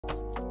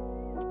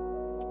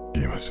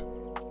gamers.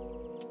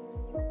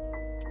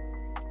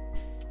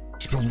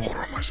 Spilled water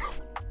on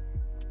myself.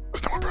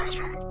 That's not my proudest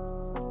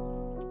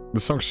moment.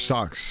 This song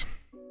sucks.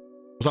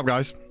 What's up,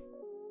 guys?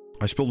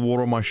 I spilled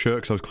water on my shirt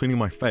because I was cleaning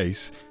my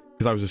face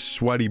because I was a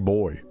sweaty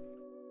boy.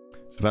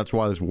 So that's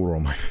why there's water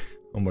on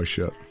my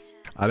shirt.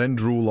 I didn't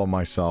drool on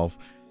myself.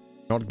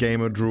 Not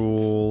gamer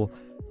drool.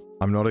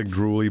 I'm not a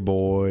drooly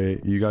boy.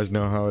 You guys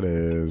know how it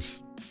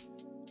is.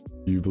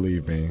 You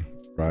believe me,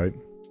 right?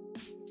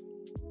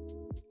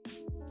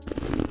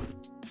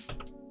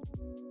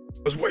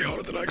 It was way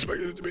hotter than I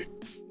expected it to be.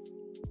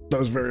 That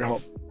was very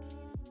hot.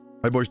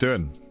 How you boys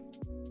doing?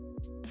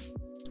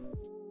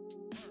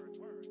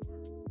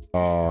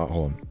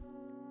 Hold on.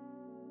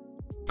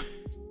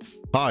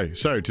 Hi,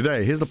 so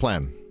today, here's the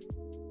plan.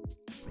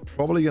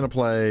 Probably gonna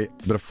play a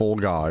bit of Fall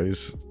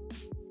Guys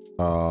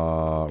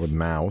with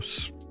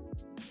Mouse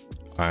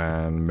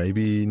and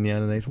maybe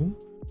Nyan and Ethel.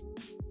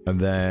 And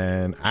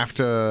then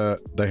after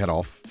they head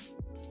off,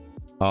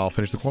 I'll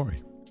finish the quarry.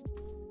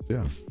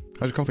 Yeah.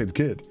 How's your coffee? It's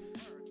good.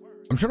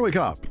 I'm trying to wake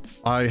up.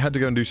 I had to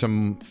go and do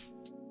some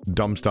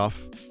dumb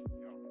stuff.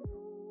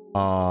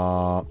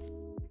 Hold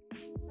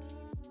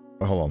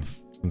on.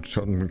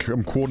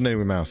 I'm coordinating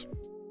with Mouse.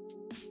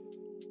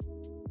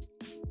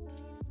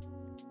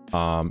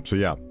 So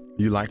yeah.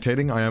 Are you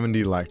lactating? I am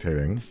indeed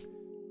lactating.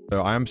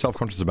 So I am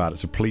self-conscious about it,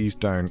 so please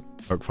don't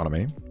poke fun of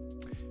me.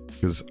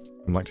 Because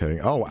I'm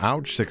lactating. Oh,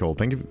 ouch, Sickle.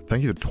 Thank you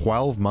for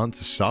 12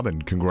 months of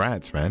subbing.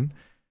 Congrats, man.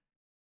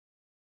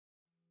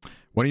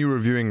 When are you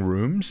reviewing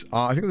rooms?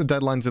 I think the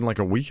deadline's in like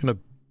a week and a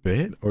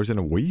bit, or is it in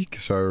a week?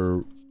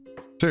 So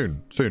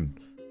soon. Should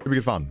be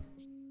good fun.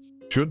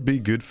 Should be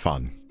good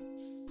fun.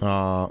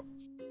 I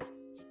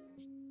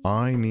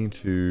need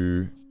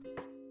to...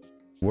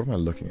 What am I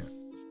looking at?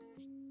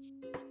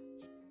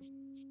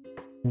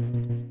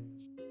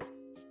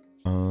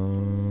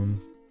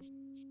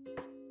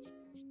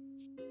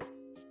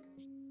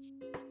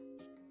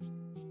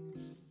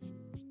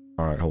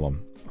 Alright, hold on.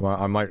 Well,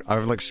 I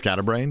have like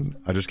scatterbrain.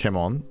 I just came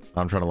on.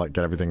 I'm trying to like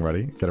get everything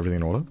ready, get everything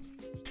in order.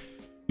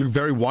 You look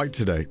very white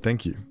today.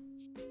 Thank you.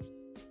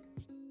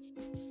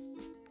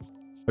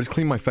 I just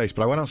cleaned my face,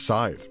 but I went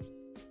outside.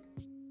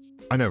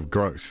 I know,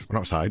 gross. Went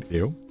outside.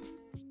 Ew.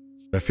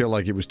 I feel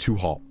like it was too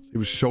hot. It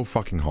was so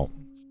fucking hot.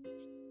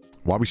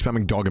 Why are we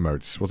spamming dog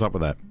emotes? What's up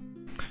with that? Is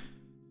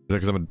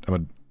that because I'm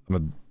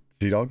a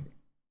C-dog?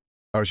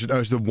 Oh,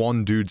 it's the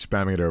one dude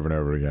spamming it over and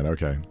over again.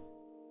 Okay.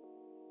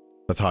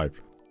 That's hype.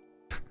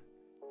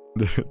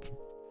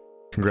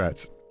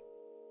 Congrats.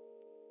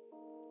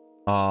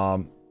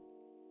 Connor,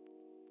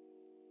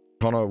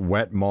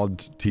 wet mod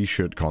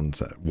t-shirt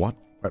concept. What?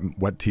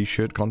 Wet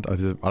t-shirt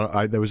contest?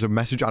 There was a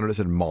message under it that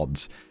said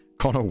mods.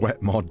 Connor,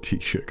 wet mod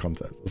t-shirt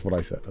contest. That's what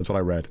I said. That's what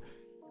I read.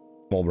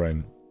 Small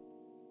brain.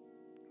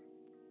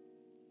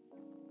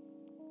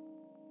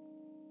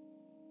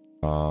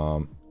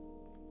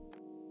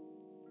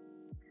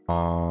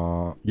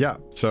 Yeah,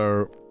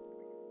 so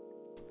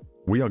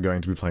we are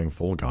going to be playing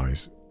Fall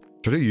Guys.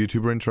 Should I do a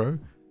YouTuber intro?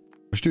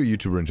 I should do a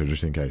YouTuber intro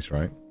just in case,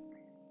 right?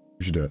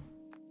 We should do it.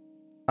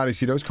 Howdy,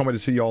 Cedos. Can't wait to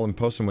see y'all in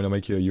person when I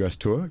make you a US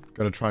tour.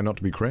 Gonna try not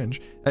to be cringe.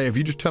 Hey, if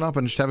you just turn up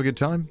and just have a good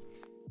time,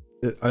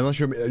 unless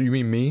you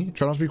mean me,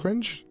 try not to be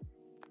cringe?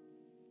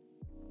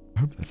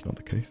 I hope that's not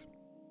the case.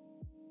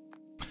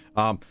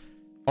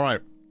 Alright.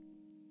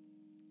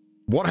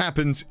 What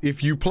happens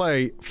if you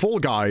play Fall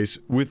Guys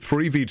with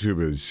 3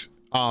 VTubers?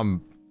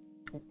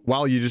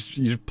 Well, you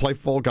just play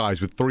Fall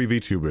Guys with 3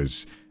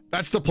 VTubers.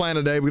 That's the plan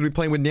today. We're going to be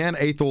playing with Nyan,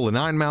 Ethel, and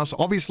Ironmouse,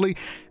 obviously,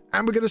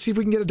 and we're going to see if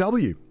we can get a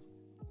W.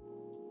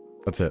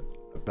 That's it.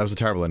 That was a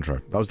terrible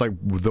intro. That was like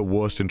the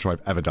worst intro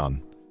I've ever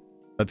done.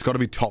 That's got to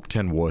be top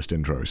 10 worst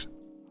intros.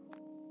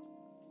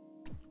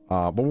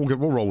 But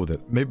we'll roll with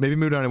it. Maybe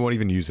Moodani won't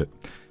even use it.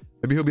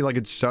 Maybe he'll be like,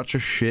 it's such a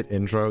shit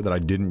intro that I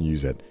didn't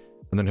use it.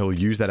 And then he'll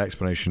use that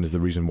explanation as the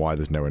reason why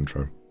there's no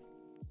intro.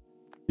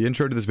 The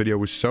intro to this video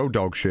was so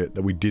dog shit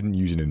that we didn't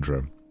use an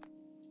intro.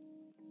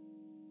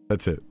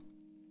 That's it.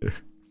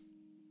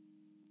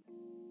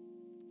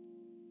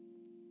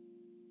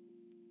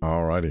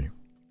 Alrighty.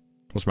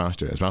 What's Mouse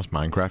doing? Is Mouse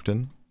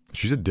Minecrafting?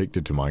 She's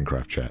addicted to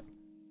Minecraft, chat.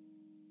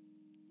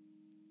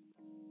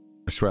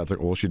 I swear, that's like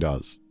all she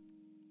does.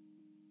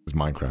 Is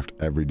Minecraft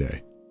every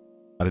day.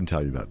 I didn't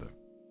tell you that, though.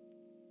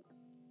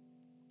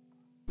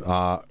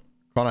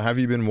 Connor, have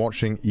you been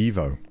watching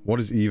Evo? What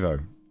is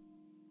Evo?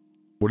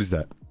 What is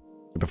that?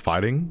 The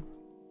fighting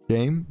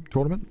game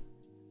tournament?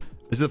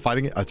 Is it the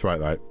fighting? That's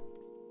right.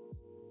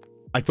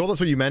 I thought that's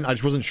what you meant. I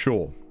just wasn't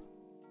sure.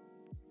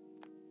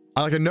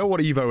 I know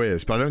what Evo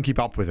is, but I don't keep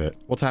up with it.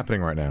 What's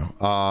happening right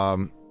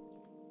now?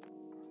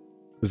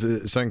 Is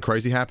it something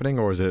crazy happening,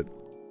 or is it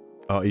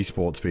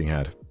esports being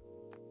had?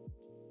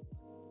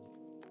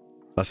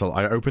 That's all.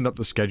 I opened up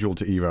the schedule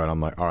to Evo, and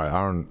I'm like, all right,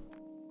 I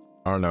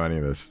don't know any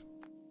of this.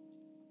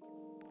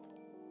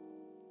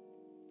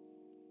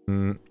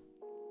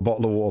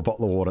 Bottle of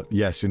water.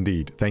 Yes,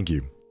 indeed. Thank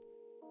you.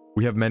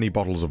 We have many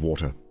bottles of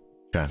water,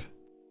 chat.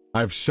 I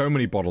have so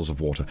many bottles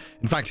of water.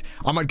 In fact,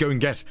 I might go and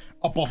get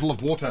a bottle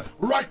of water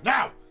right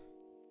now!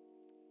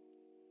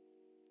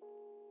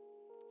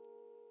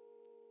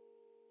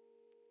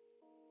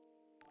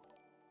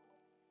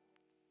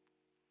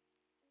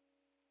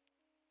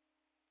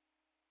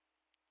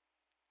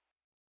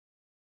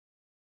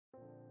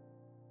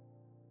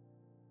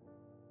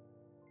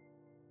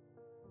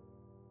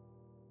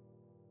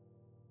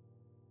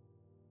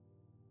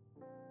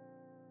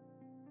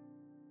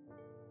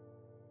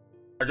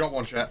 I got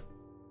one, chat.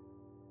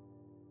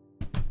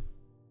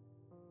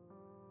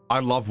 I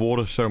love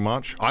water so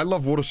much. I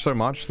love water so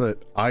much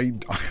that I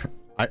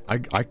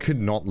could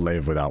not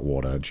live without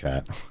water,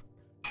 chat.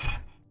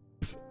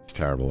 It's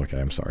terrible.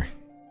 Okay, I'm sorry.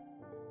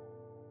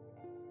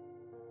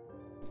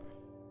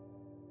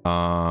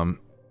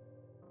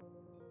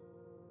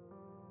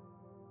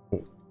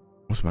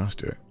 What's Mouse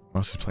doing?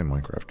 Mouse is playing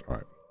Minecraft. All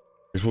right.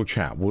 Guess we'll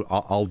chat.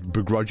 I'll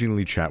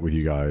begrudgingly chat with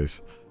you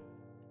guys.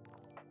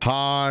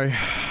 Hi,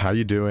 how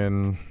you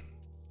doing?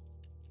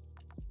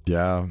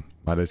 Yeah,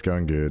 my day's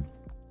going good.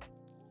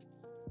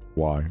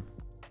 Why?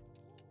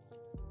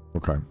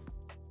 Okay.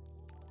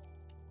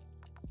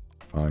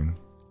 Fine.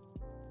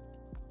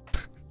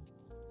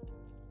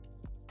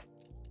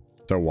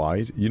 So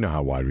wide? You know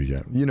how wide we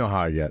get. You know how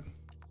I get.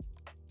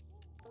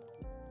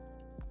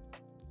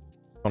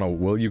 Oh no,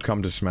 will you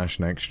come to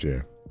Smash next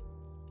year?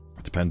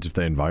 It depends if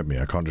they invite me.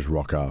 I can't just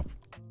rock up.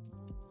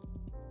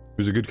 It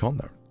was a good con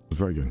though. It was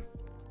very good.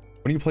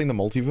 When are you playing the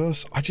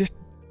multiverse?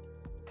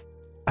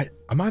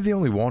 Am I the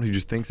only one who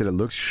just thinks that it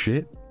looks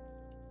shit?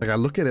 Like I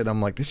look at it,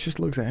 I'm like, this just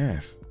looks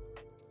ass.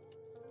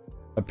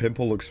 A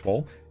pimple looks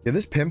swole. Yeah,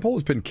 this pimple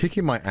has been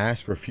kicking my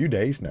ass for a few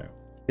days now.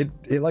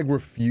 It like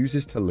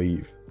refuses to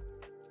leave.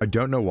 I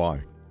don't know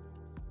why.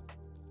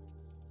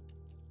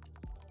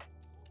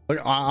 Like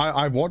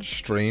I watched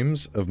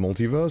streams of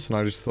multiverse and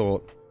I just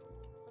thought,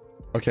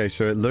 okay,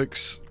 so it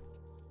looks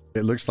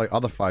like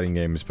other fighting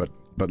games, but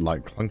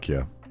like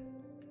clunkier.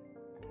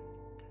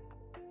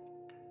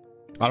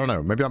 I don't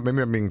know. Maybe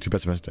I'm being too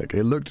pessimistic.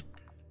 It looked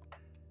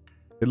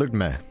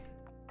meh.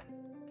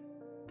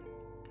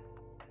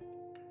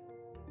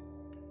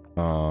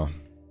 Hello.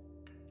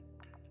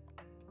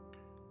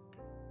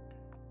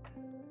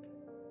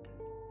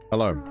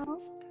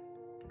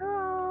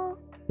 Hello.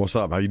 What's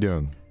up? How you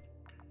doing?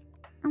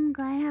 I'm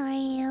good. How are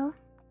you?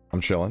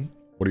 I'm chilling.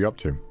 What are you up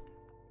to?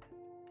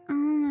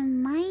 I'm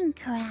in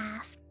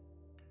Minecraft.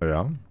 Oh,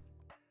 yeah?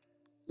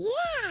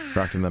 Yeah.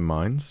 Crafting them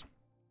mines?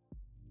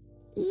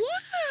 Yeah.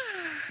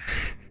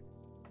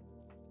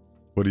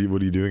 What are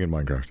you doing in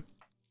Minecraft?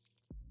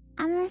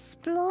 I'm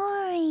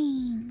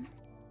exploring.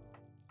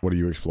 What are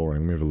you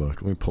exploring? Let me have a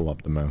look. Let me pull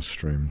up the mouse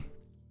stream.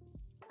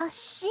 A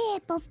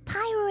ship, a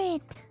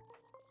pirate.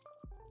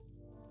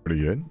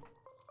 Pretty good.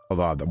 Oh,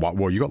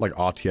 well, you got like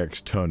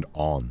RTX turned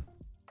on.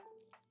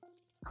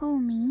 Oh,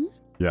 me?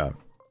 Yeah.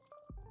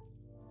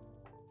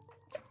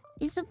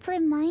 You should play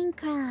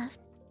Minecraft.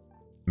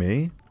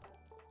 Me?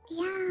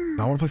 Yeah.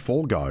 I want to play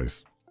Fall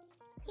Guys.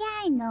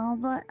 Yeah, I know,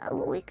 but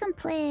we can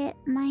play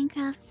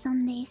Minecraft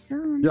someday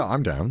soon. Yeah,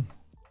 I'm down.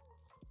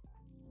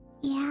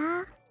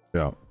 Yeah?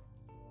 Yeah.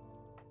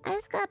 I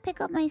just gotta pick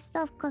up my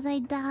stuff because I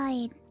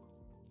died.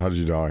 How did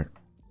you die?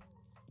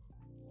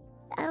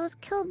 I was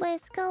killed by a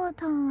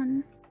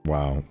skeleton.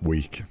 Wow,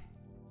 weak.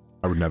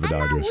 I would never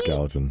die to a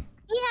skeleton.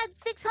 He had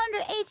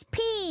 600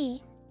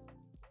 HP.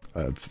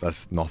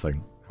 That's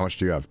nothing. How much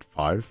do you have?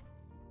 5?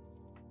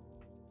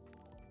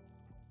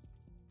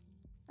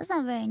 That's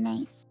not very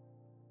nice.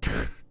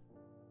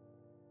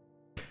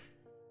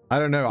 I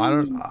don't know.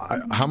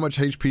 How much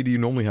HP do you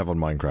normally have on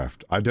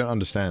Minecraft? I don't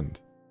understand.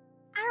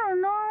 I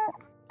don't know.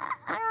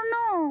 I don't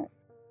know.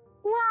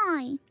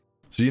 Why?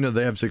 So you know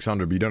they have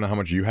 600, but you don't know how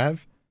much you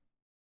have?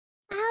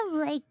 I have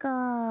like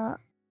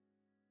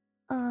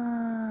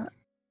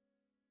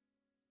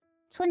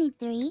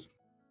 23.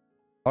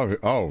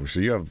 Oh,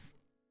 so you have.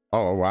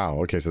 Oh wow.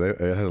 Okay, so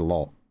it has a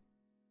lot.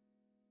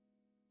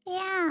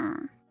 Yeah.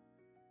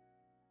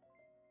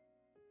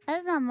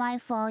 That's not my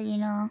fault, you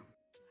know.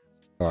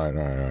 All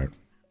right.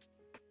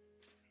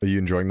 Are you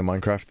enjoying the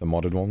Minecraft, the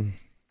modded one?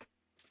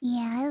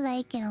 Yeah, I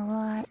like it a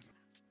lot.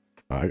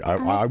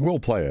 I will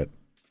play it.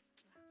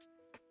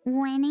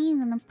 When are you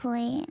gonna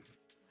play it?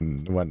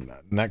 When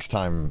next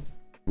time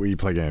we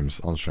play games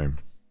on stream.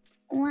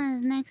 When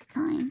is next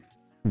time?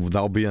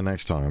 That'll be a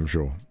next time, I'm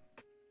sure.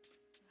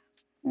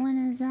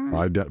 When is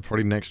that?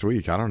 Probably next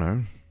week. I don't know.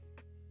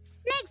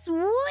 Next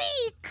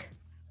week!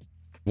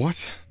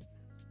 What?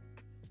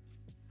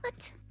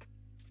 What?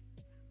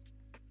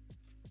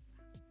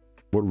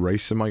 What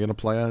race am I gonna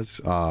play as?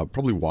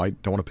 Probably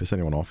white. Don't want to piss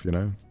anyone off, you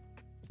know.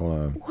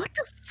 What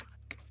the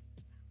fuck?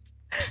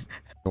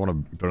 Don't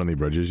want to burn any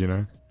bridges, you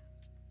know.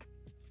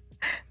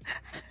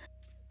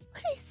 What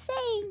are you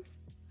saying?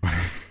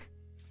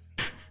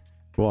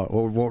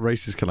 What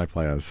races can I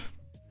play as?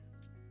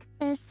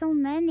 There's so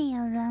many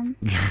of them.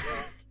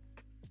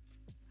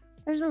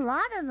 There's a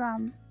lot of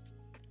them.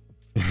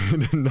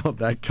 Not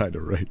that kind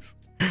of race.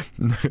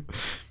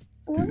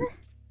 What?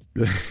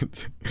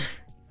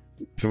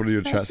 Someone in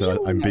your chat said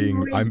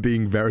I'm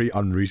being very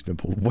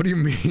unreasonable. What do you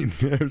mean?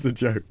 It was a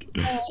joke.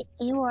 Hey,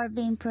 you are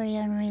being pretty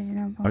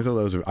unreasonable. I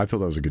thought that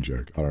was a good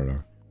joke. I don't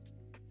know.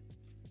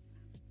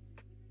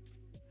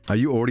 Are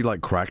you already like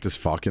cracked as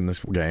fuck in this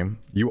game?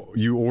 You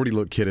already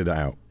look kitted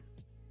out.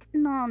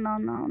 No.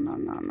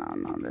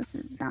 This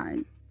is not.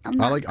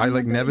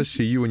 I never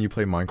see you when you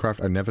play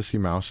Minecraft. I never see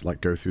Mouse like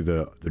go through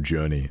the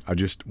journey.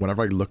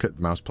 Whenever I look at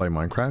Mouse play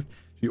Minecraft,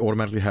 he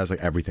automatically has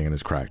like everything and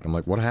is cracked. I'm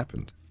like, what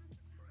happened?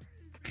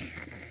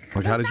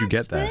 Like, how did you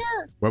get there?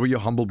 Where were your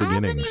humble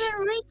beginnings? I haven't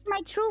even reached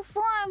my true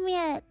form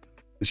yet.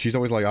 She's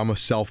always like, I'm a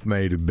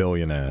self-made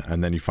billionaire.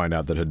 And then you find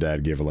out that her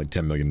dad gave her like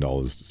 $10 million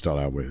to start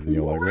out with. And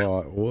you're like,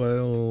 what?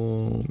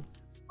 Well...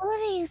 What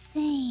are you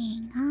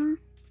saying, huh?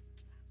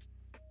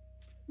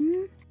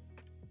 Hmm?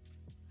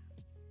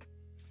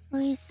 What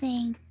are you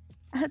saying?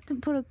 I have to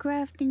put a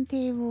crafting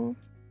table.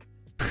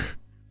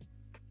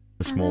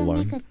 A small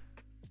loan. Make a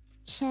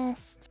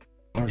chest.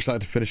 I'm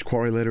excited to finish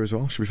QUARRY later as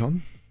well. Should be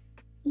fun.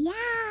 Yeah,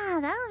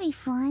 that would be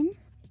fun.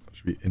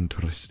 Should be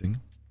interesting.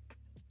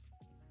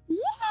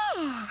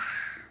 Yeah.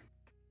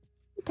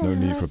 No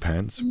need for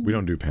pants. We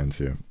don't do pants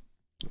here.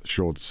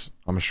 Shorts.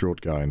 I'm a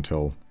short guy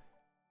until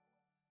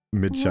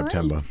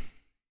mid-September.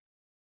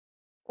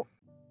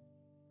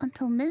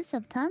 Until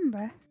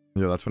mid-September?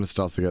 Yeah, that's when it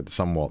starts to get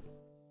somewhat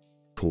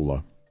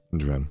cooler in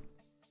Japan.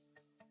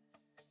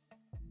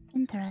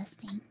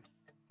 Interesting.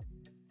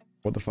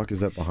 What the fuck is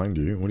that behind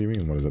you? What do you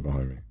mean, what is that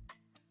behind me?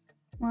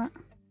 What?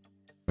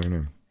 I don't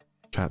know.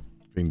 Cat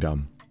being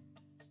dumb.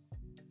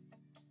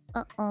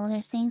 Uh-oh,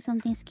 they're saying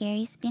something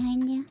scary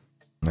behind you?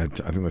 I think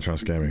they're trying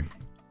to scare me.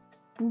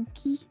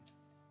 Spooky?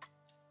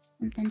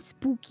 Something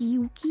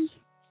spooky-ooky?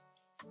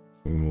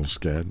 I'm a little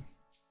scared.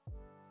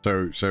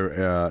 So,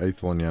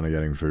 Aethel and Yan are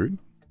getting food?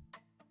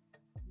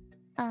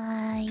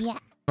 Yeah.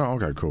 Oh,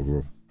 okay,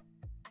 cool.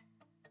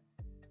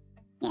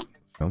 Yeah.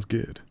 Sounds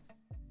good.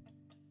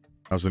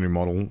 How's the new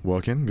model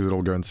working? Is it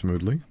all going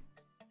smoothly?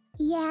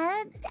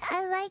 Yeah,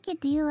 I like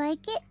it. Do you like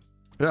it?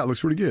 Yeah, it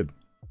looks really good.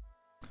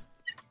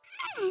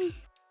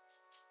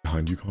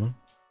 Behind you, Connor?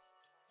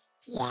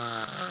 Yeah.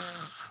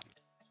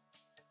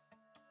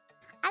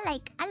 I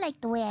like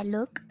the way I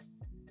look.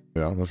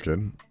 Yeah, that's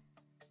good.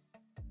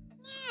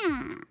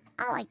 Yeah,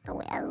 I like the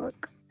way I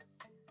look.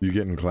 You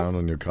getting clowned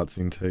on your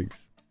cutscene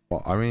takes?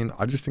 Well, I mean,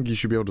 I just think you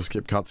should be able to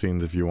skip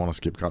cutscenes if you want to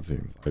skip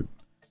cutscenes.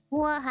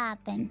 What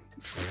happened?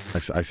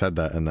 I said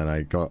that, and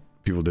then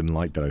people didn't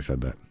like that I said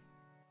that.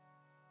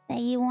 That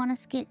you want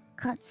to skip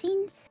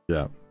cutscenes?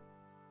 Yeah.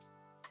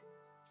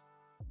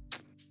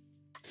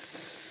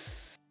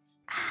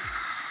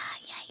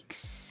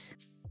 Yikes.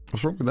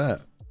 What's wrong with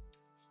that?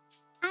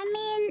 I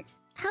mean,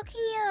 how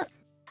can you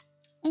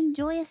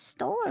enjoy a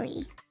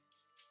story?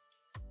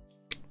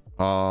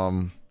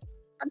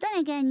 But then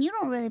again, you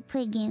don't really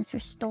play games for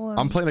story.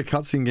 I'm playing a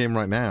cutscene game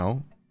right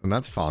now, and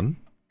that's fun.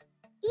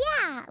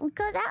 Yeah,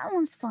 because that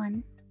one's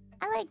fun.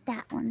 I like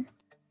that one.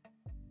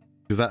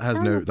 Because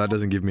that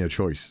doesn't give me a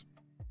choice.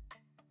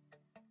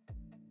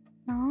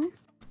 No?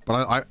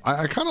 But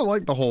I kind of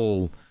like the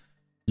whole,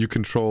 you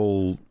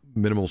control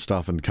minimal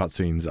stuff and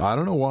cutscenes. I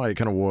don't know why, it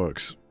kind of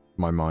works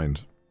in my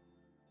mind.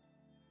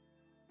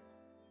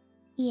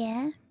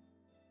 Yeah.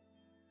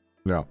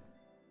 Yeah.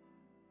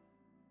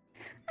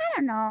 I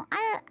don't know.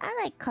 I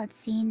like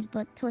cutscenes,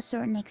 but to a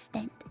certain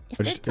extent. If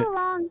they're too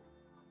long...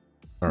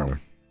 I don't know.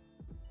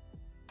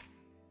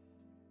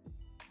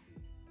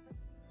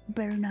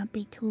 Better not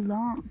be too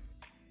long.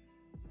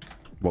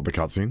 What, the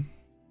cutscene?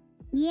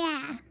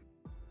 Yeah.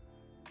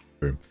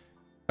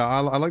 I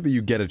like that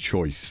you get a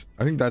choice.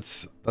 I think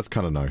that's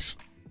kind of nice.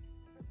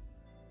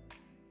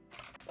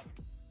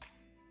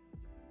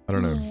 I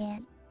don't know. Yeah.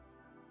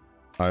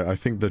 I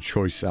think the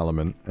choice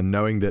element and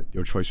knowing that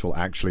your choice will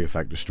actually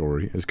affect the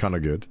story is kind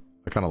of good.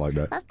 I kind of like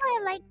that. That's why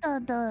I like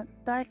the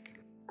Dark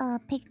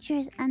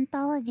Pictures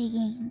anthology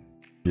game.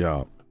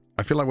 Yeah.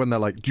 I feel like when they're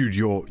like, dude,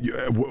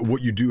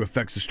 what you do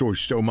affects the story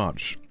so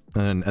much.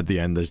 And then at the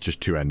end, there's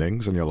just 2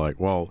 endings. And you're like,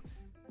 well,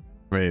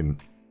 I mean,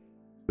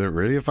 did it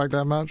really affect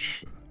that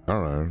much? I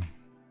don't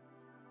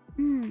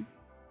know.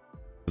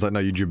 It's like, no,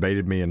 you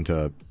baited me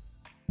into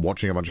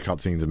watching a bunch of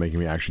cutscenes and making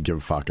me actually give a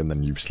fuck. And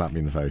then you've slapped me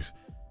in the face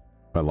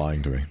by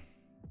lying to me.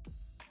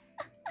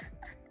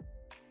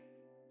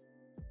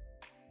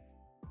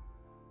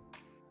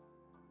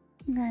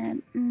 I'm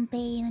gonna bait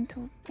you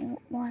into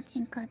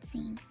watching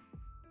cutscenes.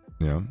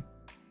 Yeah.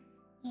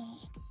 Yeah.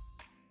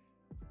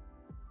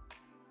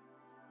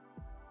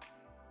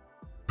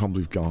 Can't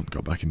believe Gaunt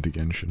got back into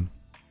Genshin.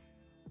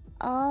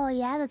 Oh,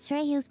 yeah, that's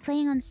right. He was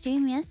playing on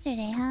stream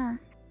yesterday, huh?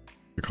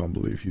 I can't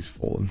believe he's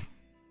fallen.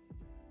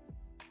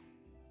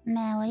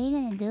 Man, what are you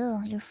gonna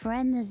do? Your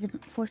friend has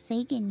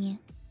forsaken you.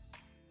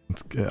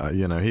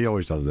 You know, he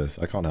always does this.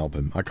 I can't help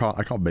him. I can't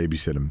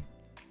babysit him.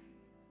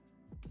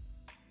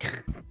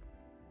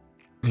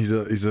 He's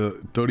a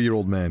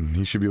 30-year-old man.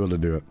 He should be able to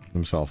do it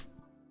himself.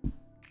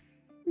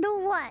 Do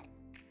what?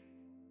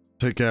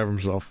 Take care of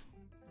himself.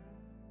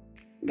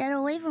 Get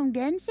away from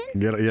Genshin?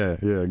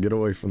 Yeah. Get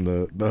away from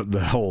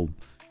the hole.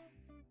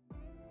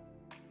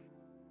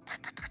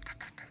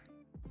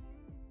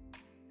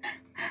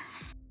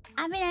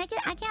 I mean,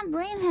 I can't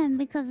blame him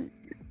because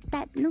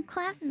that new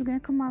class is gonna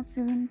come out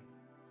soon.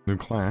 New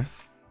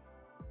class?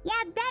 Yeah,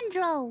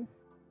 Dendro.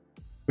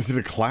 Is it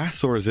a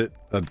class or is it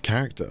a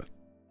character?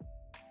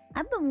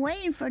 I've been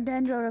waiting for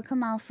Dendro to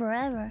come out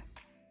forever.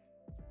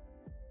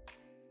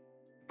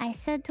 I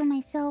said to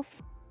myself,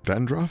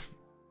 Dendroff?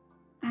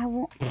 I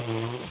won't.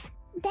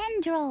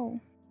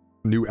 Dendro.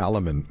 New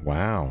element.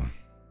 Wow.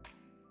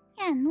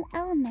 Yeah, new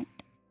element.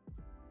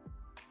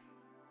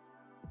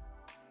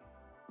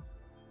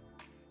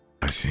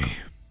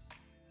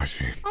 I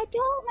see. I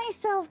told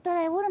myself that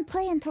I wouldn't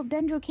play until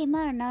Dendro came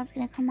out, and now it's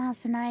gonna come out,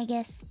 so now I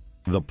guess.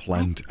 The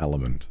plant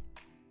element.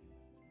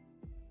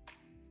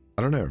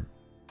 I don't know.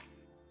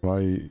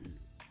 I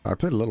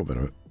played a little bit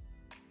of it.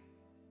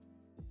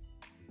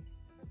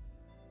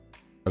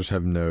 I just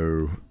have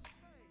no...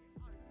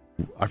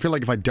 I feel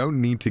like if I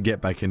don't need to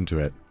get back into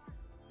it,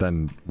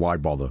 then why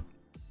bother?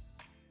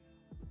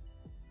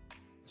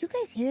 Did you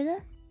guys hear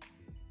that?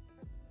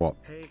 What?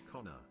 Hey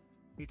Connor,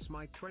 it's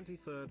my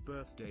 23rd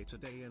birthday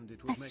today and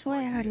it would I make swear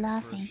I my heard year for a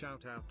laughing.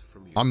 shout out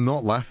from you. I'm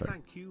not laughing.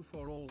 Thank you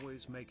for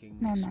always making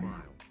No, me no, no.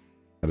 smile.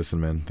 Edison,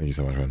 man, thank you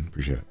so much, man.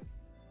 Appreciate it.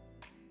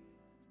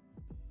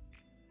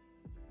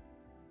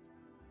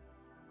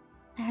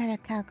 I heard a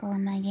cackle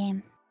in my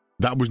game.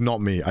 That was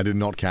not me. I did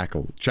not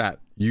cackle. Chat,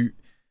 you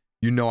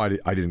know I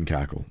didn't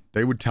cackle.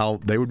 They would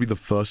be the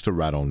first to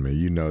rat on me.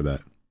 You know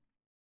that.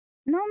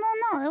 No.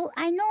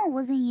 I know it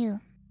wasn't you.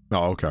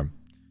 Oh, okay.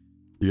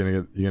 You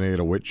gonna get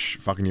a witch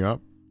fucking you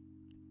up?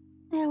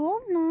 I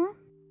hope not.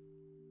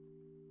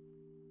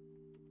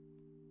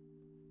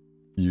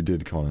 You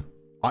did, Connor.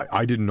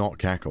 I did not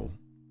cackle.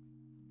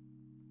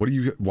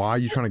 Why are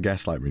you trying to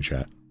gaslight me,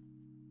 chat?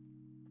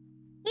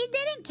 He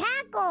didn't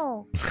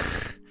cackle.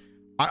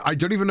 I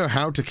don't even know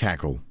how to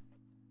cackle.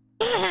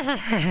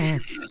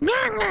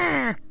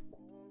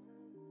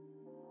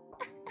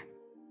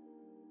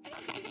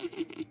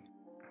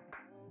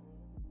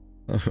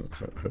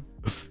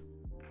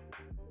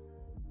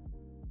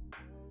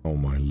 Oh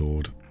my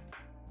lord.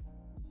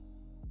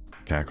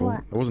 Cackle?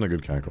 What? That wasn't a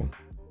good cackle.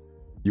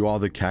 You are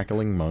the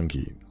cackling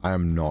monkey. I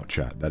am not,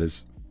 chat. That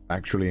is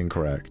factually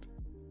incorrect.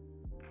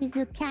 He's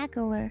a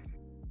cackler.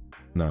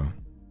 No. No,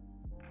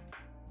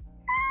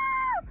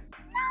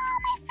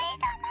 my face,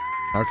 no.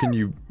 How can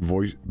you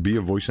be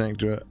a voice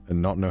actor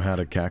and not know how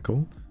to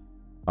cackle?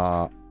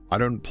 I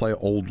don't play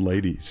old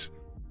ladies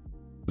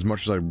as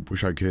much as I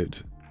wish I could.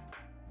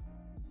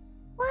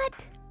 What?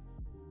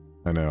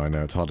 I know,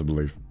 it's hard to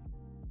believe.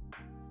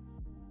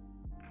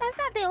 That's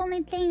not the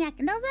only thing that.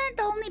 Those aren't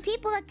the only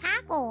people that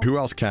cackle. Who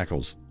else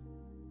cackles?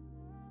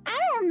 I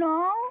don't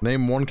know.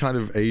 Name one kind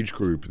of age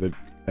group that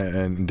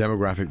and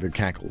demographic that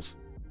cackles.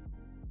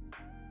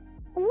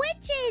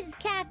 Witches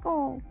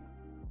cackle.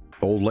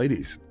 Old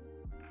ladies.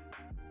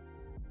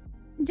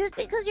 Just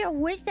because you're a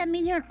witch, that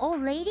means you're an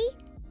old lady?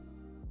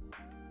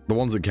 The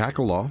ones that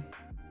cackle are.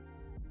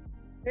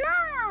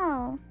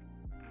 No.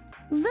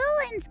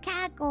 Villains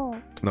cackle.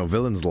 No,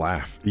 villains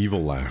laugh.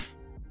 Evil laugh.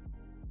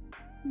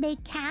 They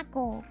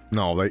cackle.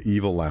 No, they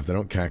evil laugh. They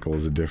don't cackle.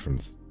 There's a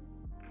difference.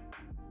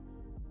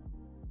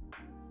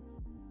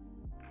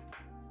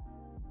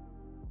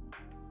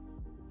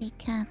 They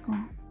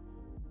cackle.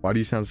 Why do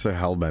you sound so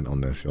hellbent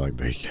on this? You're like,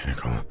 they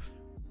cackle.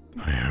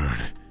 I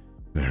heard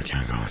their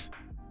cackles.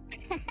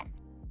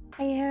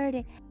 I heard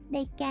it.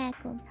 They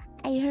cackled.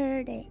 I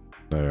heard it.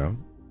 Yeah?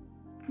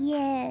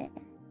 Yeah.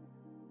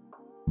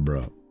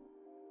 Bruh.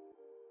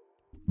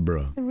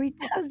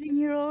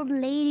 3,000-year-old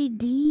lady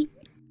D.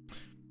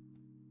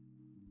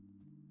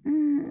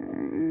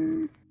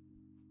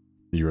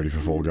 You ready for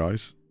Fall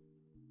Guys?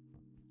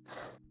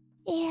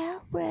 Yeah,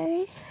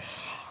 ready.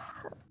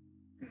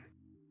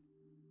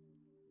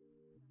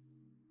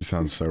 You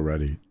sound so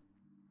ready.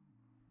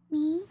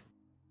 Me?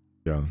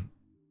 Yeah.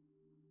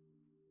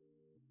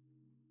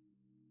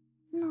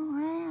 No,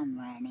 I am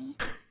ready.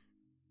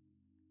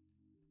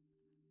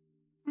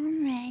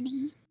 I'm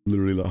ready.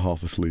 Literally like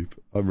half asleep.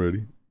 I'm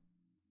ready.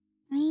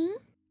 Me?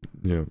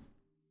 Yeah.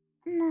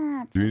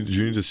 No. Do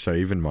you need to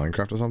save in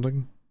Minecraft or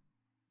something?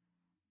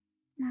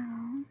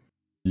 No.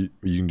 You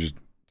can just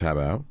tab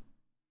out?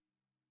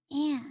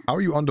 Yeah. How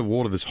are you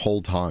underwater this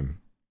whole time?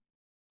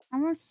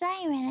 I'm a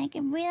siren. I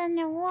can breathe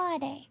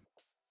underwater.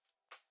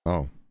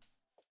 Oh.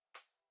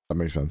 That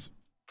makes sense.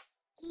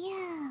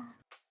 Yeah.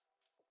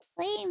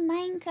 Play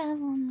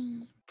Minecraft with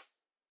me.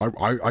 I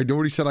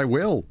already said I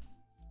will.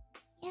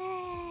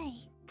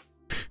 Yay.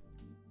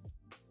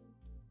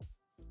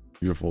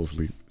 You're gonna fall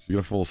asleep. You're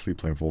gonna fall asleep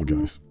playing Fall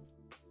Guys.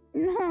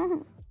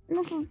 No.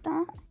 No,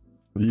 stop.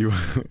 You...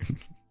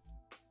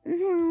 No,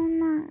 I'm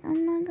not.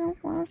 I'm not gonna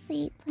fall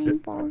asleep playing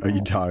Fall Guys. Are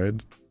you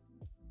tired?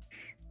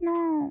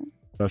 No.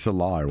 That's a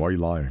lie. Why are you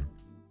lying?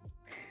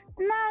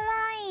 I'm not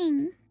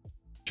lying.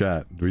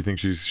 Chat, do we think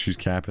she's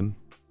capping?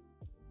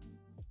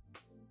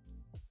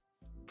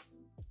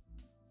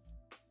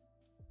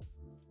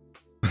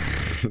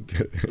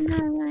 I'm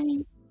not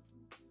lying.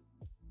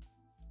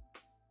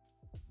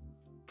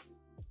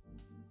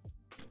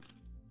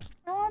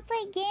 I wanna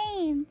play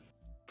games.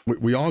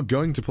 We are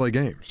going to play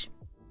games.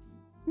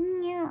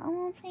 Yeah, I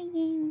wanna play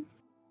games.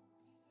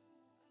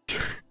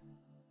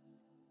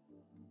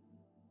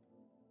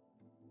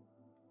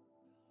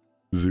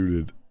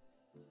 Zooted.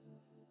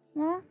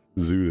 What?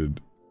 Zooted.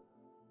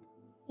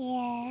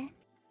 Yeah.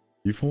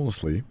 You falling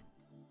asleep?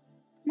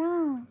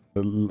 No.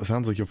 It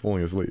sounds like you're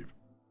falling asleep.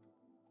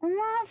 I'm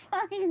not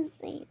falling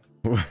asleep.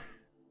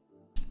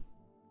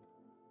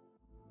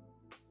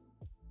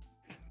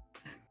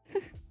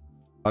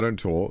 I don't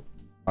talk.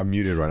 I'm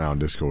muted right now on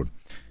Discord.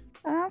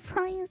 I'm not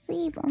falling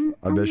asleep.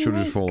 I bet she'll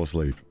just awake. fall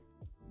asleep.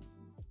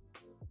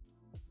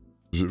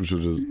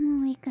 Should just...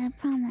 I'm awake, I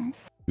promise.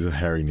 These are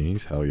hairy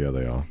knees? Hell yeah,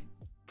 they are.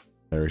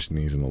 Hairiest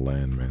knees in the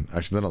land, man.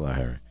 Actually, they're not that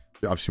hairy.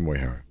 I've seen way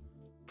hairy.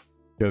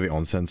 Yeah, the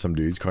onsen, some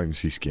dudes can't even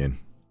see skin.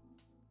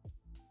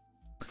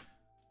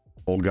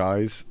 Old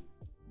guys.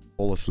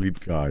 Fall asleep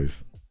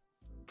guys.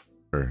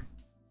 Sure.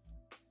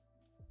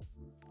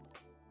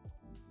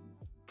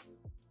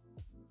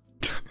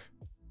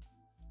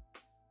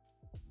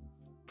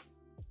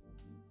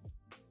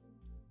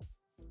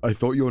 I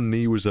thought your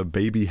knee was a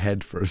baby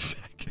head for a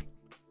second.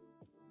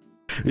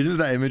 Isn't it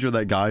that image of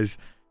that guy's,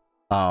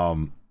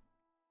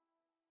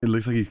 it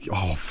looks like he's,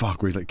 oh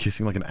fuck, where he's like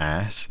kissing like an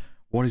ass?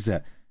 What is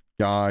that?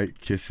 Guy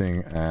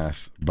kissing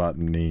ass, butt,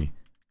 knee.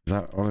 Is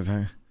that what I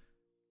Is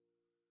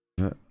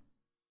that?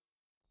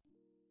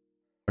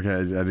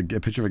 Okay, a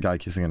picture of a guy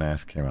kissing an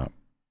ass came up.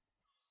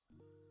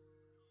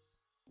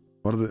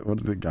 What is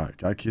the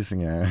guy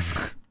kissing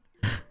ass?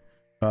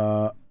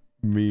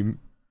 Meme.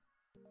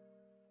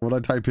 What I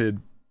type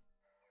in?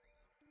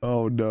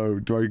 Oh no,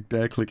 do I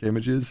dare click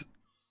images?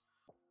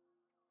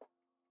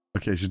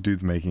 Okay, it's just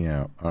dudes making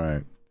out.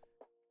 Alright.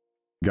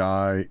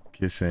 Guy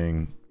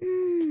kissing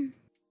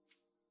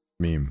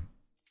meme.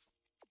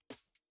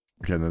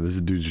 Okay, no, this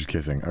is dude just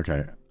kissing.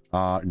 Okay.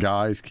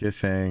 Guys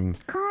kissing.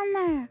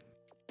 Connor!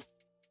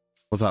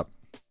 What's up?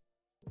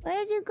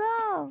 Where'd you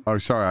go? Oh,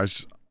 sorry, I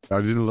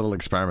did a little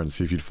experiment to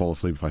see if you'd fall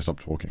asleep if I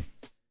stopped talking.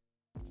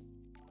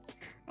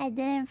 I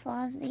didn't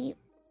fall asleep.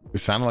 It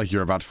sounded like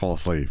you're about to fall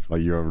asleep.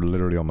 Like you're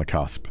literally on the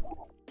cusp.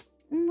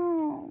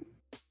 No.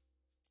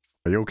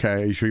 Are you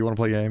okay? Are you sure you want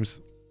to play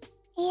games?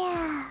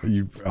 Yeah.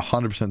 You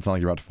 100% sound like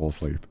you're about to fall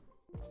asleep.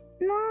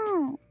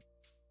 No.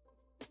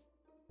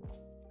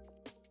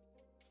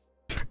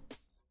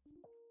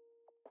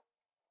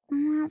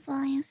 I'm not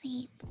falling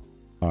asleep.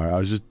 Alright, I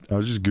was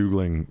just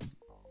Googling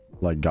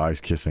like guys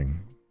kissing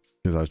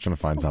because I was trying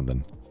to find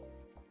something.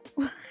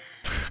 What?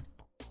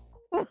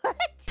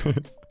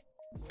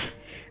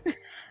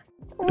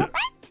 What?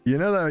 You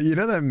know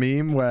that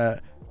meme where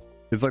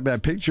it's like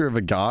that picture of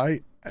a guy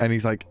and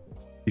he's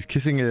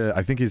kissing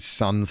I think his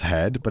son's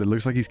head, but it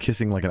looks like he's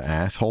kissing like an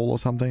asshole or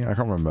something. I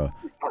can't remember.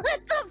 What the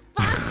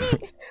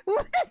fuck?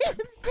 What are you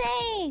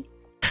saying?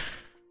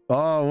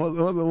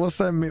 Oh, what's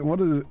that mean? What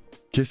is it?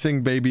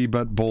 Kissing baby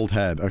but bald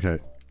head. Okay.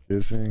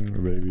 Kissing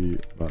baby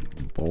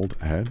but bald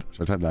head.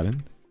 Should I type that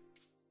in?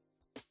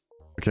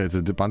 Okay, it's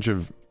a bunch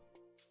of...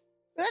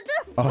 What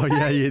the Oh fuck?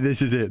 yeah,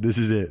 this is it. This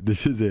is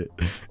it.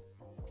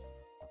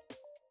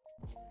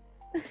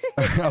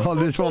 Oh,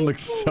 this one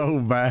looks so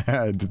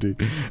bad,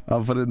 dude.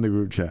 I'll put it in the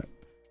group chat.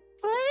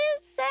 What are you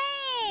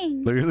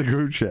saying? Look at the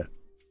group chat.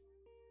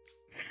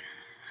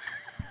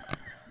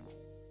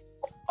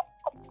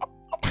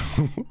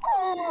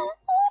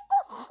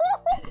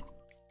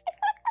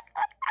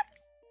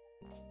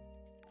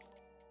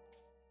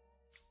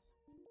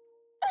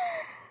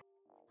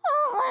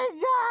 Oh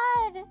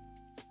my god!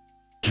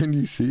 Can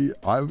you see?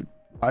 I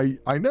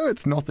know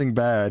it's nothing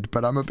bad,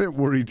 but I'm a bit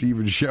worried to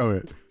even show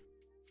it.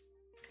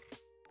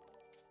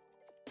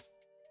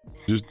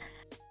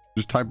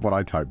 Just type what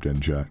I typed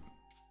in, chat.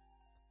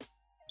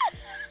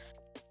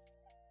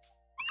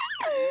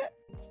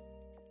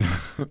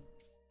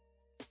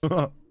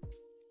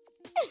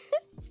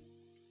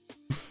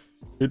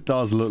 It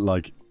does look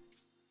like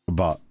a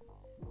butt.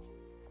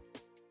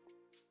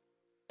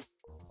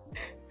 What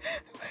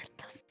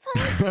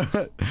the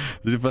fuck?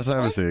 This is your first time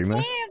ever seeing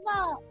this?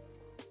 Terrible.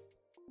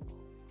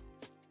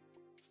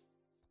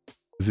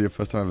 This is your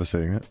first time ever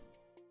seeing it?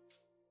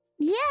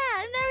 Yeah,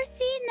 I've never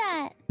seen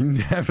that. You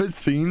never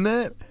seen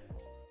that?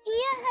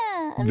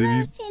 Yeah, I've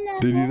never seen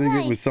that. Did you think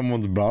life. it was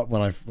someone's butt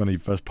when he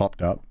first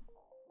popped up?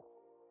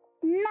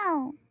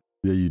 No.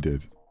 Yeah, you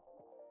did.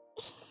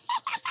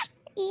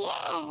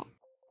 Yeah.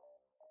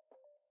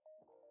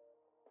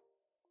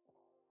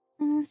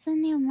 I'm gonna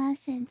send you a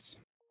message.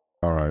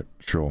 Alright,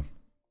 sure.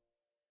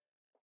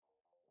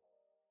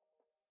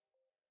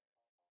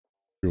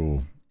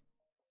 Sure.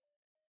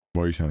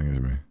 Why are you sending it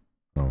to me?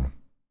 Oh.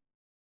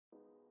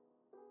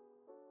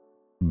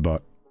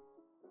 But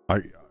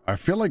I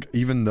feel like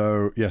even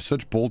though, yeah,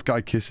 search bald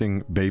guy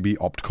kissing baby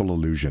optical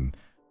illusion.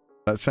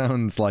 That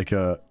sounds like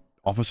a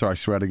officer, I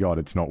swear to God,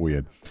 it's not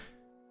weird.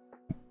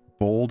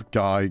 Bald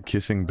guy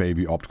kissing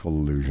baby optical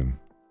illusion.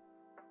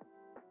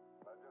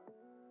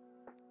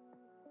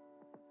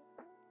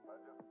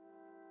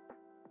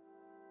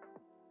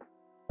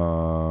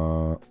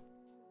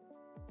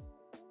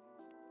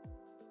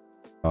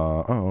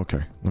 Oh,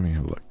 okay. Let me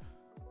have a look.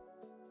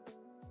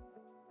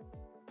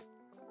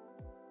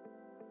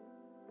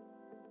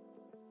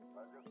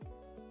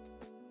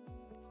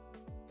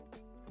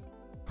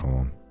 Hold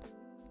on.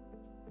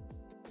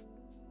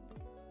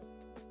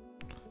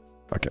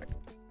 Okay.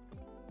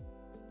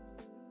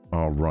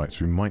 Alright,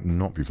 so we might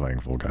not be playing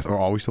Fall Guys. Or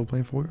are we still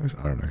playing Fall Guys?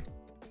 I don't know.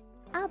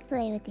 I'll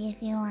play with you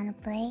if you want to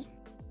play.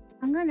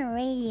 I'm gonna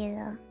raid you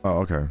though. Oh,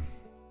 okay.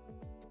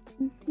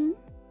 Okay.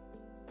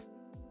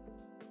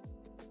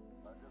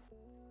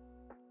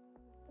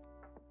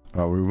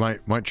 Oh, we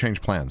might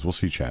change plans. We'll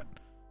see, chat.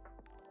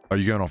 Are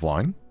you going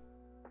offline?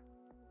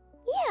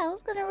 Yeah,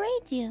 was gonna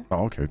raid you.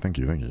 Oh, okay. Thank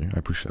you. Thank you. I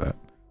appreciate that.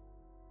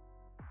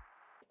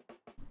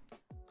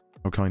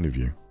 How kind of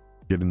you.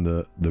 Getting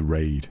the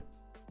raid.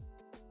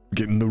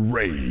 Getting the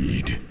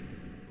raid.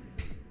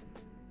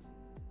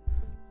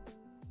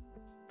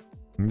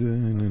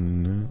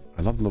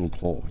 I love the little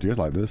claw. Do you guys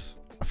like this?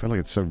 I feel like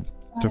it's so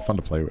fun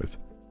to play with.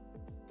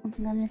 Give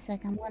me a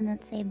sec. I'm gonna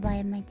say bye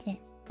in my chat.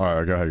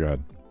 Alright, go ahead, go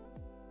ahead.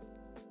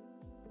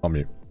 I'll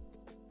mute.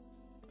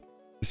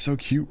 It's so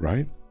cute,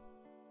 right?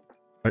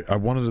 I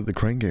wanted it at the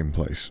crane game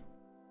place.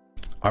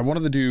 I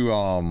wanted to do,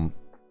 oh,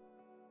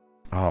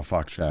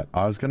 fuck, chat.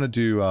 I was gonna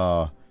do,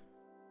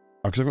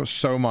 because I've got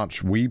so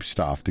much weeb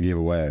stuff to give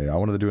away. I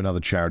wanted to do another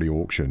charity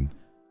auction.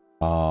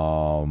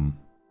 I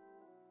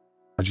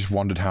just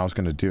wondered how I was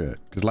gonna do it.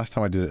 Because last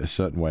time I did it a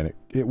certain way, and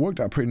it worked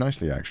out pretty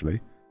nicely,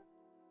 actually.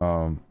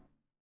 But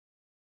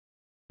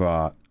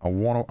I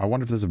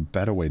wonder if there's a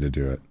better way to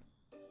do it.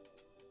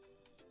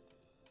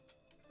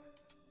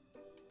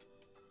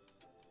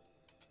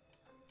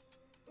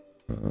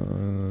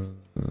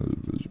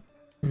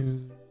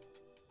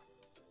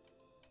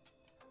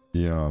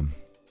 Yeah.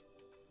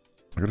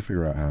 I gotta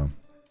figure out how.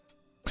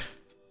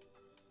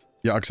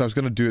 Yeah, because I was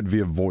gonna do it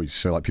via voice,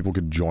 so like people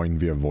could join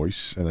via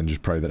voice and then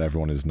just pray that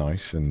everyone is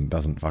nice and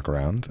doesn't fuck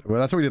around. Well,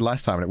 that's what we did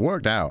last time and it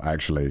worked out,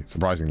 actually,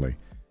 surprisingly.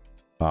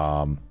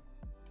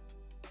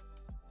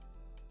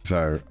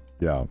 So,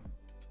 yeah.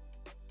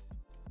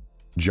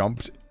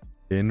 Jumped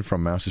in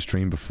from Mouse's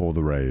stream before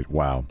the raid.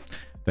 Wow.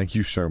 Thank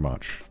you so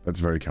much. That's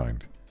very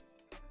kind.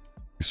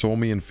 You saw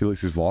me in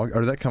Felix's vlog.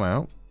 Oh, did that come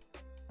out?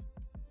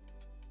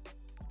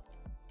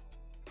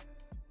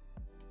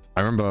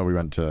 I remember we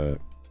went to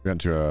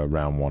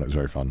round 1. It was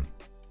very fun.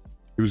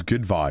 It was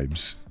good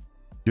vibes.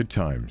 Good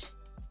times.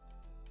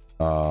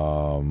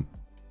 What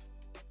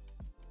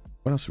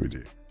else did we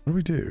do? What did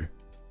we do?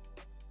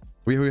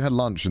 We had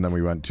lunch and then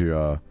we went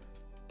to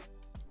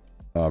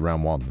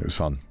round 1. It was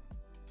fun.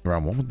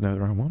 Round 1? No,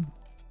 round 1?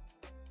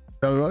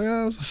 Oh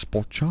yeah, it was a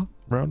sport chat.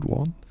 Round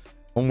 1.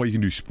 One where you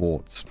can do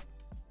sports.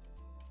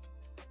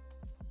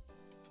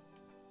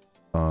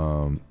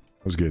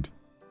 It was good.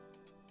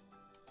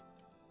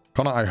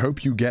 Connor, I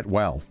hope you get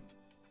well.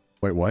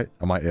 Wait, what?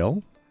 Am I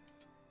ill?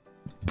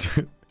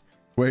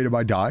 Wait, am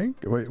I dying?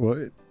 Wait, what?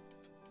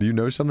 Do you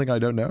know something I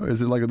don't know?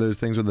 Is it like those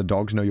things where the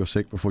dogs know you're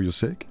sick before you're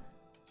sick?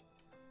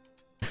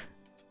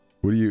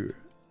 What do you...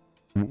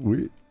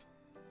 Wait.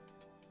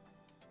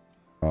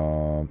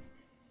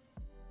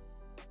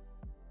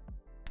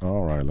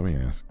 Alright, let me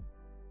ask.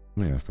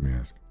 Let me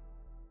ask.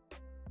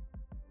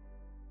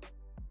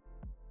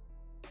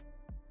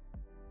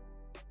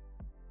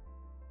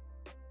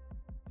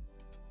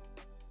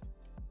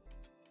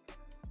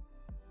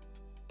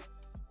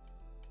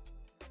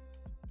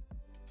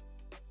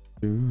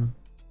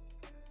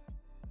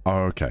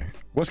 Okay.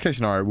 Worst case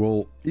scenario,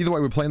 well, either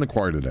way, we're playing the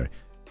quarry today.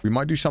 We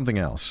might do something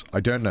else. I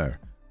don't know.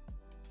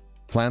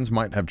 Plans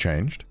might have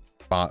changed,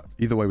 but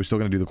either way, we're still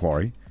going to do the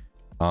quarry.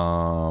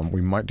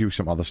 We might do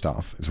some other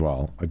stuff as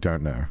well. I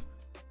don't know.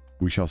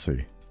 We shall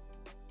see.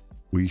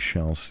 We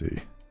shall see.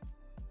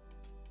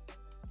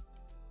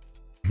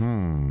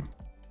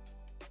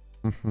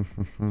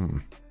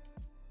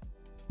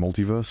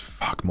 Multiverse?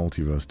 Fuck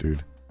multiverse,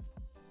 dude.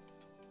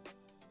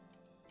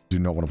 Do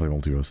not want to play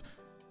multiverse.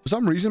 For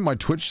some reason, my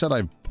Twitch said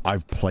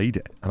I've played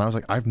it, and I was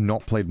like, I've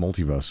not played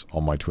multiverse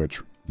on my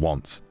Twitch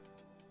once.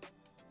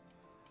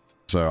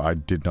 So I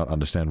did not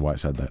understand why it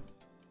said that.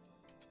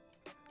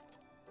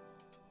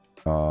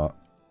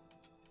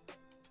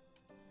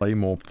 Play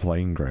more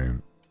playing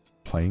game.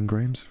 Playing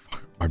games?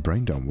 Fuck, my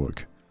brain don't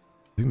work.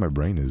 I think my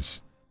brain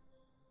is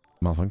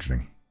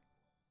malfunctioning.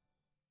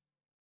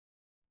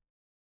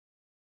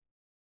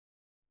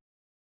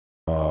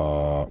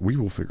 We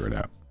will figure it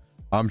out.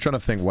 I'm trying to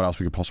think what else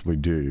we could possibly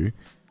do.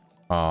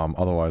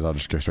 Otherwise I'll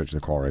just go straight to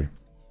the quarry.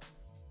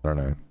 I don't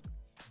know.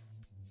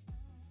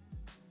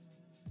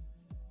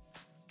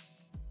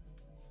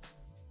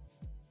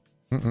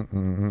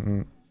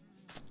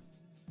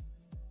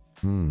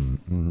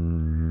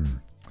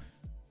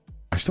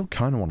 I still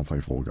kind of want to play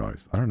Fall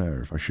Guys. I don't know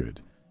if I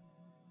should.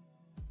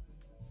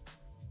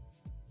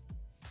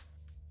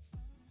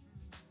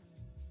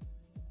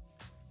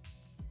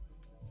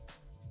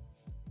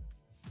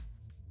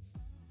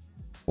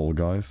 Fall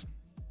Guys.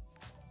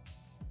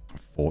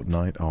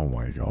 Fortnite. Oh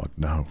my god,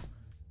 no.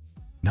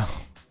 No.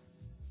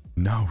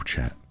 No,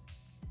 chat.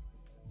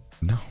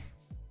 No.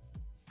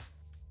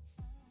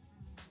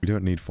 We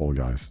don't need Fall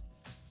Guys.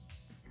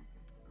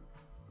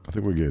 I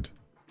think we're good.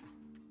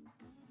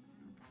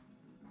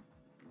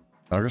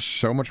 I got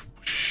so much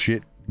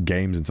shit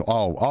games and so.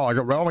 Oh, I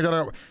got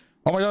raided.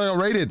 Oh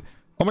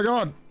my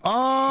god.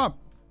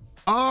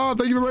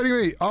 Thank you for raiding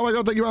me. Oh my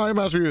god, thank you,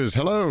 Ironmouse viewers.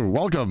 Hello,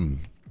 welcome.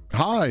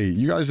 Hi.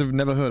 You guys have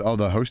never heard. Oh,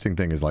 the hosting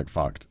thing is like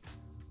fucked.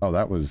 Oh,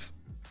 that was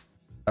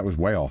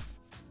way off.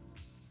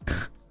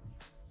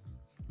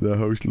 The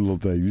host little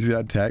thing. You see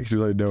that text? It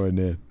was like nowhere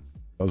near.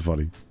 That was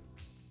funny.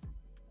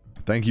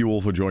 Thank you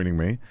all for joining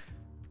me.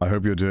 I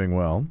hope you're doing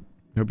well.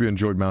 Hope you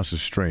enjoyed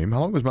Mouse's stream. How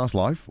long was Mouse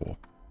live for?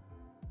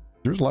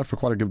 He was live for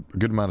quite a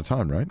good amount of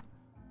time, right?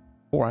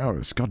 4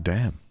 hours. God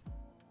damn.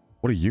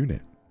 What a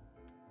unit.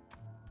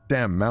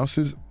 Damn,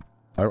 Mouse's...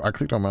 I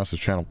clicked on Mouse's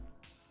channel.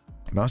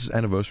 Mouse's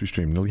anniversary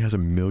stream nearly has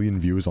 1 million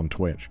viewers on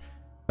Twitch.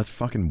 That's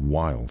fucking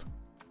wild.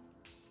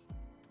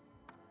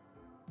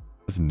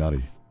 That's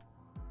nutty.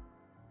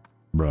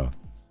 Bruh.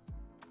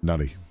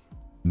 Nutty.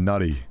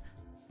 Nutty.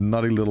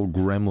 Nutty little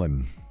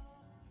gremlin.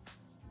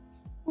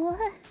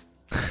 What?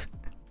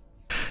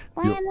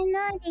 Why am I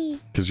naughty?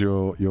 Because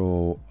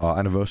your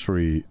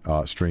anniversary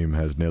stream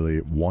has nearly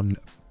 1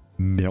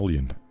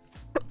 million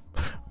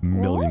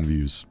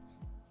views.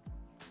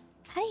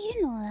 How do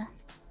you know that?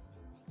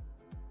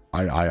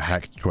 I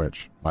hacked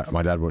Twitch.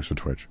 My dad works for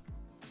Twitch.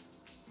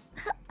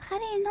 How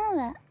do you know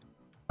that?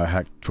 I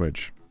hacked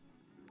Twitch.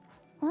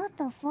 What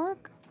the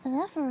fuck? Is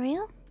that for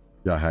real?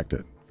 Yeah, I hacked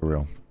it. For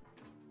real.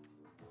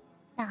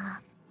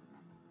 Stop.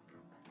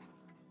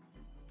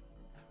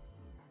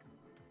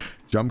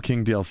 Jump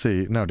King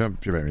DLC. No, don't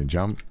debate me.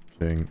 Jump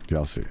King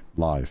DLC.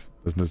 Lies.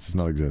 This does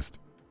not exist.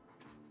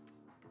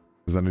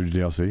 Is that new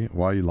DLC?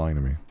 Why are you lying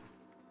to me?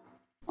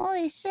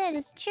 Holy shit,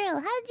 it's true.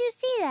 How did you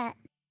see that?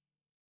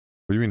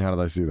 What do you mean, how did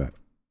I see that?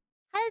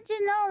 How did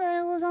you know that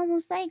it was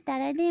almost like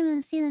that? I didn't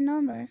even see the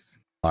numbers.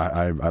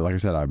 I like I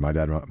said, my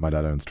dad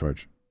owns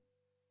Twitch.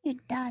 Your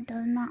dad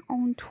does not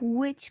own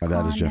Twitch, My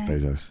dad is Jeff Connor.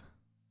 Bezos.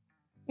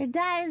 Your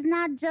dad is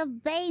not Jeff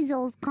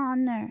Bezos,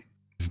 Connor.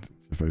 Jeff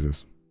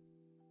Bezos.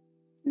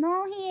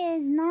 No, he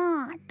is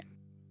not.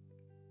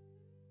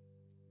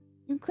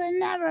 You could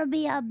never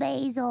be a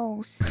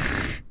Bezos.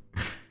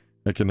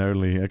 I can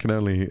only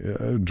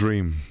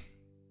dream.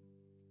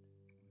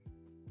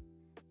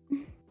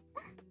 You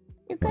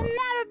could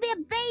never be a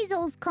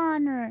Bezos,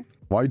 Connor.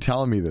 Why are you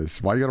telling me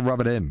this? Why you gotta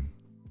rub it in?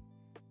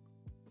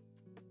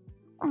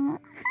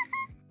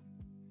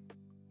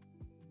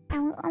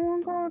 I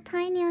won't go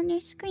tiny on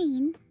your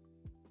screen.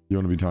 You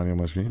want to be tiny on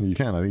my screen? You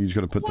can. I think you just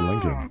gotta put the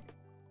link in.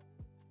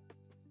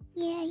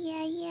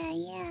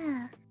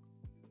 Yeah.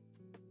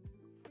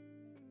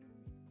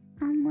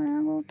 I'm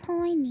gonna go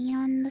tiny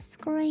on the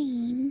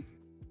screen.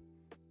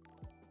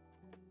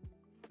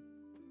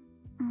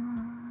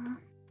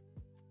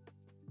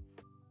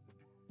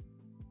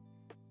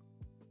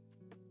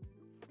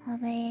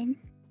 Ovid.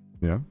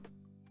 Yeah?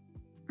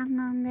 I'm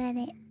gonna get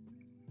it.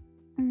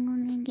 I'm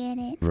gonna get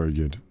it. Very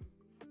good.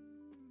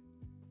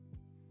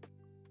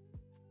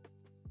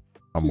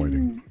 I'm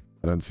waiting.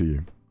 I don't see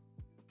you.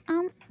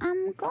 I'm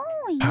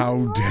going.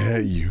 How dare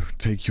you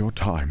take your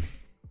time?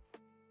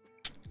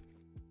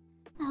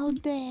 How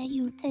dare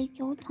you take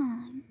your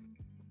time?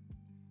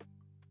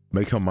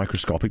 Make her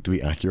microscopic to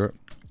be accurate?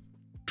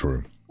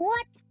 True.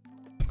 What?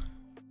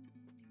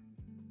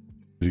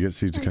 Did you get to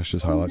see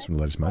Takeshita's highlights from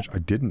the latest match? I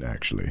didn't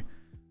actually.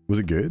 Was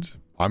it good?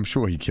 I'm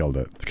sure he killed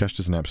it.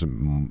 Takeshita's an absolute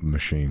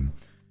machine.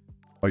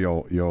 Oh,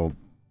 you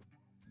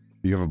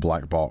have a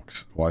black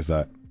box. Why is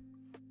that?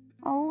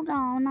 Hold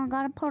on, I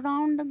gotta put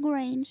on the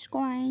green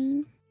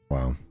screen.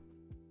 Wow.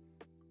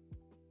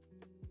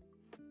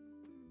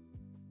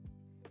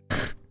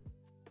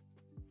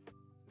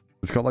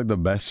 It's got like the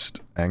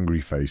best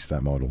angry face,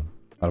 that model,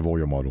 out of all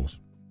your models.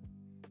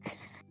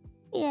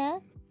 Yeah.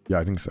 Yeah,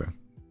 I think so.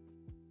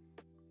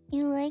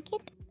 You like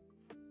it?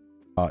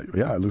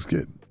 Yeah, it looks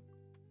good.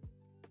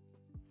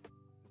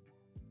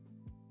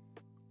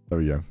 There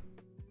we go.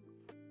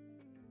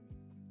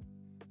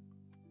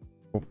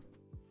 Oh.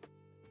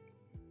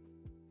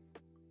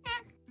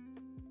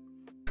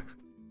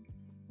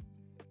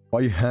 Why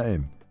are you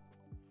hating?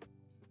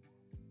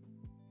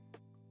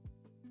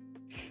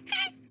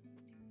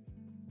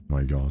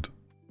 My god.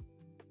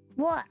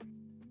 What?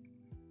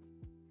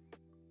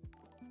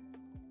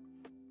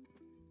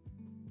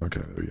 Okay,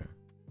 there we go.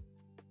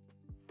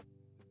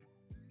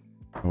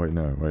 Oh wait,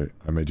 no, wait.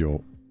 I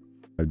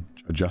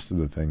adjusted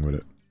the thing with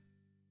it.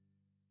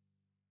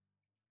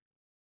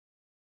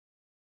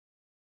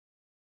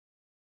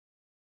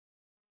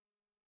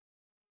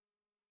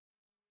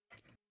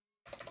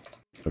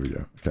 There we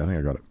go. Okay, I think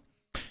I got it.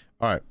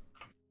 Alright.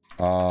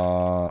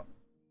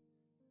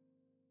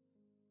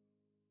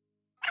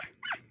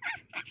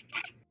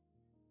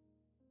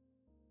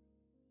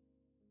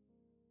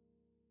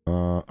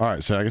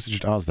 Alright, so I guess it's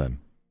just us then.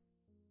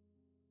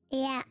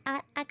 Yeah,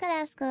 I could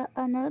ask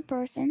another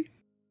person.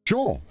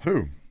 Sure,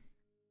 who?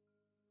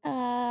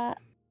 A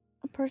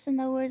person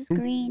that wears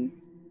green.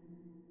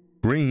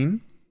 Green?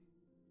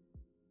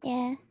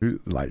 Yeah. Who,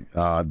 like,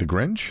 the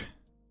Grinch?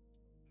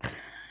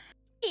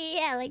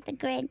 Yeah, like the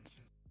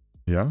Grinch.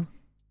 Yeah?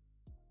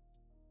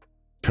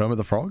 Kermit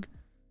the Frog?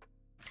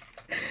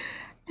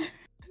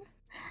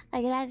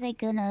 I could ask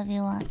Sykkuno if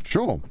you want.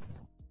 Sure.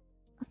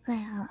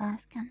 Okay, I'll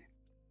ask him.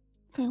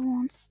 If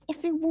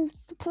he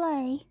wants to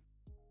play.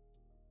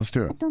 Let's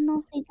do I it. don't know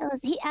if he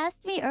does. He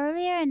asked me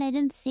earlier and I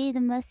didn't see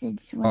the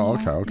message when Oh,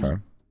 he asked me. okay.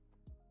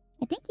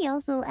 I think he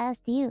also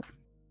asked you.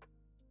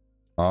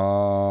 I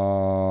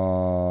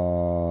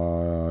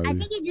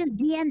think he just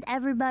DM'd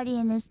everybody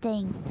in his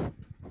thing.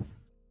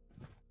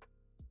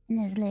 In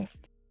his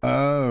list.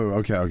 Oh,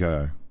 okay.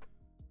 Are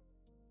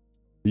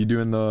you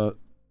doing the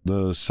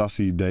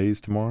sussy days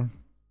tomorrow?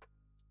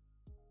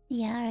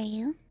 Yeah, are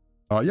you?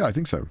 Yeah, I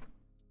think so.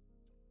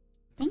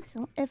 Think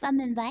so. If I'm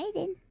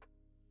invited.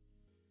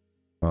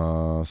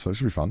 So it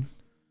should be fun.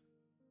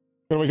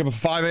 Gonna wake up at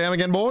 5 a.m.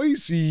 again,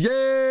 boys.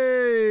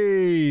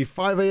 Yay!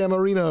 5 a.m.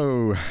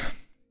 Areno.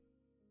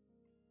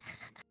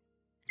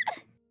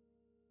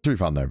 Should be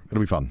fun though. It'll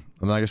be fun.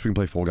 And then I guess we can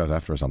play Fall Guys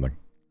after or something.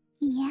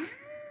 Yeah.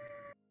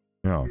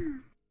 Yeah.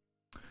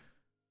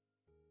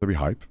 That'd be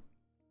hype.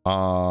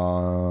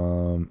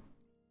 Yeah,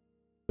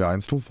 I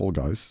installed Fall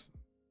Guys.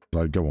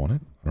 Did I go on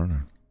it? I don't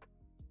know.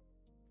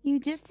 You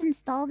just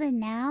installed it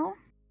now?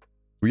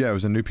 Well, yeah, it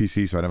was a new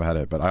PC, so I never had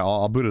it, but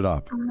I'll boot it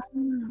up. Oh,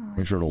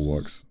 Make sure it all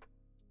works.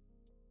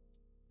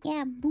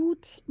 Yeah,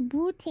 boot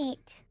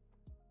it.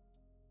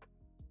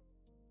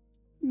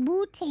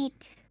 Boot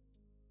it.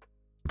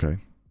 Okay.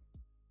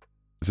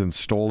 It's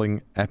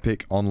installing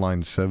Epic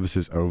Online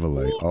Services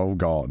Overlay. Yeah. Oh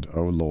god.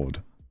 Oh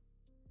lord.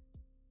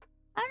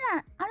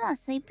 I'm not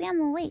sleepy, I'm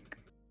awake.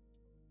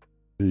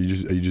 Are you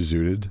just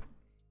zooted?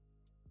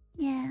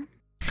 Yeah.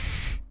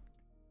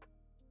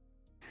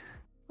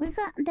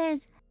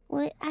 There's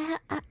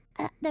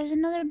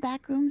another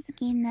Backrooms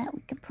game that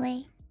we could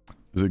play.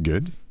 Is it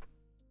good?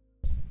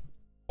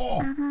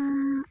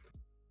 Oh.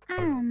 I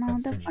don't know.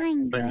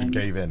 Define good.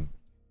 Gave in.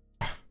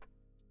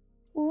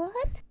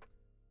 What?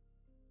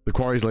 The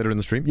quarry's later in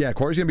the stream? Yeah,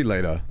 quarry's gonna be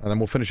later, and then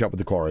we'll finish up with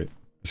the quarry.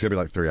 It's gonna be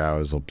like 3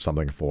 hours or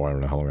something, 4, I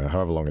don't know how long,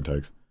 however long it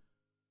takes.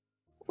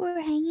 We're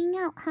hanging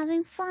out,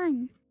 having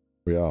fun.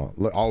 We are.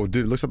 Look, oh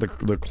dude, it looks like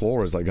the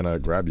claw is like gonna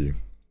grab you.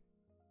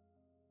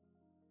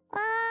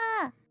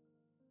 Ah!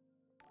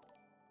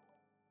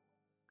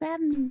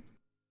 Grab me.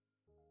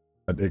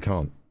 It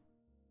can't.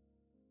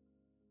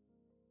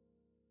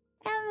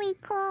 Grab me,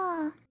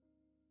 claw.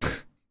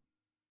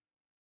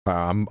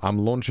 I'm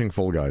launching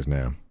Fall Guys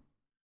now.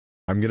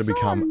 I'm gonna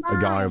become a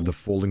guy of the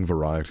falling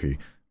variety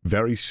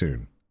very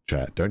soon,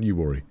 chat. Don't you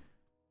worry.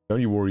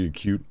 Don't you worry, you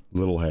cute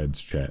little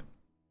heads, chat.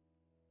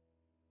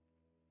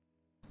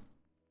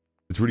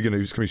 It's gonna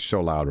be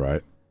so loud,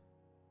 right?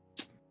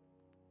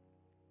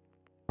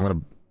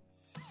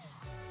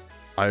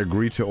 I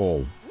agree to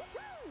all.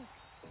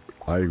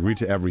 I agree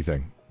to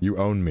everything. You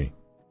own me.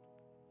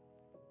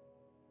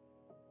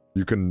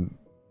 You can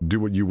do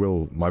what you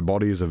will. My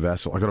body is a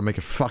vessel. I gotta make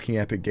a fucking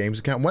Epic Games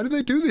account. Why do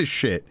they do this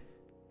shit?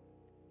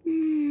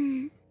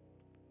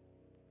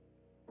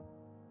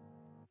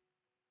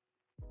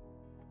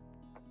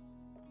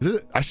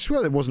 I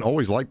swear it wasn't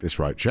always like this,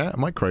 right, chat?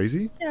 Am I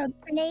crazy? I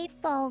played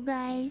Fall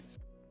Guys.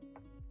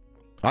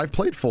 I've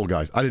played Fall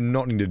Guys. I did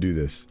not need to do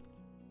this.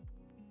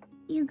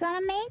 You gotta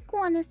make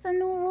one. It's the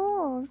new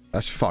rules.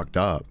 That's fucked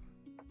up.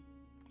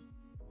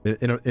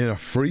 In a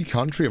free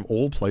country of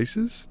all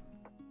places?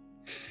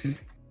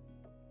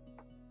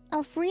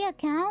 A free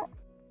account?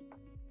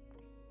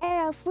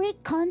 In a free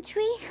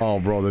country? Oh,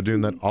 bro, they're doing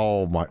that.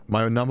 Oh, my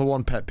number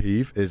one pet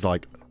peeve is,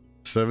 like,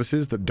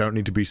 services that don't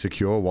need to be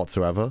secure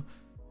whatsoever.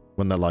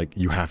 When they're like,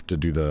 you have to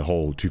do the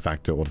whole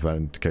two-factor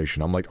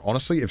authentication. I'm like,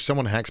 honestly, if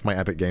someone hacks my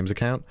Epic Games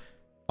account,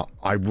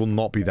 I will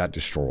not be that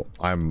distraught.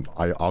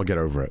 I'll get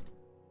over it.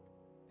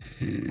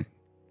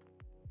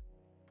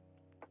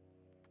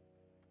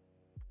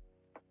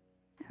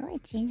 How do I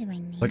change my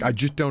name? Like, I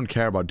just don't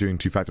care about doing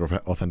two-factor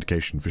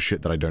authentication for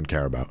shit that I don't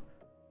care about.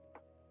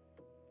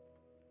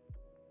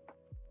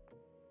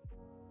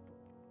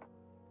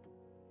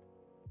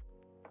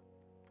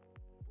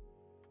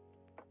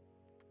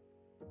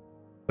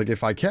 Like,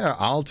 if I care,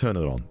 I'll turn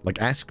it on.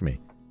 Like, ask me.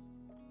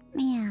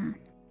 Yeah.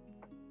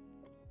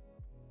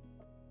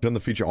 Turn the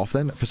feature off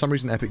then? For some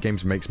reason, Epic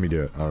Games makes me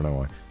do it. I don't know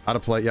why. How to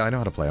play? Yeah, I know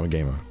how to play. I'm a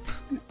gamer.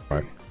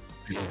 Right.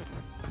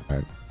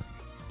 Right.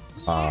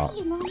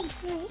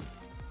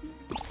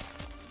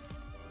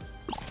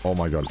 Oh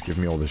my god, it's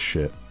giving me all this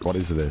shit. What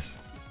is this?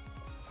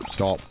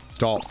 Stop.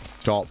 Stop.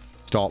 Stop.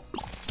 Stop.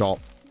 Stop.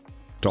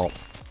 Stop.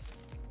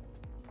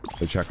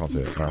 The chat can't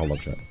see it. Alright, hold up,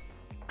 chat.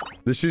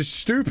 This is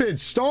stupid!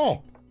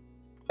 Stop!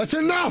 That's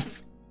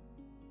enough!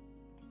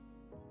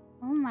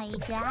 Oh my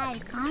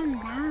god, calm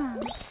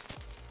down.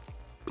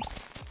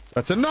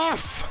 That's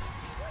enough!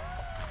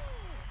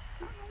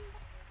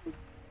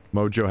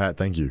 Mojo hat,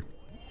 thank you.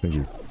 Thank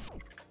you.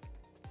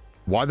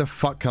 Why the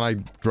fuck can I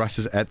dress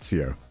as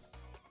Ezio?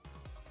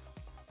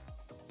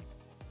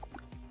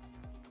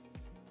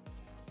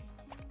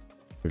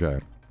 Okay.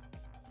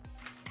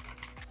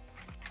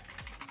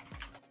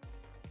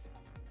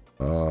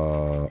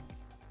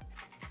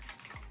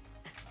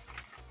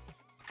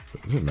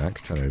 Is it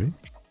max 1080?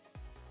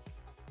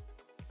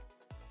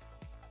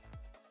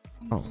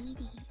 Oh.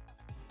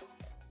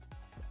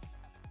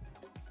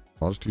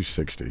 I'll just do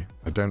 60.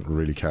 I don't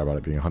really care about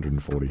it being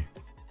 140.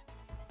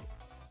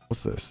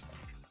 What's this?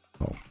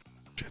 Oh,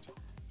 shit.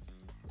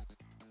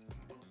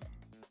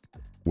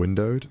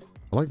 Windowed?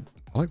 I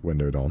like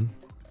windowed on.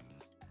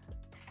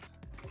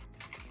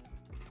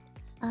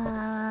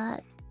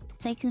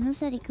 Sykkuno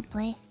said he could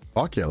play.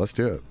 Fuck yeah, let's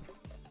do it.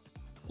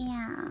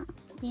 Yeah.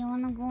 Do you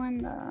want to go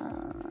in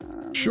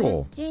the...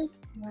 Sure.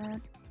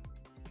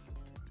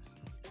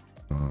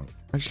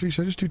 Actually,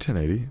 should I just do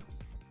 1080?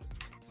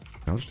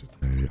 I'll just do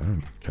 1080. I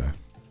don't care.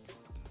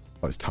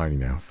 Oh, it's tiny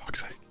now.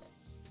 Fuck's sake.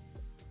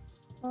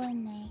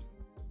 in there.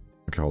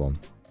 Okay, hold on.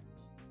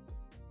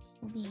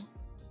 Okay.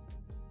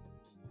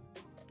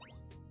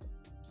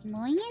 I'm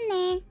going in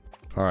there.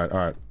 All right, all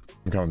right.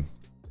 I'm coming.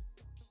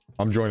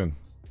 I'm joining.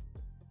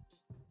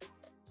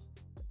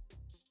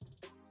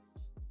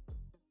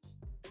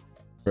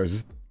 Wait,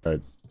 is this...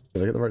 Wait,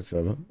 did I get the right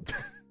server?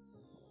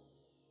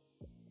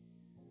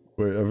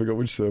 Wait, I forgot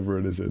which server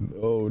it is in.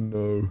 Oh,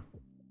 no.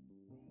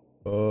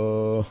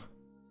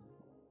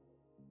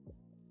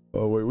 Oh,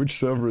 wait, which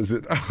server is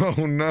it?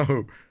 Oh,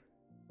 no.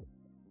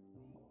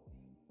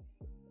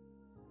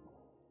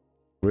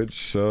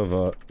 Which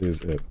server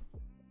is it?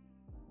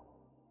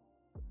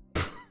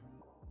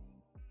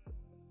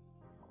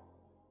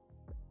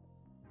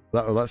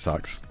 That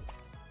sucks.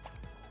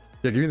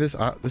 Yeah, give me this.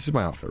 This is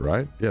my outfit,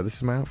 right? Yeah, this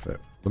is my outfit.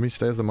 Let me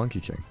stay as the Monkey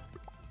King.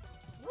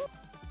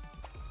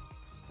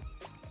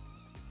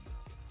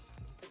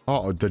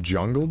 Oh, the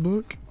Jungle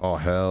Book? Oh,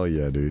 hell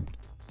yeah, dude.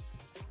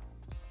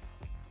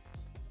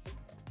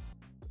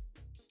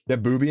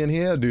 Get Booby in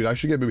here? Dude, I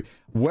should get Booby.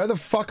 Where the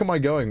fuck am I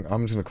going?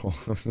 I'm just gonna call.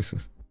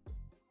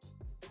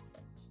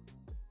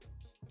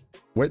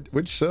 Wait,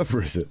 which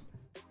server is it?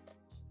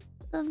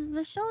 The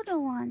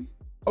Vishojo one.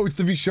 Oh, it's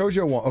the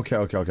Vishojo one. Okay,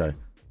 okay, okay.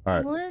 All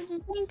right. What did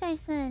you think I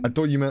said? I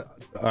thought you meant...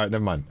 All right,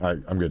 never mind. All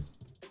right, I'm good.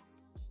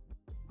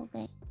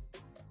 Okay.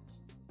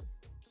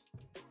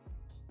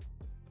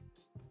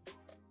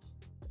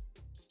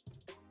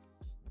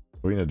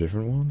 Are we in a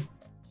different one?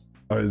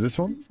 Oh, this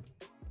one?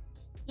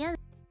 Yeah.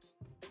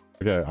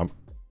 Okay, I'm...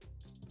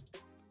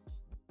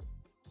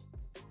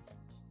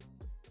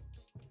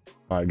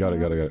 All right, got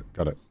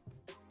it.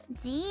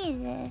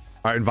 Jesus.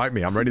 All right, invite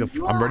me. I'm ready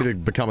to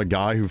become a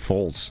guy who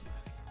falls.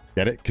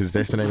 Get it? Because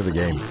that's the name of the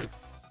game.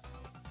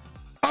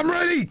 I'm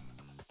ready!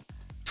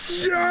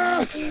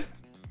 Yes!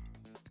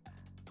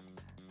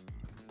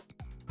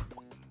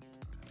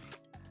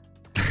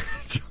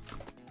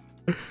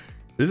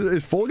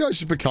 Is Fall Guys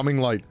just becoming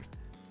like...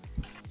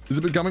 Is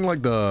it becoming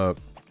like the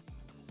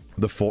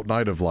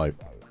Fortnite of like...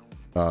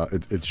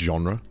 its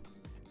genre?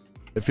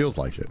 It feels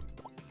like it.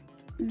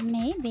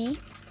 Maybe.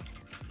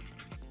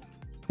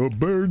 A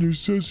bare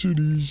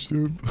necessities.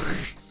 Let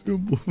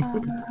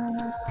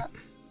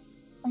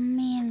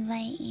me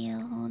invite you.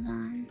 Hold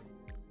on.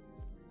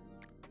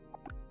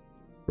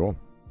 Sure.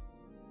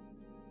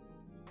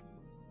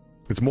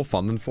 It's more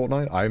fun than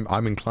Fortnite.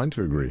 I'm inclined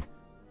to agree.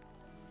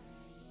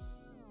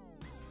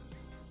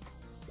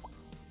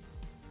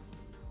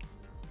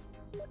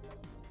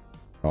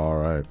 All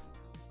right.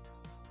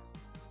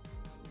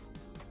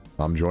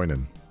 I'm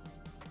joining.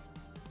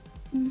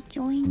 I'm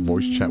joining.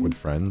 Voice chat with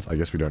friends. I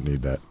guess we don't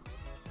need that.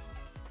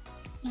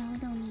 Yeah, we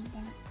don't need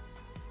that.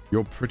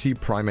 You're pretty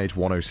primate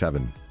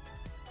 107.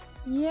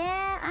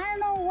 Yeah, I don't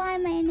know why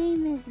my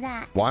name is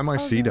that. Why am I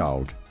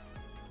CDawg?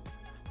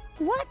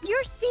 What?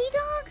 You're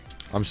CDawg?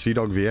 I'm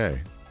CDawgVA.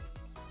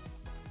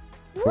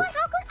 What? How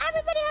come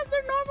everybody has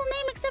their normal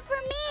name except for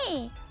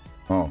me?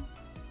 Oh.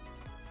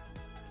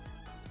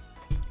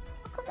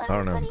 How come I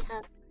don't know. everybody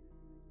has...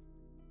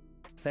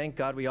 Thank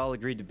God we all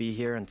agreed to be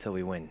here until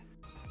we win.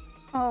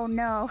 Oh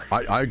no.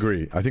 I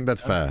agree. I think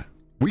that's fair.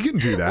 We can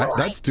do that. What?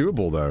 That's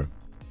doable though.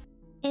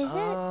 Is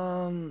it?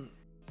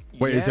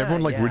 Wait, is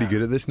everyone like really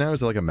good at this now?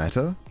 Is it like a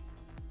meta?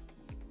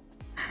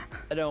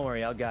 Don't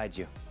worry, I'll guide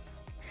you.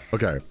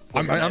 Okay.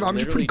 I'm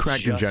just pretty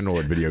cracked in general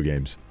at video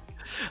games.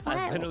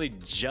 I literally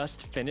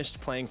just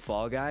finished playing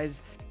Fall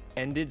Guys,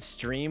 ended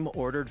stream,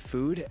 ordered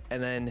food,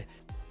 and then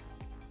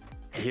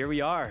here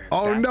we are.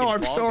 Oh no,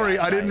 I'm sorry.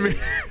 I didn't mean...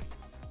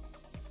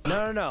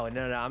 No.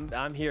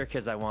 I'm here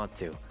because I want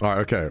to. All right,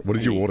 okay. What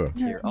did you order?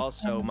 Here.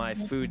 Also, my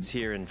food's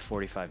here in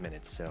 45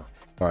 minutes, so.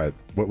 All right.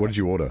 What did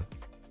you order?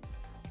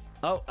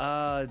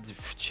 Oh,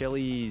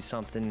 chili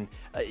something.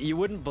 You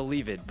wouldn't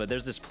believe it, but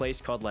there's this place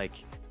called like,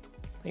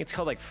 I think it's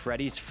called like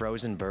Freddy's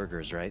Frozen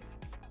Burgers, right?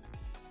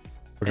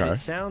 Okay. And it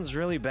sounds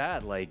really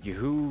bad. Like,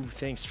 who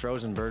thinks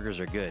frozen burgers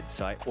are good?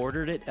 So I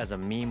ordered it as a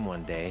meme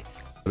one day.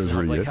 That is I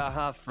was really like, good.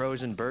 haha,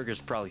 frozen burgers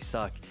probably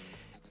suck.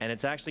 And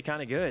it's actually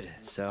kind of good.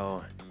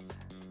 So.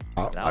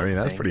 I mean,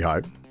 that's pretty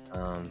hype.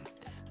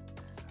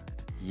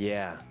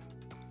 Yeah.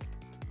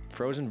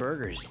 Frozen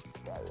burgers.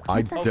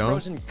 I don't.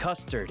 Frozen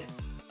custard.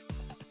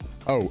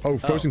 Oh,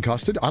 frozen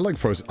custard? I like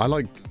frozen. I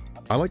like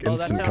instant that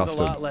sounds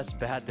custard. a lot less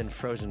bad than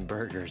frozen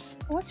burgers.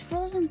 What's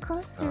frozen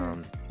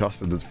custard?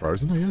 Custard that's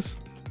frozen, I guess.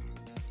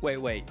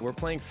 Wait. We're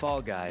playing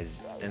Fall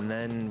Guys, and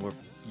then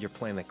you're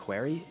playing the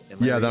QUARRY?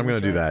 Yeah, then I'm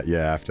gonna do that.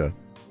 Yeah, after.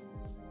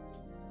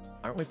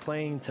 Aren't we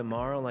playing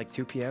tomorrow, like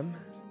 2 p.m.?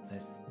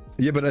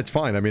 Yeah, but it's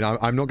fine. I mean,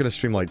 I'm not gonna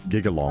stream like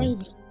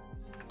gigalong.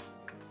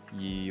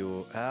 Crazy.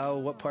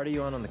 What part are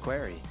you on the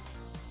QUARRY?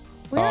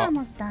 We're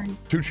almost done.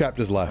 2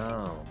 chapters left.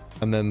 Oh.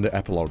 And then the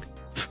epilogue.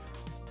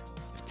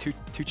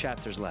 Two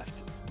chapters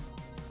left.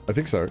 I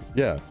think so.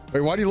 Yeah.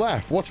 Wait, why do you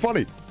laugh? What's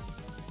funny?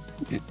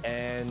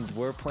 And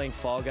we're playing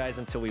Fall Guys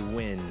until we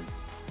win.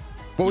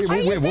 Well,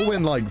 we'll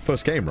win like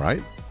first game,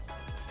 right?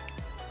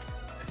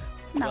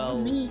 Not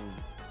me.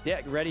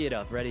 Yeah, ready it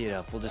up.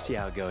 We'll just see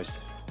how it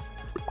goes.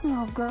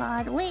 Oh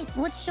god. Wait,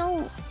 what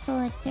show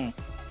selector?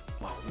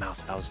 Whoa,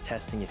 Mouse, I was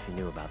testing if you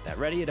knew about that.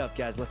 Ready it up,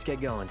 guys. Let's get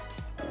going.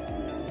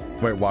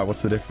 Wait, why?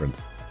 What's the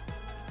difference?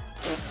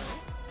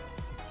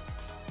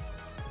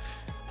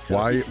 So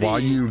Why are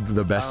you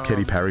the best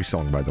Katy Perry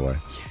song, by the way?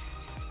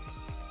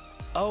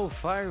 Oh,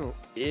 fire.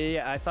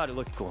 Yeah, I thought it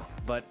looked cool.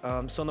 But,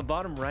 so on the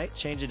bottom right,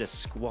 change it to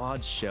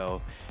squad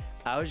show.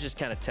 I was just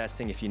kind of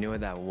testing if you knew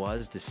what that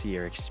was to see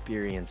your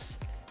experience.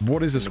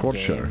 What is a squad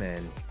show?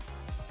 And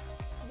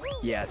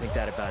yeah, I think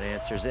that about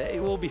answers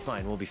it. We'll be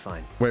fine. We'll be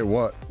fine. Wait,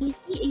 what? You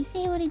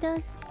see what he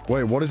does?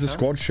 Wait, what is a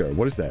squad show?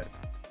 What is that?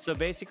 So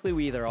basically,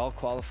 we either all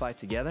qualify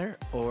together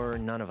or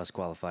none of us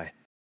qualify.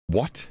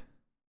 What?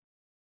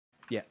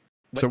 Yeah.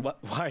 But So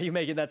why are you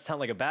making that sound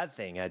like a bad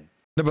thing?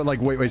 No, but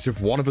like, wait. So if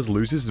one of us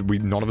loses,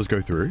 none of us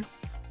go through?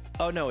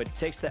 Oh no, it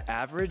takes the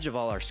average of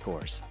all our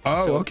scores.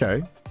 Oh, so,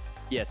 okay.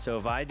 Yeah, so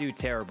if I do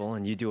terrible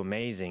and you do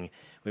amazing,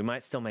 we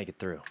might still make it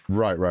through.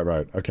 Right.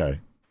 Okay.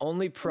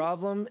 Only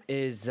problem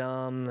is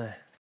Well,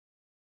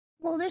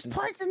 there's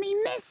parts of me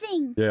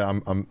missing. Yeah,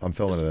 I'm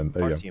filling it in.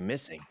 There you parts go. you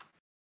missing.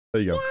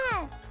 There you go.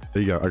 Yeah.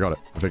 There you go. I got it.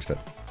 I fixed it.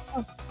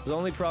 The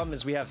only problem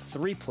is we have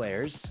 3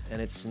 players,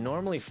 and it's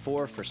normally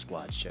 4 for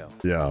squad show.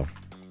 Yeah.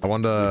 I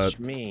wonder. Which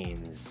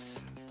means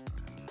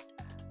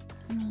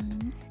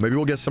Maybe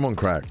we'll get someone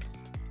cracked.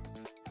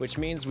 Which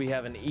means we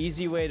have an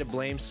easy way to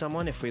blame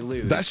someone if we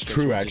lose. That's 'cause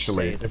true, we'll just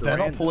actually. say it's If they're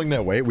not random. pulling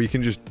their weight, we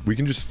can just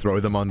throw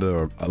them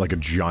under like a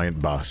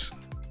giant bus.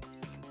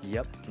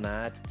 Yep,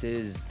 that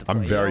is the I'm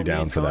play. very Me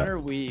down and for that. Connor,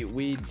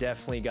 we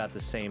definitely got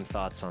the same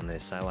thoughts on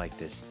this. I like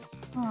this.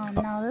 Oh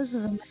no, this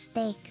was a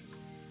mistake.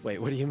 Wait,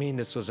 what do you mean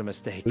this was a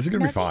mistake? This is gonna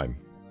be Nothing. fine.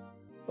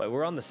 Wait,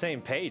 we're on the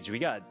same page. We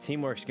got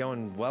teamwork's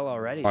going well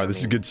already. All right, this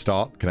is a good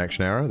start.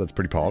 Connection error. That's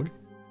pretty pog.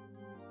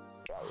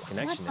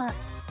 Connection. What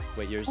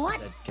Wait, yours What?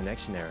 said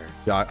connection error.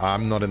 Yeah,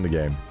 I'm not in the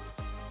game.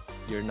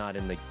 You're not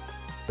in the.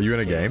 Are you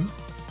in a game?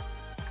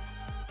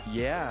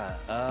 Yeah.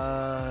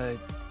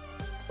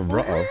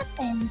 What Uh-oh.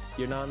 happened?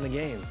 You're not in the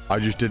game. I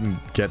just didn't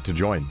get to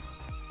join.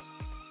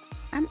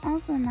 I'm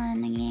also not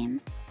in the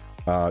game.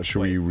 Should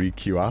we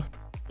re-queue up?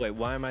 Wait,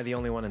 why am I the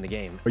only one in the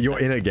game? You're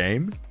in a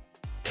game?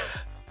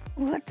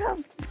 What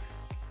the?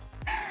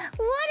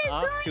 What is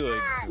Off to going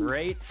a on?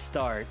 great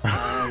start.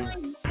 Oh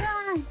my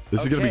god!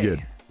 This is gonna be Okay. good.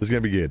 This is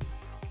gonna be good.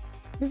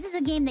 This is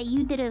a game that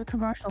you did a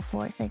commercial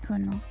for,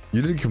 Sykkuno.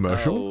 You did a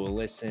commercial? Oh,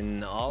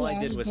 listen, all Yeah,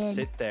 I did you was did.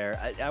 sit there.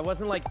 I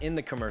wasn't like in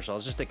the commercial. I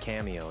was just a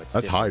cameo. It's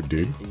That's different. hype,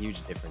 dude. A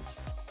huge difference.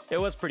 It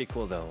was pretty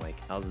cool though. Like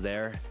I was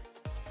there,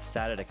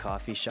 sat at a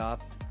coffee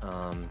shop,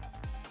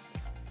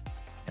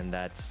 and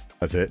that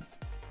it?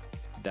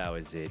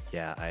 was it.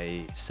 Yeah,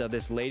 so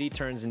this lady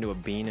turns into a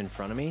bean in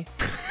front of me,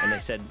 and they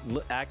said,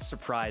 act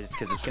surprised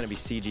because it's gonna be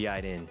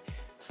CGI'd in.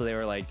 So they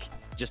were like,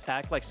 just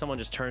act like someone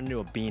just turned into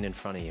a bean in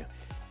front of you,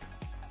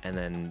 and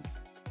then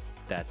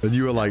that's. And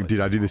you were that like, was- dude,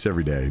 I do this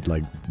every day.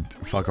 Like,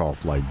 fuck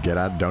off. Like, get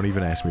out. Don't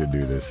even ask me to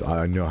do this.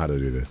 I know how to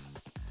do this.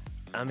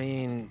 I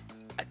mean,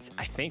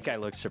 I think I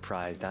look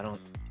surprised. I don't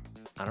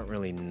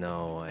really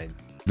know.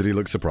 Did he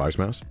look surprised,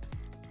 Mouse?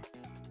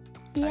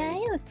 Yeah,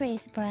 you look pretty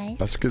surprised.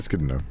 That's good to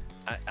know.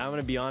 I'm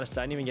gonna be honest.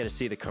 I didn't even get to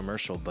see the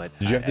commercial, but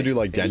Did you have to do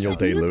like Daniel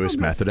Day-Lewis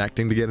method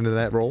acting to get into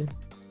that role?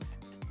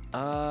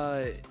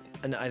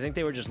 And I think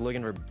they were just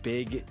looking for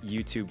big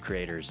YouTube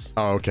creators,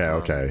 Oh, okay,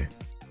 okay.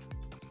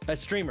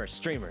 streamers,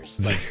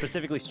 like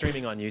specifically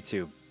streaming on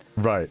YouTube.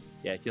 Right.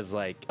 Yeah, because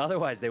like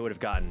otherwise they would have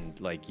gotten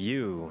like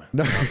you.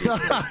 No.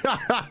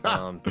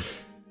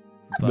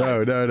 But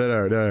No.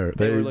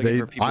 they were looking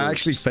for people I who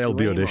actually failed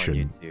the stream on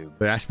audition. YouTube.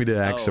 They asked me to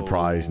act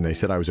surprised, and they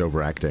said I was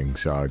overacting,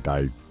 so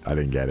I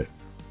didn't get it.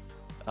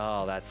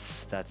 Oh,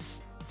 that's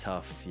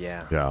tough.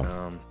 Yeah.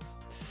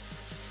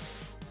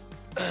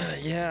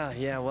 Yeah.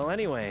 Yeah. Well,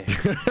 anyway.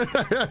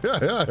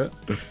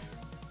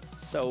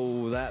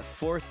 So that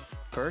 4th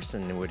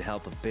person would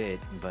help a bit,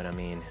 but I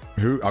mean,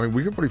 I mean,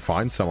 we could probably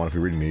find someone if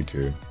we really need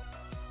to.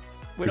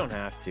 we don't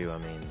have to. I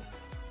mean,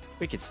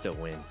 we could still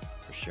win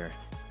for sure.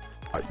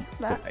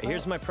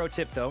 Here's my pro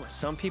tip though.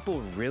 Some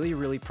people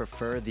really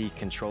prefer the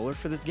controller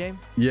for this game.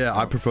 Yeah,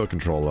 I prefer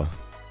controller.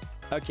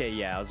 Okay,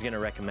 yeah, I was gonna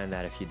recommend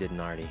that if you didn't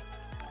already,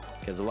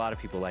 because a lot of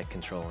people like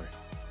controller.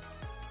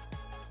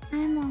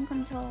 I'm on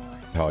controller.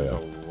 Hell This yeah.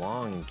 is a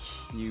long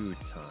queue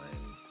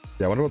time.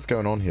 Yeah, I wonder what's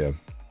going on here.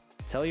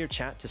 Tell your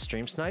chat to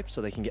stream snipe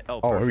so they can get.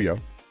 Oh, here we go.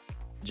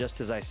 Just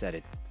as I said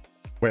it.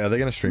 Wait, are they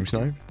going to stream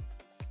snipe?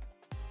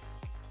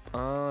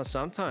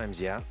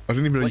 Sometimes, yeah. I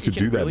didn't even know What you could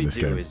do that really in this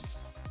game. is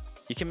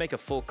you can make a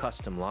full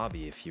custom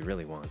lobby if you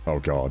really want. Oh,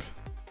 God.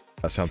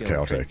 That sounds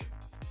Feeling chaotic.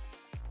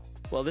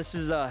 Well, this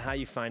is how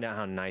you find out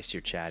how nice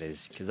your chat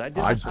is, because I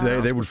did. This with They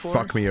Mouse would before.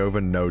 fuck me over,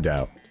 no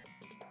doubt.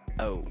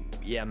 Oh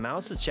yeah,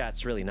 Mouse's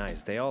chat's really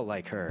nice. They all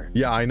like her.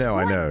 Yeah, I know,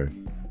 I know.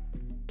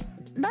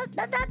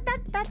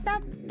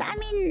 I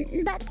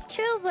mean, that's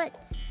true, but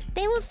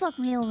they would fuck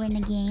me over in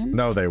the game.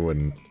 No, they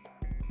wouldn't.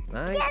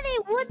 I- Yeah, they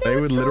would. They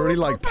would literally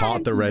totally like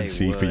part the Red They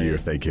Sea for you would.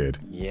 if they could.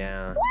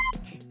 yeah.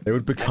 They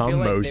would I feel become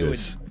like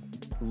Moses. They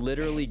would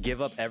literally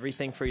give up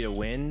everything for you to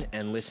win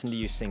and listen to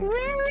you sing.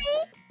 Really?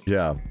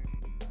 Yeah.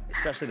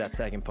 Especially that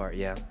second part.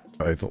 Yeah.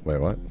 I thought, wait,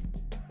 what?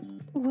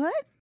 What?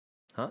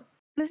 Huh?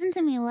 Listen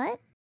to me, what?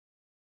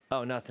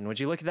 Oh, nothing. Would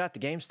you look at that? The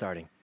game's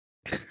starting.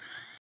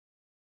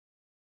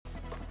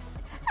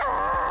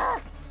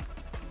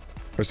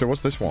 So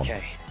what's this one?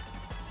 Okay.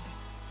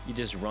 You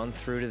just run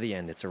through to the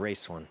end. It's a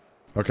race one.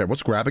 Okay,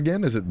 what's grab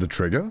again? Is it the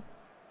trigger?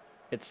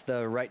 It's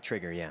the right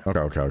trigger, yeah.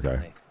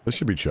 Okay. This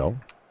should be chill.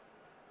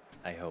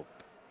 I hope.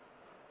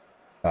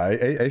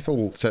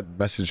 Aethel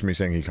messaged me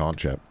saying he can't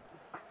chat.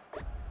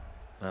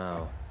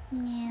 Oh.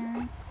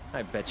 Yeah.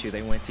 I bet you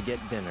they went to get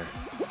dinner.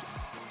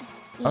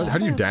 How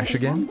do you dash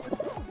again?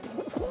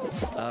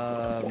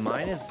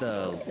 Mine is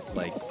the,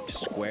 like,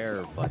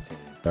 square button.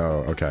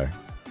 Oh, okay.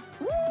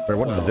 Wait,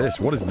 what is this?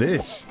 What is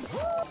this?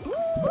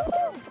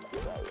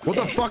 What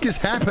the fuck is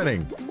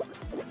happening?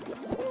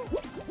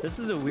 This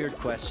is a weird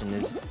question.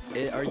 Is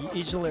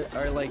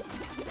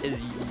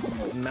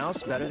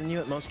Mouse better than you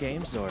at most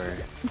games, or?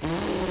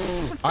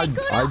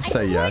 I'd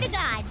say yeah.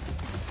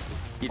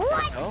 You'd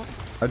say no?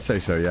 I'd say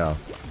so, yeah.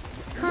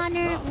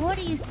 Connor, what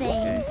are you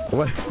saying?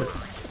 What?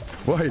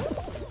 Wait.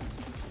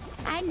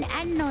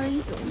 I know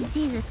you.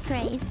 Jesus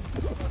Christ.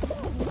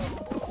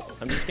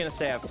 I'm just gonna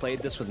say I've played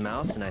this with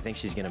Mouse, and I think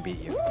she's gonna beat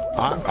you.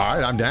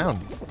 Alright, I'm down.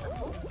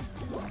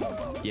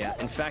 Yeah,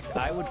 in fact,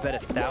 I would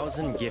bet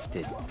 1,000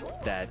 gifted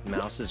that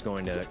Mouse is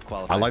going to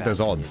qualify. I like those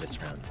faster than odds. you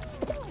this round.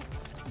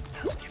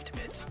 1,000 gifted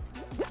bits.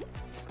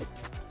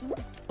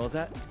 What was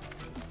that?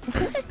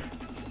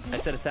 I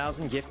said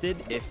 1,000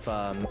 gifted if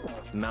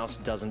Mouse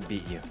doesn't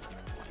beat you.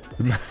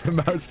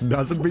 Mouse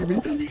doesn't beat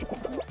me?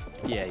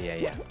 Yeah.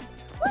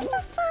 What the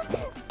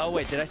fuck? Oh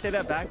wait, did I say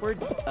that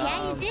backwards?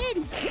 Yeah, you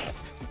did.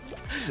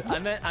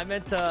 I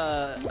meant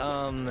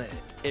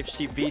if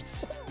she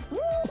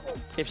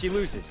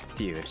loses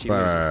to you, if she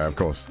loses to you. Of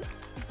course.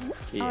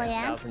 Yeah, Oh,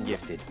 yeah? 1,000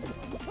 gifted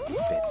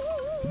bits.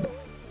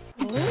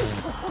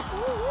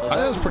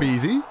 That was pretty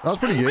easy. That was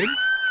pretty good.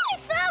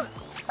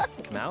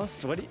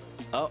 Mouse, what do you...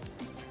 Oh,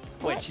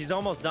 wait, she's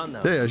almost done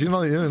though. Yeah, she's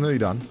nearly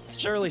done.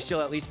 Surely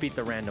she'll at least beat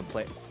the random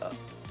play.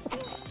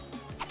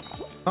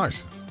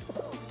 Nice.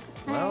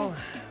 Well,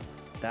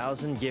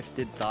 1,000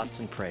 gifted thoughts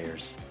and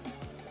prayers.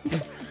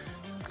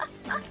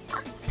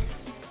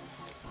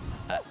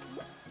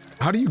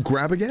 How do you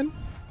grab again?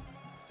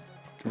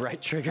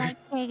 Right trigger. Right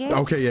trigger.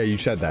 Okay, yeah, you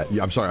said that.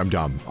 Yeah, I'm sorry, I'm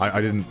dumb.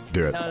 I didn't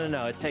do it.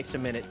 No. It takes a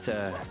minute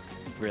to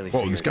really Whoa,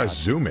 figure this it guy's out.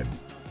 zooming.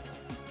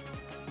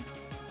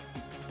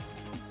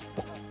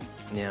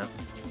 Yeah.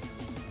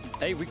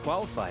 Hey, we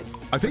qualified.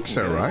 I think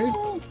so,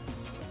 right?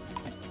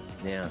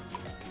 Yeah.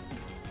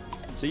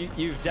 So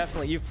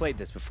you've played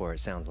this before, it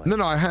sounds like.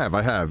 No, I have.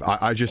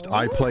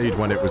 I played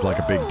when it was like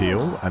a big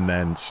deal and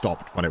then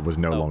stopped when it was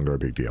no longer a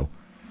big deal.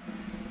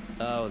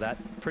 Oh, that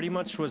pretty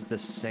much was the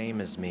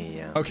same as me,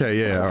 yeah. Okay,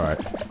 yeah, all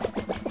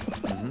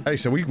right. Hey,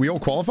 so we all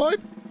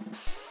qualified?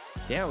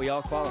 Yeah, we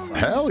all qualified.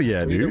 Hell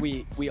yeah, Either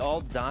dude. we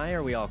all die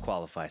or we all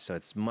qualify, so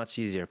it's much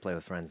easier to play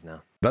with friends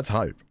now. That's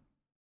hype.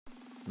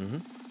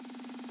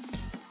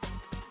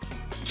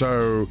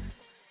 So,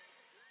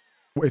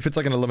 if it's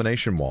like an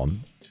elimination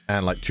one,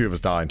 and like 2 of us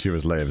die and 2 of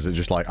us live, is it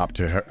just like up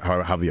to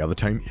how the other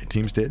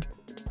teams did?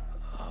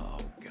 Oh,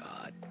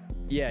 God.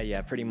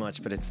 Yeah, pretty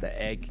much, but it's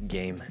the egg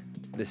game.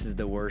 This is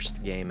the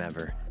worst game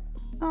ever.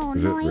 Oh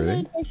Is no, it I really?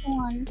 hate this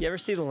one. You ever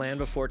see The Land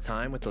Before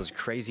Time with those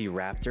crazy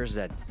raptors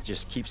that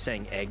just keep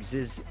saying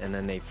eggses and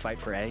then they fight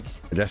for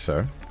eggs? I guess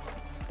so.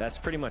 That's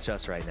pretty much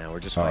us right now.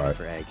 We're just All fighting right.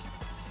 for eggs.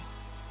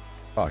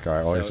 Fuck, all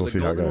right, I guess we'll see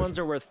how it The golden goes. ones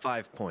are worth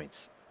 5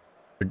 points.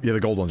 Yeah, the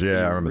gold ones.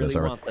 Yeah, I remember this.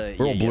 We're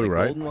We're all blue, the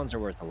right? golden ones are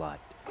worth a lot.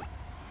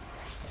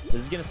 This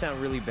is going to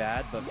sound really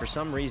bad, but for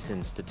some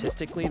reason,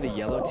 statistically, the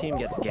yellow team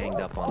gets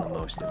ganged up on the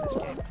most in this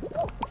game.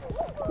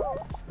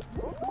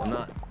 I'm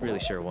not really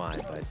sure why,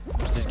 but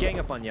just gang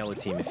up on yellow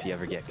team if you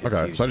ever get confused.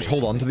 Okay, so I just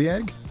hold on to the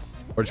egg?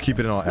 Or just keep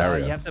it in our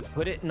area? You have to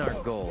put it in our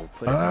goal.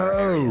 Put it in our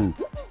area.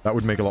 That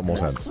would make a lot more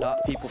And sense.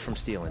 stop people from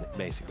stealing it,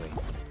 basically.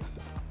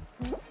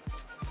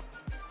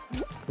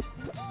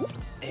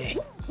 Hey.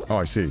 Oh,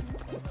 I see.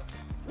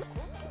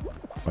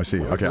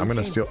 Okay, I'm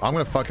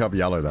gonna fuck up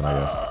yellow then, I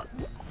guess.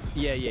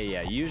 Yeah.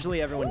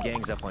 Usually everyone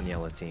gangs up on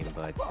yellow team,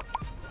 but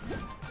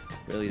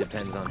really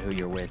depends on who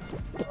you're with.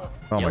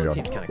 Oh my Yellow god.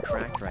 team's kind of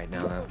cracked right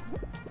now, though.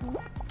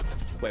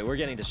 Wait, we're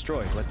getting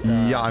destroyed. Let's.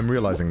 Yeah, I'm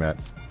realizing that.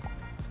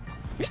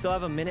 We still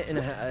have a minute and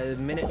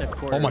a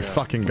quarter. Oh my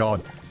fucking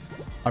god.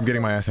 I'm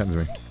getting my ass handed to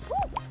me.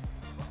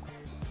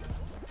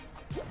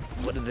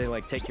 What did they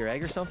like? Take your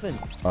egg or something?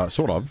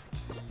 Sort of.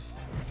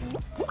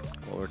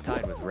 Well, we're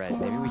tied with red.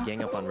 Maybe we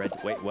gang up on red.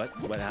 Wait, what?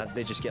 How did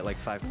they just get like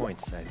 5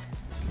 points?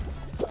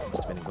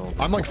 Must have been a goal.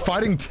 I'm like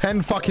fighting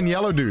 10 fucking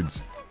yellow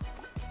dudes.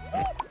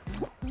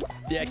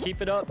 Yeah,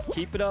 keep it up.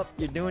 Keep it up.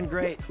 You're doing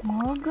great.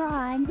 Oh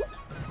god.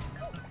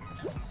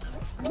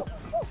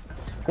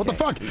 What the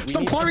fuck? We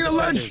Stop need climbing the some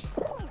ledge!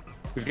 defenders.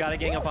 We've got to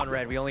gang up on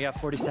red. We only got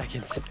 40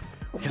 seconds.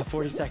 We got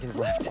 40 seconds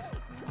left.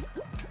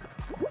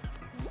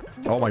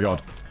 Oh my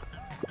god.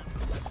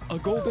 A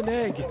golden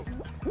egg.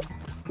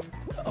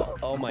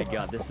 Oh my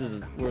god,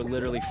 we're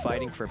literally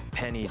fighting for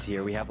pennies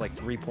here. We have like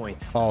 3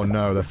 points. Oh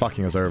no, they're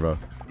fucking us over.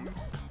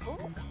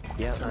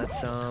 Yeah,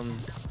 that's,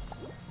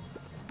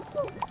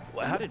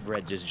 How did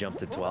red just jump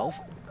to 12?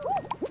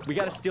 We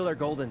gotta steal their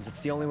goldens.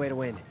 It's the only way to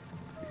win.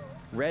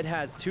 Red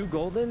has 2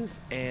 goldens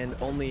and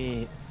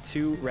only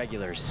 2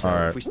 regulars.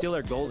 So if we steal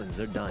their goldens,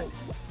 they're done.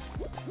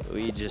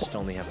 We just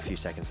only have a few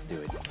seconds to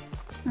do it.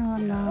 Oh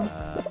no.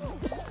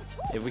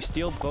 If we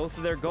steal both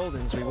of their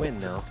goldens, we win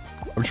though.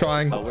 I'm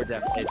trying. Oh, we're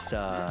definitely.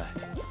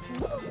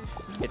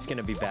 It's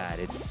gonna be bad.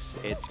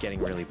 It's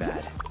getting really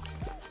bad.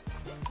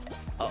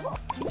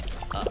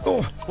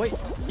 Oh. Wait,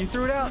 you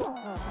threw it out.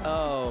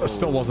 Oh. That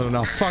still wasn't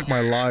enough. Fuck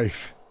my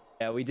life.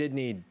 Yeah, we did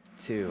need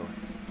 2.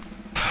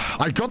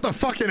 I got the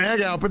fucking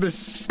egg out, but this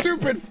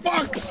stupid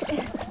fucks.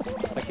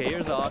 Okay,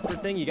 here's the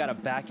awkward thing. You gotta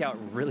back out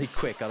really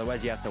quick,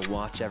 otherwise you have to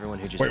watch everyone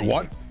who just. Wait,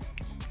 what?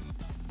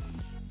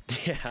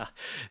 Yeah,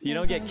 you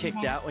don't get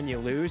kicked out when you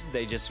lose.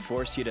 They just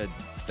force you to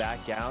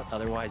back out.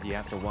 Otherwise, you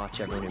have to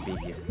watch everyone who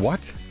beat you.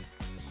 What?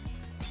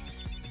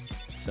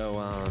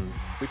 So,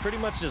 we pretty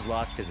much just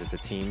lost because it's a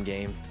team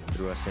game.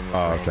 Threw us in. With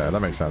okay,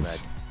 that makes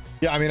sense.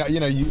 Yeah, I mean, you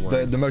know,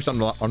 the most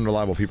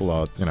unreliable people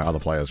are, you know, other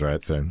players,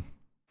 right? So,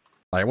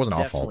 like, it wasn't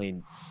our fault.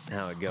 Definitely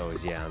how it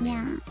goes. Yeah. I mean,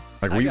 Yeah.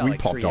 Like we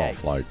popped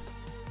off. Like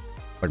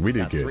we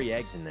did good. 3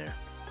 eggs in there.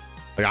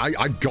 Like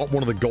I got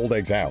one of the gold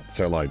eggs out.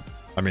 So like.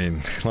 I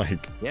mean,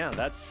 like... Yeah,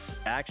 that's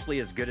actually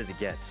as good as it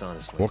gets,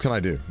 honestly. What can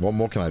I do? What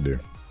more can I do?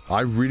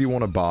 I really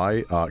want to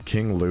buy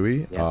King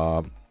Louis,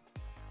 but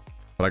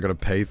I got to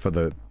pay for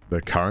the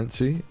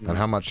currency. And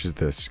how much is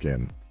this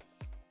skin?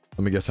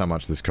 Let me guess how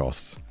much this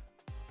costs.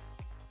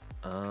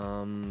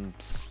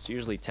 It's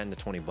usually 10 to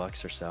 20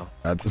 bucks or so.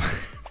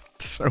 That's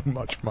so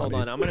much money.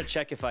 Hold on, I'm gonna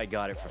check if I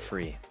got it for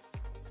free.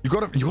 You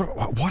got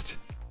what?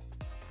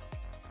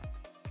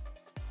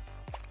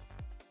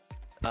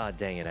 Ah,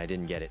 dang it, I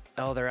didn't get it.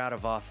 Oh, they're out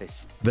of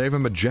office. They have a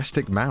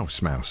majestic mouse.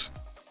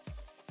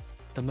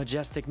 The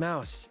majestic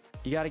mouse.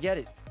 You gotta get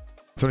it.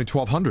 It's only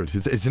 1200.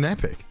 It's an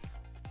epic.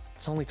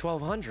 It's only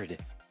 1200.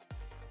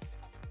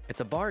 It's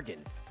a bargain.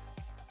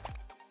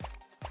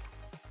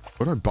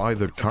 Where do I buy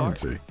the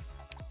currency?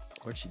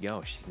 Where'd she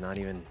go? She's not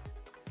even...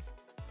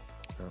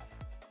 Oh. Am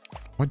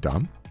I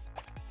dumb?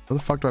 Where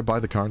the fuck do I buy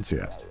the currency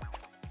at?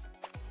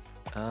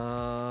 I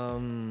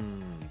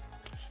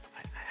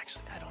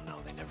don't know.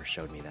 They never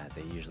showed me that.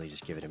 They usually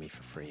just give it to me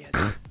for free.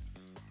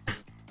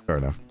 Fair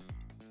enough.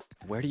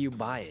 Where do you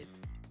buy it?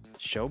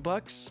 Show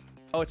bucks?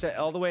 Oh, it's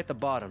all the way at the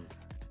bottom.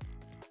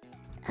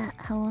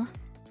 Hello?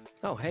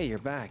 Oh, hey, you're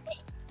back.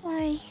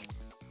 Sorry.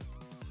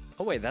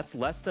 Oh, wait, that's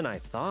less than I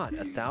thought.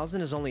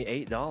 1,000 is only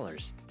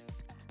 $8.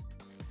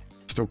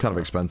 Still kind of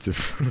expensive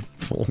for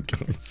full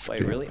guns. Wait,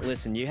 really?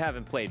 Listen, you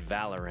haven't played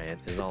Valorant,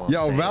 is all I'm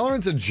Yo, saying.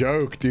 Valorant's a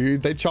joke,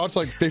 dude. They charge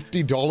like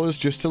 $50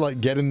 just to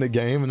like get in the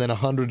game and then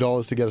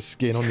 $100 to get a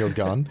skin on your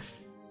gun.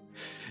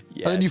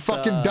 Yeah, and then you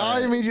fucking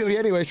die immediately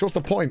anyway, so what's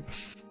the point?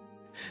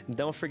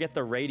 Don't forget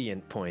the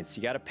Radiant points.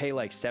 You gotta pay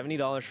like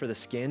 $70 for the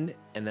skin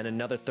and then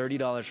another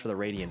 $30 for the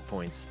Radiant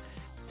points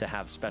to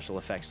have special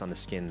effects on the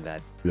skin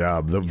that...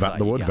 Yeah, the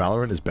word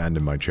Valorant is banned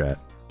in my chat.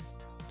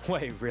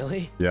 Wait,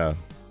 really? Yeah.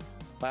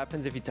 What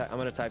happens if you type? I'm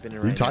gonna type it in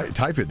right now.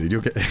 Type it, dude.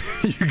 You'll get.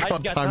 You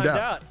got timed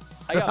out.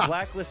 I got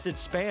blacklisted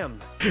spam.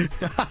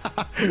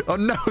 Oh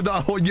no!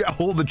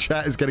 All the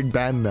chat is getting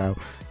banned now.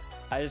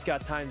 I just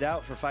got timed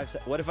out for 5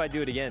 seconds. What if I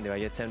do it again? Do I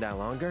get timed out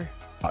longer?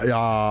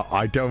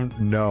 I don't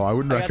know. I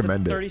wouldn't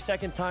recommend it.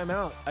 30-second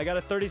timeout. I got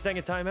a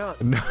 30-second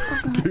timeout. No,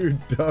 dude,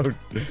 don't.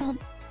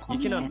 You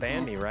can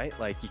unban me, right?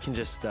 Like you can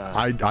just.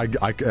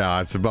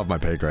 It's above my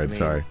pay grade.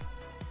 Sorry.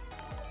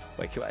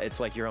 Like it's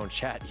like your own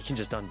chat. You can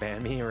just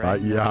unban me, right?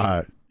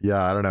 Yeah.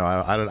 I don't know.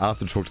 I'll have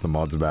to talk to the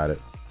mods about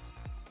it.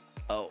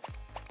 Oh.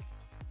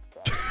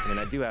 I mean,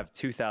 I do have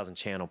 2,000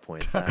 channel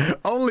points.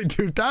 Only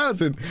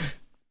 2,000.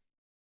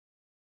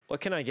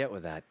 What can I get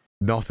with that?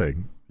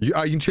 Nothing. You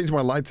can change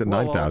my lights at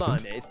 9,000.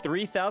 Hold on.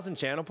 3,000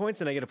 channel points,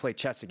 and I get to play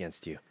chess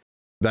against you.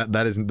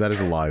 That is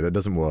a lie. That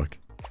doesn't work.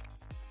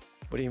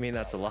 What do you mean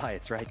that's a lie?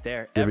 It's right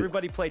there. Yeah,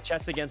 everybody play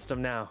chess against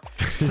him now.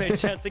 Play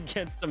chess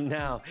against him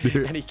now.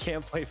 Dude. And he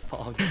can't play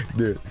Fall Guys.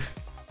 Dude,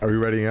 are we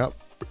readying up?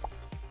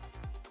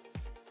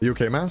 You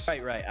okay, Mouse?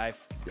 Right.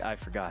 I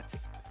forgot.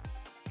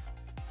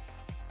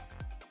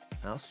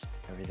 Mouse,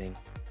 everything.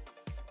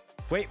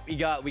 Wait, we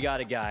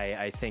got a guy.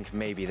 I think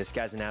maybe this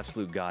guy's an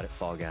absolute god at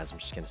Fall Guys. I'm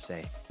just gonna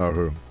say. Oh,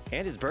 who?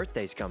 And his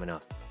birthday's coming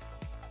up.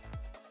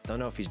 Don't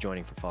know if he's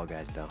joining for Fall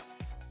Guys though.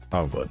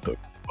 Oh, what the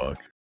fuck?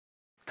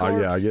 Oh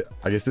yeah,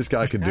 I guess this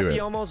guy could do it. Happy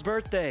almost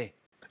birthday.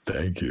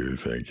 Thank you.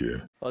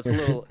 Well, it's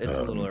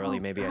a little early.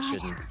 Maybe I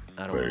shouldn't.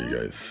 I don't know. Are you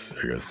guys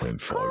playing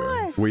Fall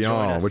Guys? We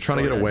are. We're trying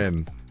to get a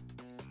win.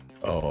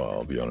 Oh,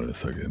 I'll be on in a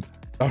second.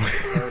 Oh.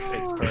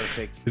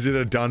 Perfect. Is it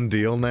a done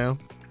deal now?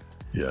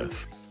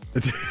 Yes.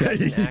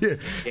 Yeah.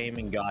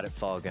 Gaming god at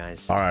Fall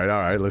Guys. All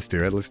right. Let's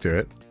do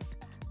it.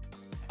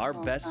 Our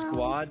best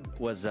squad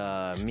was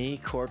me,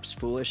 Corpse,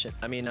 Foolish.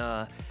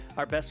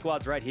 Our best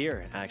squad's right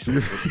here,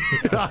 actually.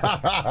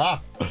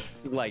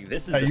 Like,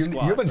 this is the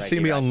squad. You haven't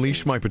seen me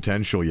unleash my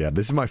potential yet.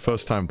 This is my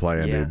first time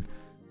playing,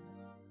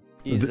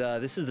 dude.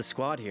 This is the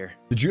squad here.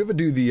 Did you ever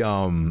do the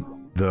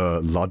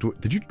Ludwig?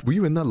 Were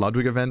you in that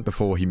Ludwig event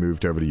before he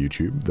moved over to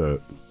YouTube?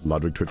 The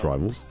Ludwig Twitch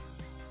Rivals?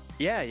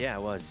 Yeah,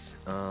 it was.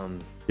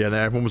 Yeah, and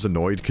everyone was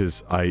annoyed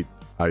because I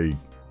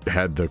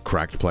had the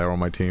cracked player on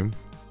my team.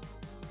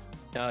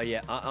 Oh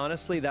yeah,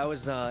 honestly, that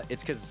was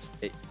it's because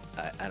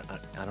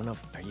I don't know.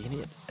 Are you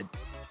gonna?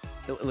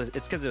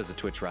 It's because it was a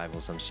Twitch rival,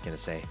 so I'm just gonna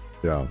say.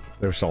 Yeah,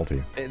 they were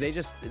salty. They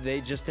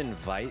just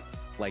invite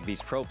like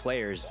these pro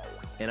players,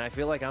 and I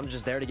feel like I'm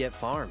just there to get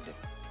farmed.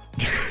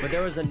 But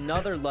there was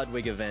another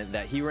Ludwig event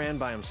that he ran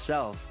by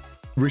himself.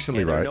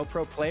 Recently, There right? were no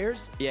pro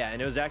players. Yeah,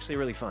 and it was actually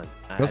really fun.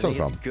 That I sounds think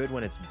fun. it's good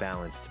when it's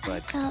balanced,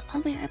 but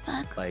I'll be right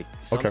back. like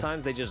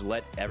sometimes they just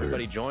let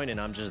everybody join, and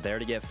I'm just there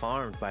to get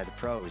farmed by the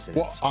pros, and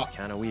it's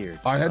kind of weird.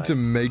 I had to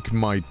make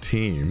my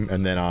team,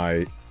 and then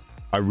I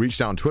reached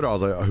out on Twitter. I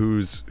was like,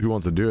 "Who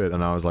wants to do it?"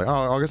 And I was like, "Oh,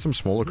 I'll get some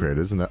smaller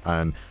creators." And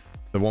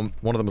the one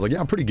of them was like, "Yeah,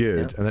 I'm pretty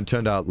good." Yeah. And then it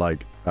turned out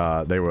like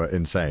they were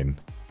insane.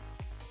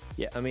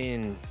 Yeah, I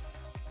mean,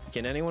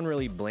 can anyone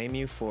really blame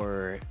you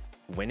for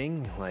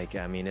winning? Like,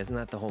 I mean, isn't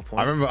that the whole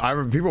point? I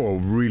remember people were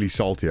really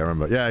salty. I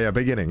remember. Yeah,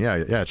 beginning.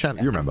 Yeah, Chan,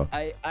 you remember?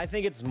 I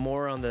think it's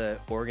more on the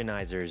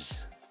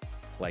organizers,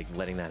 like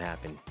letting that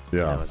happen. Yeah.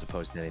 You know, as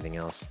opposed to anything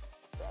else.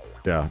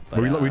 Yeah, but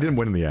we didn't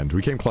win in the end.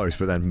 We came close,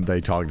 but then they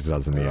targeted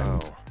us in the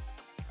end.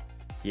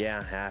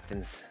 Yeah,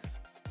 happens.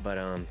 But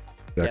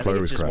Yeah, I Chloe think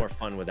it's was just more correct.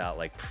 fun without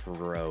like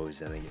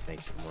pros. I think it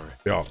makes it more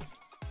Yeah,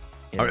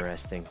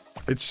 interesting.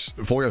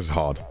 Fall Guys is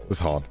hard. It's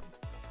hard.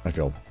 I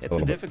feel. It's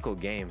a difficult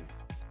game.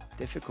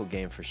 Difficult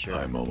game for sure.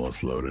 I'm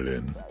almost loaded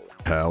in.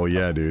 Hell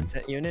yeah, dude.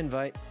 Sent you an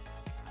invite.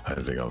 I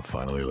think I'm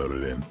finally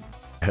loaded in.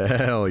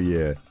 Hell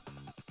yeah.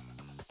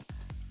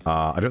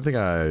 I don't think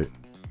I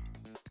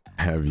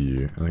have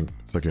you. I think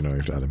Sykkuno, you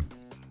have to add him.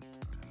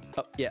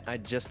 Oh yeah, I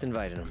just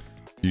invited him.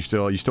 You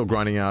still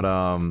grinding out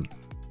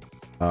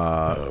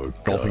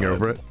golfing God.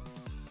 over it?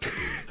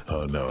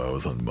 Oh no, I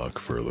was on muck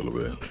for a little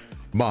bit.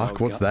 Mark,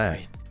 Oh, what's God.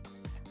 that?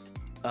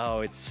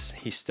 Oh,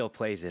 he still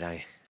plays it.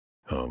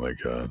 Oh my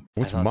god.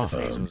 What's I thought Mark? the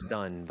phase was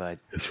done, but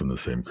It's from the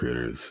same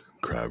creators,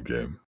 Crab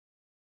Game.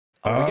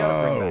 we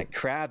gotta bring Oh. that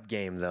crab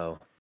game though.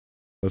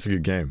 That's a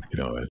good game.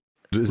 You know what?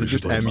 Is We it should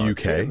just play Mark.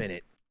 Wait a MUK?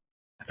 minute.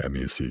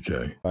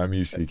 M-U-C-K.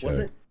 MUCK.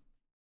 Wasn't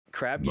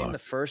crab game Muck. the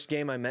first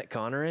game I met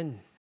Connor in?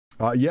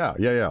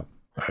 Yeah.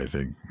 I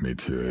think me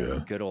too,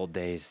 yeah. Good old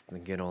days. The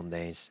good old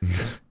days.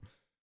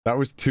 That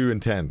was too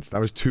intense. That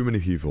was too many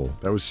people.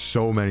 That was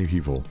so many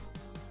people.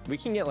 We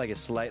can get like a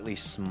slightly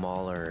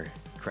smaller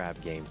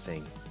crab game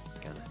thing.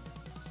 Kind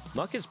of.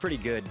 Muck is pretty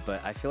good,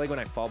 but I feel like when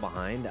I fall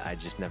behind, I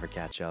just never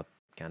catch up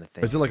kind of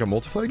thing. Is it like a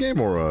multiplayer game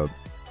or a...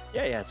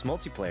 Yeah, it's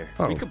multiplayer.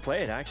 Oh. We could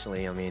play it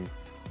actually. I mean,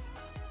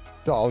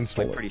 Yeah, I'll it's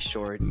install like it. pretty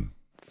short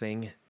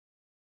thing.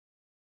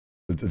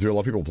 Do a lot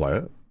of people play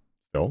it?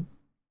 Still?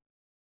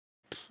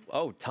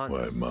 Oh, tons.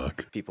 What,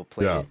 muck? People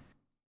play Yeah. it.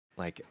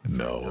 Like for a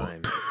No.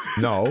 time.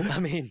 No. I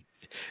mean,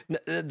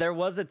 there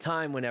was a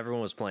time when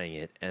everyone was playing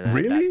it, and that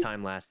Really?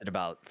 time lasted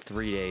about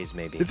 3 days,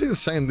 maybe. It's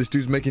insane. This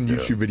dude's making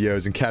YouTube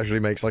videos and casually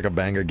makes like a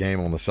banger game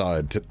on the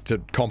side to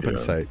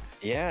compensate.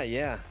 Yeah.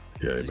 Yeah,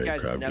 he This made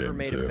guy's Crab never Game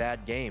made too. a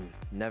bad game.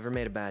 Never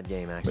made a bad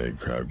game, actually. Made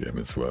Crab Game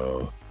as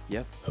well.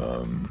 Yep.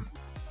 I'm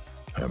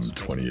Makes it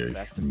the 28th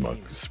best of muck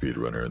games.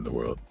 speedrunner in the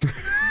world.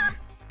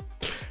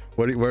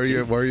 Where are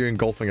you Jesus. in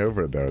golfing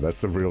over it though?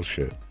 That's the real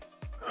shit.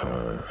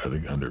 I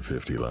think under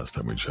 50 last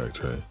time we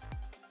checked, right?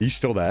 You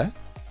still there?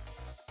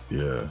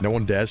 Yeah. No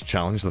one dares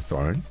challenge the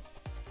throne?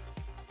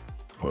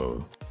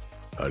 Well,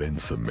 I didn't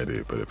submit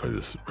it, but if I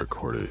just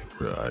record it,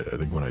 I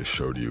think when I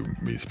showed you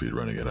me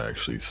speedrunning it, I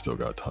actually still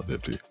got top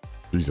 50.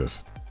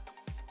 Jesus.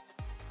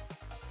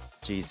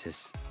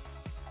 Jesus.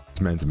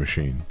 This man's a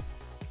machine.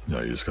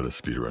 No, you just gotta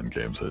speedrun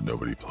games that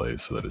nobody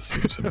plays so that it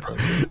seems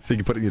impressive. So you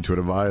can put it in your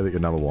Twitter bio that you're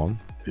number one?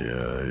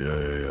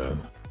 Yeah.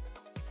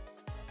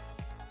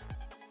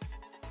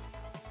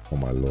 Oh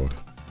my lord.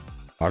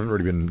 I haven't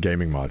really been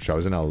gaming much. I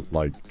was in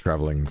like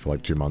traveling for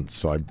like 2 months,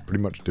 so I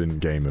pretty much didn't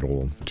game at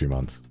all for 2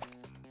 months.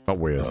 Not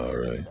weird.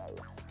 Alright.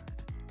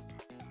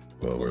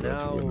 Well, we're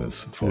about to win Now-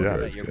 this Fall Yeah.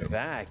 Guys You're game.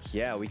 back.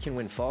 Yeah, we can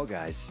win Fall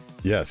Guys.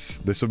 Yes,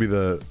 this will be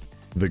the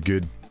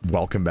good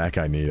welcome back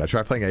I need. I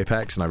tried playing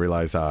Apex and I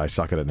realized I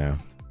suck at it now.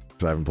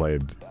 Because I haven't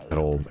played at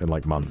all in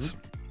like months.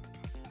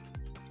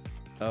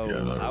 Oh, Yeah,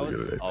 I'm not I really good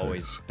was at Apex.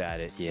 always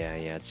bad at. Yeah.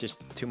 It's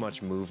just too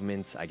much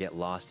movement. I get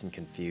lost and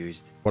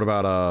confused. What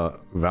about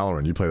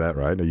Valorant? You play that,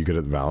 right? Are you good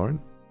at Valorant?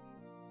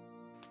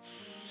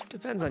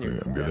 Depends on your.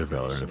 I'm good at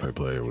Valorant if I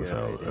play Yeah,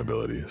 without I do.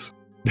 abilities.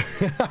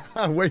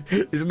 Wait,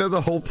 isn't that the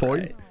whole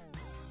point? Right.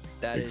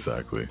 That is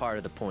Exactly. part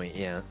of the point.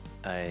 Yeah.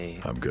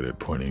 I'm good at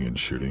pointing and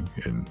shooting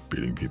and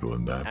beating people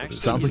in that. but Actually,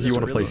 it's Sounds like he's you a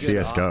wanna play really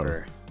good CS:GO.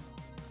 opper.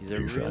 He's a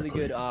really Exactly.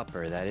 good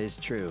opper. That is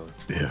true.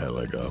 Yeah, I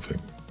like offing.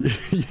 You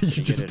good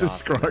just at offense,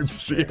 described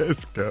that's for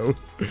sure. CSGO.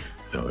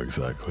 No,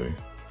 exactly.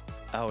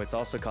 Oh, it's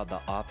also called the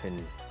op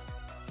in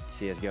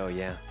CS:GO.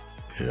 Yeah.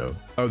 Yeah,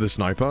 Oh, the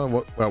sniper?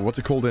 What's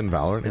it called in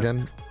Valorant Yeah.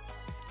 again?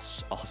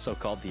 It's also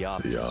called the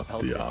op. the just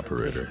spelled the differently.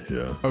 operator.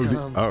 Yeah.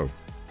 Oh, Um,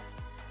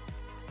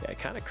 Yeah,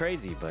 kind of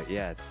crazy, but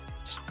yeah, it's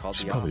just called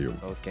It's the op probably in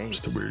both games.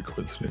 just a weird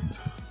coincidence.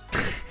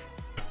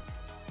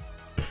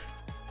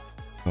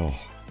 oh,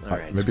 All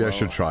right. Maybe I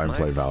should try and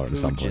play Valorant at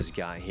some point. Just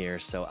got here,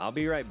 so I'll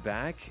be right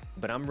back.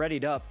 But I'm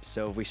readied up.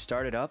 So if we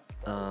start it up,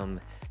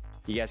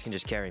 you guys can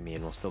just carry me,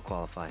 and we'll still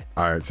qualify.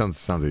 All right,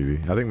 sounds easy.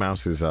 I think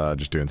Mouse is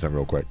just doing something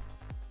real quick.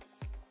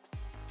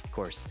 Of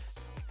course.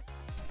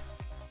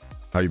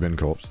 How you been,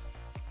 Corpse?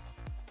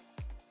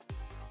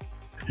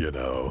 You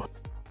know.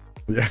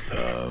 Yeah.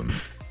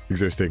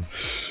 Existing.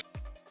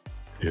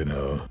 You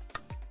know.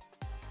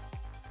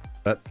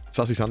 That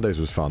Saucy Sundays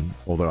was fun,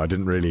 although I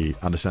didn't really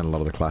understand a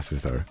lot of the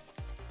classes though.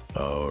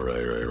 Oh,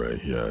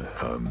 right. Yeah.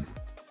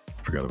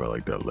 Forgot about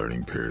like that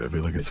learning period. I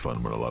feel like it's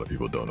fun when a lot of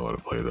people don't know how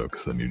to play though,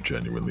 because then you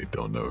genuinely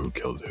don't know who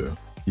killed who.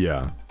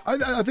 Yeah.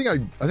 I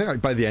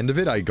think by the end of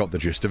it, I got the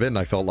gist of it, and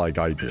I felt like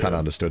I kind of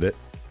understood it.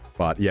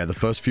 But yeah, the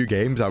first few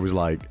games, I was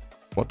like,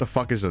 what the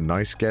fuck is a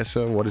nice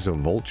guesser? What is a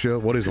vulture?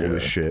 What is all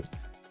this shit?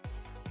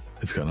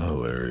 It's kind of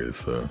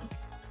hilarious though.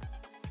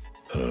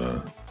 I don't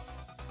know.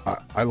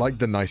 I like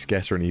the nice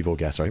guesser and evil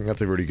guesser. I think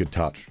that's a really good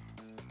touch.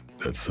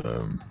 That's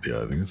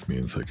yeah, I think it's me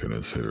and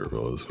Sykkuno's favorite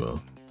role as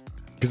well.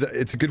 Because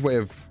it's a good way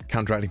of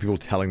counteracting people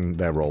telling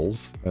their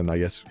roles and I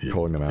guess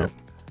calling them out.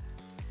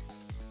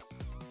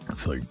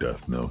 It's like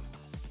Death Note.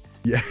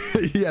 Yeah,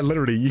 yeah,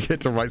 literally, you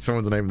get to write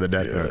someone's name in the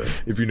Death Note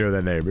if you know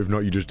their name. If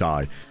not, you just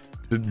die.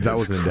 That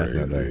wasn't a Death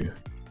Note though.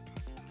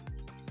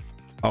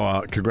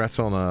 Oh, congrats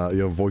on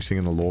your voicing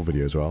in the lore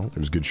video as well. It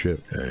was good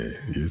shit. Hey,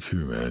 you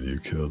too, man. You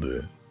killed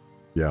it.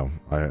 Yeah,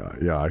 I'm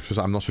not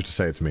supposed to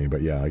say it's me,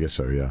 but yeah, I guess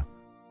so. Yeah.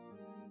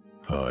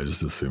 Oh, I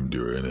just assumed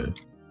you were in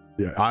it.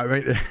 Yeah, I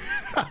mean,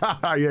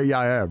 yeah,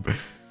 I am.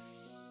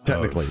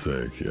 Technically.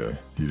 Oh, sick. Yeah,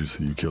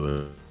 you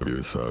killed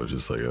it. So I was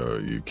just like, oh,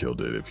 you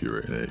killed it if you were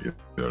in it. You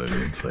know what I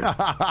mean? It's like,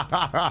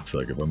 it's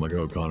like if I'm like,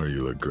 oh, Connor,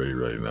 you look great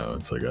right now.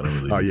 It's like I don't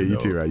really. Oh yeah, you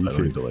too, right? You I too.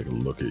 don't need to like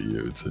look at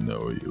you to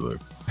know you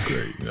look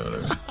great. You know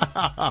what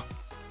I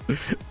mean?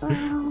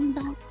 Welcome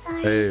back,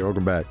 sorry. Hey,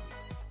 welcome back.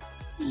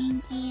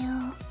 Thank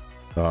you.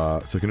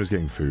 Sykkuno's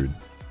getting food.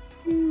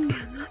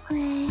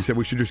 Okay. He said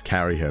we should just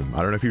carry him.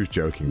 I don't know if he was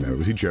joking though.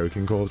 Was he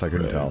joking, Corpse? I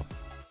couldn't tell.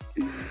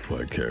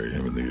 Like carry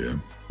him in the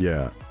game.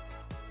 Yeah.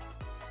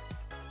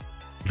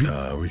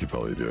 We could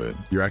probably do it.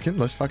 You reckon?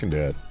 Let's fucking do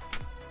it.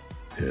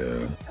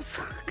 Yeah.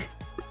 Fuck.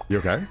 You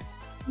okay?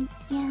 Yeah,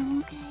 I'm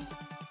okay.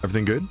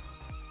 Everything good?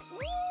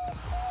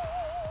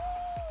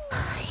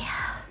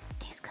 Yeah,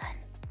 he's good.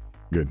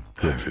 Good.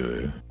 I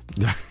feel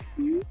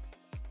you.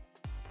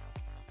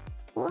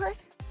 What?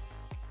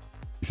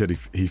 He said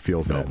he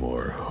feels No that.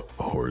 more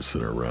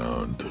horsing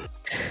around.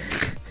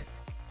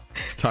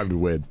 It's time to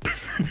win.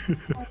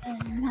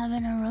 I'm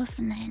having a rough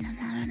night.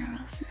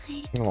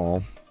 Aw.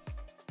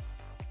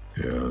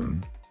 Yeah.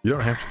 You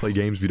don't have to play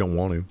games if you don't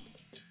want to.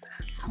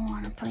 I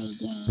want to play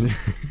games.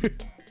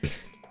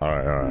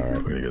 Alright.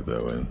 We're gonna get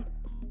that win.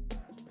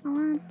 I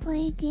want to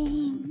play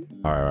games.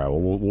 Alright. Well,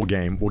 we'll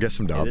game. We'll get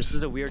some dubs. Hey, this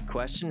is a weird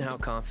question. How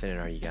confident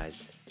are you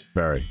guys?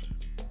 Very.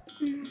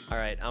 All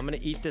right, I'm gonna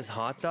eat this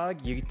hot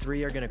dog. You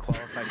three are gonna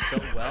qualify so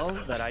well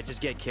that I just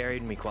get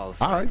carried and we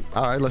qualify.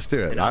 All right, let's do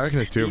it. I reckon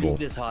it's doable. Eat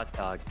this hot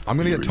dog. I'm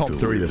gonna get top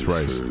 3 this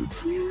race.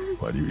 Foods.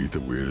 Why do you eat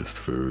the weirdest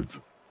foods?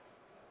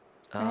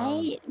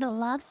 Right? The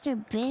lobster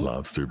bisque.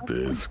 Lobster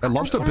bisque. A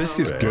lobster bisque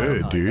is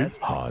good, dude. That's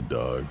Hot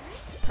dog.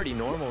 pretty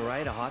normal,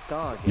 right? A hot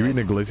dog. You eating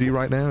a glizzy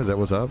right now? Is that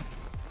what's up?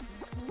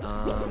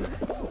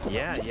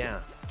 Yeah.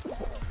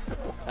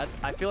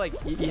 I feel like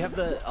you have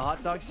the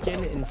hot dog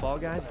skin in Fall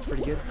Guys. It's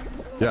pretty good.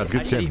 Yeah, it's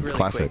good skin. It's Really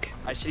classic. quick.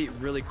 I should eat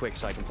really quick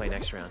so I can play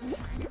next round.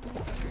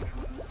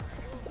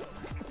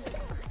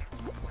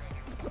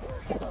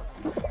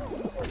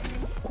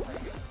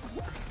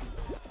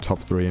 Top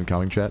 3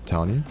 incoming chat,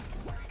 telling you.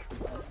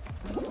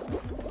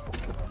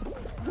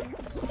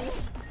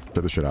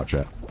 Get the shit out,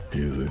 chat.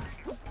 Easy.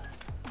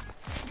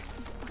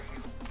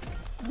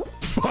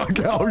 Fuck,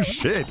 oh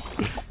shit!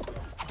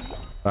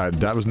 Alright,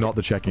 that was not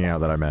the checking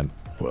out that I meant.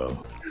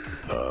 Well,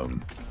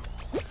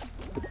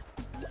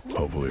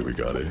 hopefully we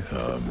got it.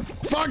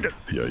 Fuck it!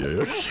 Yeah.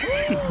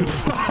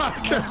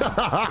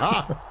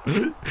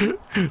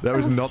 That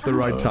was not the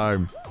right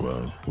time.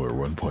 Well, we're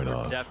 1 point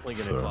off. Definitely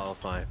gonna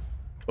qualify.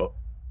 Oh,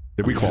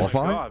 Did we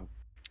qualify? God.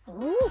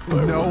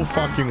 No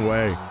fucking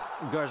way.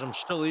 Guys, I'm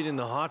still eating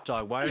the hot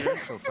dog. Why is it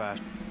so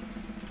fast?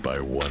 by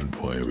 1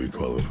 point we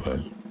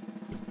qualified.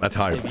 That's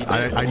hype.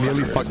 I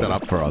nearly fucked that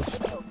up for us.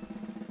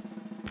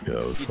 Yeah,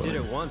 that was You funny.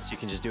 did it once, you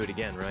can just do it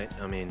again, right?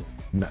 I mean,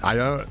 I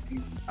don't.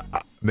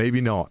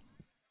 Maybe not.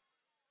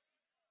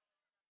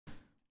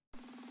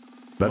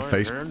 That my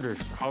face. hand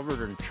is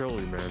covered in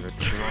chili, man.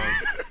 It's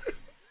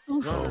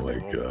not. Oh my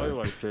god.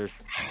 Like this.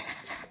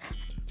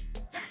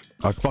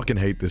 I fucking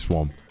hate this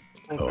one.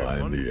 Oh,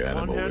 I'm the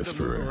animal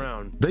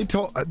whisperer. They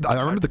told. I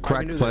remember the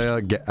cracked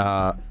player.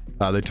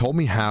 They told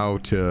me how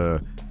to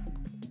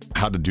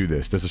do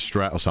this. There's a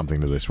strat or something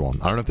to this one.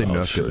 I don't know if they I'll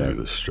nerfed show it though. you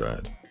the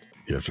strat.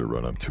 You have to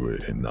run up to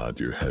it and nod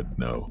your head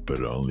no, but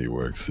it only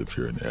works if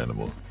you're an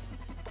animal.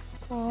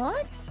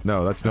 What?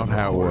 No, that's not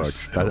how it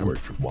works. That'll work.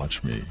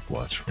 Watch me.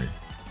 Watch me.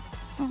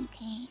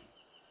 Okay.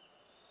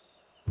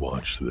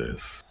 Watch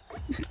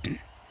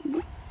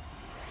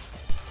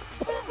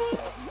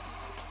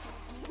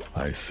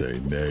I say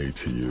nay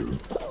to you.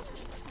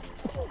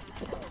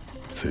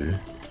 See?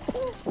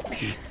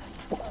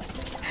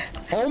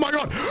 Oh my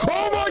god!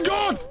 Oh my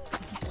god!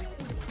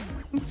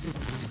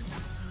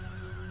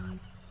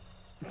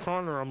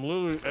 Connor, I'm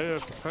literally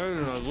AFK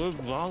and I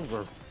live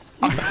longer.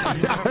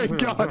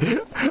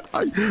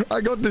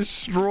 I got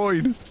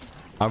destroyed.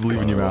 I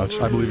believe in you, Mouse.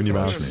 I believe in you,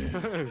 Mouse.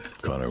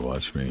 Connor,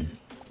 watch me.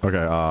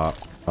 Okay,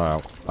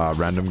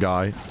 random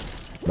guy.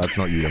 That's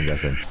not you, I'm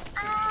guessing.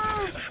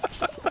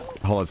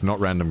 Oh, it's not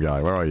random guy.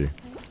 Where are you?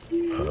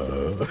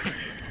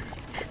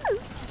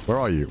 Where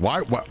are you?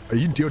 Why? Are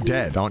you? You're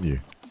dead, aren't you?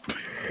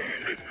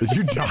 Did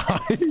you die?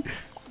 Am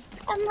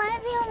I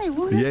the only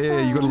one?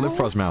 Yeah. You gotta live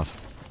for us, Mouse.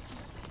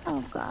 Oh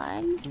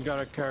god. You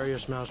gotta carry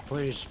us, Mouse,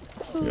 please.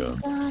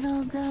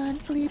 Oh god,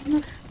 please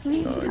no,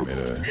 please I no. made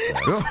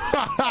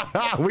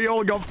a We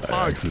all got I fucked.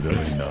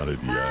 accidentally nodded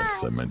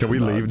yes. I meant Can to we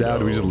nod leave now?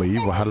 Do we no. just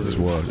leave? Or how does this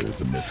work?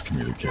 There's a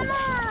miscommunication.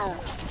 Ah!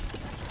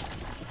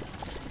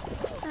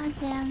 God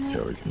damn it.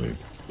 Yeah, we can leave.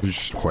 Did you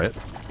just quit?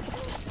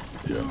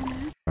 Yeah.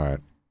 Alright.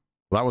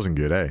 Well, that wasn't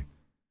good, eh?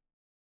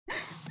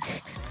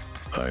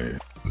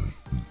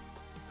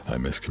 I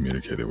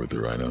miscommunicated with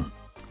the rhino.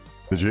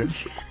 Did you?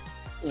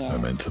 Yeah. I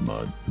meant to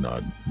nod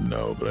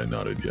no, but I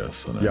nodded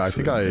yes. On Yeah, I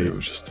think accident. It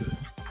was just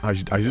I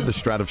did the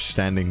strat of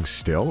standing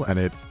still, and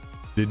it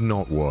did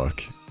not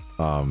work.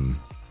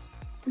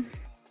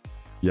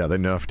 Yeah, they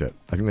nerfed it.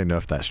 I think they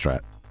nerfed that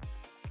strat.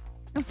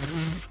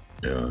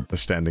 yeah. The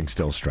standing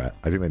still strat.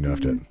 I think they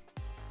nerfed it.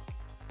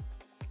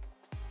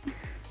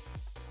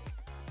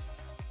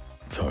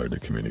 It's hard to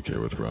communicate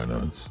with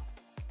rhinos.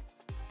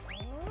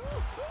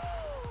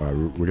 Alright,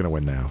 we're gonna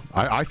win now.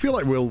 I feel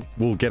like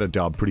we'll get a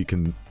dub pretty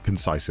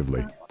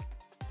concisively.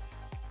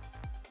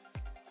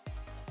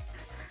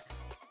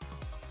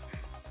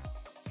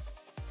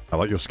 I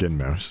like your skin,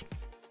 Mouse.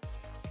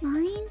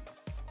 Mine?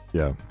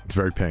 Yeah, it's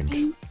very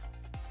pink.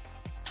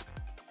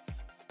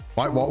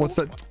 Why? What's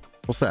that?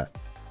 What's that?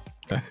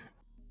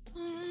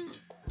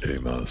 Hey,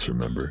 Mouse,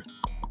 remember?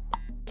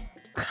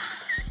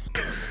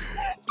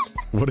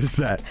 What is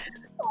that?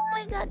 Oh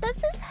my god, that's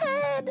his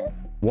head.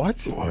 What?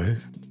 What?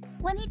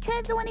 When he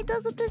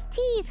does with his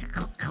teeth.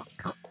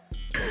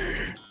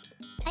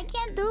 I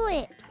can't do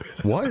it.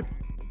 What?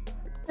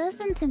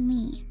 Listen to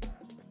me.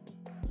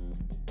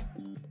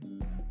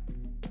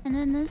 And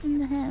then listen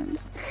to him.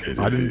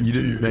 You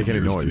didn't make any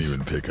Yours noise.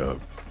 Didn't even pick up.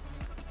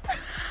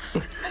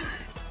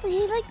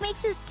 He like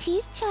makes his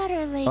teeth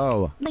chatter like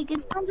like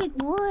it sounds like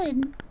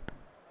wood.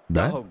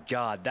 That? Oh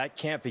god, that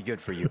can't be good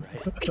for you,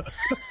 right?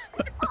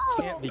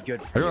 Can't be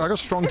good. I got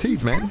strong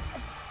teeth, man.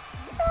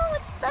 Oh,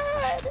 it's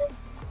bad.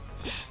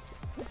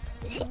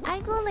 I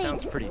go like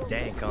Sounds pretty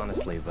dank,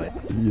 honestly, but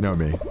You know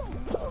me.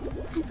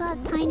 I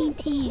got tiny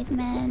teeth,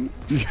 man.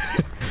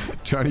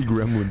 Tiny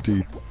gremlin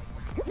teeth.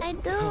 I do.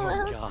 Oh, I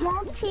have God.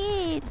 small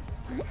teeth.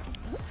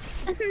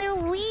 And they're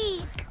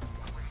weak.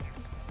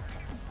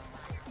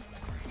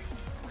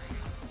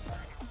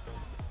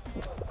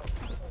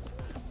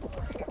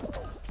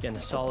 getting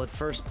a solid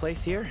first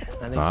place here.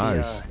 I think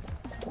Nice.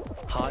 the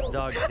hot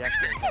dog deck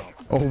can help.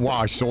 Oh wow,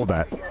 I saw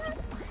that.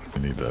 I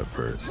need that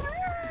first.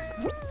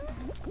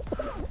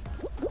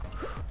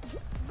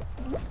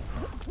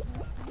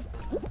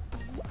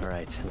 All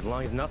right, as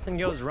long as nothing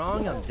goes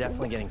wrong, I'm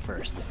definitely getting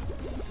first.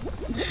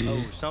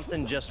 Oh,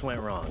 something just went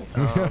wrong.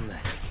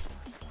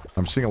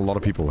 I'm seeing a lot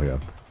of people here.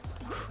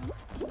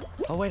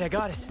 Oh wait, I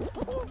got it.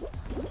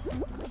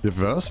 You're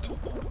first?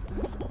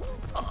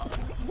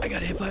 I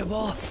got hit by a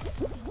ball.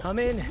 I'm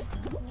in.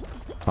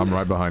 I'm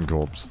right behind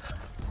Corpse.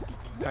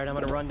 All right, I'm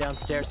gonna run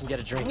downstairs and get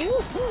a drink.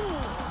 Oh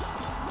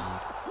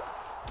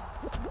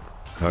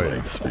yeah.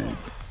 Light speed.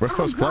 We're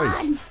first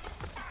place.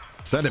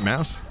 Send it,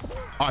 Mouse.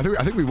 Oh,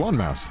 I think we won,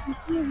 Mouse.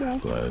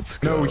 Let's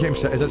go. No, we came.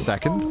 Is that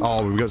second?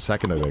 Oh, we got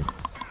second, I think.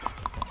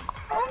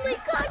 Oh my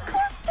god,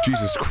 Corpse!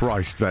 Jesus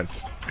Christ,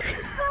 that's.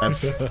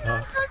 Good for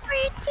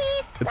your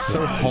teeth. It's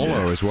so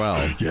hollow as well.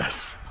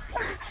 Yes.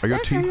 Are your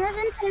Listen, teeth?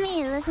 listen to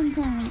me. Listen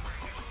to me.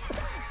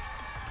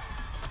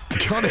 You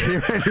can't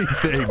hear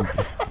anything.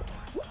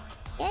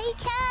 Yeah, you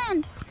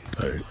can.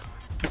 Hey.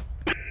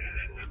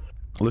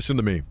 Listen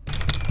to me.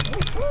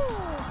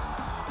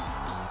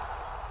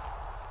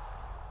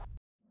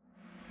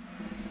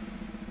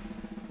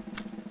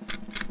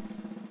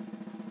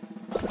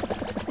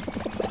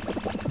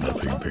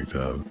 Nothing picked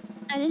up.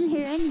 I didn't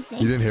hear anything.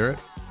 You didn't hear it?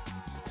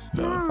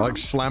 No. I like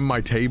slammed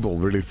my table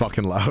really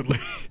fucking loudly.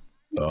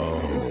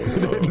 Oh.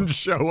 It didn't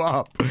show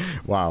up.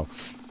 Wow.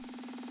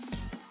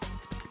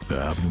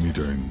 That happened to me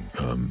during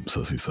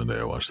Sussy Sunday.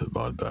 I watched that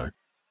VOD back.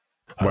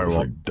 I Wait, was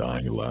what? like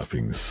dying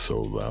laughing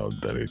so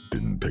loud that it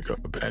didn't pick up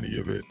any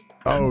of it.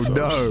 Oh And so I was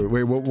no! just-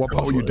 Wait, what I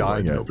part was were you wondering why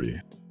dying at? Nobody.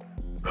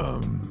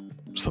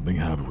 Something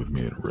happened with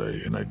me and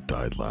Ray, and I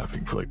died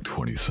laughing for like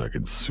 20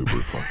 seconds, super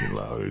fucking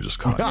loud. It just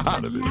caught me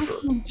out of it. So,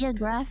 National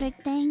Geographic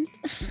thing.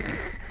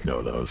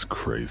 no, that was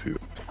crazy.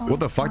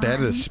 What the fuck? They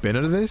added a God.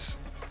 spinner to this?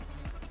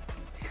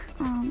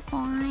 Oh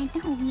god.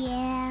 Oh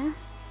yeah.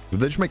 Did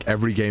they just make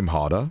every game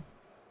harder?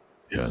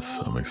 Yes,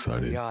 I'm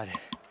excited. God,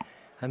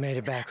 I made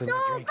it back with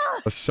my drink.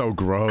 That's so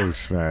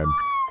gross, man.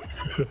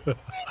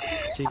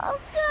 Gee, Oh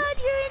god,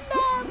 you're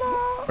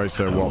enamel. Wait,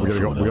 so what? We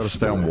gotta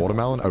stay on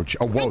watermelon? Oh,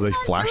 oh, whoa, they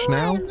flash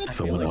now?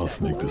 Someone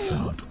else make the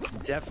sound.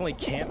 definitely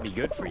can't be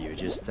good for you.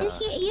 Just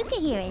You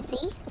can hear it,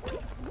 see?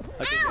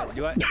 okay.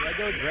 Do I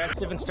go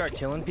aggressive and start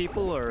killing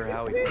people, or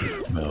how we?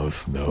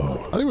 Mouse,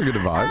 no. I think we're good to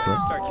vibe,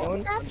 right? Start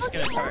killing? I'm just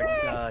gonna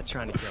start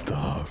trying to kill.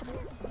 Stop.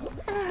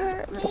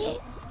 That hurt me.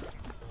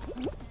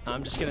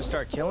 I'm just gonna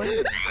start killing.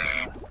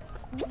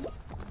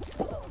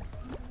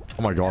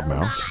 Oh my god,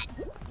 mouse.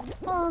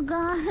 Oh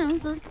god, I'm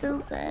so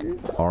stupid.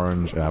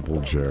 Orange,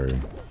 apple, cherry.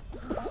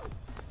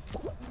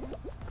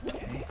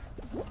 Okay.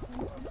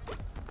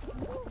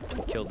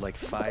 Killed like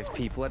 5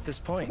 people at this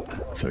point.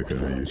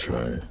 Sykkuno, you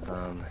try.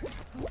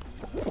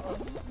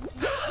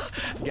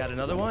 Got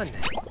another one.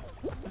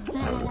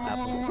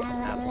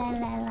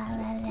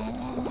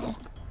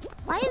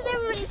 Why is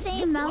everybody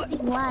saying mousy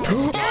white?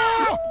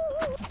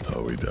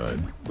 Oh, we died.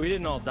 We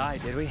didn't all die,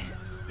 did we?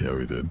 Yeah,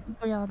 we did.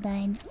 We all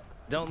died.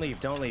 Don't leave,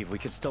 don't leave. We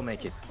could still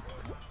make it.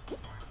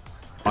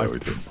 Yeah, I we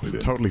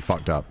did. totally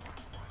fucked up.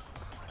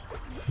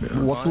 Yeah.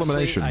 What's Honestly,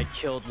 elimination? I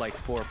killed like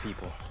 4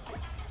 people.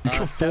 You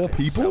killed 4 7.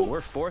 people? So we're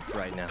 4th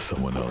right now.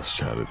 Someone else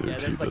chatted their Yeah,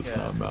 there's teeth. like That's a-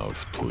 not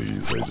mouse,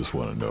 please. I just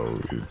want to know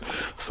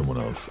someone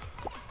else.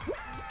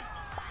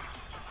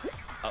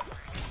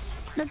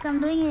 Look, I'm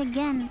doing it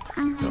again.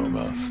 No,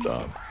 mouse,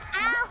 stop.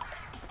 Ow!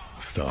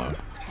 Stop.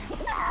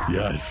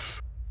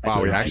 Yes.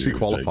 Wow, we Thank actually you,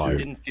 qualified.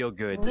 Didn't feel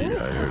good, did it?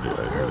 Yeah, I heard it.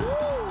 I heard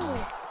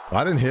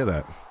I didn't hear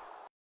that.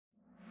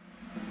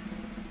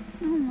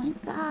 Oh my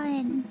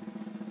god.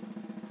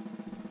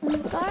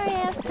 I'm sorry, I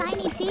have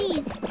tiny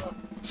teeth.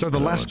 So the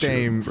I last want you to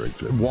game, break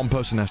them. one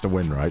person has to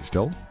win, right?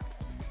 Still?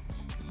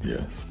 it.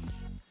 Yes.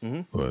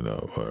 Mhm. Well,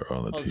 no, we're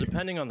on the Oh, team.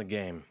 depending on the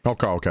game.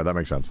 Okay, okay, that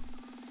makes sense.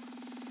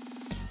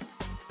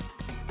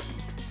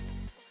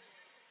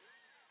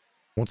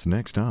 What's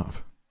next up?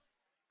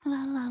 La,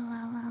 la,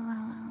 la, la,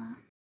 la, la.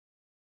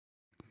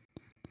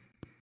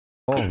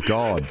 Oh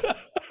god.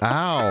 Ow.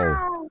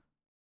 Ow.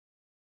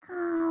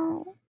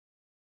 Ow.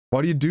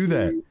 Why do you do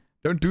that?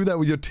 Don't do that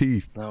with your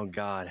teeth. Oh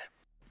god.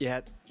 Yeah,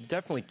 it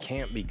definitely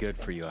can't be good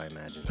for you, I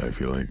imagine. I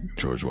feel like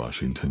George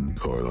Washington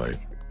or like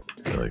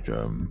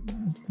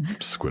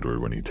Squidward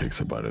when he takes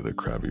a bite of the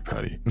Krabby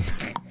Patty.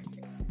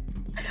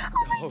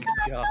 Oh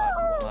god,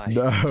 why?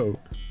 No.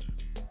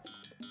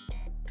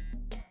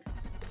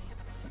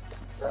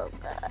 Oh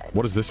god.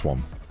 What is this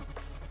one?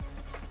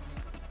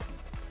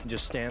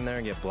 Just stand there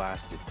and get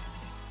blasted.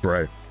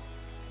 Great.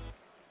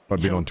 I've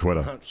been on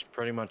Twitter. That's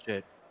pretty much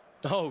it.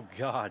 Oh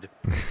god.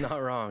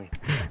 Not wrong.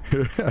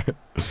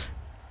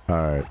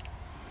 Alright.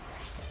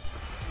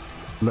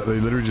 They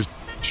literally just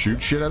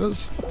shoot shit at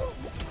us?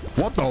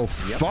 What the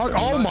fuck?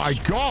 Oh my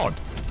god!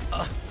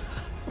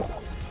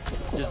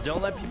 Just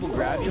don't let people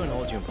grab you and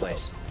hold you in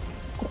place.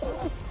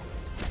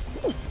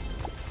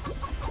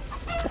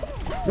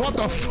 What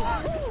the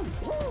fuck?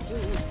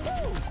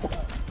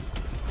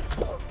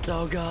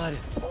 Oh god.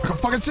 I can't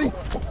fucking see!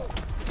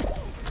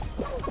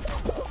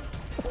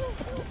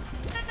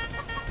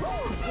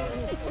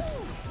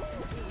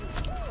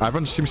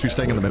 Everyone seems to be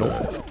staying in the middle.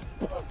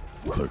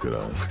 Look at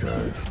us,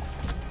 guys.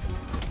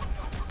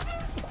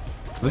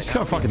 This is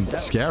kind of fucking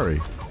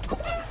scary.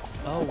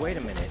 Oh, wait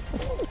a minute.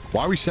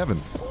 Why are we 7?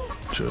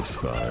 Just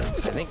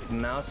vibes. I think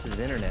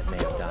Mouse's internet may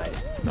have died.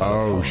 Not a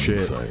Oh phone shit.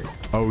 site.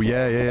 Oh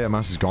yeah,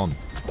 mouse is gone.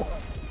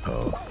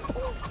 Oh,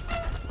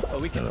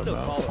 But we can Got a still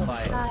mouse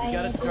qualify. inside. We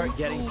gotta start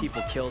getting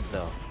people killed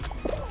though.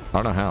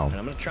 I don't know how. And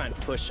I'm gonna try and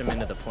push him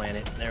into the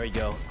planet. There we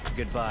go.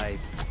 Goodbye,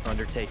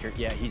 Undertaker.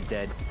 Yeah, he's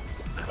dead.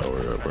 oh,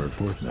 we're at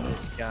 4th now.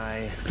 This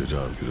guy. Good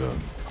job, good job.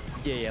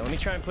 Yeah, let me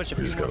try and push a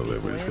few We just more gotta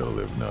live, we people just in. gotta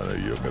live. No,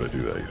 you don't gotta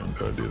do that. You don't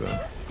gotta do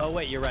that. Oh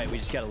wait, you're right. We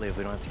just gotta live.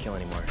 We don't have to kill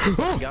anymore.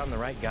 We gotten the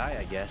right guy,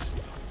 I guess.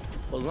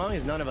 Well, as long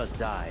as none of us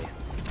die,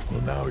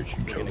 Well, now we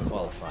can we're kill gonna them.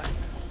 qualify.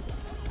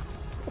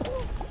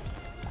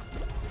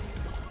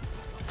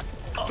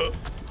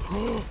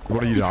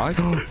 What, do you die?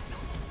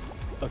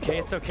 Okay,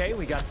 it's okay.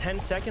 We got 10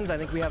 seconds. I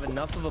think we have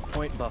enough of a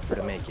point buffer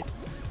to make it.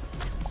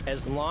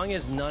 As long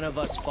as none of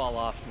us fall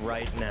off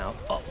right now.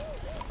 Oh.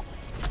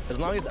 As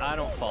long as I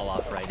don't fall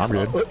off right now. I'm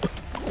good.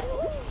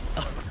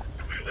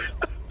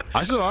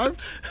 I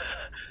survived.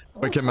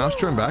 Wait, can mouse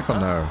turn back or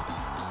no?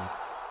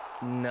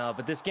 No,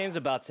 but this game's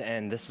about to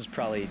end. This is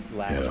probably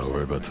last. Yeah,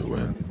 we're about to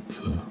win.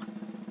 So.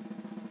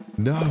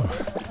 No.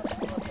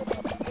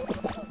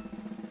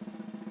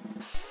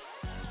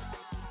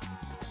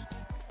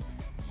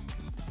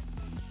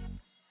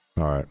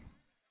 All right.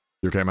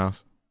 You okay,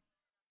 mouse?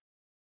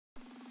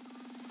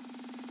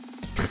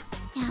 Yeah,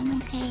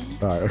 I'm okay.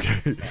 All right.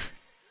 Okay.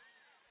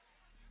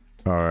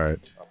 All right.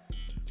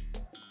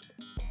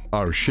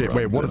 Oh shit!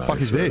 Wait, what the fuck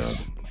is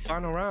this?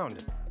 Final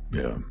round.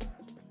 Yeah.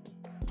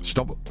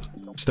 Stop.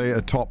 Stay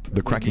atop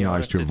the cracking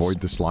ice to avoid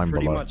the slime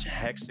pretty below. much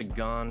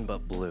hexagon,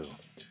 but blue.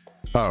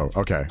 Oh,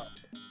 okay.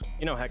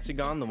 You know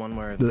hexagon, the one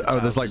where Oh,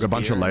 there's like a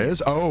bunch of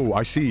layers. Oh,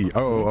 I see.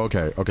 Oh,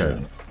 okay,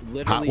 okay.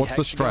 Literally What's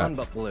the hexagon, strat?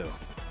 but blue.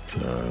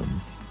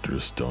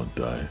 Just don't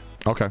die.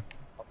 Okay.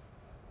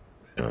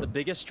 The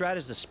biggest strat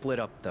is to split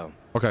up, though.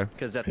 Okay.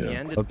 Because at the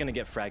end, it's going to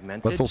get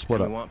fragmented. Let's all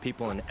split and up. We want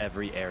people in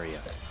every area.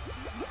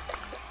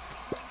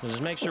 So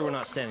just make sure we're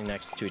not standing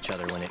next to each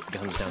other when it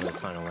comes down to the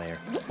final layer.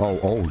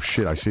 Oh,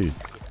 shit, I see.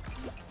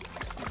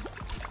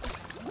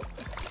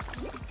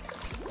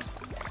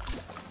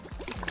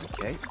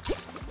 Okay.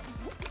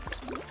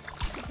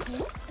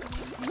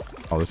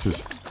 Oh, this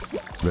is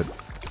a bit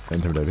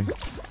intimidating.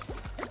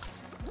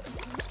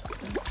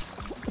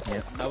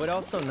 Yeah. I would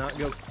also not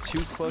go too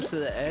close to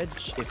the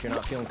edge if you're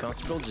not feeling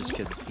comfortable, just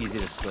because it's easy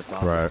to slip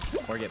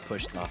off or get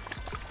pushed off.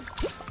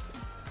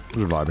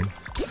 Who's reviving?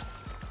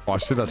 Oh, I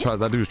see that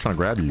dude was trying to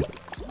grab you.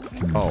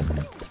 Oh.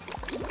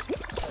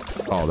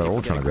 Oh, they're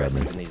all trying to grab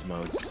me. In these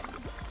modes.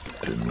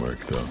 Didn't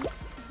work though.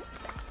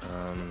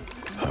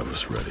 I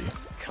was ready.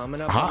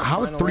 Coming up.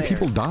 How have 3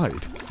 people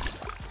died?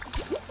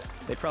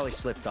 They probably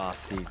slipped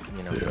off the,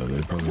 you know. Yeah,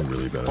 they're probably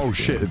really bad. Oh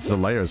shit! It's the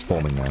layers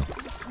forming now.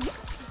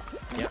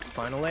 Yep,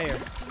 final layer.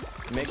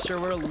 Make sure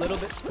we're a little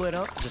bit split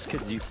up, just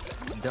because you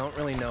don't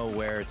really know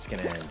where it's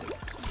gonna end.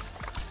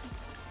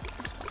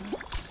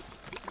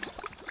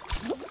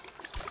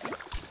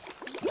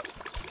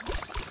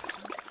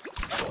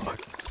 Fuck.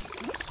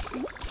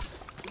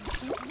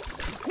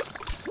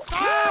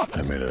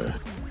 I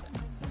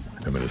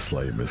made a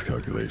slight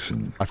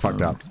miscalculation. I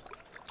fucked up.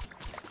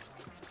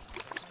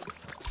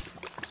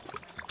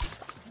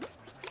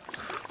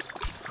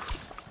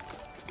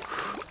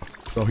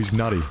 Oh, he's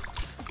nutty.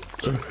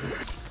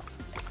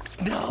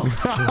 No.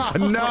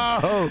 No!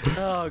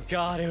 Oh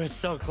god, it was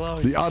so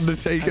close. The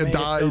Undertaker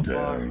died.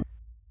 Damn.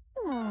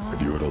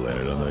 If you would have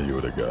landed on that, you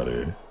would have got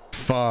it.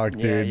 Fuck,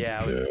 dude.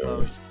 Yeah, it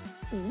was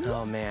close.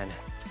 Oh man.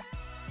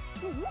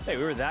 Hey,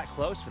 we were that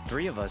close with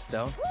 3 of us,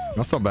 though.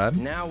 That's not bad.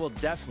 Now we'll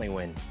definitely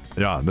win.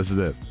 Yeah, this is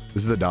it.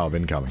 This is the dub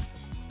incoming.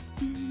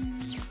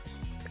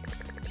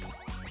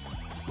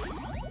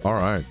 All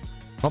right.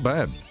 Not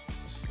bad.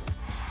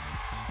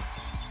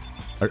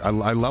 I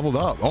leveled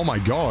up. Oh my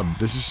god,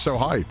 this is so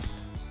hype.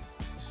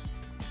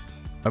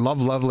 I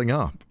love leveling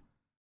up.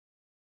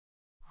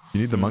 You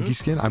need the monkey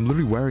skin? I'm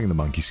literally wearing the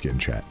monkey skin,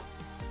 chat.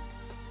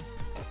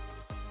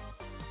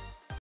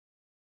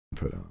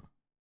 Put on.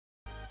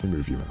 Let me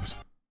move you, mouse.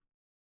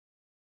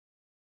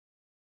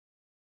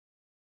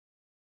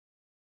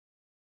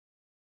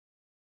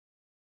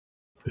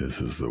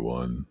 This is the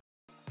one.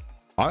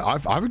 I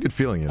have a good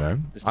feeling, you know.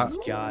 This has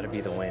got to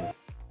be the win.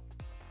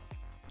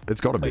 It's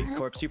got to be. Wait,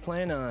 Corpse, you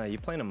playing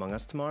Among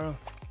Us tomorrow?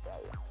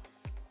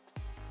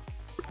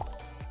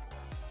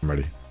 I'm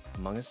ready.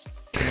 Among Us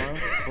tomorrow,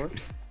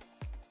 Corpse?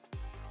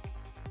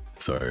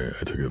 Sorry,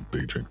 I took a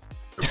big drink.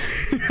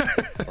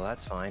 Well,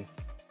 that's fine.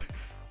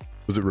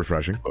 Was it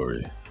refreshing?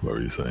 What were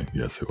you saying?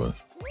 Yes, it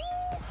was.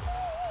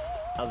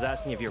 I was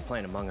asking if you were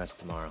playing Among Us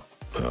tomorrow.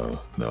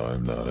 Oh, no,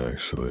 I'm not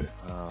actually.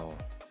 Oh,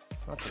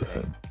 that's okay.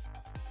 Sad.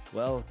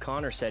 Well,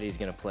 Connor said he's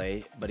going to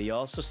play, but he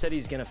also said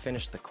he's going to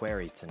finish the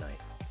QUARRY tonight.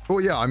 Well,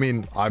 yeah, I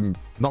mean, I'm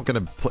not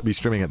going to be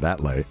streaming it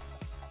that late.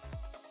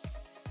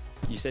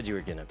 You said you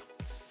were going to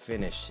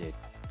finish it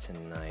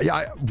tonight.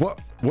 Yeah, what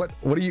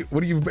are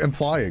you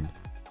implying?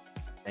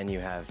 And you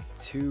have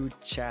 2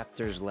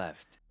 chapters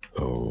left.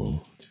 Oh.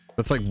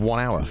 That's like 1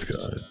 hour. This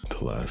guy,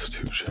 the last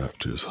 2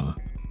 chapters, huh?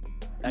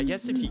 I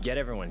guess if you get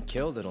everyone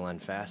killed, it'll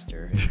end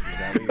faster. Is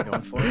that what you're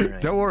going for? Right?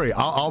 Don't worry,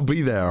 I'll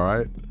be there, all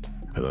right?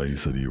 I thought you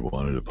said you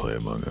wanted to play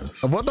Among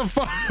Us. What the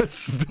fuck?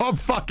 Stop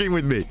fucking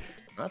with me.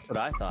 That's what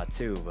I thought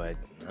too, but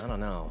I don't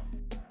know.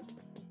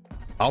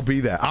 I'll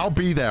be there. I'll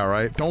be there, all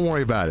right? Don't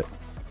worry about it.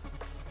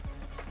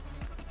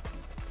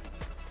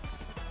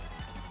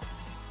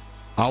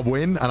 I'll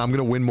win, and I'm going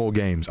to win more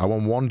games. I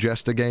won 1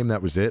 Jester game,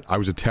 that was it. I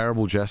was a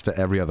terrible Jester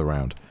every other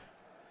round.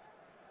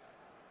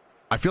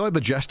 I feel like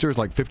the Jester is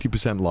like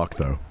 50% luck,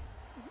 though.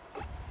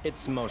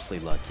 It's mostly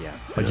luck, yeah.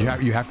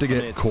 Like you have to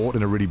get caught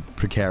in a really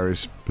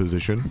precarious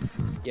position.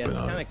 Yeah, it's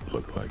kind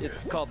of like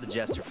it's called the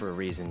Jester for a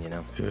reason, you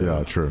know.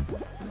 Yeah, true.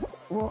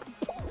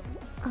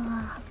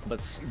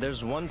 But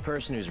there's one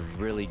person who's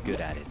really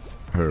good at it.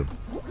 Who?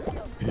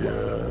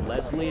 Yeah.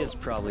 Leslie is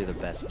probably the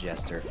best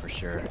Jester for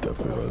sure.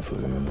 Definitely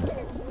Leslie.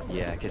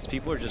 Yeah, because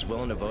people are just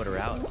willing to vote her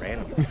out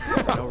randomly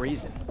for no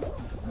reason.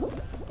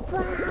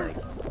 Like,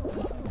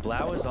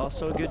 Blau is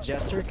also a good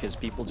Jester because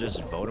people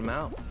just vote him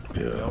out.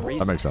 Yeah. For no reason.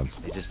 That makes sense.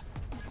 They just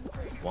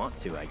want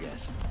to, I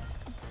guess.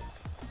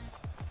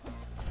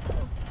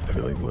 I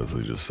feel like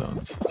Leslie just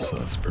sounds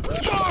sus.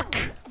 Fuck!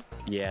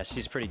 Yeah,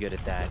 she's pretty good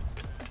at that.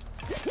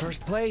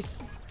 First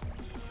place.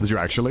 Did you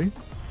actually?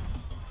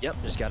 Yep,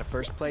 just got a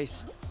first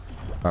place.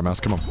 All right, mouse,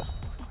 come on.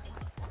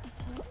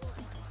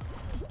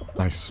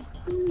 Nice.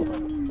 I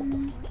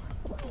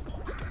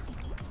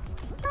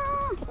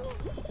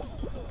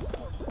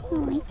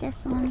like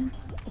this one.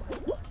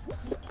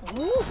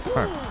 All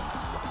right.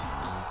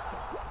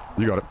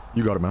 You got it.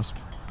 You got it, mouse.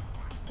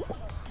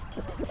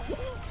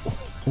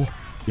 Oh,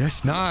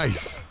 yes,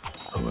 nice.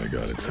 Oh my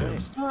god, it's him.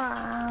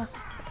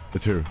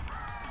 It's who?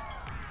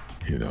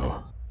 You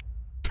know.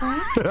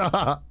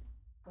 Oh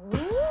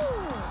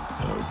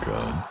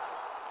god.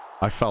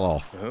 I fell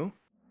off. Who?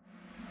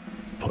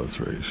 Plus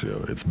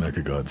ratio. It's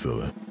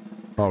Mechagodzilla.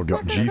 Oh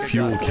god, G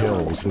Fuel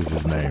Kills is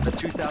his name. The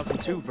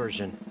 2002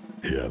 version.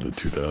 Yeah, the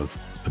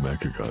 2000, the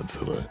Mecha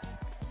Godzilla.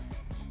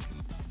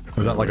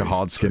 Is that like a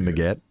hard skin to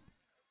get?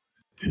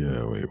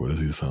 Yeah, wait, what does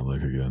he sound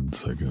like again?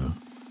 Sykkuno.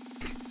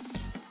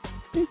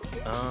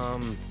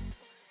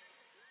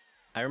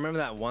 I remember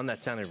that one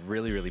that sounded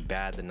really, really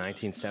bad. The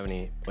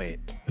 1970. Wait.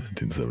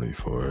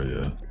 1974.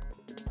 Yeah.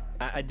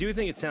 I do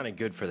think it sounded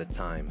good for the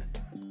time.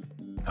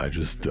 I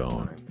just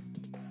don't.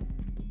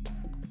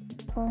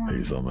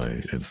 He's on my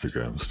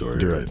Instagram story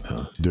Do right it.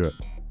 now. Do it.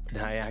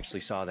 I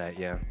actually saw that.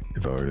 Yeah.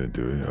 If I were to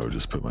do it, I would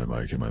just put my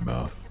mic in my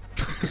mouth.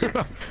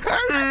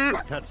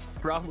 That's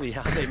probably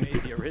how they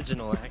made the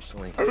original,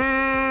 actually.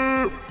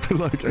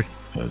 Like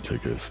I'd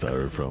take a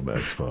styrofoam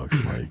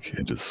Xbox mic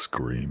and just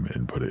scream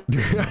and put it.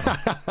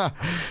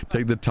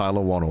 take the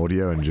Tyler One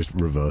audio and just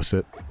reverse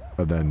it,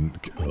 and then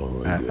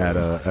add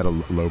a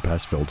low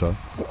pass filter.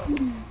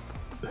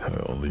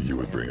 Only you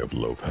would bring up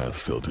low pass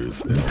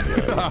filters.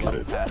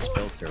 Low pass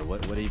filter.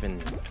 What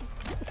even?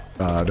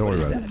 Don't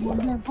worry about it.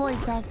 They're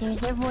voice actors.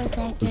 They're voice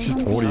actors. It's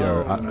just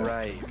audio. Oh,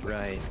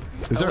 right.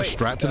 Is there a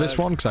strat to this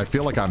one? Because I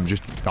feel like I'm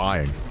just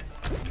dying.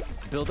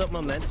 Build up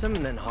momentum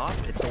and then hop.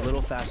 It's a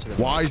little faster than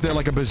Why is there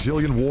like a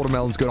bazillion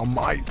watermelons going on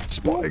my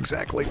spot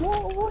exactly?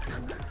 Well,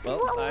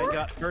 I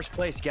got first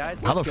place, guys.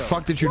 How the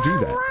fuck did you do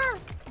that?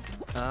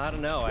 I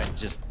don't know. I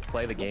just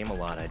play the game a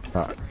lot.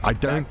 I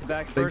don't.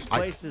 Back-to-back first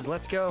places.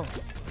 Let's go.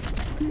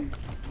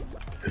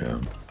 Yeah.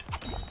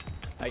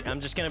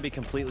 I'm just gonna be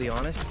completely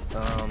honest.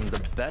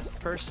 The best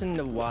person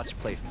to watch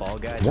play Fall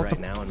Guys right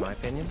now, in my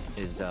opinion,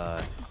 is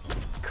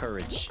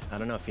Courage. I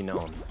don't know if you know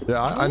him.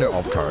 Yeah, I know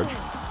of Courage.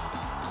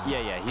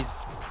 Yeah,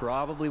 he's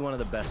probably one of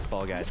the best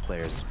Fall Guys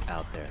players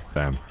out there.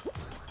 Damn.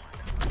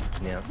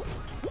 Yeah.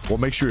 What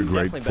makes you a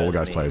great Fall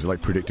Guys player? Is it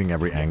like predicting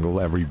every angle,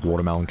 every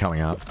watermelon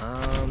coming out?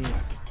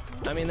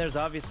 I mean, there's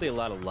obviously a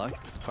lot of luck.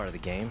 That's part of the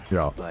game.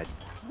 Yeah. But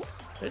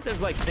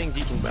there's like things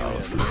you can do. I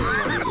just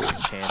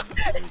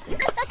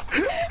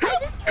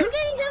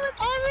forgetting them with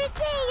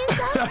everything.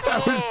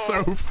 That was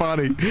so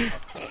funny.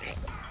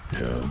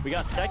 Yeah. We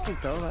got second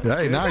though. That's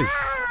Hey, good.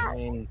 nice. I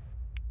mean,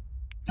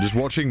 Just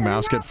watching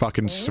Mouse get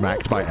fucking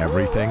smacked by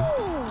everything.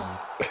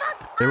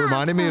 It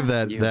reminded me of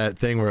that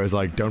thing where it was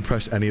like, don't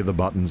press any of the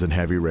buttons in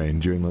Heavy Rain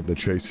during like the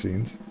chase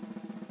scenes.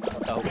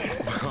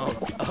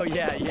 Oh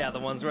yeah, the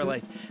ones where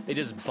like they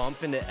just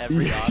bump into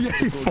every Yeah,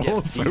 he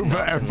falls over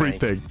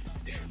everything.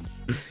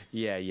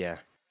 Yeah.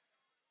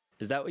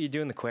 Is that what you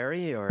do in the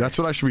quarry, or? That's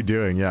what I should be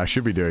doing. Yeah, I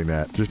should be doing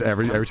that. Just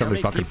every time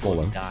they fucking fall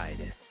in.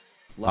 Died.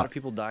 A lot of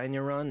people die in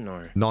your run,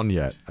 or? None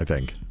yet, I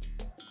think.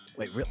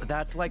 Wait,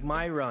 that's like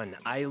my run.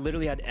 I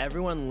literally had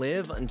everyone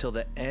live until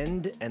the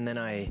end, and then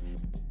I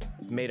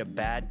made a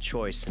bad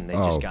choice, and they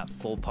just got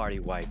full party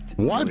wiped.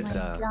 What? Oh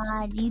my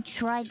god, you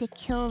tried to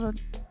kill the...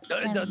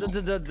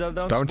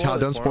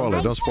 Don't spoil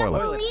it. Don't spoil it.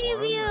 I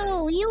believe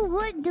you. You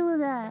would do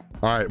that.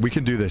 All right, we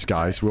can do this,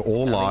 guys. We're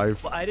all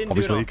live, I didn't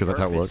obviously, do it because that's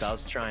how it works. I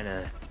was trying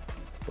to.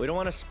 We don't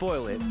want to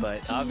spoil it,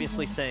 but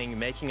obviously saying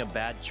making a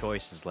bad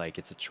choice is like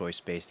it's a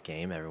choice-based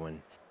game.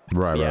 Everyone.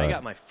 Right. I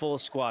got my full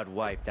squad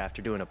wiped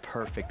after doing a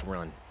perfect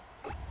run.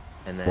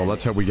 And then. Well,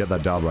 let's hope we get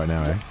that dub right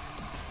now, eh?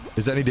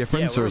 Is there any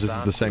difference, or is this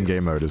the same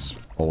game mode as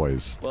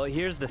always? Well,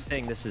 here's the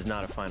thing. This is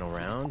not a final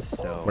round,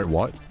 so. Wait,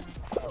 what?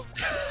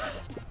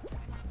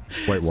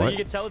 Wait, what? So you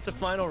can tell it's a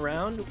final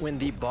round when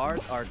the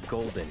bars are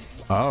golden.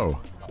 Oh.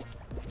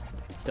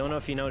 Don't know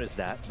if you noticed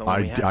that. But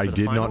I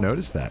did not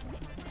notice that.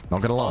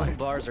 Not gonna all lie. the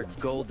bars are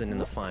golden in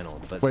the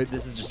final, but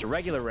this is just a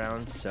regular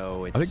round,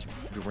 so it's I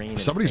think green.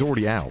 Somebody's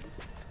already out.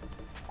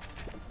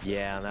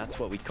 Yeah, that's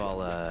what we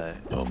call a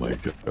my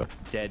god.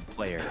 Dead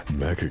player.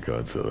 Mecha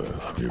Godzilla,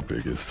 I'm your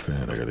biggest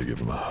fan. I gotta give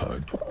him a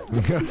hug.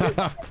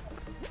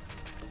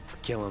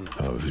 Kill him.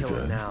 Oh, is he Kill him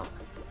dead? now.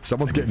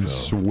 Someone's getting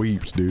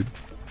sweeped, dude.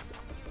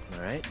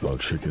 All right. Oh,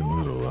 Chicken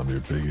Little, I'm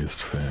your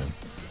biggest fan.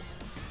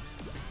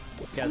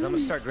 Guys, I'm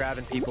gonna start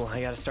grabbing people.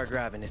 I gotta start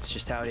grabbing. It's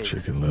just how it is.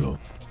 Chicken Little.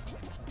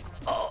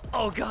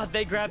 Oh god,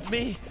 they grabbed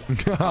me.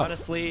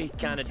 Honestly,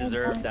 kind of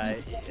deserved. I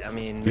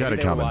mean, maybe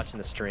they were watching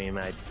the stream.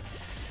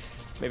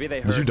 Maybe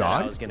they heard Did you die?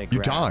 that I was gonna grab.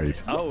 You died.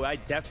 Oh, I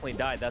definitely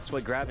died. That's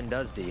what grabbing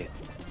does to you.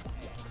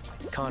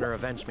 Connor,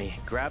 avenge me.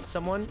 Grab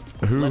someone.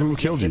 Who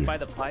killed you? By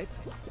the pipe.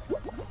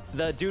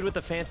 The dude with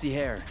the fancy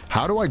hair.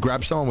 How do I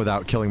grab someone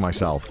without killing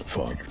myself?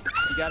 Fuck.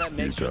 You gotta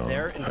make sure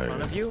they're in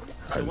front of you.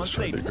 So once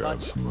they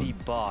touch the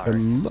bar,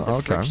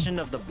 the friction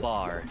of the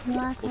bar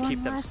will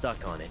keep them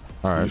stuck on it.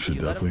 All right. You should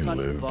definitely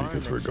live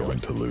because we're going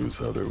to lose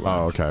otherwise.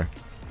 Oh, okay.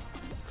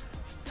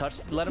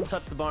 Let him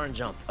touch the bar and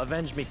jump.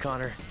 Avenge me,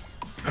 Connor.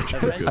 I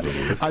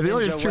feel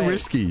like it's too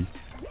risky.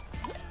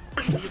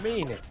 What do you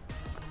mean? You're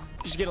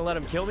just gonna let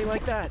him kill me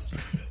like that?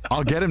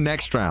 I'll get him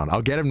next round.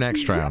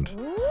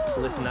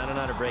 Listen, I don't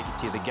know how to break it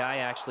to you. The guy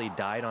actually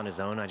died on his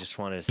own. I just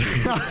wanted to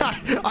see.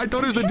 I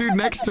thought it was the dude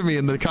next to me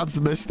in the cuts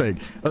of this thing.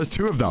 There's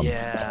two of them.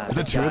 Yeah. Is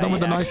there two of them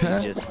with the nice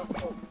hair? You're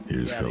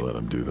just gonna let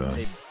him do that.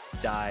 They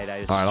died.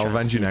 All right, I'll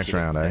avenge you next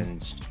round, eh?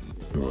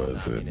 Who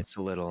was it? It's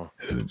a little.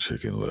 Is it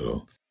Chicken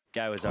Little?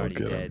 Guy was already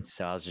dead,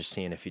 so I was just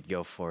seeing if he'd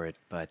go for it,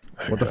 but.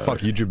 What the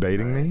fuck? You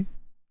debating me?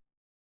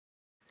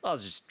 I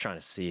was just trying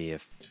to see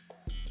if.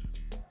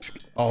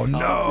 Oh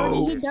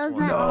no! He does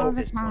that all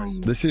the This one.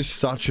 time. This is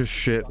such a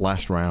shit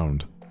last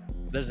round.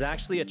 There's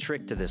actually a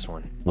trick to this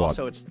one. What?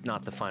 Also, it's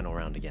not the final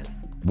round again.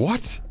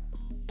 What?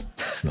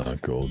 It's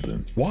not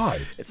golden. Why?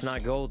 It's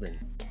not golden.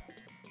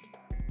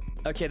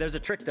 Okay, there's a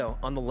trick though.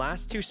 On the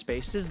last 2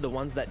 spaces, the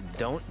ones that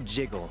don't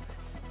jiggle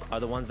are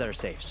the ones that are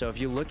safe. So if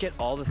you look at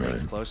all the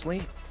things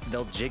closely,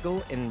 they'll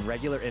jiggle in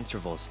regular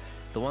intervals.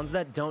 The ones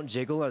that don't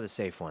jiggle are the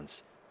safe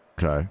ones.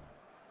 Okay.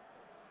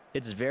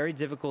 It's very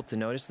difficult to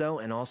notice though,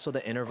 and also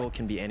the interval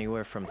can be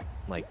anywhere from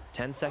like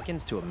 10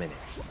 seconds to a minute.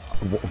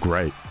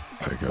 Great.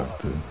 I got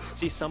this.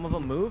 See some of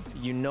them move,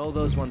 you know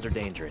those ones are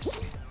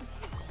dangerous.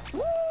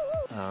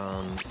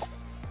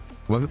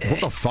 What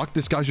the fuck?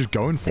 This guy's just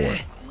going for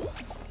it.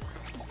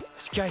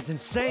 This guy's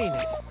insane.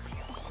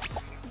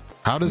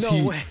 How does No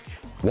he? way.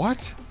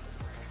 What?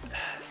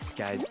 This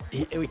guy,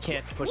 we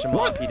can't push him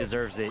off. He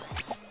deserves it.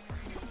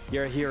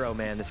 You're a hero,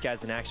 man. This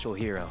guy's an actual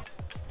hero.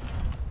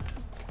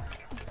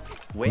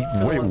 Wait for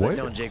the ones that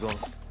don't jiggle.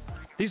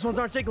 These ones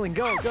aren't jiggling.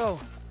 Go, go.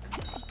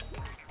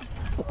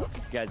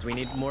 Guys, we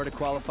need more to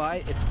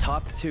qualify. It's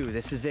top 2.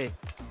 This is it.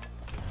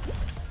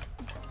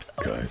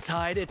 Guys. It's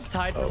tied. It's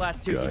tied for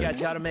last 2. You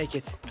guys gotta make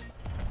it.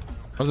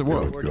 How does it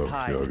work? We're Go,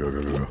 tied. go, go,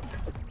 go, go.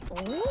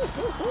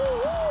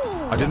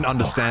 I didn't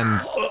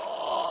understand.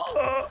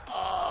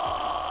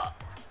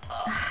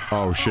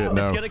 Oh shit,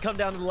 no. It's gonna come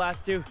down to the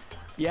last 2.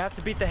 You have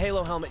to beat the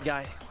Halo helmet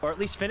guy, or at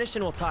least finish,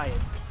 and we'll tie it.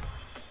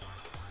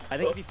 I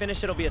think if you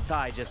finish, it'll be a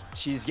tie. Just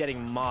she's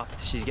getting mopped.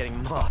 She's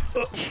getting mopped.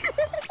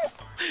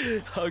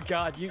 Oh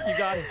God, you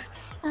got it.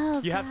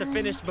 Oh, You have to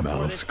finish before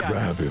Mouse, this guy.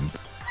 grab him.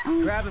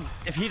 Grab him.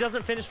 If he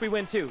doesn't finish, we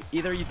win too.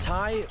 Either you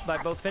tie by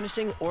both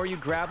finishing, or you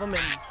grab him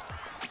and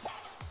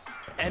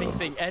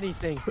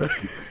anything.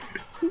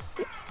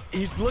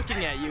 He's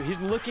looking at you. He's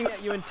looking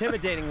at you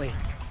intimidatingly.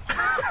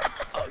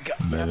 Oh God.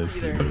 You have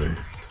to either...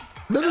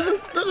 No.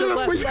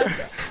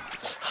 Left.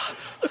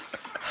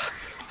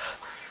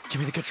 Give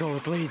me the controller,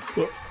 please.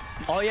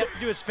 All you have to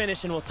do is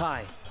finish and we'll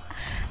tie.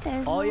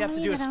 There's All no you have to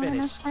way do is that I'm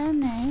gonna finish.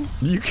 finish.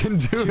 You can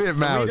do it, 3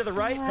 Mouse. to the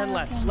right, then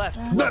left.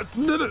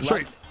 No,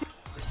 straight.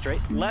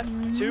 Straight.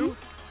 Left, 2.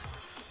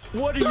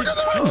 What are you doing?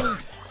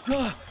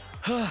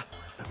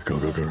 Go,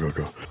 go, go, go,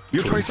 go. You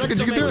have 20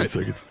 seconds. You can do 20 it.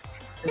 seconds.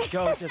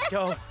 Just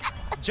go.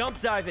 Jump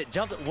dive it.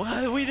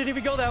 What? We didn't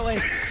even go that way.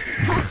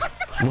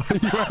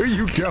 Where are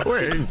you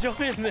going?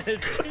 Join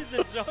this.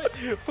 Jesus,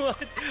 join.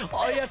 What?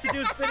 All you have to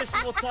do is finish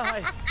and we'll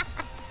tie.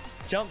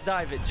 Jump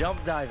dive it.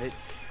 Jump dive it.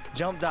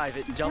 Jump dive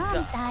it. Jump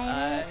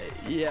dive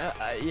it.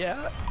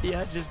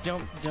 Yeah. Just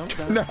jump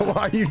dive. No,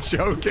 why are you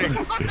joking?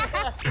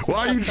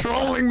 Why are you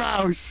trolling,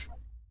 Mouse?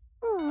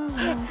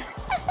 No,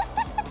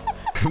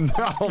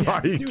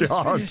 my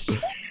God.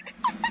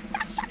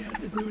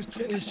 It was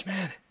finish,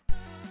 man.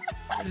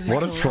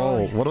 What a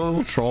troll. What a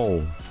little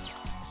troll.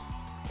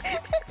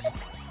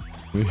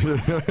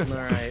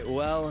 Alright,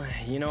 well,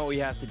 you know what we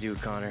have to do,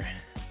 Connor.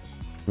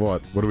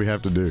 What? What do we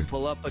have to do?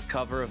 Pull up a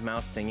cover of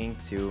Mouse singing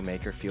to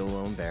make her feel a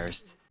little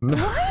embarrassed.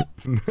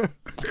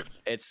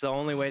 It's the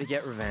only way to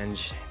get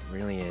revenge. It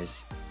really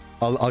is.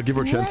 I'll give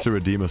her a chance to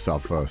redeem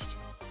herself first.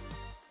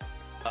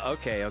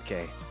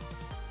 Okay.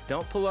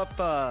 Don't pull up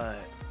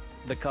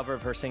the cover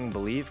of her singing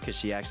Believe, because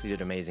she actually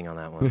did amazing on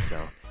that one,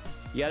 so...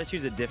 You gotta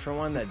choose a different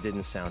one that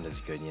didn't sound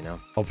as good, you know?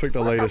 I'll pick the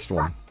latest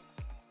one.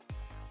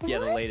 Yeah,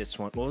 the latest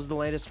one. What was the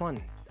latest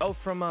one? Oh,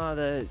 from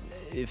the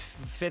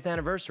 5th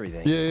anniversary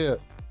thing. Yeah.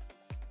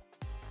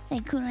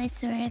 Sykkuno, I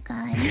swear to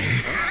God.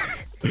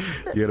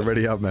 You gotta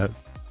ready up, man.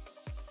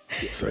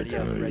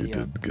 Sykkuno, you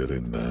did good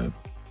in that.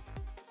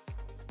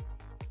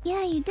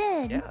 Yeah, you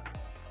did. Yeah.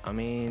 I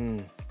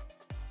mean...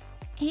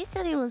 He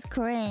said he was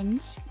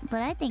cringe, but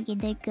I think he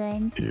did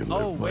good. You lived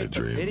my wait, the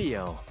dream.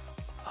 video.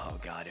 Oh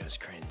God, it was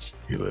cringe.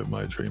 You lived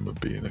my dream of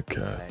being a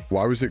cat. Okay.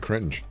 Why was it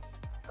cringe?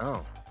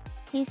 Oh.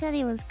 He said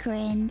he was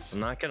cringe. I'm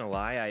not gonna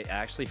lie, I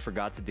actually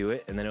forgot to do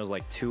it, and then it was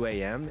like 2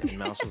 a.m. and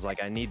Mouse was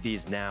like, "I need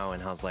these now,"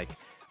 and I was like,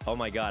 "Oh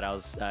my God, I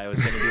was gonna do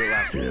it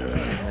last week."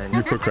 And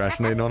You then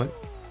procrastinating on it?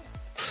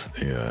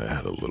 Yeah, I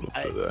had a little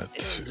bit of that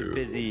it was too.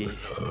 busy.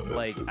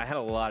 Like I had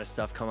a lot of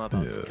stuff come up. I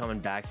was coming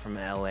back from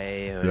LA.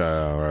 It was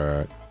Yeah,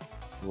 right.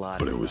 a lot.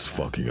 But of it was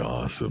stuff. fucking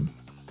awesome.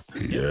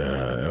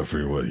 Yeah,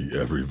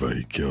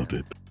 everybody killed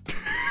it.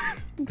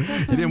 You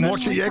didn't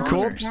watch it yet,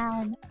 Corpse?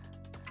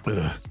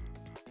 Ugh.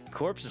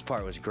 Corpse's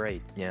part was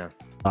great. Yeah.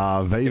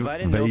 Veil, If I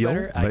didn't know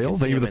better, I could thank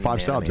see you for him the in 5 an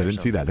subs. I anime or didn't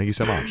see that. Thank you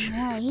so much.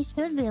 Yeah, he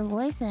should be a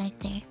voice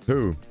actor.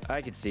 Who?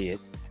 I could see it.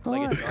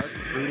 Like a dark,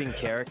 brooding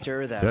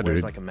character that Yeah, wears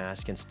dude. like a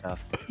mask and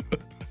stuff.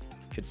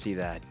 Could see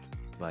that,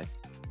 but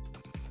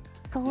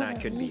Totally. nah,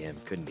 it couldn't be him.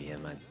 Couldn't be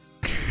him.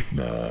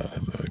 Nah,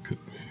 it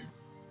couldn't be.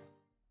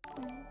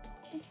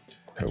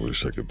 I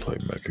wish I could play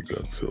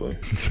Mechagodzilla.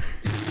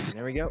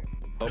 There we go.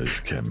 I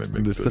just can't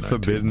mimic This is the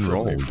forbidden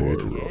role, 1974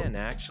 dude. role. Can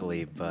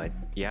actually, but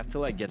you have to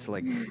like get to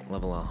like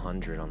level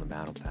 100 on the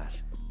battle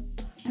pass.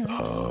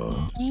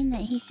 Saying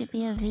that he should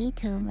be a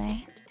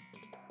VTuber.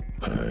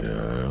 I don't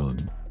know.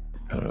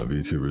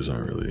 VTubers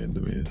aren't really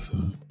into me, so.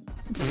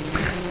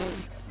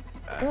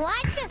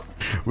 What?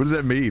 What does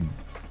that mean?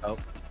 Oh.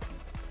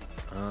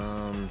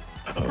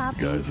 Oh,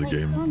 guys, the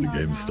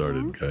game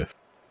started, guys.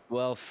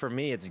 Well, for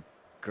me, it's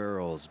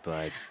girls,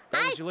 but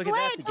I would you look swear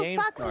at that, the to game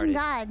fucking started.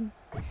 God.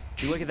 Would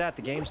you look at that,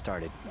 the game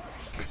started.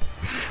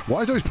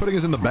 Why is he always putting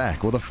us in the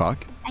back? What the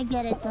fuck? I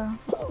get it though.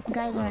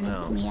 Guys aren't no.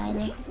 into me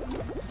either.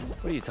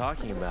 What are you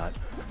talking about?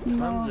 No.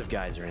 Tons of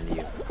guys are into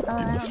you. You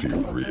must be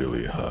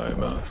really high,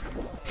 Mouse.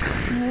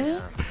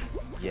 Really?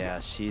 Yeah,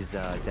 she's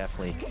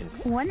definitely.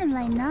 When am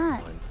I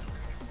not?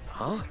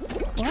 Huh?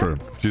 It's true.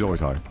 She's always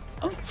high.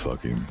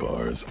 Fucking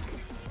bars.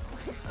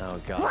 Oh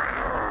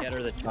god. Get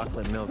her the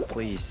chocolate milk,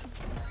 please.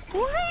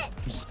 What? I'm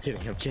just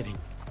kidding. I'm kidding.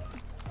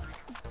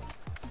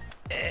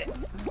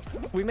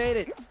 We made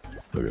it.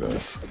 Look at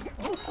us.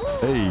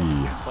 Hey,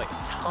 Like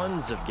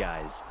tons of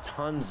guys.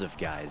 Tons of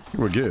guys.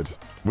 we're good.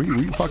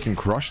 We fucking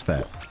crushed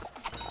that.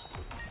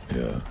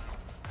 Yeah.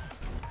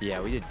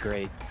 Yeah, we did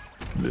great.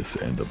 This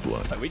and a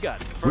blunt. We got.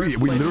 We First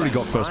place literally by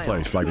got a first mile.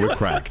 place. Like, we're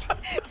cracked.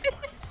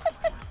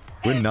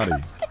 We're nutty.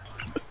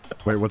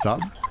 Wait, what's up?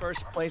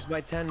 First place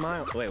by 10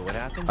 miles. Wait, what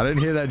happened? I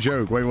didn't hear that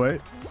joke. Wait.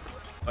 Wait,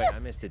 I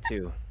missed it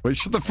too. Wait,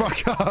 shut the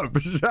fuck up.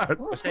 Shut.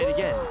 Well, say it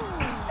again.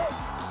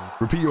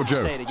 Repeat your Say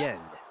joke. it again.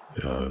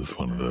 Yeah, it was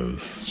one of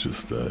those.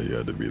 Just, you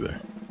had to be there.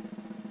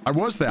 I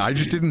was there. I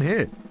just didn't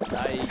hear.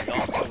 I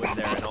also was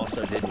there and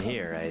also didn't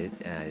hear.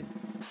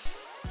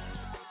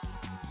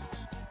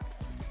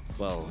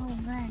 Well, Oh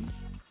man.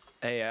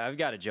 hey, I've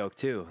got a joke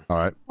too. All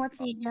right. What's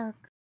your joke?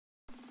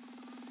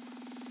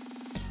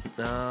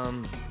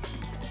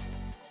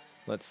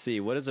 Let's see.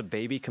 What does a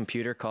baby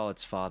computer call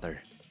its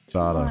father?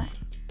 Data.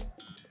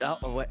 What?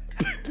 Oh, what?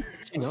 Did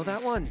you know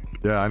that one?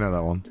 Yeah, I know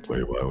that one.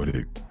 Wait, why would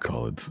he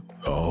call it?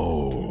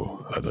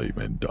 Oh, I thought you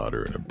meant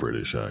daughter in a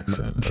British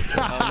accent.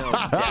 Okay.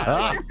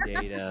 Oh no,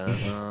 data.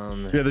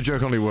 Data. Yeah, the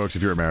joke only works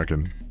if you're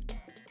American.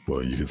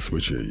 Well, you could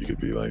switch it. You could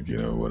be like, you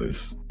know, what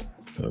is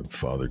a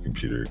father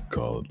computer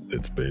called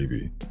its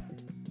baby?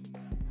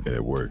 And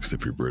it works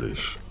if you're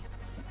British.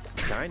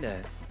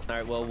 Kinda. All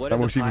right. Well, what That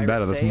did works the even pirate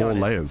better. That's say more on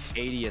his layers.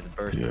 80th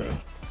birthday. Yeah.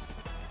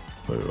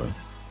 Wait, what?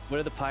 What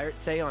did the pirate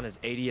say on his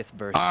 80th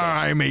birthday?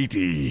 I'm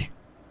 80.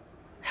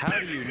 How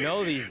do you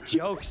know these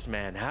jokes,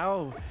 man?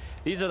 How?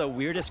 These are the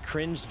weirdest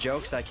cringe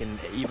jokes I can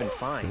even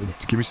find.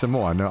 Give me some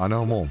more. I know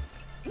them all.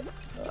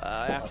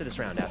 After this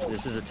round,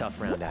 this is a tough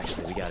round,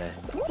 actually. We gotta.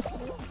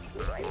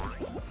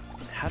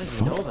 How does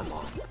he know them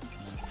all?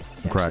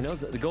 Yeah, Cracked. she knows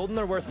that the golden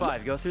are worth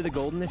 5. Go through the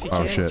golden if you Oh,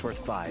 can. shit. It's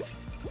worth 5.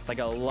 It's like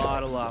a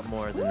lot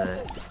more than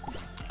that.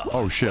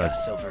 Oh shit. Yeah,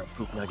 silver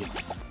poop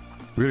nuggets.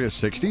 We're gonna get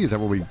 60? Is that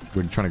what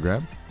we're trying to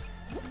grab?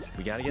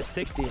 We gotta get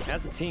 60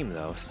 as a team,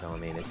 though. So I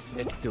mean, it's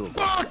doable.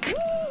 Fuck!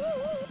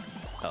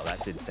 Oh,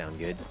 that didn't sound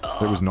good.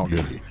 It was not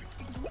good.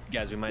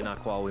 Guys, we might not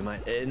qual. We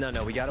might.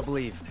 No, we gotta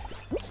believe.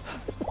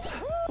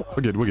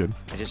 We're good. We're good.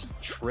 I just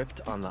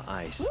tripped on the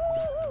ice.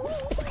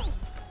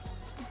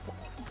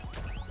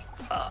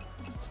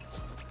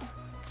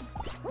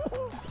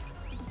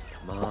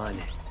 Come on.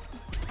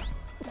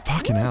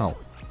 Fucking hell.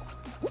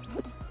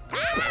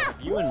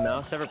 You and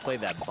Mouse ever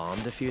played that bomb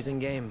defusing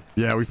game?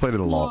 Yeah, we played it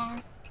a lot.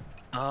 Yeah.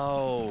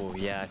 Oh,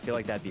 yeah, I feel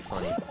like that'd be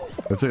funny.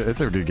 It's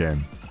a good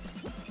game.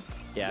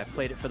 Yeah, I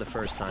played it for the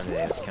first time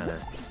today. It was kind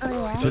of Oh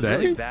yeah. Today?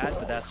 really bad,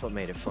 but that's what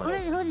made it Who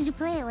fun. did you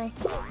play it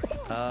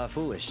with?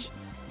 Foolish.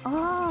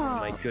 Oh.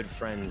 My good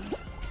friends.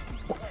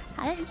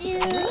 How did you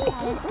guys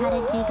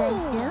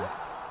do?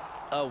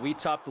 Oh, we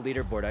topped the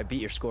leaderboard. I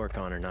beat your score,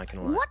 Connor, not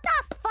gonna lie. What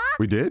the fuck?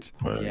 We did?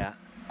 Well, Yeah.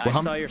 Well, I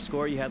how saw your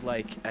score. You had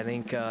like, I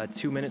think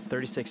 2 minutes,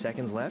 36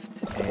 seconds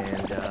left.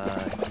 And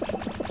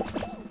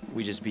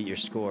we just beat your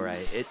score.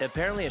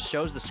 Apparently it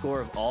shows the score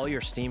of all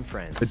your Steam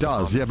friends. It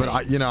does, on yeah, the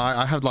but thing.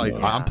 I have like,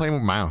 Yeah. I'm playing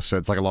with mouse, so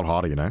it's like a lot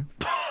harder, you know?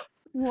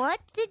 What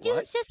did you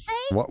What? just say?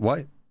 What?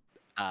 What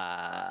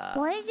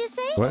did you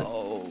say? What?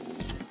 Oh.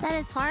 That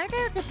is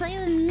harder to play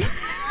with me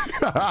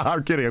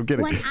I'm kidding.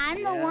 when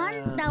I'm the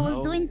one that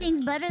was doing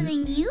things better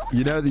than you?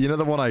 You know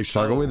the one I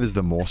struggle with is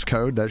the Morse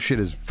code. That shit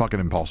is fucking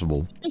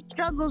impossible. He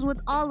struggles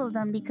with all of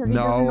them because he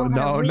doesn't know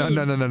how to read.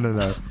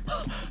 No.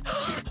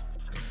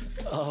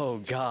 Oh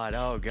God.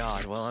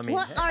 Well, I mean,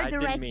 What are I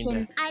didn't mean to-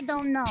 directions? I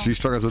don't know. She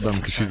struggles with them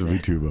because she's a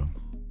VTuber.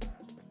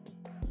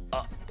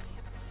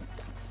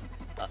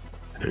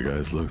 Hey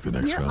guys, look, the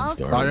next You're round all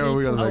started. I know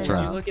we got the Oh, next would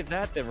you round. look at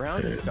that? The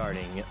round is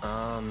starting. Wait,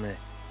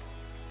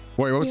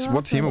 You're what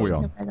also team are we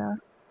on? VTuber.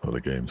 Oh,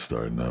 the game's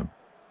starting up.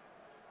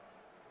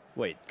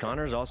 Wait,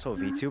 Connor's also a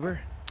VTuber?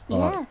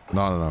 Yeah.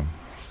 No.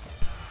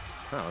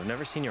 Oh, I've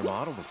never seen your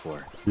model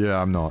before.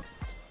 Yeah, I'm not.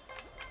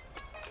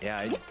 Yeah,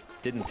 I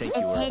didn't think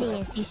you It's were.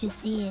 hideous. You should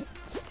see it.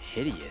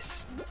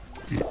 Hideous.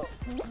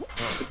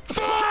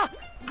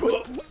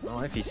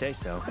 Well, if you say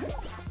so.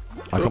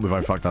 I can't believe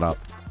I fucked that up.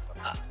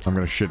 I'm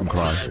gonna shit and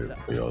cry.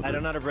 We all I did.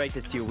 don't know how to break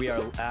this to you. We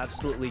are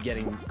absolutely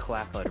getting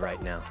clapped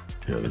right now.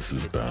 Yeah, this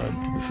is bad.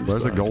 This is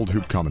Where's the bad. gold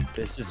hoop coming?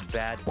 This is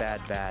bad,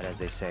 as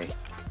they say.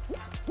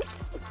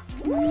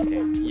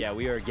 Okay, yeah,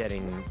 we are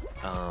getting.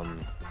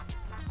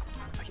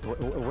 Okay,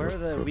 where are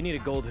the? We need a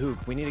gold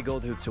hoop. We need a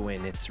gold hoop to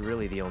win. It's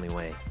really the only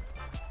way.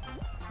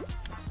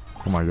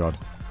 Oh my god.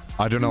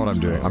 I don't know what I'm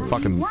doing. I'm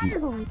fucking...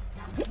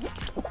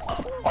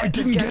 I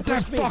didn't get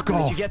that. Fuck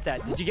off. Did you get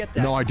that? Did you get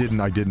that? No, I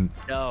didn't.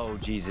 Oh,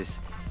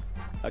 Jesus.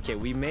 Okay,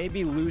 we may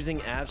be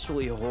losing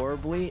absolutely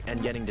horribly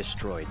and getting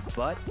destroyed,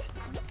 but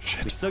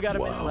we still got a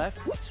minute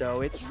left,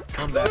 so it's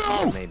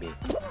comeback maybe.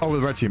 Oh,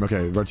 the red team.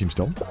 Okay, red team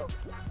still.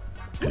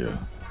 Yeah.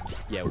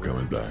 Yeah, We're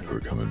coming back. We're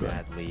coming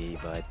back. Badly,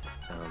 but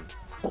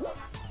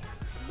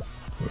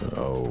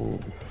Oh.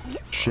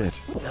 Shit.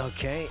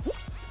 okay.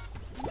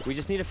 We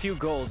just need a few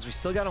golds. We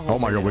still got a whole. Oh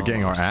my god, we're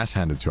getting our almost. ass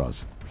handed to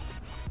us.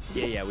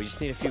 Yeah, we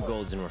just need a few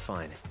golds and we're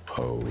fine.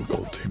 Oh,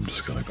 gold team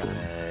just got a gold.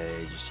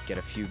 Just get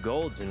a few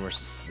golds and we're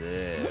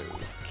okay,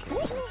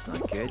 that's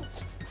not good.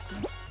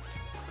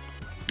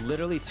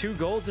 Literally 2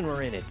 golds and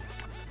we're in it.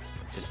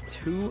 Just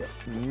 2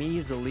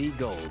 measly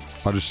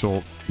golds. I just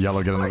saw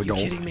yellow get another gold.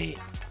 Are you kidding me?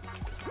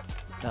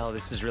 Oh,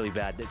 this is really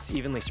bad. It's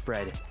evenly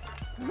spread.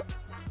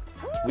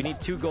 We need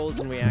 2 golds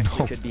and we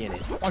actually could be in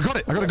it. I got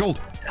it. I got a gold.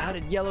 How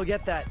did yellow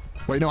get that?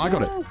 Wait, no, I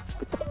got it.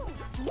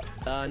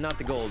 Not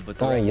the gold, but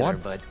the regular.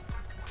 What? But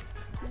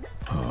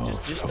Oh,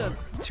 just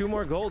 2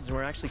 more golds and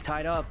we're actually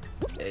tied up.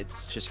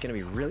 It's just gonna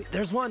be really.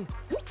 There's one.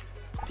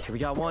 Okay, we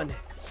got one.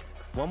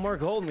 One more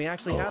gold and we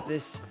actually have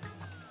this.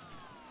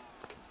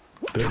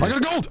 I got a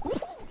gold.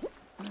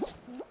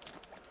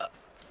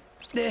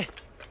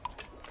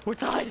 We're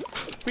tied.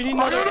 We need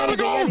I got another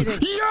gold. anything.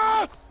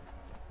 Yes.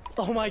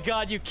 Oh my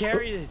god, you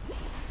carried it.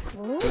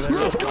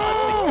 Let's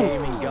go. The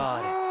gaming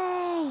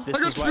god. This I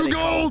got is why 2 they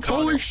call him golds.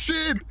 Connor. Holy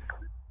shit.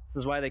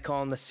 This is why they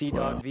call him the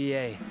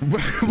CDawgVA.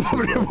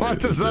 What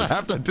does that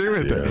have to do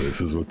with Yeah, it? this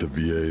is what the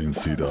VA and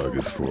CDawg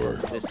is for.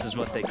 This is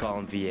what they call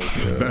him VA.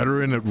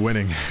 Veteran at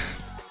winning.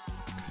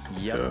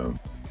 Yep. Yeah.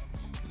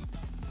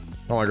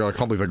 Oh my god, I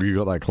can't believe you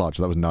got that clutch.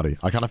 That was nutty.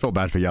 I kind of felt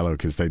bad for yellow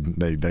because they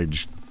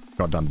just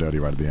got done dirty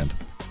right at the end.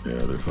 Yeah,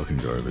 they're fucking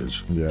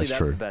garbage. Yeah, See, it's that's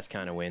true. the best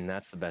kind of win.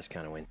 That's the best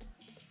kind of win.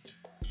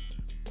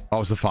 Oh,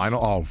 it's the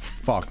final? Oh,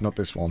 fuck, not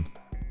this one.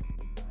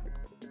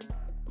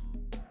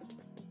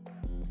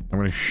 I'm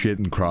gonna shit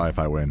and cry if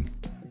I win.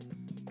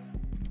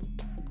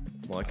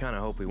 Well, I kind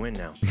of hope we win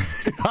now.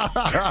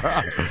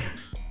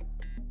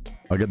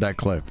 I'll get that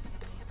clip.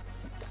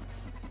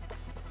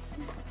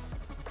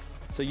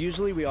 So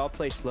usually we all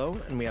play slow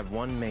and we have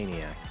 1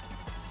 maniac.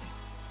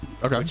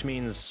 Okay. Which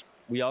means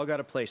we all got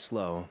to play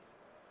slow.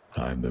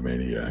 I'm the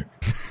maniac.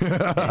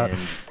 And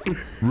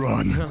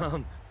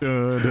Run.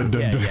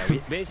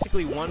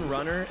 Basically 1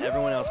 runner,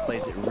 everyone else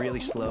plays it really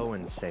slow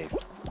and safe.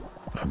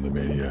 I'm the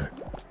maniac.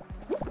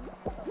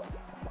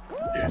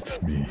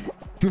 It's me.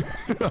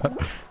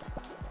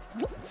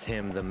 It's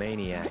him, the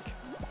maniac.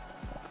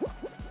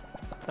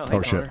 Oh, hey,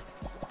 Oh, shit.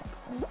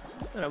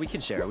 No, we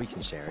can share. We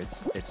can share.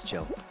 It's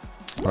chill.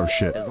 Oh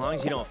shit. As long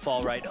as you don't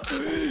fall right.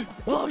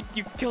 Oh,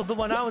 you killed the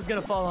one I was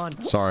gonna fall on.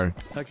 Sorry.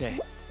 Okay.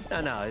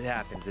 No, it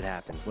happens. It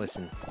happens.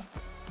 Listen,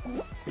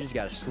 we just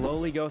gotta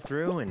slowly go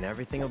through, and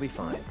everything will be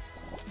fine.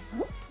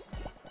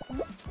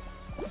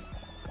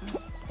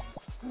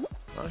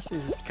 Honestly,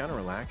 this is kind of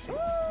relaxing.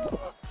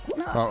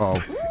 Uh-oh.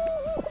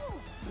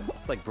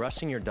 It's like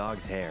brushing your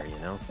dog's hair, you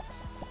know?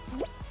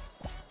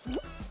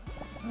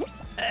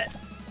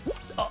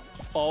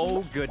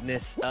 Oh,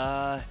 goodness.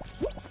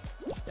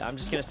 I'm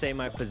just gonna say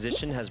my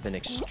position has been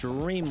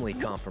extremely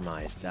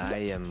compromised. I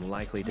am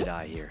likely to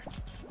die here.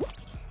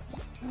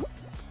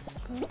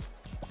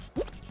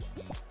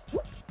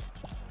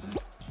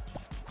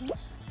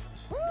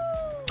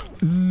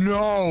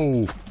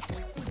 No!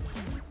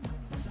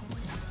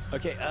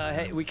 Okay,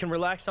 hey, we can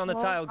relax on the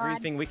tile,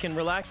 griefing. We can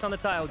relax on the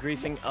tile,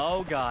 griefing.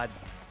 Oh, God.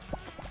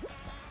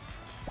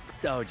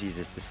 Oh,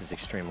 Jesus, this is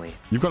extremely...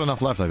 You've got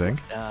enough left, I think.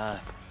 Yeah,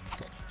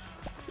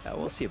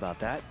 we'll see about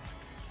that.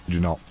 You do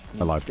not.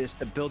 I lied. This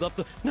to build up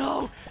the...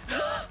 No!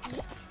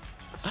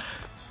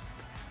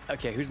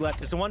 Okay, who's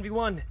left? It's a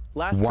 1v1.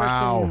 Last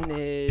person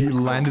is... He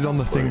landed on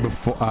the thing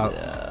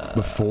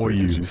before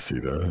you. Did you see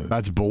that?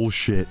 That's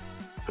bullshit.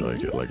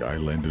 Like I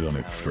landed on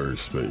it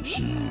first, but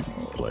he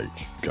like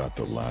got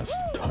the last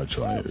touch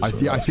on it. I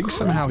think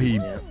somehow he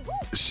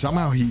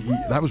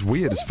that was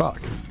weird as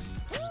fuck.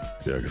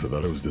 Yeah, because I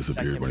thought it was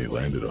disappeared when he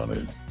landed on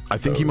it. I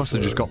think he must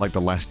have just got like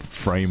the last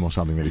frame or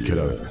something that he could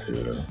have.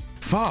 Yeah.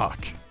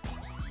 Fuck.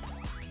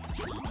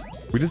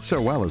 We did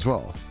so well as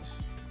well.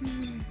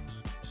 We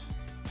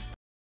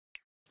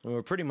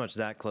were pretty much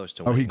that close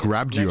to Oh, he winning.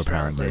 grabbed you Next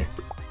round, apparently.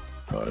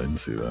 Oh, I didn't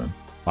see that.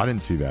 I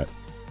didn't see that.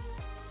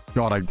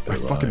 God, I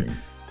fucking... lying.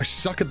 I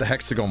suck at the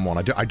hexagon one.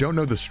 I don't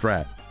know the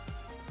strat.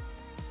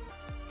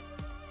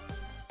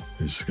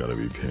 It's just gotta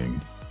be ping.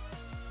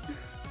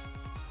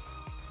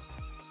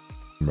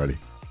 I'm ready.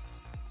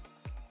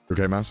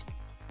 Okay, Mouse?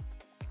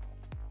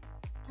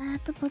 I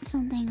have to put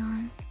something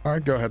on.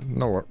 Alright, go ahead.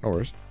 No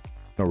worries.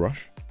 No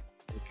rush.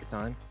 Take your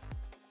time.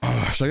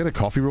 Should I get a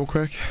coffee real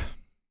quick?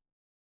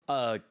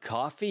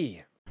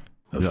 Coffee?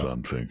 That's Yeah. what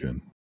I'm thinking.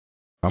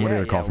 I'm gonna Yeah,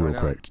 get a coffee why real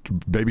not? quick.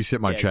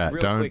 Babysit my Yeah, chat.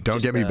 real Don't quick, get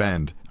just, me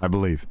banned. I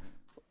believe.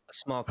 A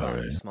small coffee.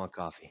 Alright. Small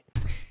coffee.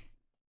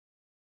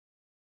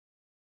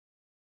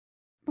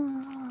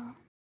 Oh,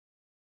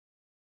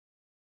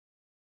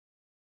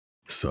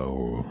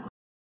 So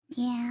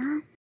yeah.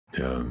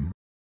 Yeah.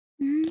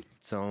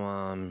 So,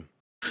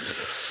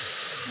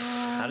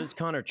 how does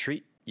Connor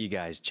treat you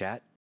guys,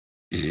 chat?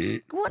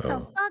 What the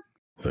Oh. fuck?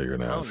 I thought you were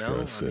gonna Oh, ask no,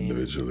 us I mean-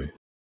 individually.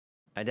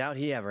 I doubt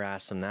he ever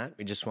asked him that.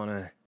 We just want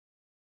to...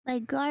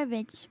 Like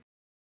garbage.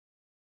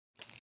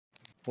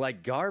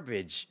 Like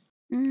garbage.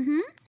 Mm-hmm.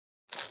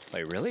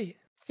 Wait, really?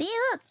 See,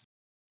 look.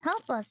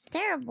 Help us.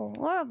 Terrible.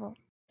 Horrible.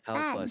 Help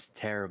Bad. us.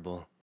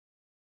 Terrible.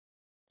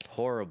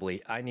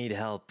 Horribly. I need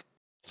help.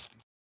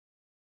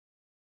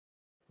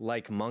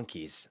 Like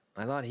monkeys.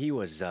 I thought he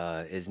was,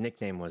 his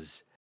nickname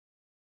was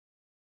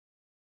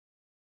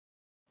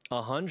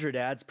 100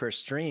 ads per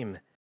stream.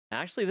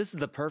 Actually, this is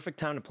the perfect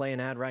time to play an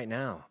ad right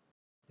now,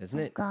 isn't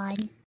Oh, it?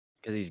 God.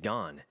 Because he's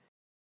gone.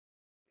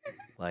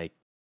 Like,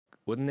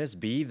 wouldn't this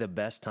be the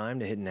best time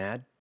to hit an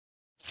ad?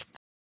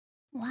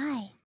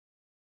 Why?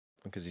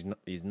 Because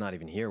he's not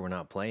even here. We're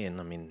not playing.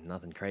 I mean,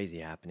 nothing crazy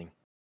happening.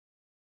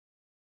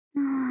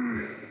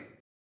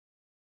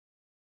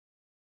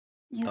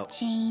 You've Oh.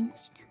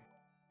 changed.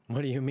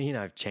 What do you mean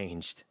I've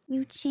changed?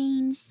 You've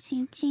changed.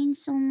 You've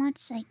changed so much,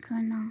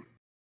 Sykkuno.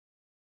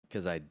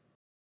 Because I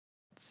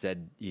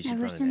said you should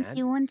Ever run an since ad?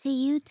 you went to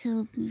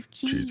YouTube, you've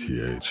changed.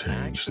 GTA changed,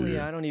 Actually, dude.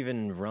 I don't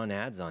even run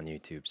ads on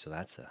YouTube, so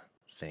that's a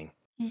thing.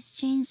 He's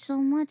changed so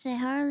much, I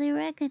hardly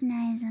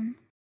recognize him.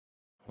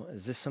 What,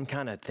 is this some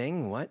kind of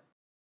thing? What?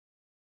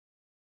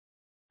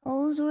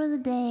 Those were the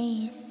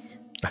days.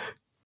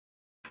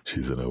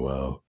 She's in a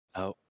wow.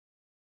 Oh,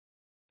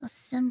 The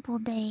simple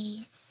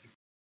days.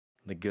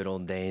 the good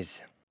old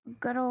days. The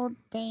good old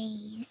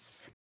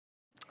days.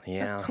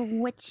 Yeah, The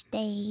Twitch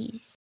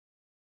days.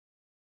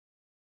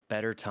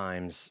 better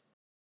times.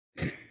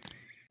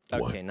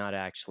 What? Okay, not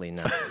actually,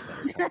 not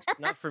better times.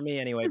 Not for me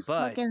anyway,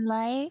 but Fucking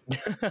liar.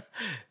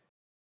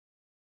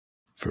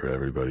 For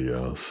everybody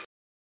else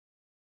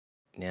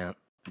yeah. at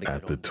good the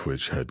old days.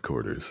 Twitch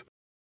headquarters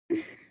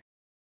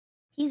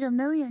He's a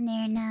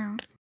millionaire now.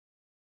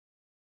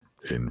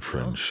 in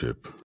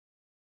friendship.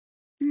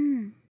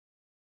 Hmm.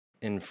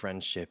 In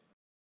friendship.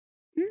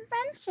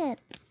 Friendship.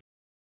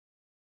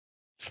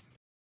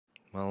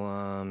 Well,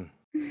 I'm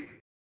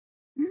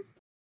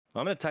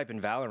gonna type in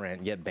Valorant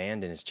and get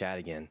banned in his chat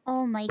again.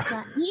 Oh my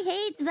god. He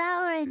hates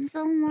Valorant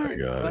so I much.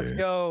 got Let's it.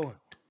 go.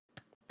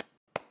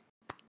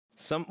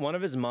 One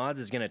of his mods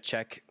is gonna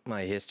check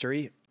my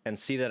history and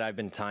see that I've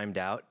been timed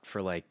out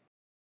for like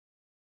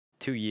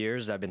 2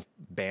 years. I've been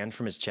banned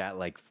from his chat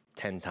like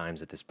 10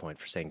 times at this point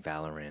for saying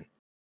Valorant.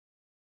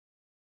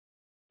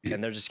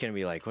 And they're just gonna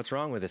be like, "What's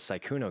wrong with this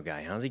Sykkuno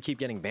guy? How does he keep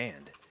getting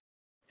banned?"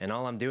 And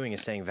all I'm doing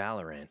is saying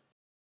Valorant.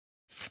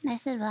 I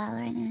said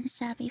Valorant in his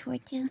chat before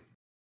too.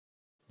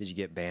 Did you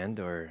get banned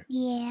or?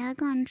 Yeah, I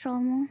got in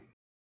trouble.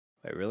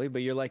 Wait, really?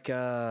 But you're like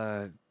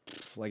a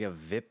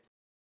VIP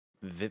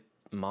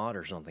mod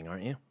or something,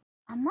 aren't you?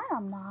 I'm not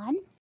a mod.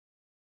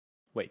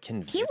 Wait,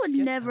 can He VIPs would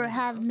get never timed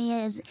have out? me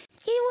as.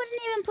 He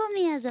wouldn't even put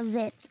me as a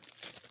VIP.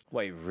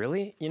 Wait,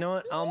 really? You know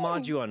what? I'll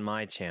mod Yeah. you on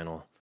my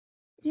channel.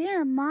 You're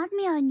gonna mod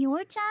me on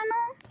your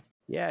channel?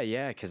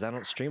 Yeah, because I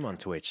don't stream on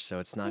Twitch, so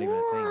it's not even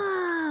a thing.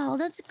 Wow,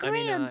 that's I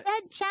mean, great. A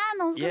dead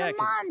channel's yeah, gonna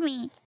 'cause- mod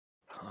me.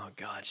 Oh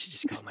God, she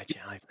just called my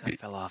channel. I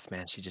fell off,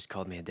 man. She just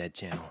called me a dead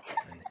channel.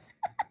 And,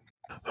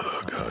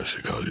 Oh gosh,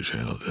 she called your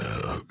channel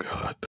dad. Oh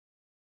god.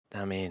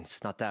 I mean,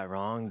 it's not that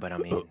wrong, but I Oh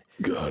mean,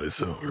 god,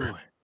 it's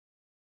over.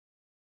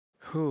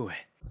 whew.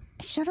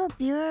 Shut up,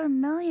 you're a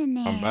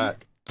millionaire. I'm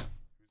back.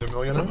 Who's a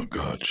millionaire? Oh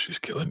god, she's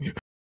killing you.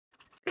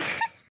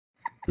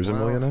 Who's a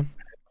Well, millionaire?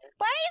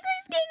 Why are you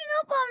guys ganging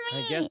up on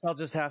me? I guess I'll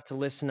just have to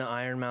listen to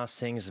Ironmouse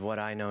sings What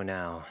I Know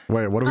Now.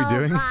 Wait, what are we Oh,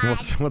 doing? God.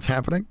 What's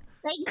happening?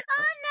 Like,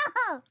 oh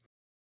no!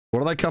 What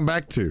did I come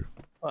back to?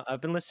 Well,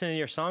 I've been listening to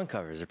your song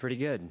covers. They're pretty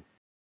good.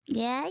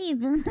 Yeah, you've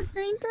been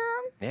listening to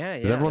them? Yeah,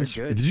 Is yeah. everyone?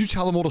 They're good. Did you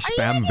tell them all to Are you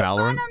spam making fun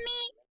Valorant? of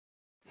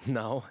me?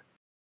 No.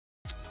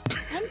 But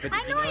I did you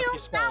know know I if don't you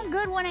spell sound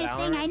good when I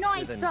sing. I know I Valorant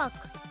with an- suck.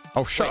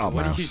 Oh, shut Wait, up,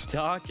 what are you Mouse.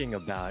 talking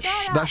about?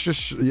 Shut up. That's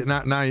just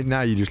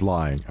now you're just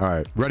lying. All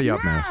right, ready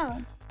up, Mouse.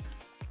 No.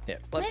 Yeah,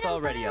 let's Wait, all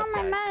I'm ready putting up,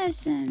 on my guys.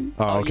 medicine.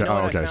 Oh, okay. You know Oh,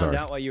 what I okay. found Sorry.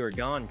 out while you were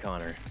gone,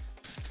 Connor.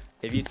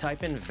 If you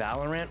type in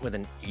Valorant with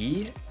an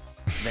E,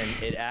 then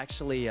it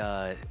actually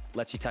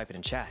lets you type it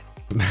in chat.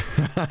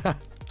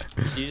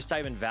 So you just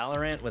type in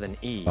Valorant with an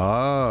E,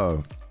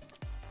 Oh,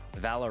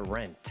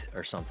 Valorant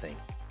or something.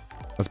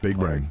 that's big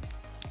brain.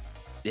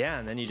 Yeah,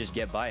 and then you just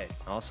get by it.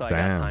 Also, I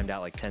Damn. got timed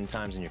out like 10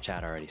 times in your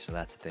chat already, so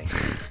that's the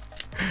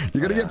thing.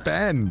 You're gonna get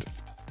banned.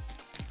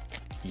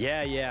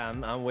 Yeah,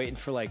 I'm waiting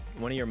for like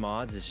one of your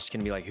mods is just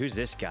gonna be like, who's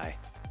this guy?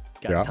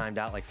 Got Yeah. timed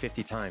out like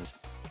 50 times.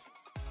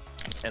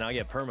 And I'll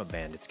get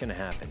perma-banned. It's gonna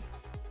happen.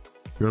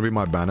 You're gonna be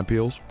my ban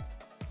appeals.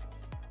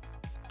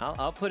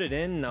 I'll put it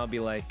in and I'll be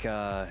like,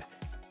 well,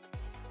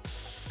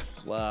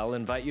 I'll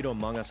invite you to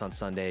Among Us on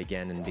Sunday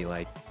again and be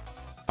like,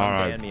 All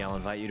right. ban me, I'll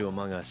invite you to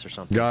Among Us or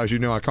something. Guys, you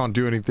know I can't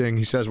do anything.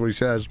 He says what he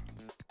says.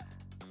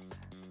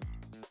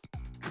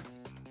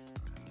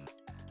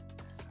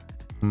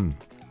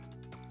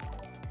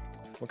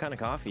 What kind of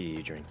coffee do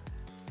you drink?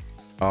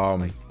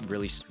 Um, Like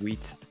really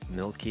sweet,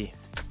 milky?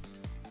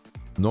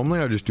 normally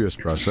I just do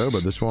espresso,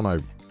 but this one I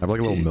have like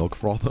a little milk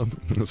frother,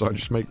 so I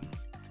just make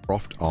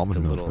frothed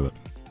almond milk with it.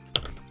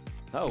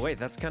 Oh wait,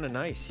 that's kind of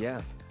nice. Yeah.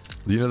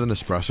 You know the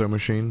Nespresso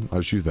machine? I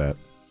just use that.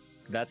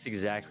 That's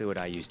exactly what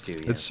I use too.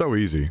 Yeah. It's so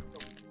easy.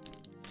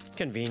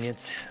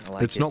 Convenient. I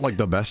like It's not like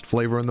the best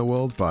flavor in the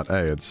world, but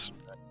hey, it's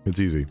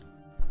easy.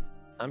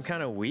 I'm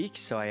kind of weak,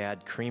 so I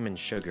add cream and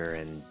sugar,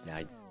 and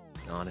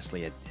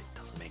honestly, it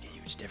doesn't make a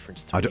huge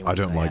difference to me. I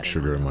don't like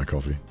sugar in my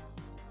coffee.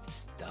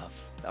 Stuff.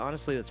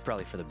 Honestly, that's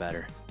probably for the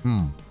better.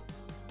 Hmm.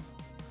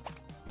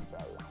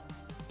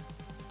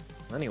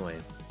 Anyway.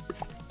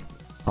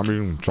 I'm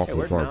eating Hey, chocolate.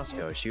 where'd Mouse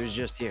go? She was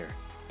just here.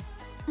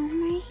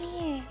 I'm right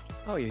here.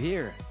 Oh, you're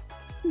here.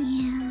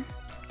 Yeah.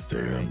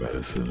 Taking on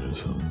medicine or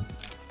something.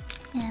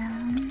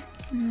 Yeah.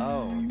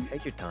 Oh,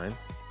 take your time.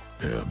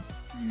 Yeah.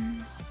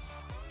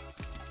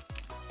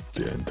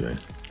 Diente.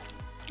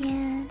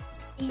 Yeah.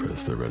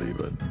 Press the ready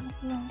button.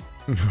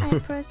 I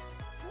press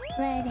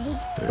ready.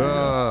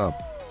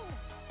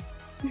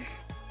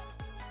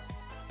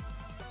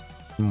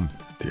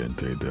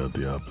 Diente del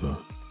Diablo.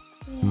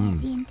 Yeah,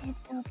 Diente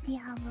del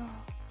Diablo.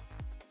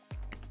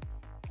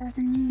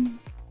 Doesn't mean.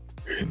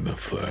 In the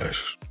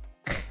flesh.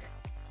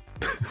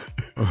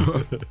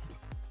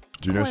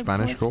 Do you know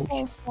Spanish, Coach?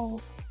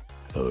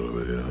 A little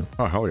bit, yeah.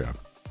 Oh, hell yeah.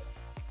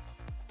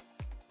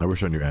 I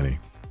wish I knew any.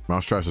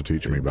 Mouse tries to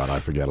teach me, but I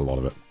forget a lot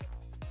of it.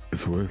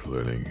 It's worth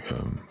learning.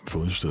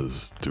 Foolish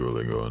does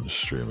Duolingo on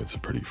stream. It's a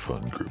pretty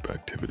fun group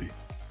activity.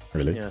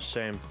 Really? Yeah,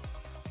 same.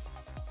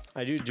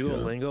 I do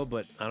Duolingo,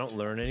 but I don't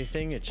learn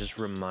anything. It just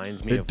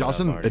reminds me of It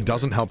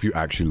doesn't help you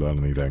actually learn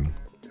anything.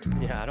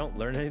 Yeah, I don't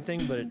learn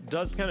anything, but it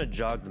does kind of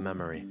jog the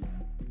memory.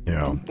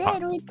 Yeah. We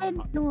did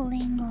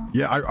Duolingo.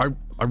 Yeah,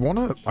 I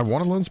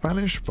wanna learn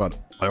Spanish, but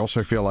I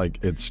also feel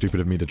like it's stupid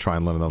of me to try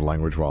and learn another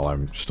language while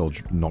I'm still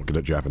not good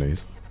at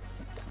Japanese.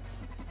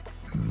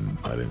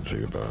 I didn't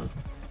think about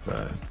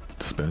that.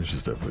 Spanish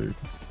is definitely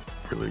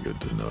really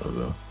good to know,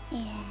 though.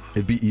 Yeah.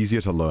 It'd be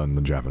easier to learn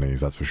than Japanese,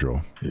 that's for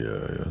sure.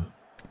 Yeah.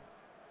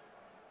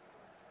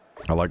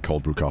 I like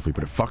cold brew coffee,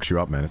 but it fucks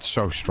you up, man. It's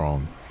so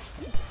strong.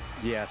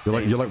 Yeah,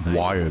 You're like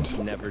wired.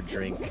 I never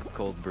drink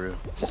cold brew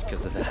just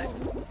because of that.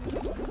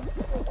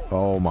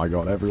 Oh my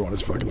god, everyone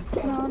is fucking.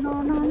 No.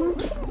 No.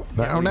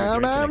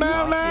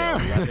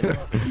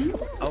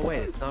 Oh wait,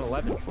 it's not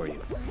 11 for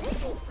you.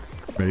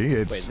 Me?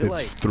 It's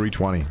like...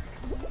 3:20.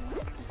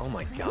 Oh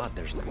my god,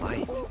 there's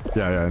light.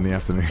 Yeah, in the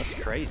afternoon. It's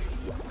crazy.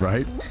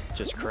 Right?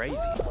 Just crazy.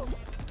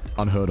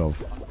 Unheard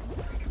of.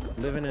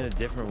 Living in a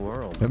different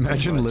world.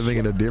 Imagine living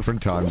in a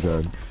different time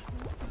zone.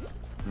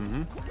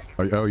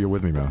 Oh, you're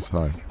with me, Mouse.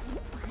 Hi.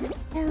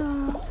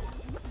 Hello.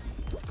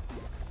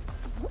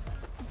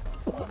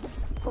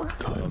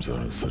 Time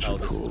zone is such a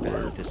cool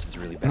word. This is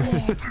really bad.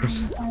 Yeah, time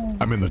zone.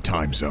 I'm in the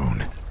time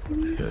zone.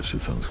 Yeah, she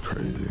sounds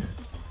crazy.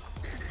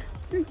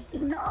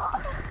 No.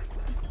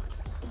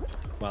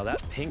 Wow,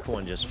 that pink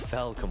one just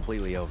fell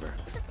completely over.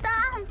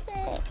 Stop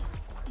it.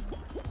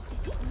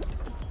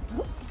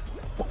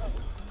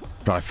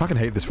 God, I fucking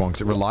hate this one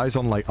because it relies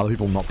on like other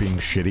people not being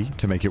shitty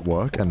to make it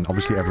work, and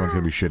obviously everyone's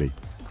gonna be shitty.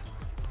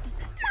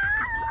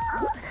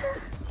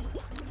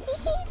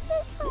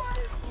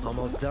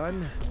 Almost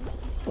done.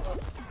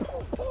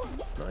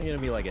 It's not gonna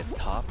be like a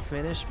top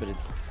finish, but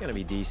it's gonna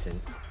be decent.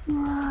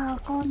 Wow,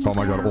 Oh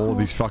my god, all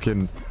these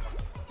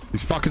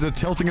fuckers are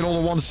tilting it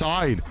all to one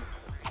side.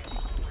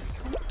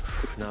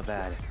 Not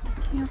bad.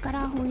 Mio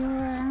carajo, yo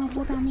era una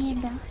puta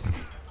mierda.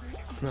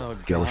 Oh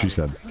god. Yeah, what she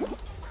said.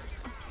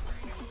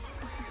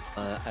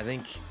 I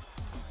think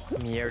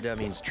mierda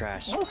means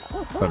trash.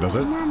 That does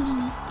it?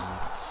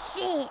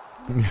 Shit.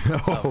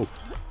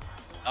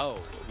 Oh,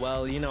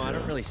 well, you know, I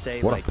don't really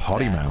say What like a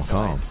potty that, mouth, so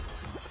huh?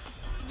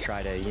 I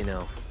try to, you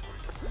know.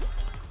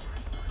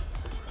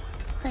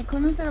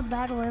 Sykkuno said a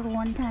bad word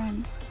one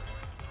time.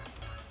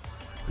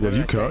 Yeah,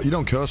 you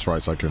don't curse,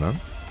 right, Sykkuno?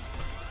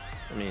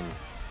 I mean,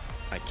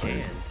 I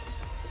can.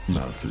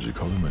 Mouse, did you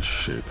call him a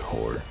shit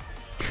whore?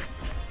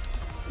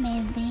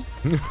 Maybe.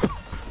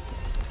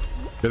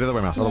 Yeah, the other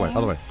way, Mouse.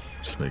 Other way.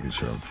 Just making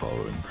sure I'm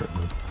following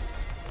correctly.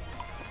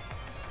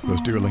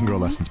 Those Duolingo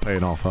lessons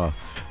paying off, huh?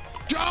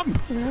 Jump!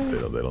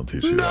 They don't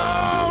teach you that.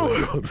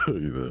 I'll tell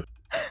you that.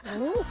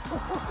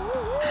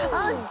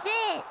 Oh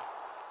shit!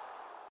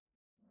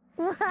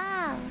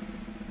 Wow.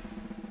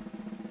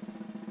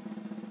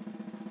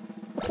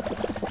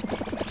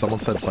 Someone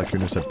said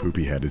Sykkuno said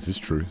poopy head. Is this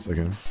true,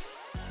 Sykkuno?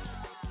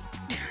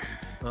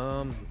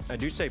 I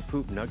do say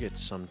poop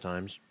nuggets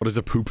sometimes. What is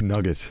a poop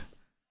nugget?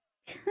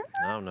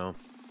 I don't know.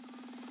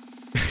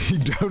 You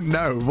don't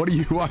know.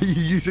 Why are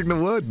you using the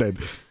word then?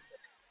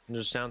 It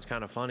just sounds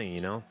kind of funny, you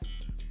know?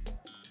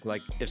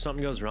 Like, if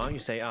something goes wrong, you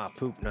say,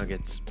 poop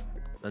nuggets.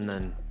 And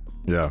then...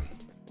 Yeah.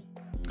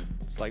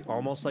 It's like,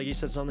 almost like you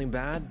said something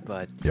bad,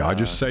 but... Yeah, I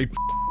just say...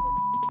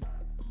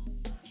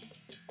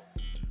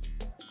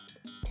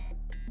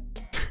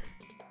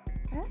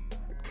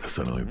 That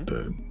sounded like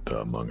the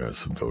Among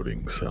Us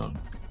voting sound.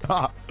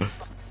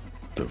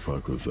 The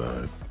fuck was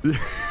that?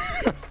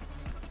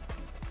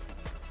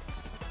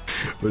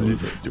 What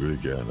was it? Do it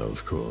again. That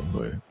was cool.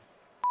 Wait.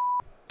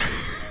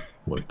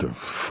 What the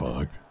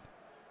fuck?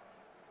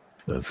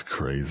 That's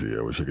crazy.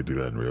 I wish I could do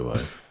that in real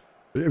life.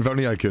 If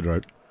only I could,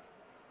 right?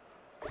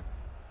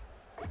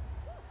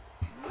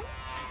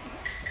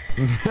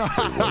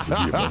 It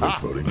wasn't the Among Us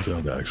voting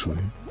sound, actually.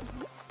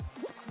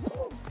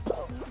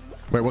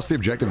 Wait, what's the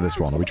objective of this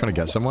one? Are we trying to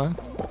get somewhere?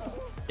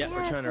 Yeah,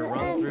 we're trying to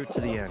run through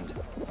to the end.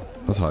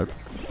 Let's hope.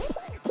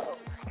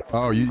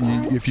 Oh,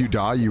 if you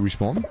die, you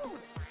respawn?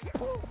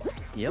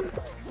 Yep.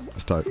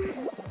 That's dope.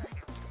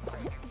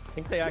 I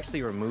think they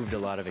actually removed a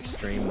lot of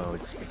extreme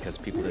modes because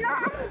people didn't.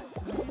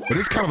 It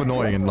is kind of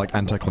annoying and like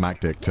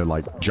anticlimactic to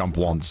like jump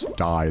once,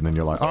 die, and then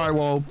you're like, all right,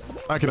 well,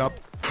 back it up.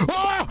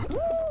 Ah!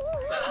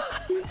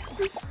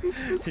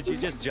 Did you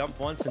just jump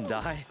once and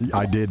die?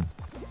 I did.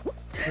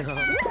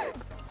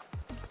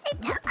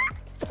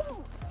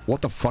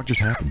 What the fuck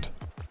just happened?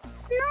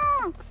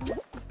 No!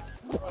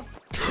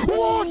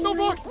 What the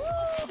fuck?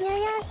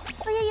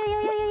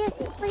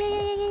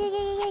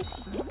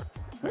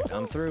 Alright,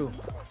 I'm through.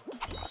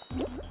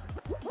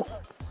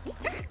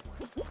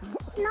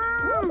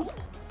 No!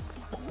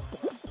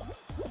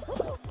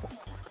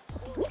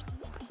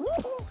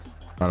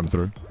 Got him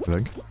through, I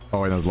think.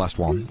 Oh wait, that was the last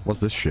one. What's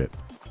this shit?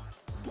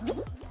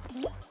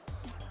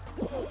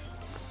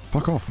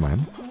 Fuck off, man.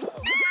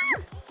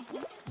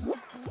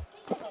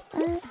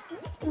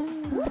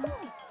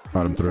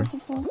 Got him through.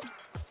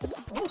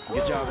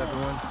 Good job,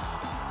 everyone.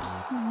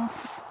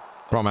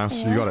 Come on, mouse,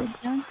 you got it.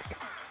 It's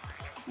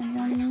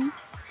on me.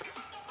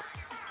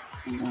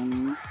 It's on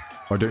me.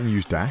 Oh, don't you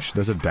use dash?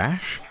 There's a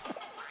dash?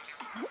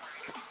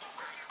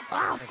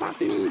 Oh, fuck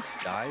me.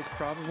 Died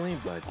probably,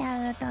 but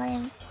Yeah, the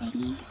dive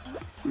thingy.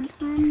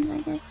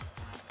 Sometimes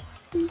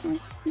I'm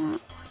just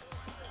not.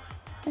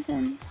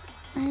 Listen,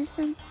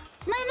 medicine.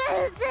 My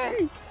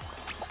medicine!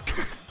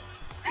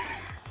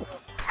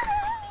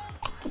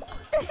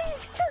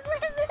 Took my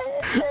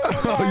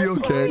medicine. Are you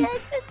okay? I'm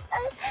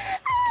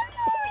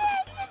sorry, I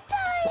just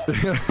died.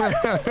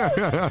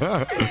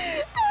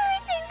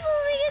 Everything's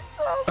moving at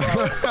slow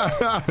motion.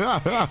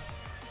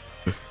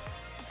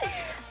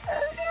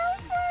 That's no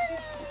fun.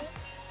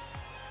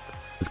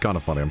 It's kind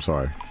of funny, I'm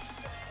sorry.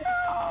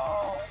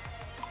 No.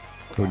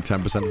 Like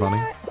 10%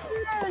 funny?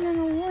 I'm never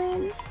gonna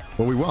win.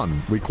 Well, we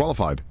won. We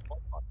qualified.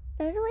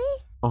 Did we?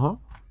 Uh-huh.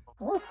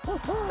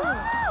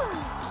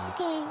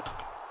 Okay.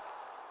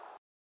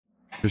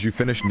 Because you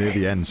finished near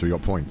the end, so you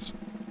got points.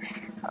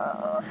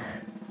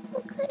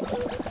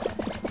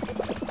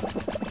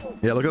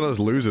 Yeah, look at those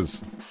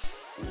losers.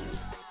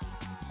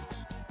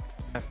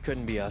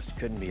 couldn't be us.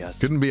 Couldn't be us.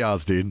 Couldn't be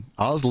ours, dude.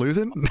 Ours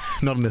losing?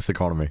 Not in this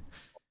economy.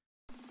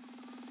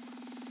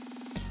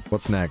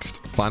 What's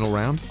next? Final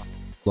round?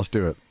 Let's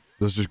do it.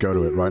 Let's just go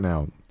to it right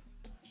now.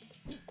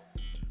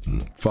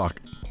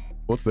 Fuck.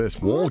 What's this?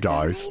 Wall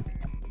guys?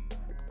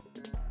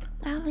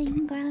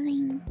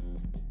 Growling.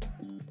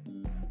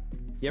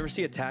 You ever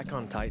see Attack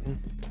on Titan?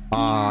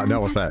 No,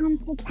 what's that?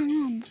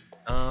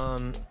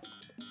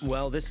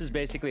 Well, this is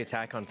basically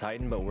Attack on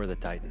Titan, but we're the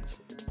Titans.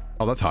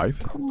 Oh, that's hype.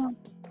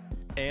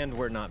 And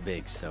we're not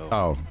big, so...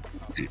 Oh.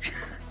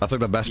 That's like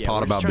the best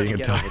part about being a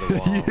Titan.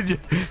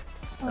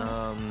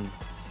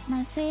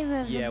 My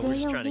favorite. Yeah, we're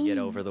just trying to get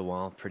over the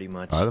wall, pretty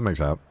much. Alright, that makes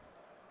sense.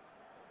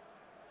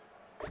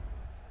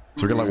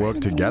 So we can like work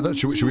together?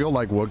 Should we all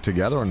like work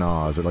together or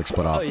no? Is it like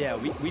split up? Oh yeah,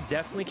 we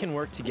definitely can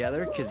work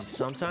together because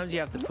sometimes you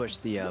have to push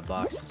the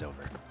boxes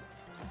over.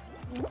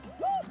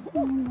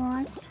 Oh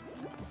my gosh.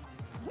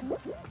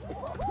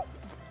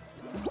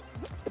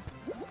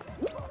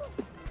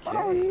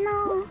 Oh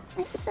no,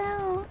 I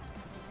fell.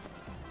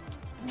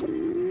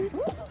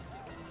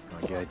 It's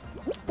not good.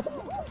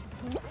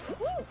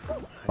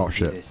 Oh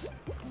shit.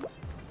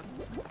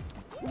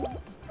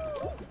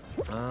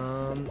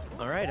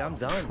 Alright, I'm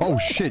done. Oh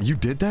shit, you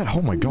did that?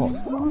 Oh my god.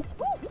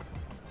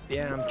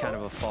 Yeah, I'm kind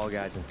of a Fall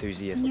Guys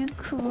enthusiast. You're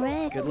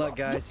correct. Good luck,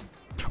 guys.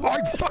 Oh,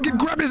 I fucking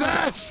grabbed his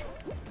ass!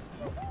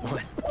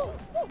 What?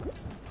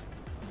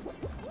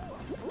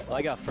 Well,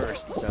 I got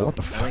first, so what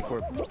the fuck? I think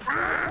we're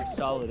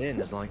solid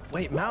in as long.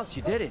 Wait, Mouse,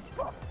 you did it!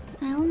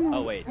 I almost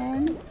Oh wait.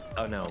 did.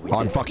 Oh no, we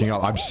I'm did. fucking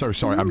up. I'm so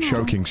sorry. I'm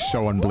choking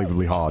so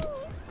unbelievably hard.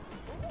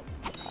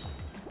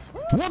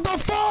 What the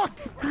fuck?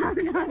 I'm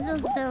so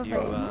stupid.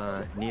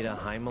 You need a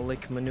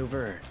Heimlich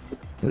maneuver.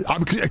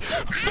 I'm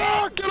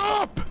fuck it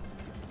up!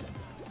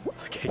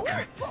 Okay,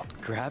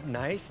 grab,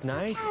 nice. Go,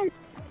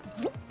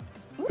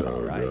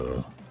 Right.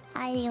 go.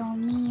 Ay, Dios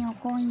mío,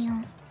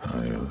 coño.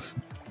 Adios.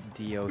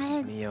 Dios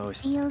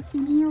míos. Dios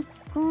mío,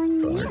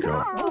 coño. There you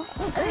go.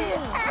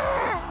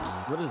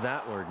 What does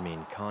that word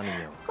mean,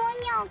 Conio?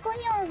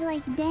 Coño is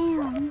like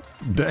damn.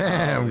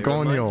 Damn, It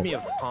reminds coño. me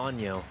of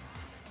Ponyo.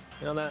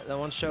 You know that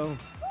one show?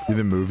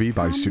 The movie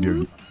by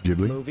Studio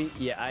Ghibli? Movie?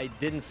 Yeah, I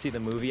didn't see the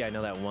movie. I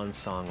know that one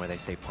song where they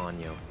say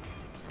Ponyo.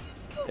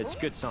 It's a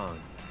good song.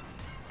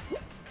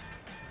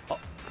 Oh.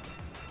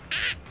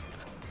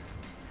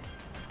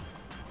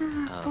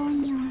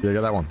 Coño. Yeah,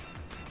 get that one.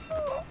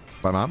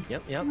 Bye, Mom.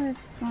 Yep.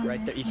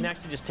 Right there. You can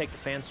actually just take the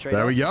fan straight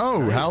There up. we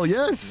go. Nice. Hell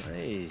yes.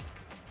 Nice.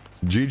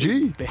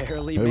 GG.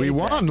 Barely Hey, we made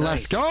that. won.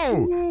 Let's Nice.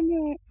 go.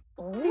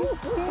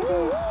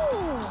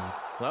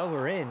 Well,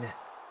 we're in.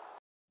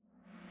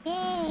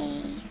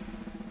 Yay.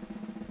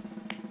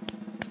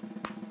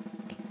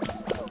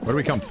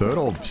 Where do we come? Third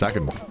or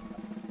second?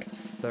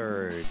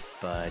 Third,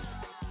 but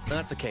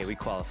that's okay. We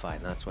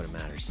qualified, and that's what it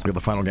matters. We got the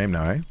final game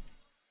now, eh?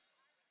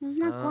 It's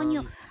not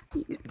Coño.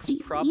 It's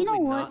probably You know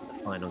what? not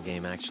the final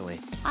game, actually.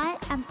 I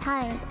am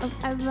tired of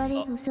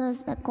everybody who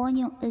says that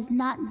Coño is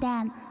not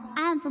damn.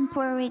 I'm from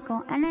Puerto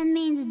Rico, and it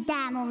means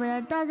damn over there.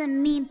 It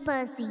doesn't mean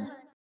pussy.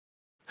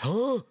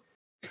 Huh?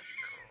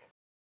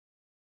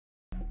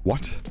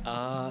 What?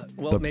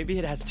 Well, maybe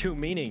it has two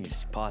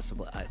meanings,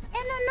 possibly. In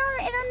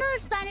another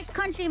Spanish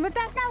country, but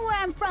that's not where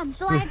I'm from.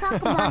 So I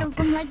talk about it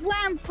from like where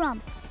I'm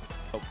from.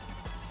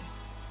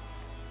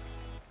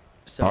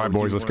 So all right,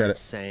 boys, you let's get weren't it.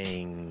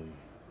 Saying.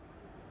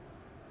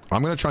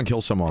 I'm gonna try and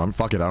kill someone.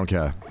 Fuck it, I don't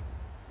care.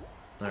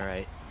 All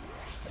right.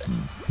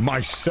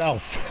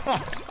 Myself.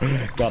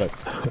 Got it.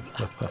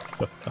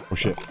 Oh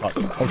shit.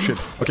 Oh shit.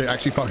 Okay,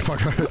 actually, fuck.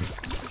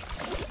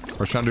 I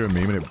was trying to do a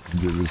meme and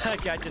it was.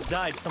 That guy just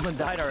died. Someone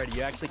died already.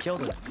 You actually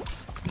killed him.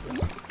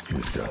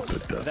 He's got the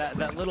death.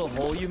 That little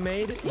hole you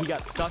made, he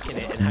got stuck in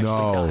it and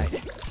actually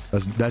died.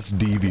 That's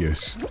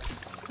devious.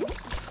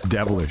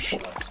 Devilish. We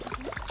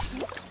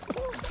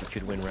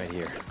could win right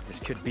here. This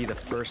could be the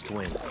first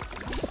win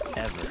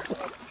ever.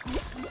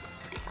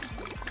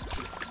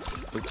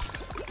 Oops.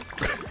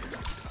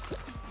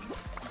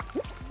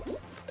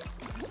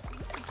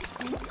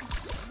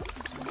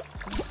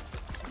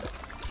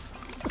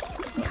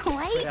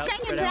 Why are you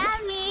trying to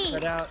grab me?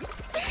 Spread out.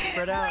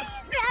 Spread out. Why are you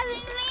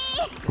grabbing me?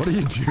 What are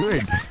you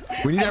doing?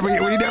 We need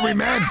every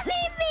man.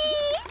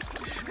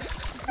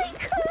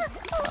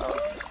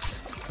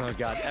 Oh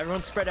god,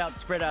 everyone spread out,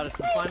 spread out. It's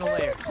the final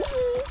layer.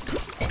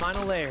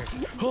 Final layer.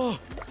 Oh,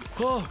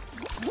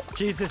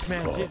 Jesus,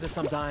 man, Jesus,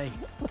 I'm dying.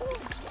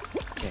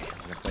 Okay,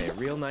 I'm gonna play it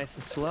real nice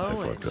and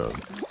slow. I fucked up.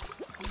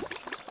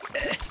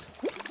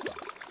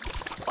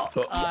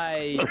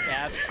 I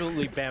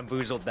absolutely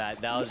bamboozled that.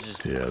 That was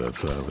just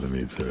that's what happened to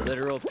me too.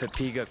 literal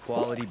Pepiga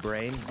quality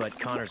brain, but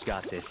Connor's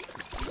got this.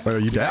 Wait, are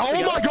you dead? Oh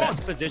my god!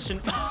 Best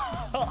position.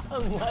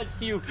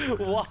 Unless you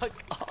walk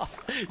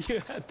off,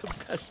 you had the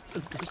best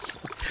position.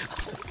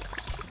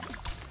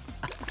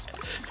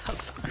 I'm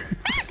sorry.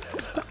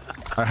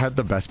 I had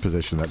the best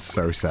position. That's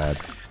so sad.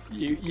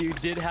 You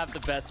did have the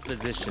best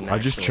position. I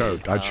just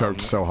choked. I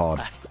choked so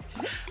hard.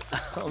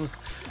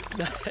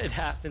 It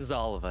happens to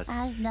all of us.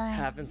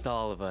 Happens to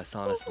all of us,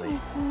 honestly.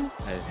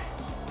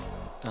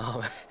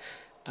 That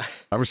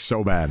was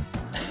so bad.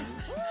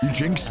 You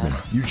jinxed me.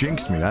 You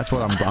jinxed me. That's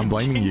what I'm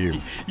blaming you.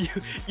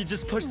 You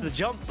just pushed the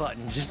jump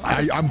button.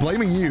 I'm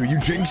blaming you. You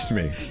jinxed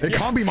me. It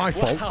can't be my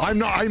fault. I'm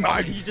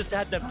not. You just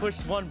had to push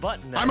one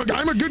button. I'm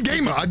a good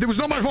gamer. It was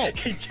not my fault.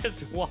 He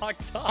just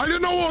walked off. I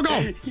didn't know what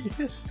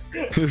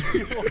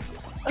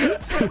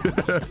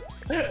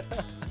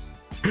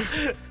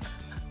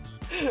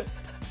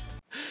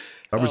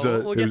That was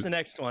we'll get the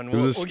next one. It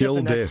was a skill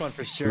get the next diff. one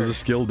for sure. It was a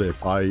skill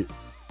diff.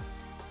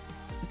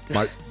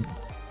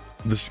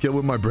 The skill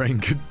with my brain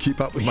could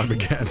keep up with my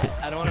mechanics.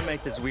 I don't want to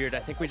make this weird. I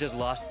think we just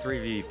lost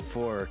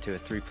 3v4 to a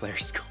 3-player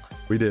squad.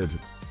 We did.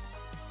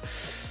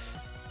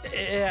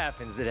 It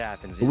happens. It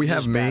happens. We It's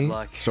have just bad me,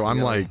 luck, so I'm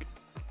really. like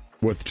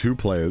with 2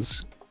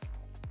 players.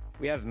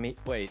 We have me.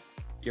 Wait,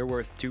 you're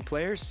worth 2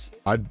 players?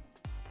 I'd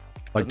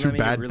like Doesn't 2 that mean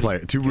you're bad really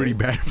players, 2 really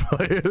bad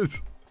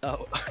players.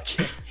 Oh,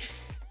 okay.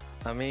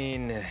 I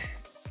mean,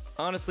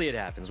 honestly, it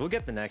happens. We'll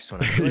get the next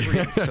one. I feel like we're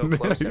getting so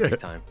close every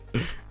time.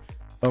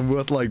 I'm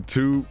with like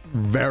 2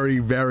 very,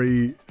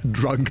 very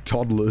drunk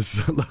toddlers.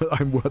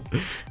 I'm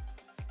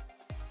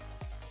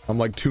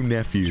like 2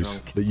 nephews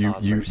Drunk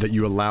that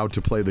you allowed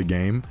to play the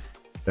game,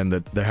 and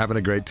that they're having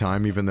a great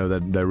time, even though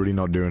they're really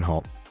not doing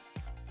hot.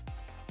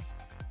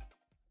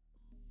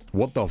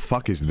 What the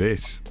fuck is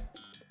this?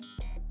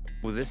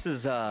 Well, this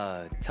is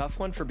a tough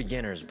one for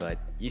beginners, but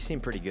you seem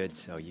pretty good,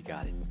 so you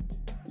got it.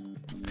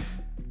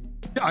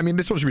 Yeah, I mean,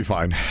 this one should be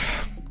fine.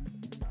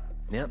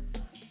 Yep.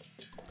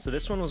 So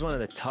this one was one of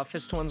the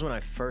toughest ones when I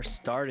first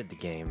started the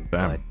game.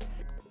 Damn. But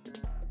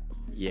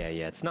yeah,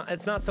 it's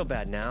not so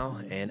bad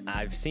now, and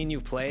I've seen you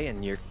play,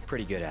 and you're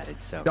pretty good at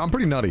it. So Yeah, I'm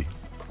pretty nutty.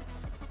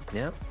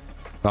 yeah.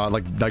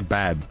 Like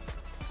bad.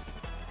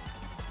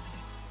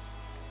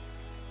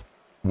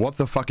 What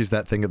the fuck is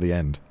that thing at the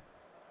end?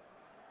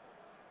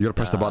 You gotta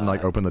press the button,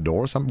 like open the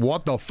door or something?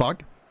 What the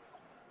fuck?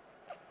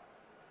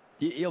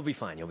 You'll be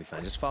fine. You'll be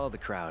fine. Just follow the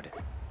crowd.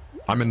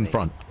 I'm in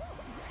front.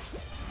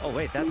 Oh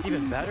wait, that's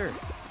even better.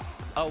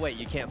 Oh wait,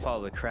 you can't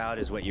follow the crowd,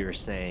 is what you were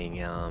saying.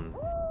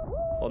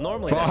 Well,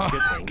 normally that's a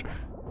good thing.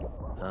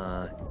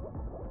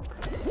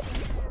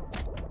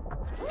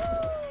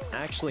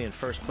 Actually, in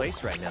first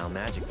place right now,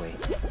 magically.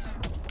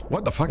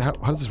 What the fuck? How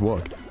does this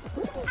work?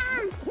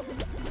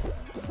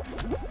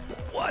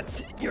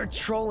 What? You're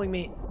trolling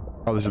me.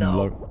 Oh, this is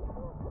low.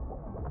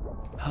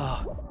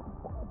 Oh,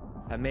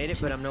 I made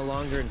it, but I'm no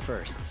longer in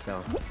first.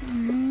 So.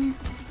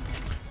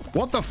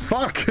 What the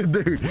fuck,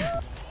 dude?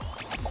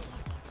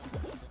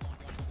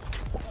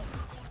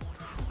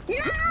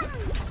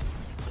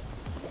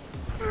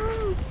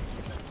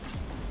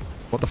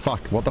 What the fuck?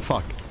 What the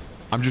fuck?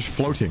 I'm just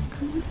floating.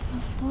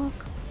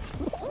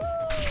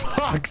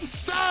 Fuck's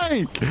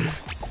sake!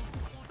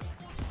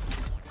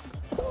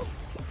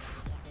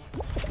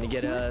 You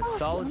get a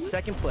solid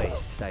second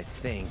place, I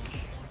think.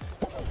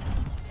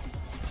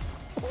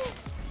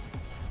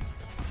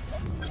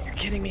 You're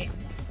kidding me.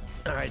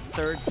 All right,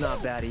 third's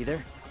not bad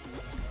either.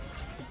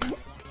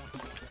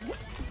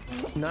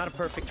 Not a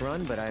perfect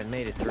run, but I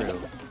made it through.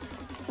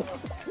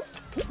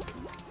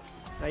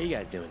 How you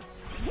guys doing?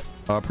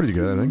 Pretty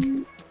good, I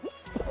think.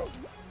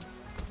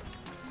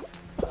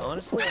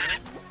 Honestly,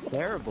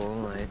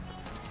 terrible.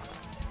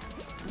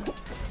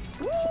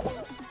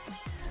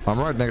 I'm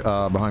right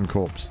behind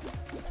Corpse.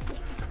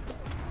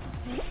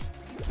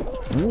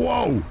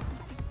 Whoa!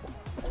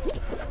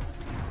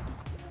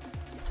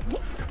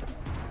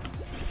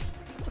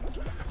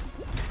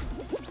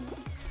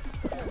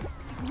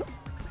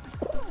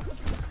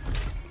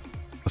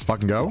 Let's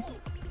fucking go.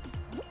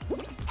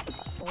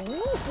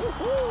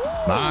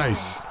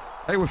 Nice.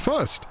 Hey, we're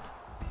first.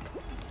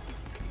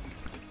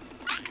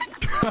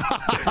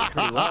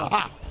 Pretty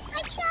well.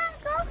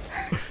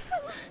 You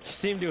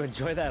seem to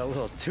enjoy that a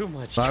little too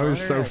much. That was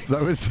so.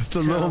 That was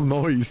the little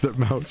noise that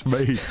Mouse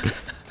made.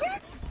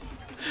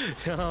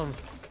 I'm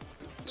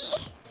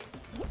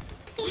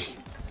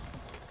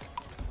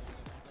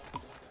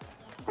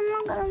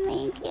not gonna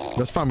make it.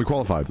 That's fine. We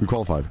qualified. We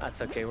qualified.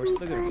 That's okay. We're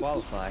still gonna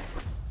qualify.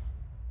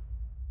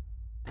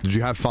 Did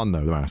you have fun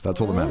though, the Mouse?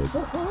 That's all that matters.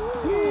 Yeah.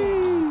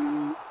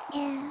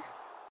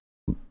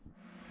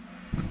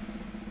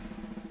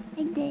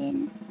 I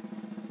did.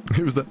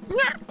 It was the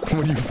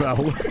when you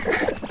fell.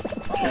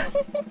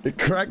 It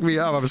cracked me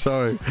up. I'm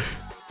sorry.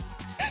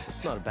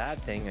 It's not a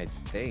bad thing, I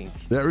think.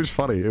 Yeah, it was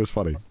funny. It was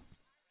funny.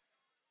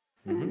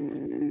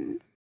 Mm-hmm.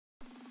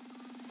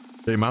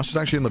 Yeah, Mouse is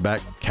actually in the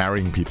back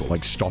carrying people,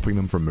 like stopping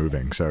them from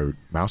moving. So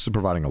Mouse is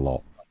providing a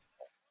lot.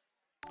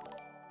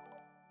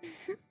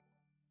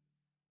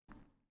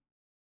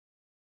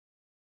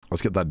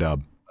 Let's get that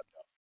dub.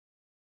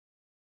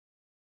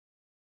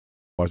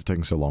 Why is it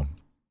taking so long?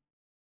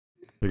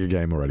 Pick a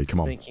game already.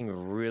 Come on. Thinking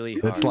really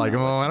hard. It's like,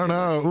 oh, I don't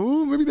know.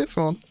 Ooh, maybe this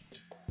one.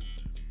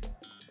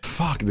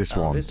 Fuck this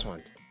one. This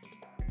one.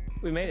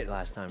 We made it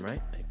last time,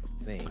 right?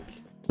 I think.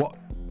 What?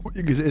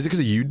 Is it because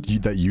of you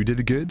that you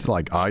did good?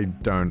 Like, I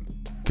don't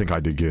think I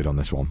did good on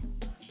this one.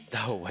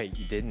 Oh, wait,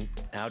 you didn't?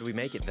 How did we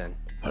make it then?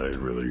 I did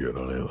really good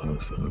on it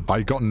last time.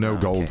 I got no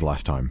gold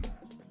last time.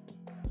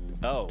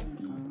 Oh.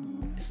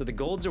 So the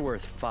golds are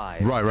worth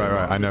 5. Right.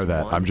 I know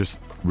that. 1. I'm just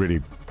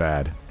really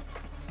bad.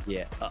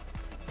 Yeah.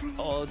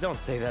 Oh, don't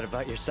say that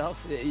about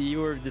yourself.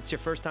 It's your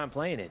first time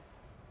playing it.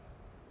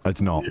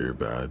 It's not. You're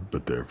bad,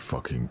 but they're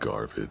fucking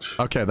garbage.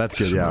 Okay, that's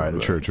good. Yeah, all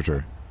right.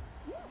 True.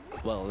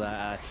 Well,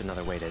 that's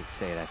another way to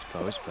say it, I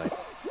suppose, but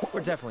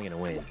we're definitely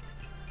going to win.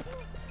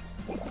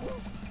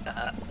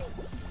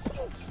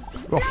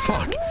 Oh,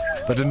 fuck.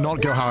 That did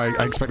not go how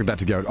I expected that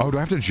to go. Oh, do I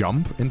have to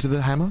jump into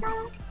the hammer?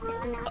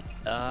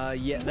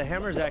 Yeah, the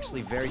hammer is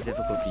actually very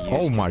difficult to use.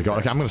 Oh my god.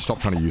 Okay, I'm going to stop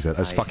trying to use it.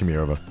 It's fucking me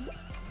over.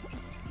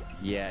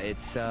 Yeah,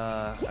 it's,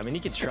 I mean,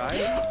 you could try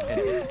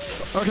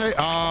it. Okay,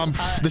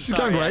 this is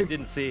going great. I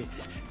didn't see.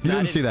 You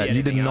didn't see that.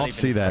 You did not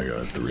see that. I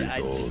got 3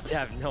 I golds. just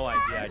have no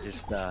idea. I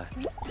just,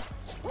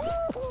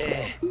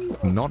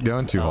 Not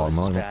going too hard,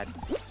 man. bad.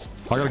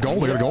 I got a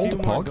gold. I got a gold.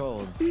 Pog.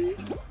 Golds.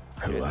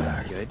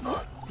 That's good.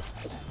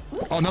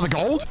 Oh, another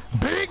gold?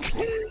 Big!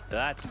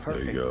 That's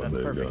perfect. There you go. That's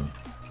There you perfect.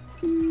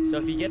 go. So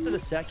if you get to the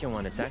second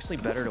one, it's actually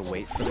better to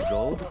wait for the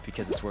gold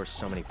because it's worth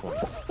so many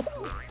points.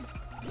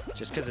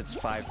 Just because it's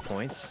 5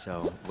 points,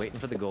 so waiting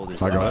for the gold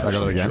is... I got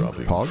it again.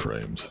 Dropping Pog.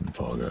 frames in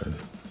Fall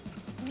Guys.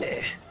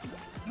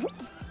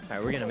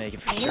 Alright, we're gonna make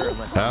it for sure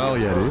unless... Hell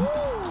yeah, dude.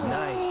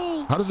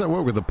 Nice. How does that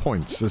work with the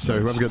points? So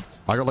whoever got...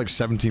 I got like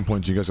 17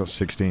 points, you guys got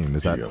 16.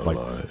 Is that You got a like...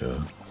 lot,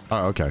 yeah.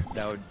 Oh, okay.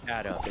 That would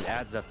add up. It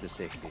adds up to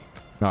 60.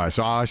 Alright,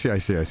 so I see.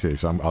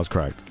 So I was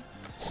correct.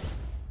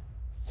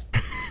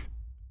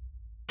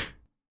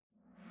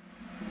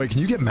 Wait, can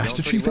you get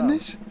Master Chief in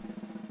this?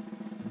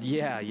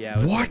 Yeah, it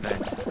was What?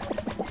 an event.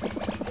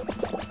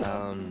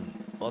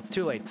 Well, it's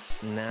too late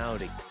now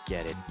to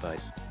get it, but...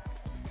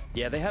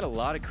 Yeah, they had a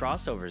lot of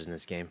crossovers in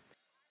this game.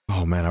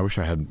 Oh man, I wish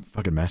I had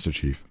fucking Master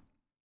Chief.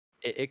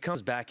 It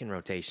comes back in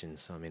rotations,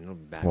 so I mean, it'll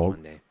be back Well,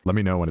 one day. let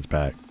me know when it's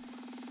back.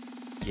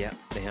 Yeah,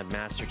 they had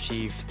Master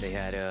Chief. They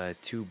had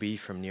 2B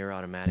from Nier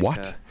Automata.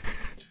 What?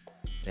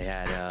 They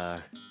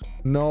had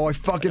No, I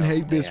fucking What else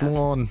hate do they this have?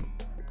 one.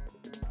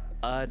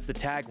 it's the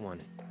tag one.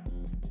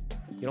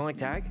 You don't like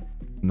tag?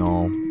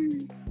 No.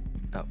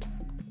 Oh.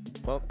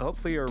 Well,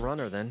 hopefully you're a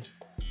runner then.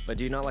 But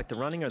do you not like the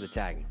running or the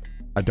tagging?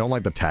 I don't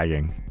like the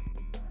tagging.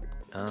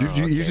 Oh, You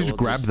okay, just we'll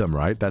grab them,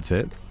 right? That's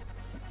it?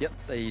 Yep,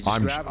 you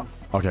just grab them.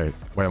 Okay,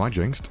 wait, am I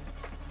jinxed?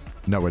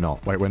 No, we're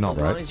not. Wait, we're not, As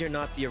long right? as you're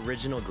not the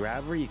original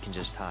grabber, you can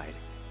just hide.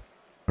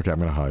 Okay, I'm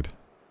gonna hide.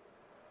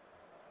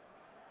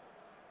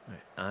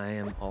 Alright, I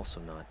am also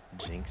not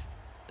jinxed.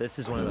 This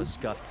is one of those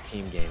scuffed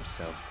team games,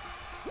 so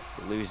if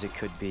you lose, it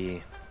could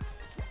be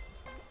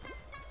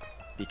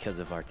because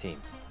of our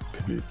team.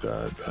 Could be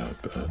bad.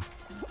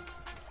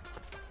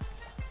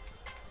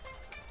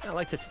 I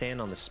like to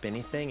stand on the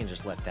spinny thing and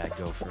just let that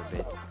go for a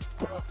bit.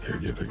 You're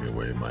giving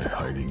away my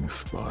hiding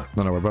spot.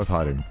 No, we're both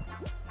hiding.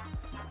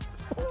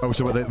 Oh,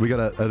 so they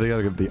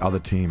gotta get the other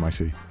team. I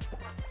see.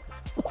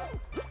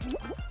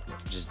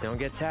 Just don't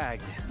get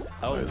tagged.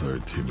 Oh, Where's our you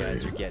teammate?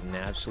 guys are getting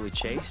absolutely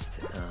chased.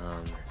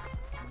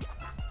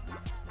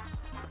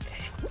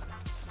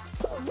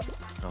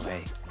 Oh,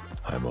 hey.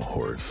 I'm a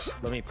horse.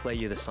 Let me play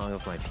you the song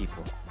of my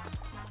people.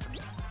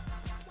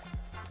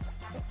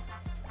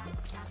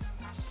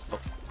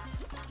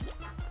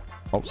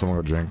 Oh, someone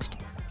got jinxed.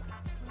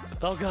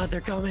 Oh god,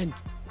 they're coming.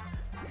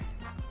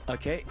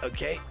 Okay,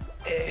 okay.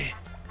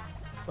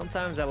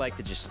 Sometimes I like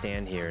to just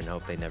stand here and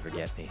hope they never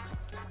get me.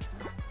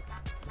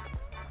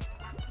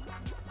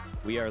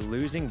 We are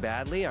losing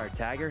badly. Our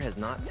tagger has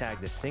not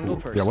tagged a single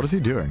person. Yeah, what is he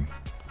doing?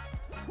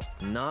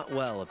 Not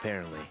well,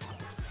 apparently.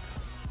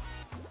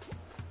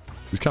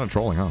 He's kind of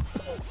trolling, huh?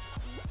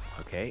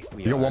 Okay.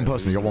 You got one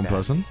person. You got one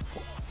person.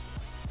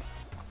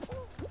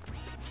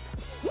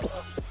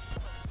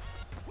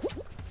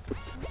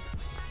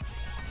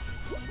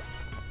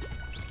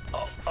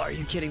 Oh, are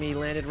you kidding me? He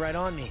landed right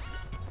on me.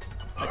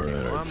 Alright,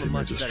 well, our I'm a teammate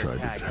much just better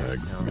tried to tagger, tag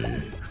so-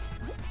 me.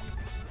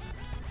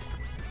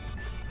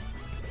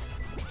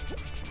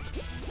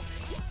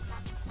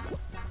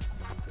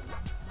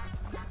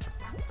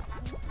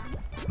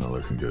 It's not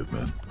looking good,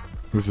 man.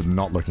 This is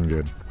not looking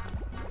good.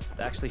 It's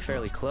actually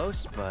fairly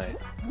close, but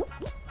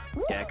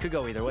yeah, it could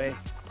go either way.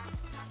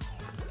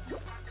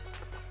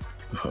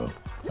 Oh,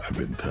 I've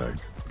been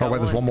tagged. Oh, wait,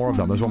 there's one more of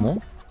them. There's one more.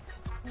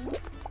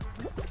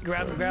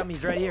 Grab him,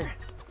 he's right here.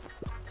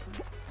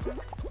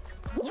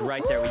 It's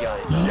right there, we got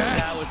it.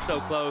 Yes! That was so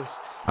close.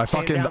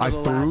 I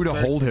threw to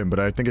hold him, but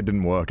I think it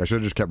didn't work. I should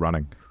have just kept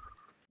running.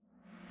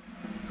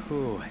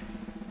 Whew.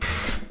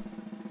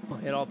 Well,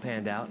 it all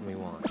panned out and we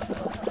won. So,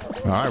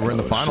 Alright, we're in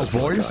the finals,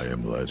 Just like boys. I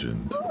am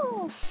legend.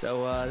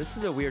 this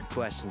is a weird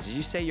question. Did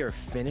you say you're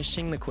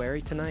finishing the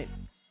QUARRY tonight?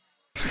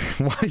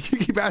 Why do you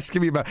keep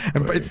asking me about...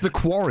 And it's the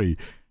QUARRY.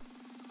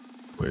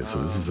 Wait,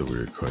 so this is a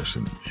weird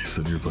question. You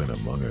said you're playing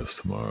Among Us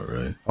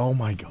tomorrow, right? Oh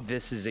my god.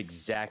 This is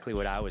exactly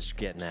what I was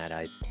getting at.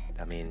 I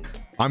mean...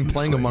 I'm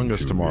playing Among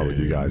Us tomorrow with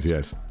you guys,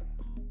 yes.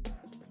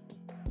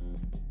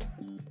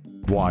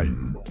 Why?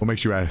 What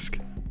makes you ask?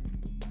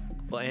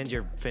 Well, and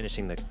you're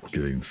finishing the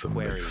Getting some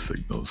QUARRY mixed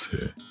signals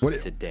here.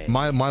 today.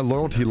 My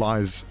loyalty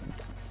lies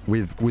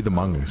with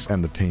Among Us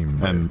and the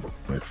team. And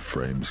My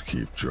frames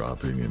keep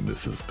dropping, and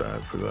this is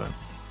bad for that.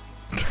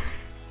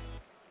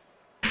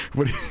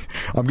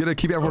 I'm gonna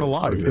keep everyone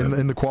alive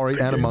in the QUARRY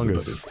and Among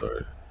Game's about to Us.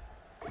 start.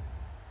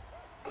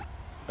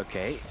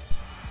 Okay.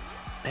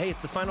 Hey,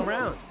 it's the final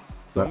round.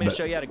 That- I'm going to that-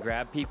 show you how to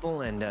grab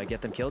people and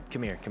get them killed.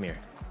 Come here, come here.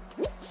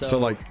 So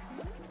like,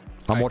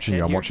 I'm Alright, watching you.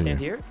 stand I'm here, watching stand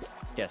you. here.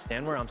 Yeah,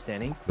 stand where I'm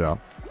standing. Yeah.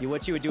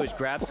 What you would do is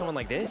grab someone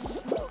like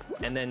this,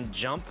 and then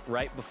jump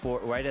right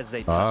as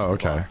they touch Oh, the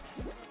okay. bar.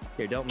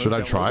 Here, don't move. Should I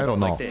don't try move, it or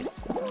like not?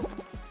 this.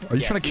 Are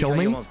you trying to see kill how you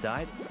me? almost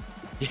died?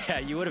 Yeah,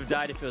 you would have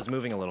died if it was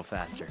moving a little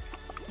faster.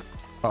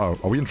 Uh-oh,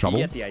 are we in trouble?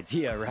 You get the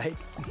idea, right?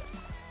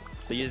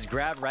 So you just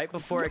grab right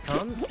before it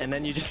comes, and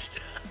then you just...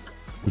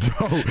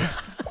 Oh.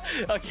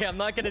 Okay, I'm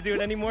not gonna do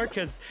it anymore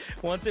because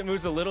once it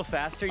moves a little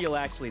faster, you'll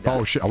actually die.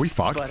 Oh shit, are we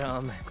fucked? But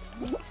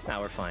now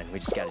we're fine. We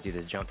just got to do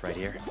this jump right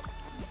here.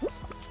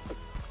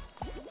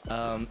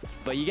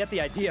 But you get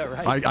the idea,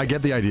 right? I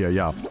get the idea,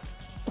 yeah.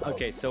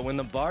 Okay, so when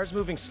the bar's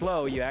moving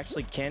slow, you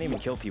actually can't even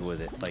kill people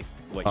with it, like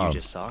what you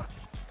just saw.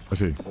 I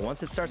see. But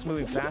once it starts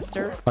moving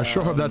faster, I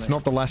sure hope that's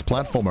not the last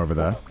platform over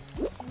there.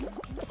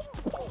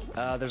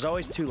 there's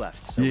always 2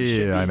 left. So we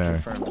should be I know.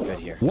 confirmed good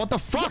here. What the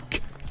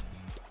fuck?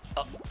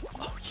 Oh,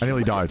 I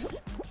nearly died. yeah,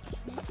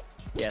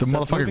 the so it's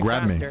motherfucker moving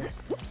grabbed me. faster.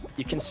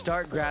 You can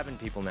start grabbing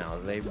people now.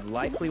 They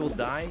likely will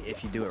die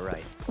if you do it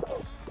right.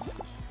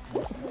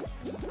 Okay,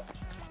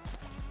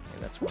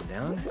 that's one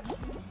down.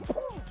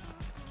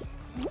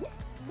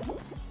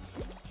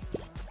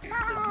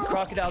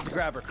 Crocodile's a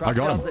grabber. I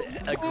got him. Crocodile's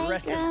an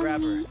aggressive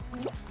grabber.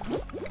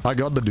 I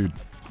got the dude.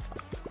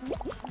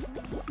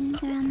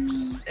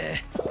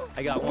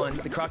 I got one.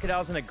 The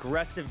crocodile's an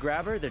aggressive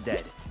grabber. They're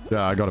dead.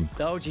 Yeah, I got him.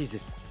 Oh,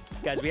 Jesus.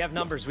 Guys, we have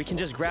numbers. We can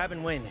just grab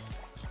and win.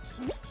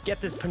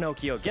 Get this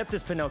Pinocchio. Get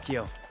this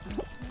Pinocchio.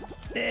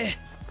 Grab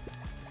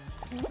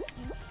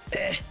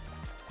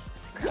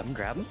him,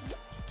 grab him.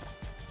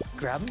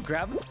 Grab him,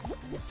 grab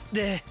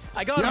him.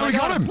 I got him. Yeah, I we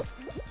got him.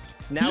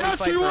 Now Yes,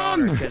 we fight we for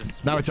honor, won.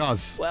 'cause, Now it's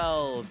us.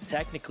 well,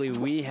 technically,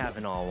 we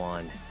haven't all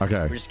won.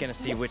 Okay. We're just going to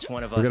see which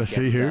one of us We're gonna gets,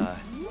 see who? All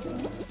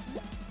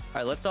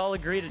right, let's all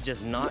agree to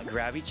just not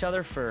grab each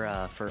other for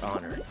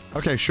honor.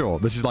 Okay, sure.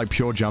 This is like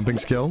pure jumping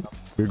skill.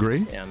 We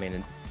agree? Yeah, I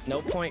mean,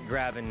 no point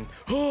grabbing.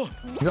 Oh!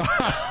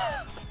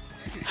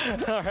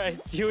 All right,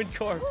 it's you and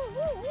Corpse.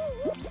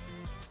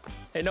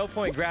 Hey, no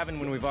point grabbing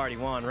when we've already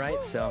won,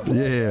 right? So.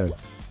 Yeah.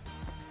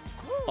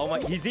 Oh my,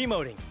 he's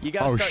emoting. You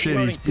gotta Oh start shit,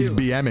 emoting he's too.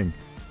 BMing.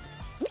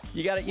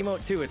 You gotta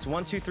emote too. It's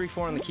 1, 2, 3,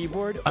 4 on the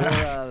keyboard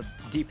or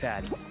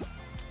D-pad.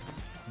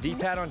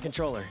 D-pad on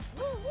controller.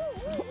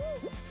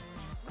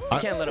 You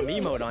can't let him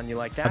emote on you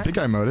like that. I think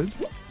I emoted.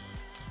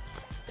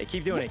 Hey,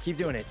 keep doing it. Keep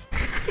doing it.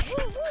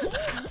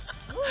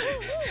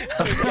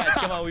 I mean, guys,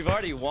 come on. We've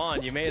already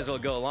won. You may as well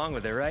go along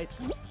with it, right?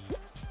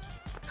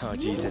 Oh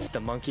Jesus, the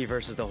monkey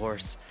versus the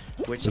horse.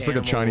 Which It's like a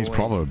animal Chinese will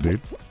win? proverb,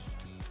 dude.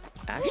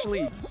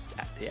 Actually,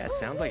 yeah, it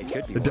sounds like it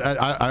could be.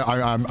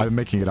 One. I'm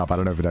making it up. I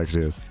don't know if it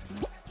actually is.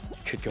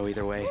 Could go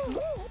either way.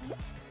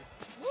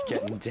 It's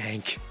getting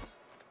dank.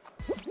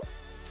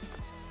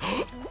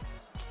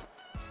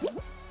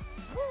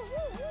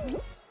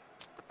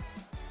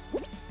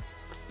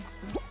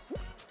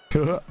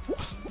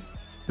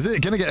 Is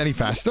it gonna get any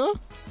faster?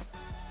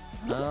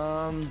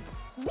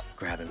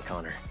 Grab him,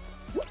 Connor.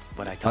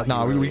 What I taught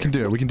No, you we can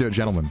do it. We can do it,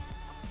 gentlemen.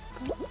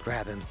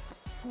 Grab him.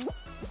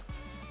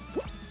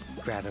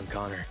 Grab him,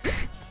 Connor.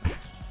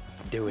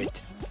 Do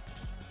it.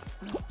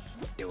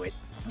 Do it.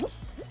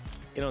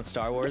 You know in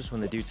Star Wars when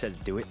the dude says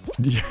do it?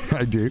 Yeah,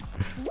 I do.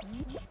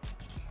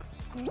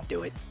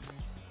 Do it.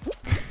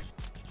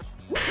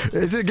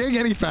 Is it getting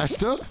any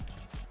faster?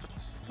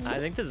 I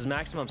think this is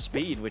maximum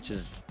speed, which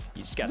is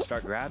you just gotta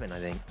start grabbing, I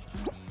think.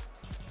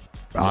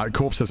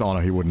 Corpse says honor.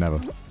 He would never.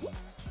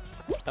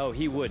 Oh,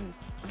 he wouldn't.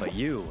 But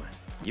you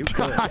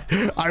could.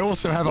 I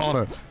also have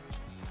honor.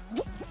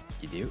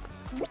 You do?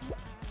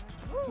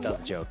 That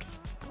was a joke.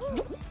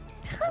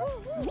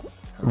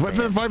 What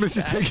the fuck? This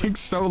is taking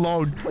so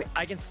long. Wait,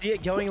 I can see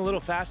it going a little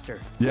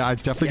faster. Yeah,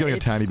 it's definitely going a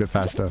tiny bit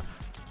faster.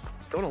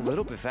 It's going a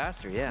little bit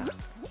faster, yeah.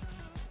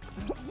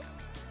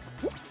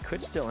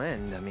 Could still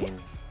end, I mean.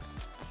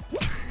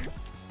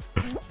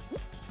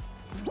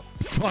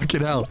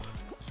 Fucking hell.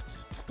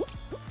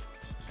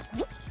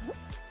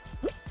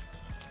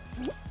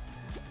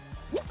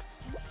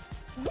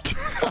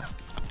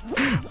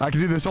 I can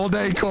do this all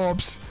day,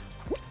 Corpse.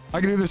 I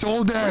can do this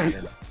all day.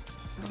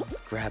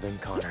 Grab him,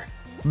 Connor.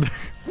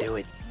 Do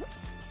it.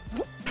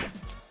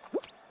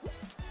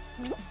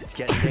 It's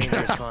getting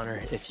dangerous,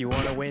 Connor. If you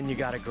want to win, you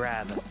gotta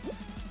grab.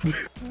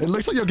 It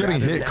looks like you're getting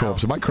Grab him hit, now.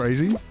 Corpse. Am I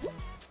crazy?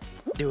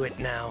 Do it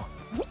now.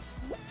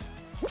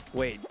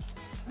 Wait.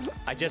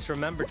 I just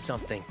remembered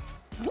something.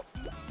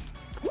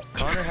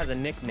 Connor has a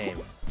nickname.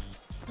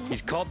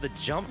 He's called the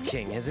Jump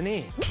King, isn't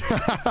he?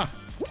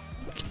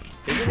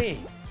 Isn't he?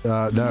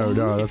 No, He's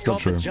that's not called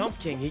true. the Jump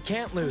King. He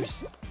can't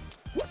lose.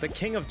 The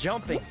king of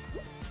jumping.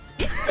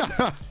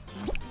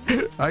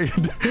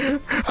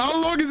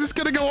 How long is this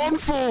gonna go on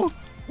for?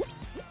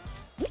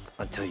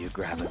 Until you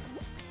grab him.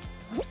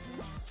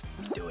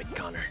 Do it,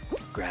 Connor.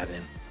 Grab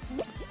him.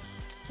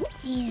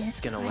 Jesus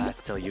It's gonna Christ.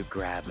 last till you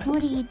grab.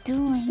 What are you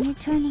doing? You're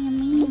turning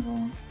him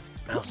evil.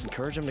 Mouse,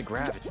 encourage him to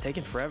grab. It's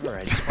taking forever.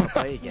 I just want to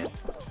play again.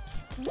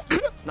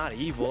 It's not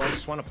evil. I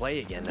just want to play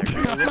again.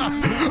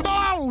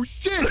 Oh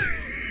shit!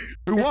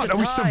 What? It's a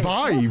We tie.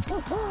 survived.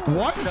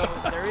 What? So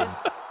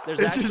there's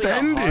It actually just a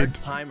hard ended.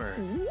 timer.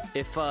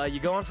 If you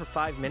go on for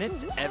 5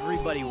 minutes,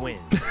 everybody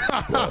wins.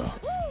 Yeah.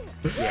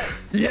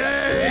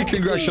 Yay!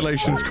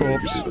 Congratulations,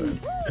 Corpse.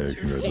 Hey,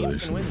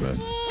 congratulations, man.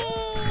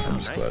 I'm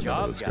just Nice glad none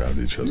job, of us guys. grabbed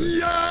each other.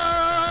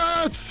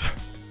 Yes!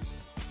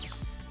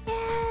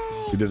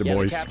 We did it, Yeah, the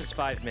boys. cap is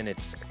 5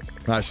 minutes.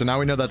 Alright, so now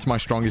we know that's my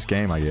strongest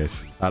game, I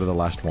guess, out of the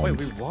last Wait,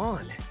 ones. we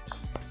won.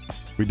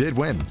 We did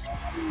win.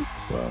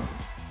 Wow.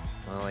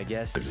 Well, I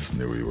guess. I just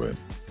knew we would.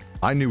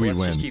 I knew we'd Let's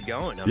win. just keep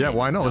going. I Yeah, mean,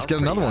 why not? that Let's was get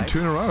pretty another one. high. 2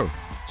 in a row.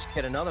 Just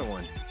get another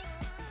one.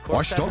 Why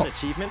Corpse has stop? an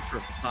achievement for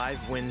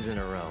 5 wins in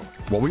a row.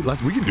 Well, we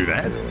can do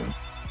that.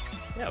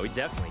 Yeah, we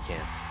definitely can.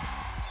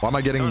 Why am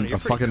I getting Connor, you're a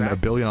pretty fucking cracked a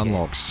billion at this game.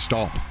 unlocks?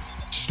 Stop.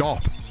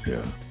 Stop.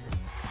 Yeah.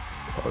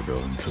 I'll go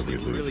until we Actually,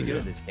 we're lose really good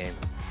at again. this game.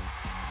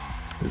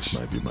 This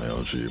might be my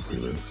LG if we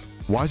lose.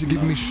 Why is it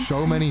giving me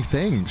so many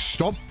things?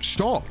 Stop.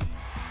 Stop.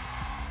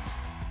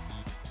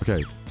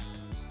 Okay.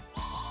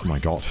 Oh my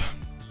god.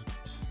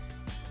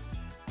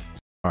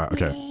 Alright,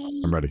 okay.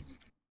 I'm ready.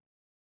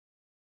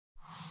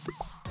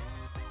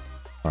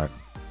 Alright.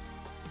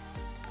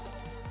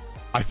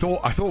 I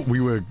thought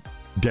we were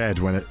dead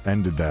when it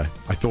ended there.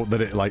 I thought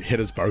that it like hit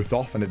us both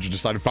off and it just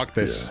decided, fuck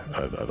this. Yeah,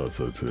 I thought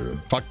so too.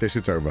 Fuck this,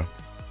 it's over.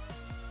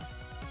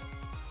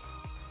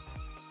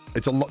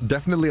 It's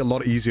definitely a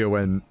lot easier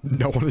when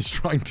no one is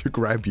trying to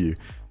grab you.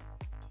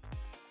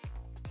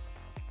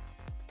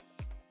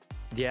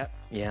 Yeah,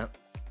 yeah.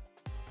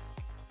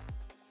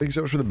 Thanks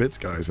so much for the bits,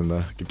 guys, and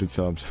the gifted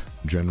subs.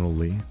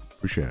 Generally,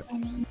 appreciate it.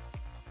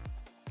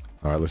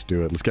 All right, let's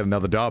do it. Let's get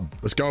another dub.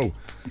 Let's go.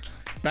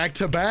 Back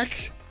to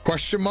back?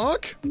 Question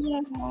mark? Yeah.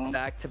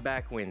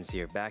 Back-to-back wins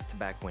here.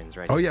 Back-to-back wins,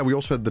 right? Oh yeah, we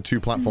also had the 2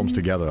 platforms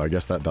together. I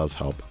guess that does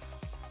help.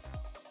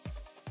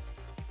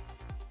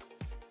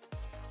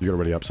 You got it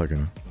ready up,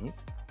 Sykkuno?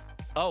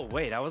 Oh,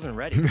 wait, I wasn't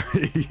ready.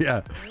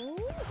 Yeah.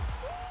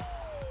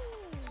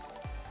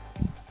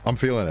 I'm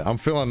feeling it. I'm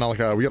feeling like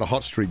we got a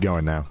hot streak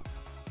going now.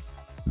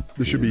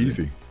 This should be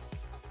easy.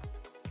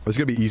 This is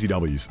gonna be easy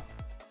W's.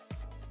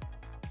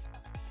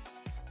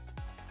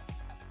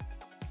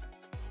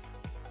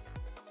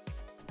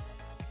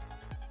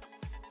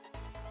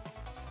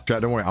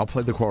 Chat, don't worry. I'll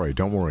play the quarry.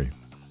 Don't worry.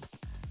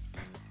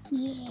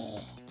 Yeah.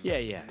 Yeah,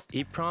 yeah.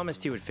 He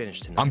promised he would finish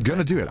tonight. I'm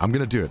gonna do it. I'm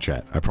gonna do it,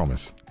 chat. I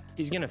promise.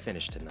 He's gonna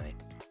finish tonight.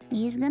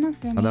 He's gonna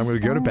finish. And then I'm gonna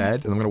go to don't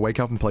bed, and I'm gonna wake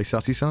up and play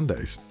Sassy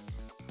Sundays.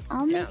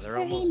 I'll Yeah, make they're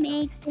sure he almost done.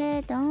 makes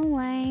it. Don't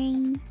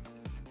worry.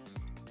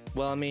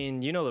 Well, I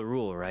mean, you know the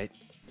rule, right?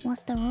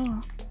 What's the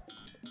rule?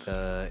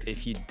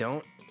 if you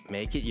don't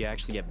make it, you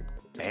actually get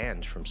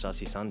banned from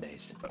Sussy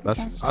Sundays.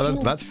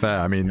 That's fair.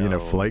 I mean, you know,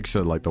 flakes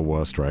are like the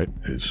worst, right?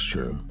 It's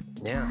true.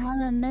 I Yeah.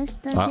 haven't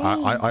missed a day.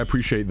 I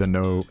appreciate the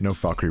no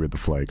fuckery with the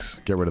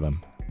flakes. Get rid of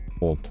them.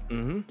 All.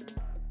 Mm-hmm.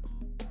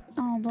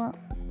 Oh, but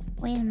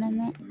wait a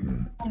minute.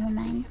 Never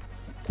mind.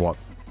 What?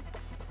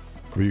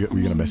 Were you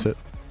gonna miss it?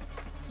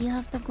 You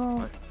have to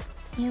go.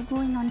 You're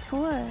going on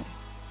tour,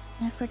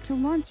 and for 2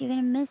 months you're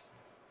gonna miss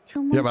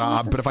 2 months.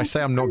 Yeah, but if I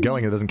say I'm not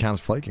going, it doesn't count as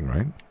flaking,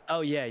 right?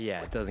 Oh yeah,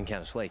 yeah. It doesn't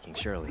count as flaking,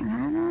 surely. I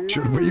don't know.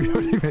 Sure, what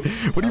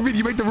do you mean?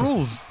 You make the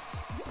rules?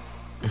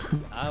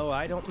 Oh,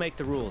 I don't make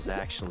the rules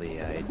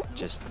actually. I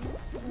just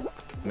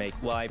make.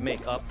 Well, I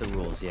make up the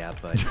rules, yeah,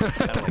 but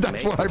I don't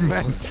That's make what I the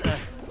meant. rules.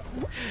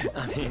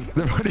 I mean,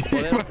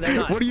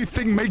 What do you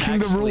think making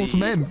the rules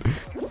meant?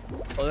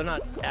 Well, they're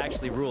not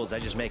actually rules. I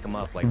just make them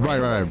up, like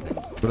Right.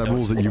 But they're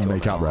rules that you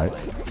make up, right?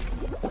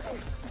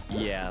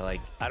 Yeah,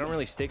 like I don't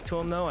really stick to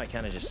them though. I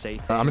kind of just say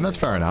things. I mean, that's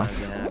fair enough.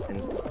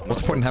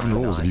 What's the point in having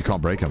rules if you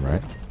can't break them,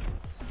 right?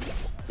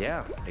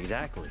 Yeah,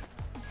 exactly.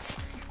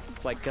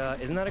 It's like,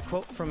 isn't that a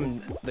quote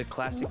from the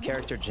classic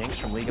character Jinx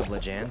from League of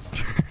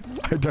Legends?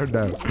 I don't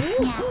know.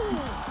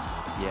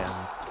 Yeah.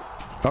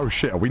 Oh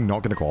shit, are we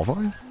not gonna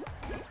qualify?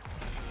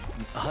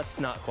 Us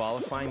not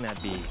qualifying,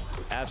 that'd be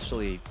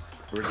absolutely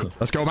ridiculous.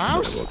 Let's go,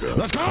 Mouse!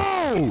 Let's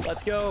go!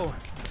 Let's go!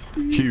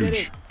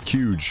 Huge.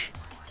 Huge.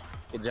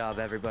 Good job,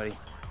 everybody.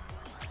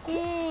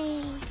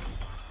 Yay!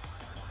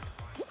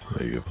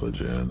 League of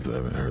Legends, I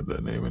haven't heard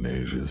that name in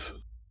ages.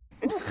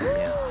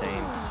 Yeah,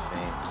 same.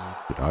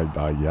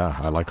 Yeah,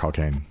 I like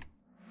Arcane.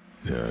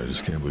 Yeah, I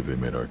just can't believe they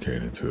made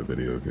Arcane into a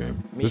video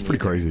game. It's pretty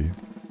crazy.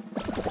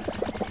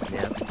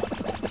 Yeah.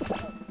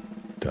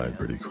 Died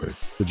pretty quick.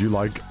 Did you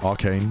like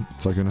Arcane,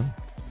 Sykkuno?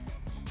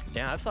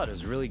 Yeah, I thought it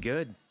was really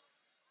good.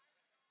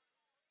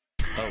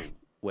 Oh,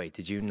 wait,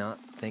 did you not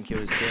think it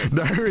was good?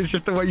 No, it's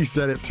just the way you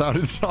said it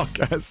sounded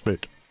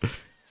sarcastic.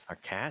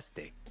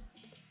 Sarcastic?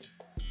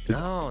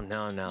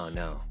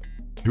 No.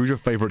 Who's your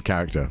favorite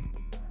character?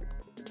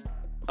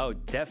 Oh,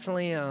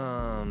 definitely,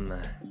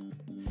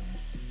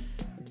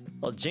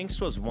 well,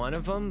 Jinx was one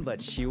of them,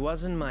 but she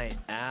wasn't my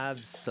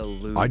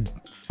absolute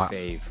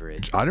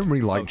favorite. I didn't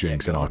really like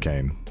Jinx in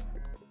Arcane.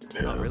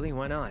 Oh, really?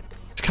 Why not?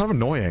 It's kind of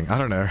annoying. I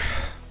don't know.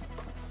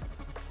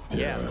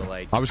 Yeah, but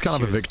like... I was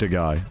kind of a Victor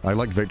guy. I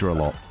like Victor a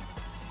lot.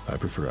 I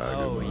prefer Agumon.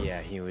 Oh,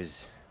 yeah, he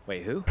was...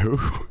 Wait, who? Who?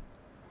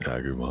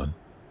 Agumon.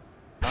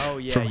 Oh,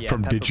 yeah,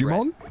 From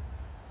Digimon?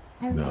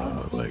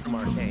 No, like From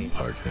Arcane.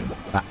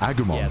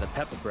 Agumon. Yeah, the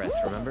Pepper Breath,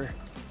 remember?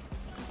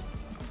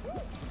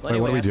 Wait, Well,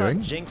 anyway, what are we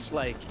doing? Jinx,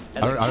 like... I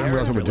don't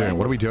realize what we're doing.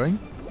 What are we doing?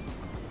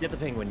 Get the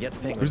penguin,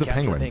 Who's the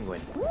Capture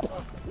penguin?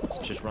 It's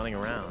just running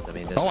around. I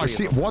mean, Oh, I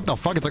see. What the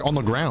fuck? It's like on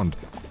the ground.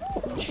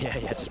 Yeah,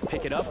 just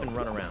pick it up and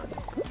run around.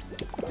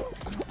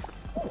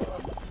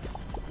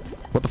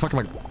 What the fuck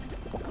am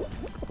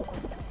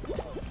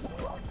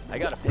I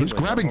got a penguin. Who's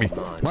grabbing me?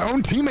 Hold on. My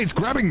own teammate's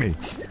grabbing me.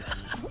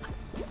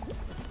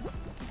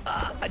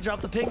 I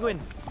dropped the penguin.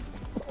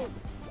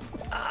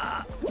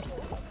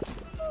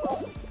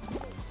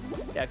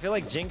 Yeah, I feel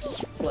like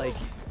Jinx, like,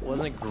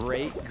 wasn't a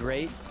great,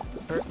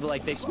 but,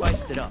 like, they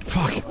spiced it up.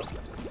 Fuck.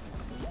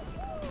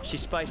 She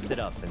spiced it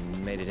up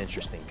and made it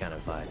interesting kind of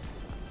vibe.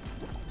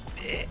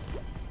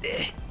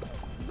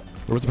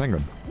 Where's the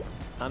penguin?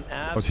 I'm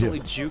absolutely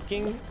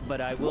juking, but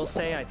I will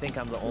say I think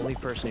I'm the only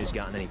person who's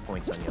gotten any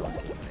points on yellow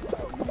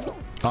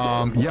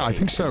team. Yeah, I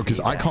think so, because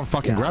I can't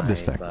fucking grab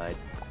this thing. But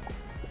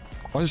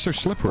Why is it so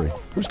slippery?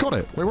 Who's got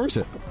it? Wait, where is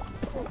it?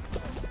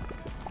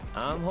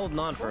 I'm holding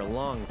on for a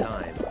long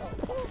time.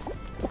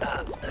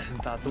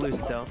 About to lose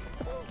it though.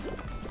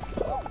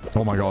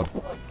 Oh my god.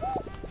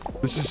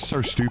 This is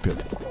so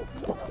stupid.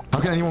 How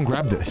can anyone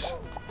grab this?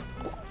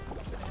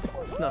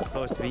 It's not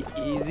supposed to be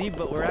easy,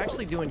 but we're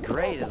actually doing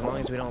great as long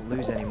as we don't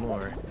lose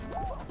anymore.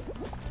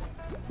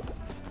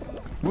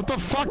 What the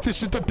fuck?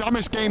 This is the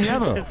dumbest game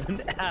ever.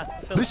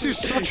 This is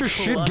such a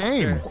shit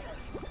game.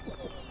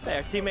 Hey,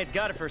 our teammates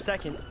got it for a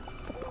second.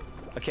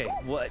 Okay,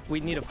 what we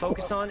need to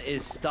focus on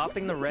is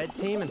stopping the red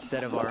team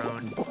instead of our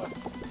own.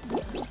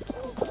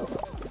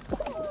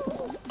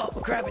 Oh,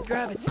 grab it.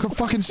 I can't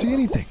fucking see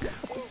anything.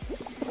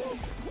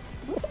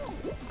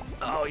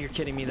 Oh, you're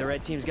kidding me. The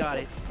red team's got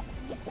it.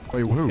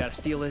 Wait, who? Gotta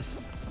steal this.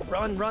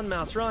 Run,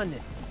 mouse, run.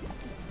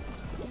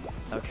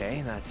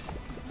 Okay, that's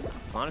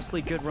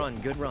honestly good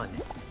run.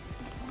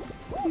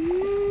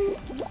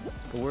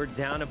 We're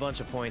down a bunch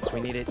of points.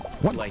 We need it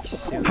like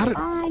soon. How did...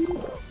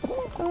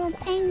 Oh,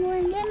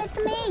 penguin, give it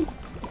to me.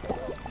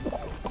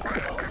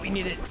 We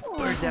need it.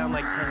 We're down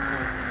like 10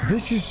 points.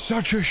 This is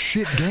such a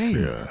shit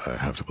game. Yeah, I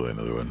have to play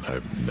another one.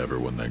 I've never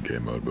won that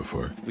game mode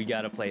before. We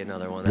gotta play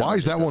another one. Why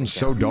is that one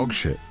so dog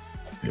shit?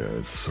 Yeah,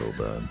 it's so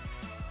bad.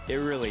 It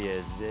really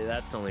is.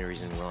 That's the only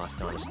reason we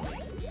lost, honestly.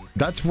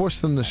 That's worse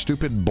than the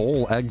stupid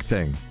ball egg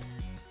thing.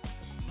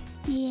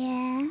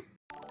 Yeah.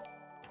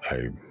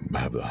 I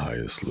have the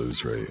highest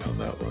lose rate on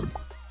that one.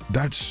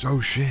 That's so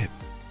shit.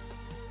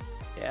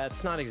 Yeah,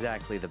 it's not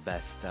exactly the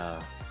best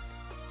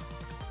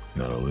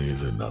Not only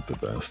is it not the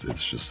best,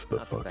 it's just the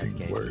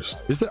fucking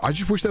worst. Is there? I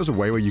just wish there was a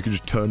way where you could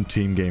just turn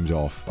team games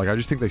off. Like, I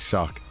just think they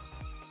suck.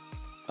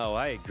 Oh,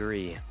 I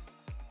agree.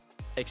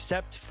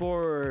 Except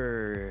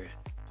for...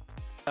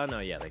 Oh, no,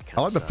 yeah, they kind of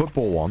I like the suck.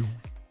 football one.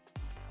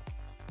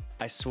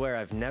 I swear,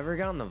 I've never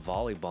gotten the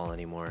volleyball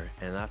anymore,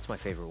 and that's my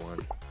favorite one.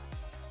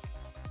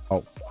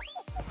 Oh.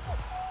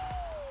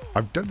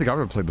 I don't think I've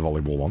ever played the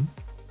volleyball one.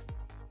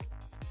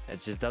 It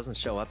just doesn't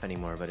show up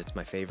anymore, but it's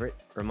my favorite.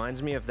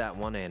 Reminds me of that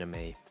one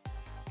anime.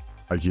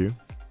 Like you?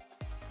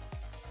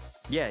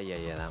 Yeah,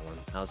 that one.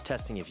 I was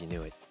testing if you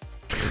knew it.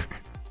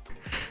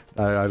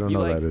 I don't know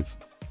what that is.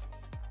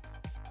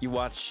 You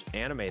watch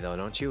anime, though,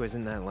 don't you?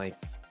 Isn't that, like,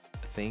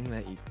 a thing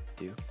that you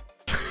do?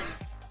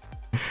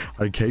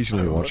 I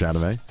occasionally watch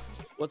anime.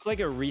 What's, like,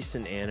 a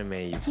recent anime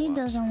you've He watched?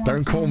 doesn't want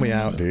Don't call me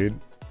out, dude.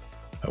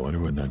 I wonder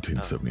what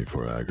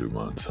 1974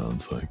 Agumon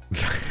sounds like.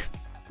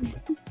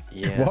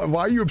 Yeah.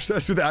 Why are you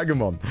obsessed with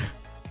Agumon?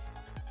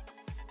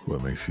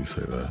 What makes you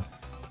say that?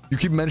 You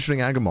keep mentioning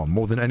Agumon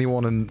more than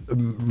anyone in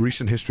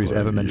recent history has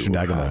ever mentioned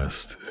Agumon. You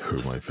asked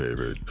who my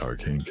favorite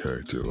arcane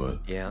character was.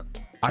 Yeah.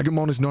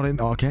 Agumon is not in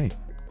Arcane.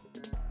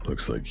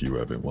 Looks like you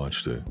haven't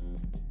watched it.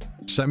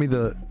 Send me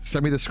the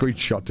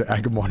screenshot to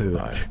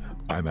Agumon.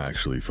 I'm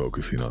actually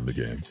focusing on the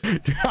game.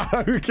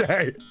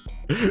 Okay.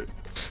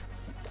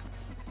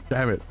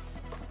 Damn it.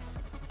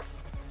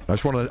 I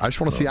just want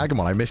to see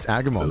Agumon. I missed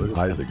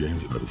Agumon. The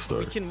game's about to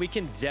start. We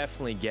can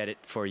definitely get it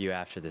for you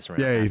after this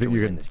round. Yeah, you think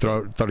you can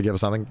throw together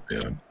something?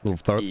 Yeah. Little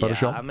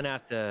Photoshop? I'm gonna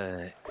have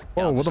to...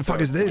 Oh, what the fuck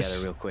is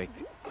this? Real quick.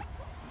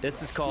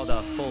 This is called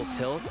Full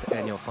Tilt,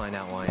 and you'll find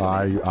out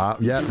why.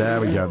 Yeah, there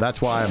we go.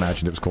 That's why I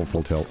imagined it was called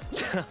Full Tilt.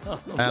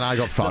 And I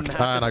got fucked.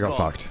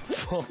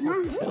 Full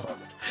Tilt.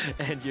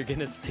 And you're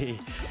gonna see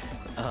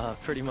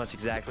pretty much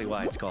exactly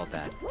why it's called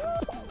that.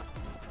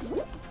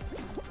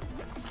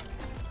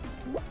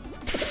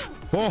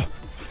 Oh!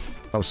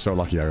 I was so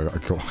lucky I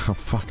caught. Oh,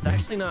 fuck It's me.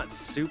 actually not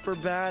super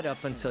bad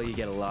up until you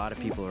get a lot of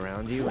people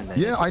around you. And then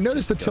Yeah, I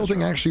noticed the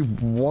tilting actually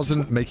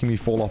wasn't making me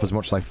fall off as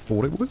much as I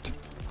thought it would.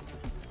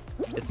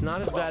 It's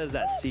not as bad as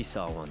that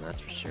seesaw one, that's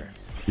for sure.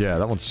 Yeah,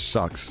 that one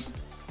sucks.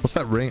 What's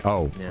that ring?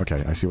 Oh, Yeah.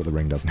 okay. I see what the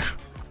ring does now.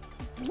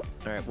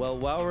 All right, well,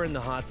 while we're in the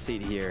hot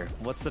seat here,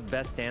 what's the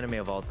best anime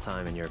of all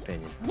time in your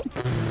opinion?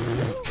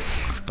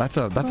 That's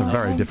a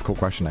very difficult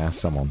question to ask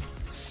someone.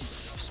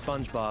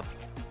 SpongeBob.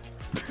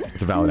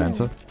 It's a valid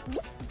answer.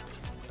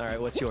 All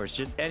right, what's yours?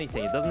 Just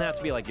anything. It doesn't have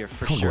to be like your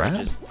for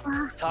Congrats.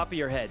 sure. Just top of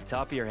your head.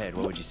 Top of your head.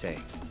 What would you say?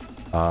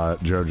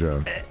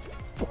 JoJo.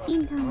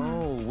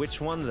 Oh, which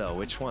one though?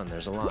 Which one?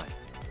 There's a lot.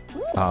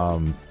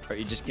 Or are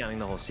you just counting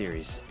the whole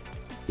series?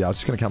 Yeah, I was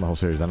just gonna count the whole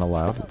series. Then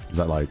allowed? Is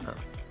that like?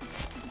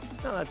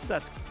 No,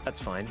 that's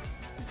fine.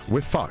 We're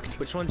fucked.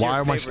 Which one's Why your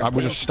am I? favorite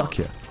We're theme just stuck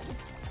song? here.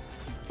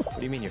 What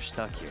do you mean you're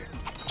stuck here?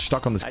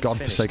 Stuck on this I just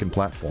godforsaken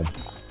platform.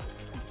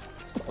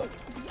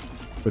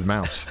 With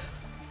mouse.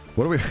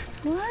 What are we?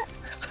 What?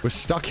 We're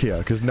stuck here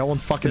because no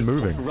one's fucking Just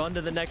moving. Run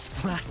to the next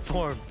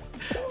platform.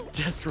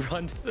 Just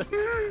run to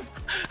the...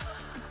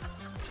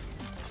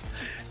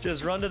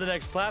 Just run to the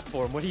next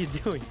platform. What are you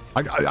doing?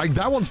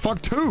 That one's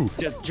fucked too.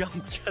 Just jump.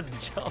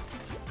 Just jump.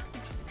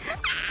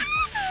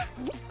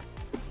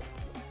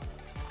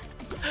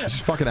 This is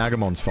fucking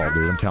Agumon's fault,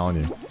 dude. I'm telling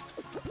you.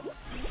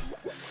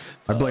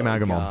 I blame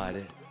Agumon.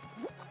 God.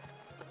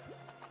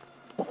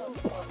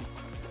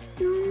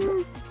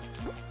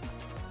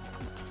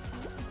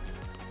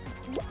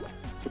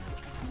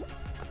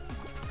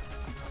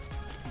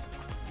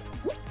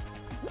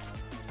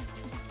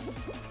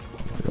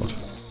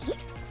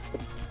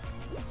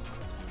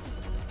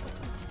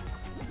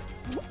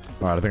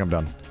 Alright, I think I'm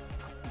done.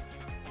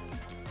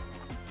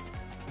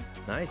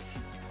 Nice.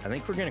 I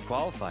think we're gonna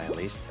qualify at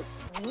least.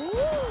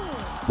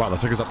 Wow, that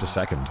took us up to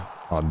second.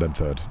 And then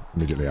third,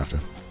 immediately after.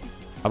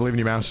 I believe in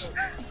you, Mouse.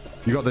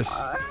 You got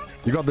this.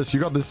 You got this. You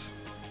got this.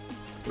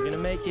 We're gonna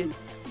make it.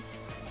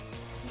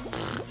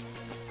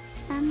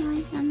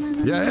 Am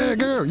I? Yeah,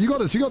 go. You got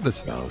this. You got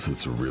this. Mouse,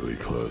 it's really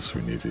close.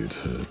 We need you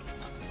to...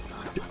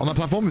 On that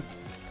platform.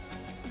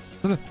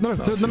 No.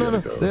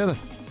 There.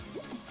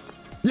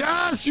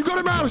 Yes, you got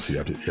it, Mouse. You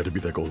have to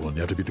beat that gold one.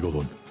 You have to beat the gold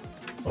one.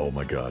 Oh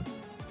my god.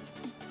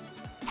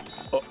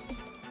 I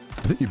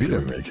think you beat Did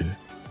him. we make it?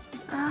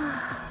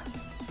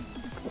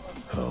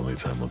 Only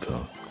time will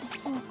tell.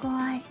 Oh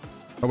god.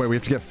 Oh wait, we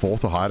have to get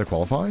fourth or higher to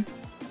qualify?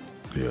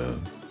 Yeah.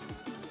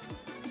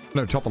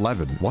 No, top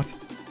 11. What?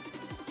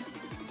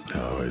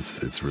 No,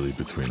 it's really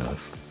between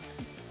us.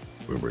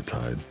 We're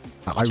tied.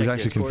 I was Check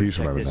actually Discord, confused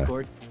check from over there.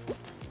 Discord.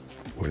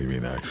 What do you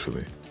mean,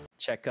 actually?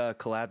 Check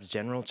Collab's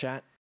general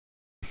chat.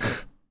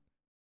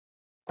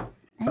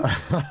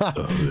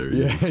 Oh, there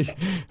he is.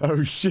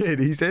 Oh shit,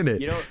 he's in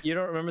it. You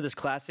don't remember this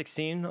classic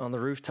scene on the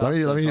rooftop?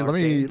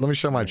 Let me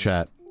show my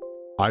chat.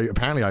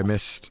 Apparently I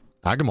missed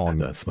Agumon.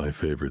 That's my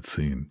favorite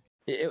scene.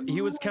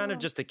 He was kind of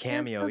just a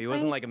cameo. He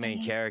wasn't like a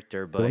main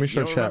character, but Let me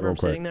show you don't chat remember real him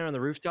quick. sitting there on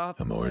the rooftop?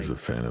 I'm always Like,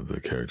 a fan of the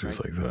characters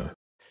like that.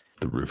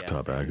 The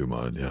rooftop same,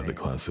 Agumon, yeah, the same.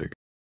 classic.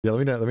 Yeah,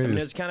 let me I mean,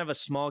 just... it's kind of a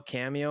small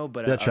cameo,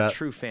 but Yeah, a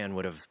true fan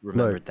would have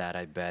remembered Look. that,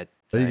 I bet.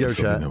 There you go,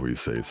 Something chat. that we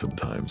say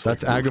sometimes.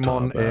 That's like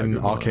Agumon rooftop in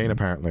Agumon. Arcane,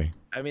 apparently.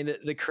 I mean,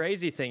 the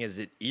crazy thing is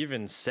it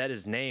even said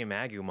his name,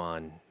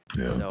 Agumon.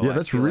 Yeah. So Yeah, I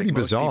that's feel really like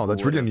most bizarre. people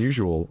That's really would've-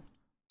 unusual.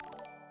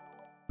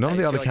 None of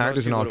the I other feel like most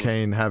characters in people would've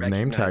Arcane have name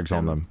recognized tags on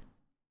him. them.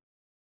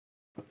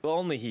 Well,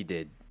 only he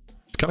did.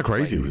 It's kind of He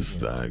crazy. was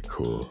that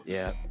cool.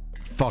 Yeah.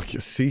 Fuck,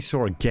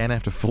 Seesaw again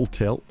after full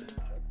tilt.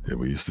 Yeah,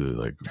 we used to,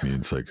 like, me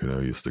and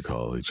Sykkuno used to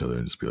call each other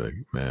and just be like,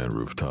 man,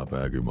 rooftop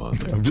Agumon.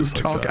 Like, just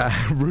Rooftop, like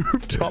that.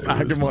 rooftop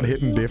Yeah, it was Agumon my-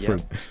 hitting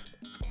different.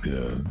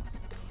 Yeah.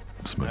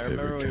 It's my I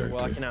remember favorite we were character.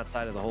 walking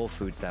outside of the Whole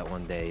Foods that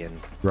one day, and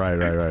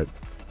Right.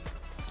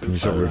 And you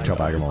saw Rooftop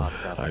Agumon.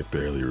 popped up. I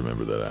barely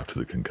remember that after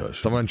the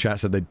concussion. Someone in chat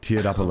said they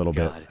teared up a little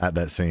bit God. at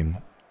that scene.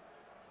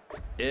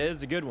 It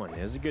is a good one.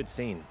 It was a good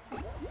scene.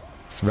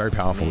 It's very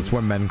powerful. It's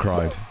when men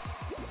cried.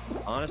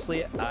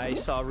 Honestly, I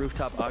saw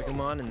Rooftop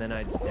Agumon, and then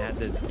I had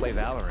to play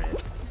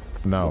Valorant.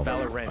 No.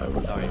 Valorant.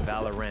 Sorry,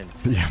 Valorant.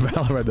 Yeah,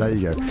 Valorant, there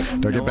you go.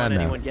 Don't Don't get want banned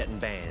now. anyone getting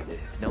banned.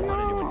 Don't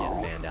want anyone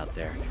getting banned out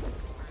there.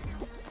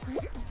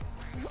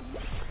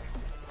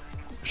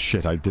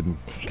 Shit, I didn't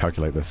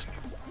calculate this.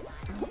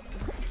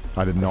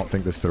 I did not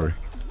think this through.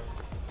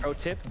 Pro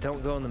tip,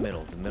 don't go in the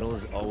middle. The middle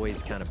is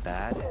always kind of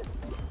bad.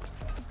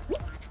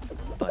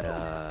 But,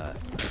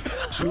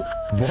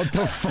 What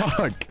the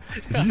fuck?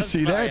 Did you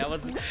see sorry,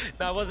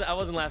 that? I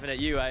wasn't laughing at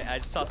you. I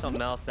just saw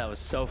something else that was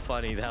so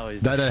funny. That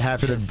was That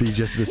happened to be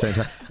just at the same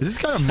time. Is this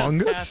guy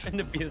Among Us? happened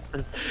to be at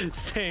the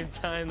same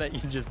time that you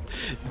just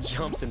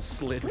jumped and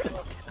slid back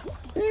down.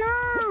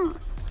 No!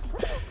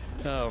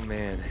 Oh,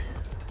 man.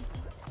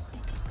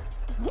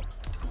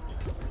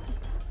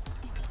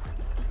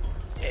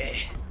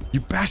 You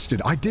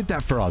bastard, I did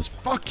that for us.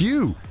 Fuck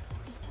you.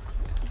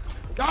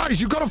 Guys,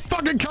 you gotta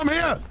fucking come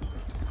here.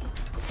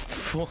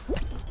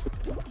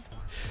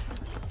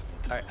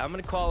 Alright, I'm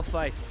gonna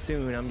qualify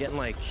soon. I'm getting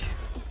like,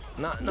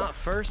 not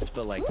first,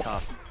 but like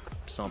top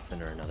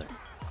something or another.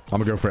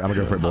 I'm gonna go for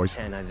it, boys.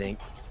 Top 10, I think.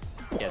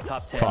 Yeah,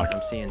 top 10. Fuck.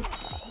 I'm seeing.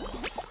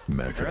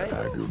 Mecha Alright.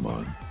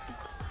 Agumon.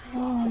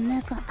 Oh,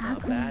 Mecha Not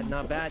Agumon. bad,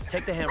 not bad.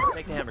 Take the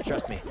hammer,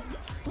 trust me.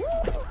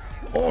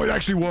 Oh, it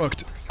actually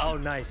worked. Oh,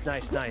 nice.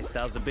 That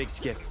was a big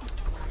skip.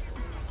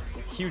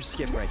 Huge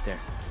skip right there.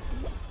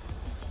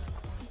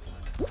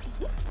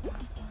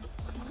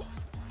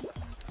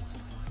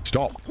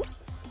 Stop.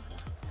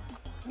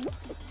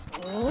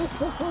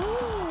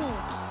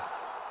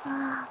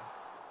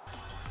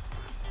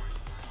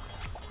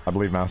 I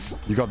believe, Mouse.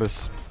 You got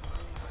this.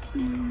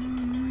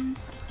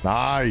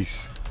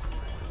 Nice.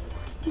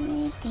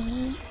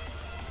 Maybe.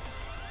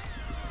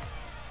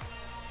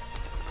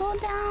 Go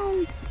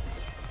down.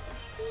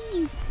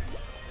 Please.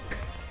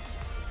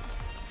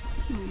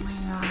 Oh my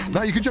god.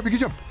 No, you can jump.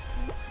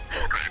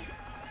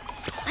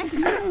 I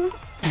know.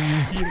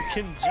 You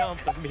can jump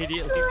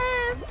immediately.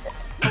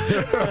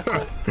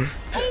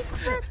 I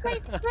slipped.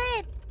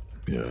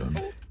 Yeah.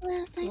 I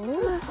slipped.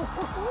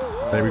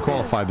 Hey, we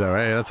qualified though.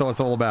 Hey, that's what it's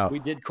all about. We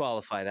did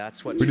qualify.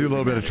 That's what. We do a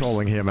little bit of matters.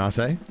 trolling here, Mouse,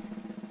 eh?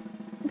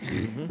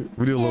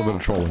 We do a little bit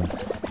of trolling.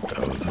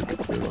 That was a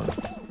good one.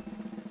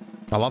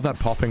 I love that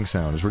popping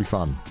sound. It's really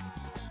fun.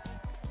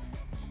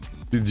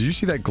 Dude, did you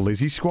see that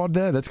Glizzy squad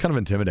there? That's kind of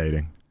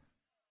intimidating.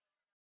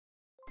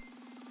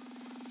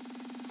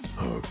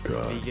 Oh,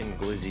 God. Vegan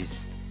glizzies.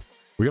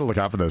 We gotta look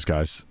out for those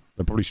guys.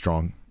 They're pretty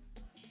strong.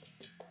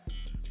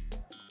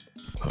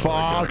 Oh,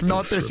 Fuck,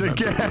 not this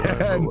again.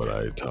 Remember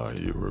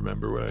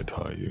what I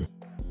taught you.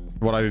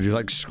 What I do, just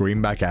like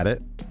scream back at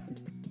it.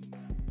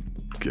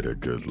 Get a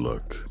good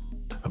look.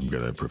 I'm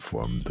gonna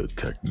perform the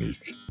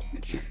technique.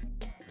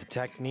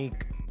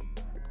 Technique.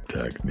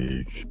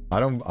 I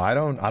don't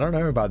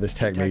know about this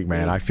technique,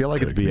 man. I feel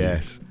like it's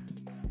BS.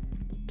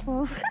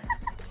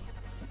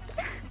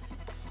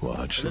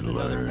 Watch There's and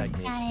another learn.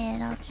 technique.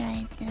 I'll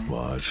try this.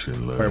 Watch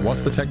and learn. Wait,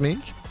 what's the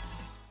technique?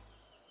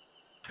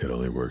 It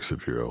only works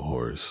if you're a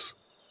horse.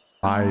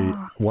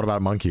 What about a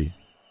monkey?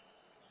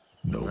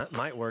 Nope. That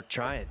might work.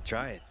 Try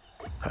it.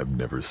 I've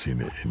never seen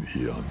it in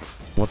eons.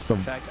 What's the... In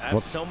fact, I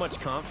have so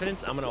much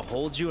confidence, I'm gonna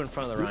hold you in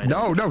front of the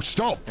rhino. No,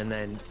 stop! And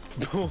then,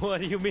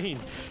 what do you mean?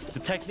 The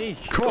technique.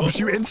 Corpse,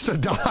 you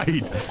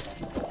insta-died!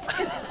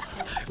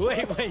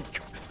 Wait.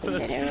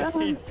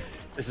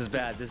 This is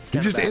bad. This is You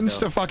kind of just bad,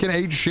 insta-fucking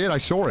ate shit, I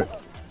saw it.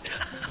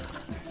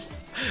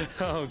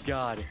 Oh,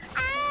 God.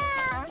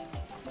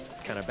 It's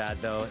kind of bad,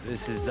 though.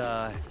 This is,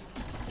 no,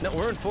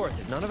 we're in fourth.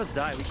 If none of us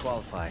die, we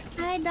qualify.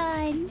 I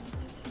died.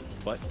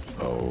 What?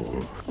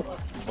 Oh.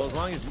 Well, as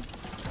long as...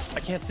 I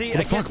can't see. What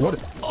the fuck? What?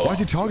 Why is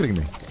he targeting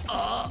me?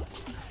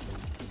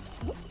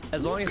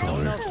 As long as no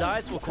one else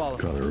dies, we'll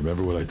qualify. Connor,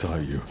 remember what I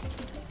taught you.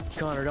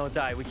 Connor, don't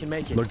die. We can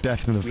make it. Look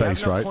death in the we have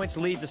face, enough right? points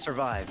lead to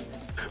survive.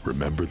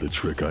 Remember the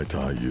trick I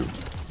taught you.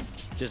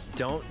 Just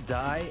don't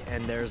die,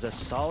 and there's a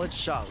solid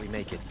shot we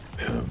make it.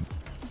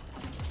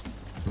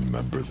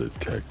 Remember the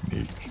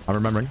technique. I'm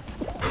remembering.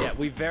 Yeah,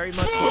 we very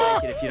much will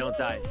make it if you don't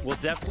die. We'll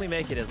definitely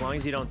make it as long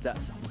as you don't die.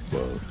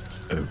 Well,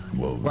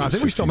 Well, I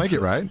think we still make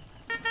it, right?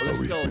 Well,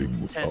 there's we- still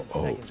we- 10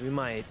 seconds. We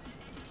might.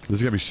 This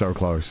is gonna be so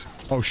close.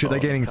 Oh shit, they're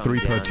getting 3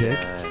 per tick.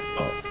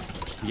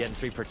 You're getting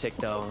 3 per tick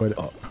though. Wait,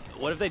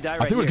 what if they die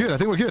right I think we're good. I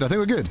think we're good. I think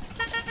we're good.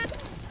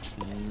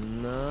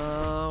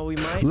 No, we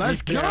might.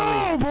 Let's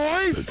go,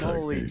 boys!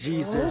 Holy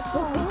Jesus.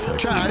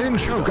 Chat, I didn't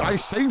choke. I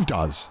saved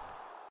us.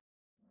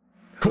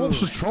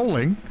 Corpse was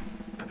trolling.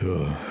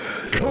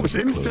 Corpse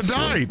insta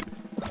died.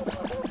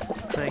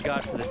 Thank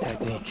God for the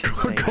technique.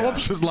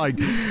 Corpse was like,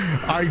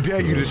 I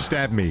dare you to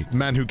stab me,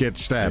 man who gets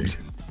stabbed.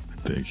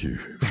 Thank you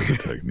for the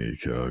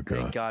technique. Oh, God.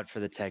 Thank God for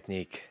the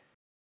technique.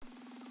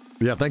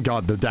 Yeah, thank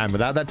God. Damn,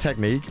 without that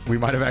technique, we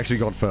might have actually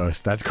got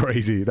first. That's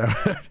crazy. And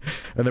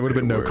there would have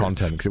been no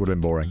content because it would have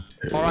been boring.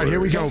 All right,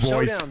 here we go,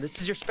 boys. Showdown.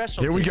 This is your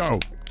specialty. Here we go.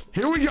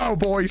 Here we go,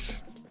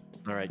 boys.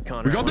 All right,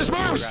 Connor. We got this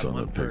mouse. Grab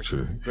one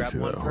person. Grab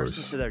one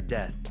person to their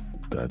death.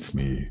 That's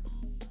me.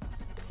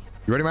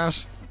 You ready,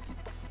 Mouse?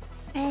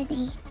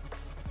 Ready.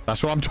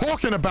 That's what I'm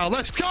talking about.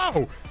 Let's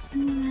go.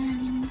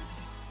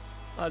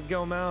 Let's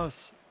go,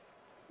 Mouse.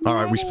 All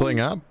right, we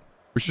splitting up?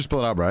 We should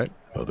split up, right?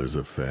 Oh, there's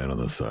a fan on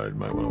the side.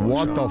 Might want to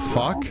What the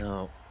fuck?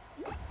 No.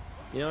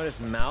 You know what?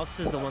 If Mouse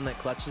is the one that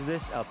clutches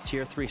this, I'll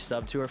tier 3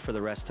 sub to her for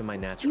the rest of my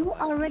natural You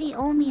life. already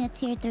owe me a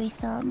tier 3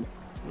 sub.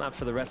 Not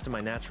for the rest of my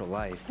natural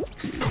life.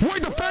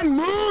 Wait, the fan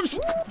moves?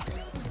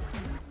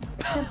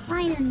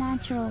 Define a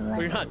natural life.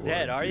 Well, you're not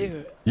dead, are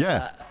you?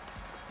 Yeah.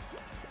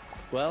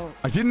 Well,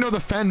 I didn't know the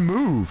fan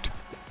moved.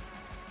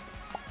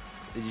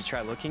 did you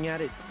try looking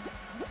at it?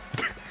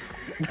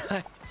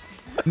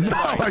 No,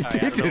 Sorry, I I don't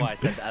know didn't. why I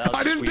said that. That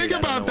was I just didn't think weird. I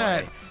don't about know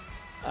that.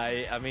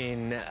 why. I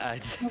mean, I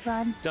Oh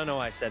god. don't know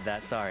why I said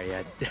that. Sorry.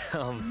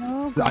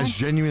 Oh I god.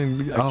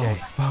 genuinely. Oh,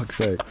 fuck's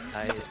sake.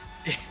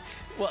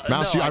 Well,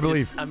 Mouse, no, I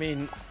believe. I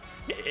mean,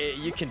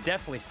 you can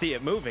definitely see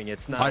it moving.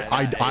 It's not.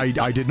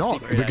 I did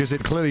not, because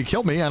it clearly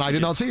killed me and I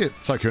did not see it.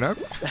 Sykkuno.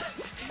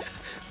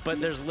 But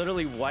there's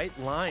literally white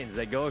lines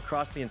that go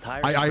across the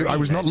entire I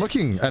was not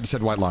looking at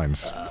said white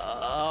lines.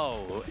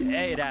 Oh,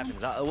 hey, it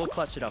happens. We'll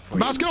clutch it up for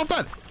Mouse, you. get off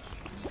that!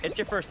 It's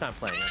your first time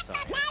playing. I'm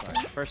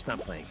sorry. First time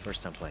playing.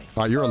 First time playing.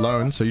 You're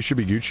alone, so you should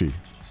be Gucci.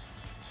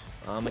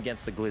 I'm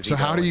against the glizzy. So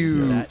how do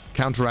you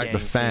counteract the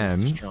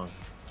fan?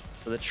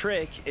 So the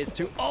trick is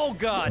to. Oh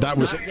god. That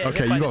was not get okay.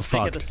 hit by You the got stick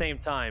fucked at the same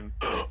time.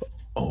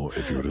 Oh,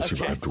 if you would have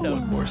survived for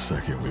one more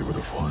second, we would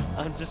have won.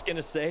 I'm just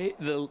gonna say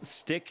the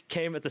stick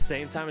came at the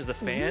same time as the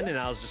fan, and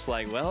I was just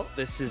like, well,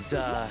 this is.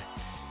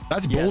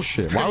 That's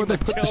bullshit. Why would they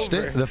put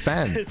the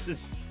fan? This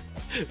is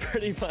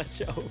pretty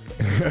much over.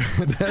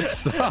 That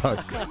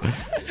sucks.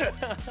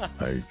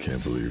 I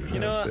can't believe that. You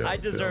know, I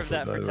deserve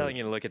that for telling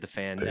you to look at the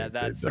fan.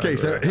 That's okay.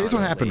 So here's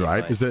what happened,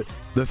 right? Is that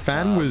the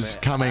fan was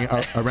coming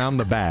around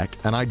the back,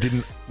 and I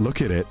didn't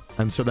look at it,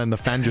 and so then the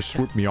fan just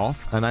swooped me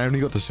off, and I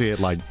only got to see it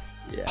like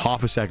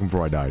half a second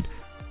before I died.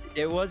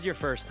 It was your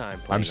first time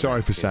playing. I'm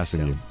sorry for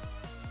sassing you.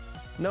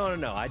 No.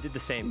 I did the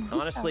same.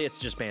 Honestly, it's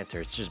just banter.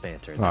 It's just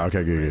banter. Oh,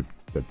 okay, good.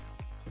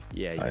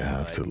 Yeah. I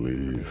have to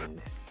leave.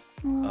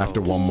 After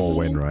one more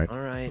win, right? All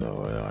right.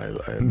 No, I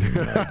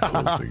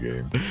close the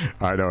game.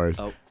 All right, no worries.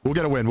 We'll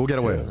get a win. We'll get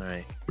a win. All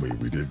right.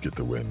 We did get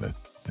the win.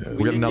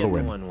 We'll get another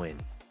win. One win.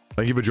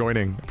 Thank you for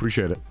joining.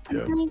 Appreciate it.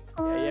 Yeah.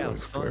 Yeah, it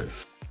was fun.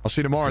 I'll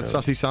see you tomorrow at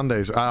Sussy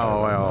Sundays. I'm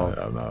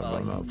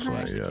not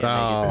playing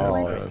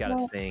yet. He's got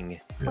a thing.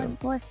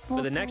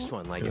 For the next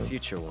one, like a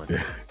future one.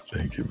 Yeah.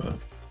 Thank you,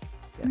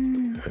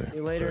 man. See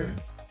you later.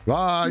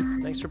 Bye.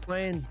 Thanks for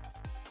playing.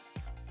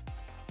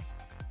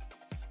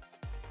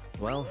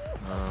 Well,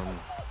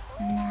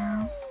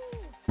 No.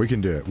 We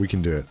can do it. We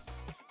can do it.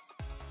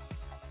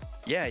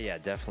 yeah,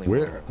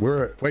 definitely.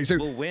 Wait, so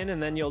we'll win,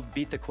 and then you'll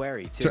beat the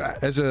QUARRY too.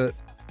 So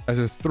as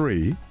a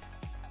 3,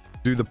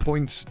 do the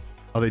points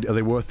are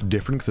they worth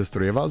different because there's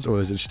 3 of us, or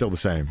is it still the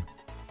same?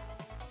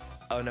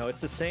 Oh no,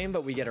 it's the same,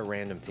 but we get a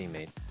random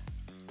teammate.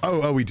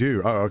 Oh, we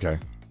do. Oh, okay.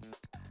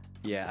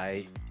 Yeah,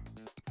 I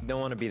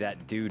don't want to be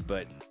that dude,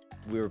 but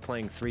we were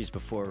playing 3s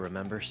before,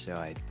 remember?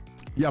 So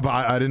Yeah, but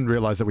I didn't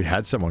realize that we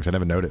had someone because I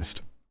never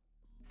noticed.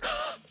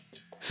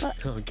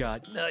 Oh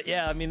god.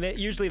 Yeah, I mean,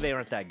 usually they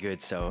aren't that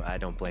good, so I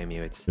don't blame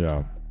you. It's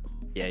Yeah.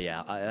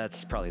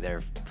 That's probably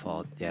their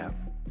fault. Yeah.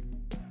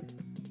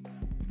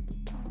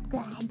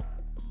 God.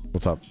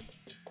 What's up?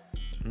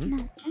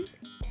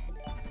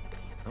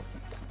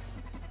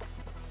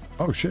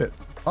 Oh shit.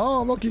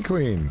 Oh, Milky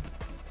Queen.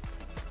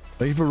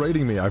 Thank you for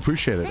rating me. I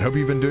appreciate it. Hope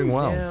you've been doing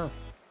well. Yeah.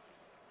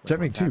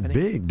 72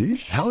 big, dude.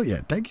 Hell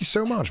yeah. Thank you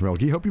so much,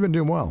 Milky. Hope you've been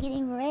doing well.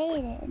 Getting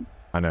raided.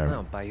 I know.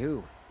 Oh, by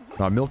who?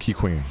 Milky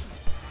Queen.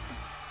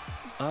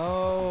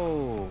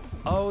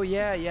 Oh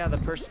yeah. The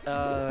person.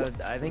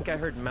 I think I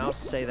heard Mouse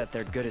say that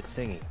they're good at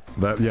singing.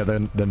 Yeah,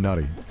 they're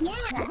nutty. Yeah.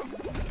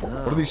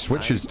 What do these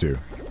switches do?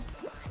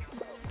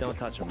 Don't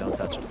touch them. Don't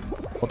touch them.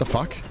 What the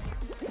fuck?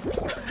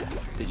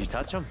 Did you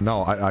touch them?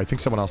 No, I think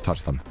someone else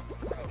touched them.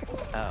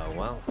 Oh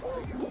well.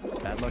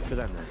 Bad luck for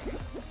them then.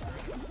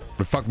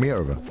 But fuck me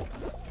over.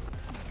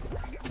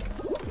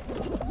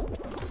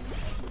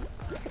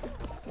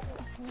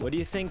 What do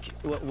you think?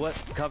 What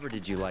cover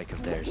did you like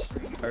of theirs?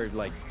 Or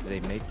like, do they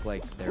make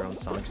like their own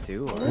songs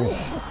too? Or?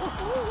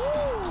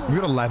 You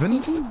got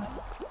 11?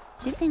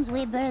 She sings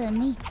way better than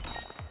me.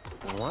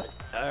 What?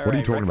 What are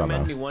you talking about,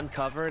 Recommend Mouse? me one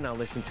cover and I'll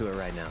listen to it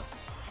right now.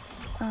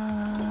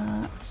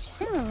 She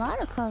sings a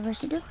lot of covers.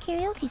 She does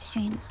karaoke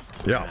streams.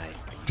 Yeah, Right.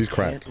 she's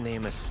correct. Can't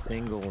name a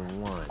single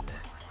one.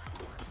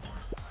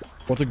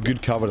 What's a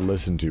good cover to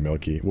listen to,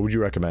 Milky? What would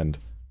you recommend?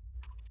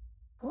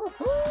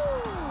 Woohoo!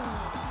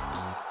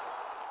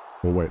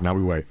 Well, wait. Now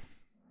we wait.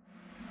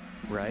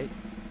 Right?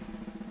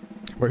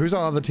 Wait, who's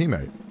our other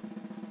teammate?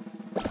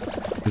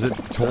 Is it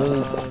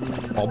Tall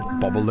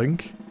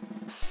Bobolink?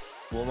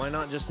 Well, why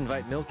not just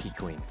invite Milky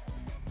Queen?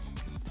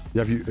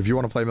 Yeah, if you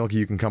want to play Milky,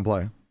 you can come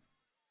play.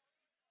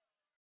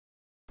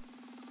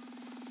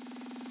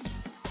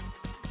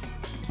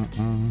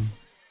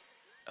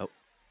 Oh.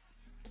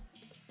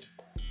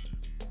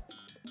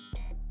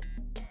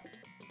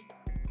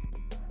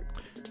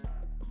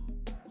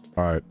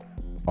 All right,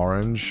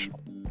 orange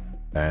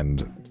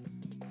and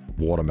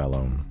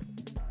watermelon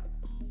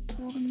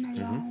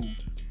Watermelon.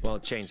 Well,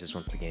 it changes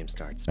once the game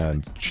starts.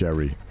 and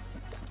cherry.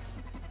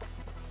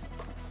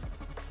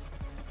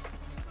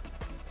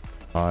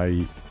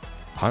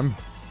 I'm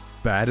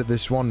bad at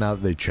this one now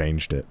that they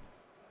changed it.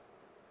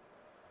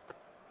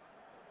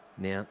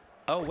 Yeah.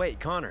 Oh, wait,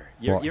 Connor.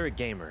 What? You're a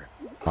gamer.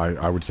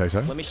 I would say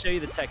so. Let me show you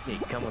the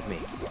technique. Come with me.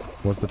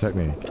 What's the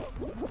technique?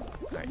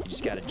 All right, you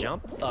just got to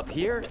jump up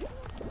here,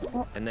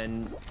 and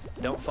then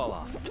don't fall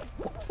off.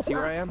 See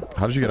where I am?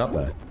 How did you get up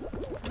there?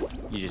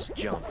 You just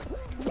jump.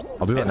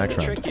 I'll do that And next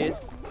the round. trick is,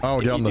 Oh,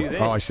 if get on you the. do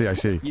this, Oh, I see. I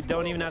see. you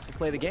don't even have to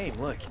play the game.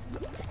 Look.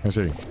 I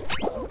see.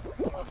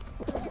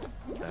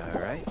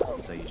 All right,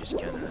 so you just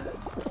kind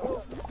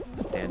of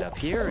stand up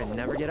here and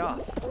never get off.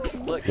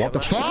 Look. What the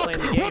I'm not fuck? playing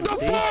the game, What the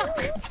see?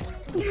 fuck?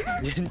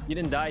 You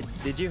didn't die,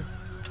 did you?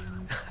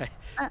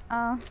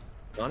 Uh-oh.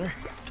 Connor?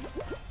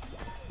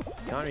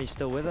 Connor, you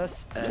still with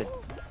us?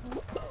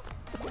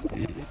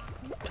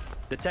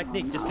 The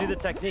technique, just do the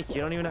technique.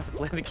 You don't even have to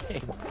play the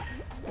game.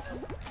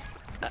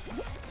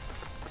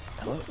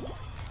 Hello?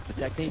 The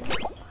technique?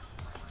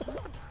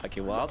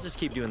 Okay, well, I'll just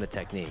keep doing the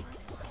technique.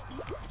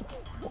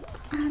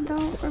 I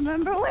don't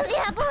remember where the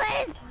apple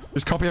is.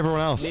 Just copy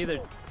everyone else. Neither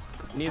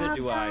Oh,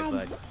 do I, God.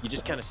 but you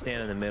just kind of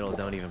stand in the middle,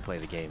 don't even play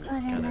the game. It's I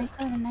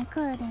kinda...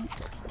 couldn't.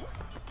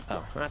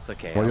 Oh, that's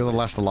okay. Well, you're the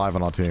last alive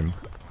on our team.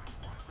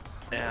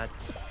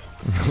 That's...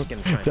 I'm just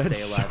gonna try and That's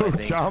stay alive, so I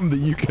think. dumb that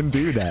you can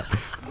do that.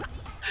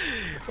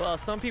 Well,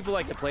 some people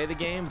like to play the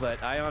game,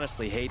 but I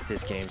honestly hate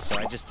this game, so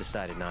I just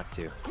decided not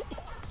to.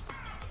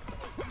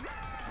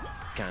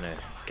 Kind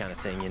of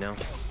thing, you know?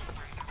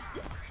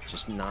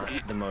 Just not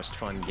the most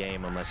fun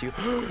game unless you...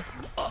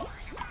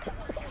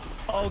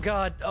 Oh,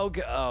 God.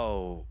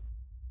 Oh,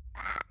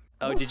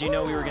 did you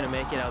know we were going to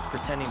make it? I was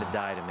pretending to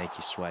die to make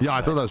you sweat. Yeah, I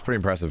but- thought that was pretty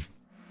impressive.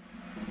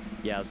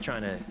 Yeah, I was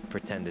trying to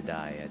pretend to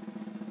die,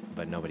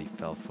 but nobody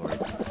fell for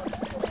it.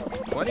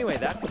 Well, anyway,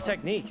 that's the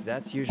technique.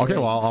 That's usually... Okay,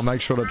 well, I'll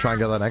make sure to try and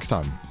get that next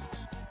time.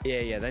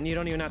 Yeah, then you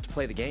don't even have to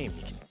play the game.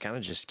 You can kind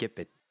of just skip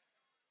it.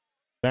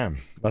 Damn,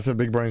 that's a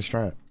big brain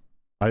strat.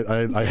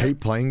 I hate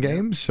playing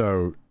games,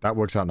 so that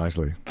works out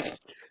nicely.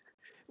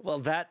 Well,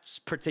 that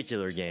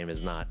particular game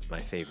is not my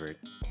favorite.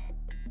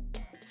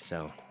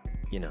 So,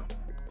 you know.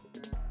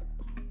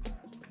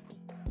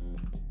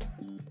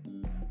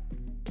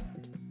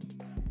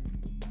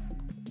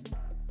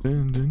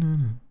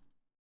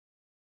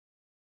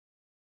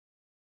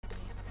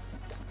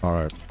 All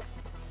right.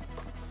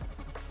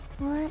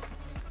 What?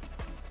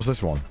 What's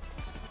this one?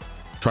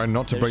 Try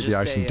not to There's break the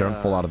just ice and don't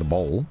fall out of the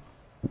bowl.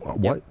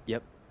 What?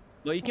 Yep.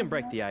 Well, you can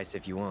break the ice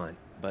if you want,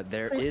 but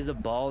there is a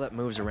ball that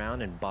moves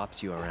around and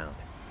bops you around.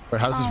 Wait,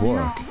 how does this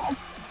work?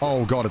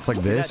 Oh god, it's like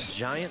See this? that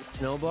giant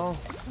snowball?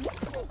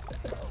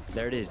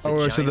 There it is.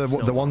 Oh, so the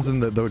snowball. ones in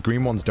the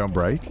green ones don't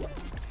break?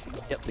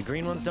 Yep, the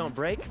green ones don't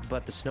break,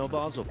 but the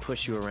snowballs will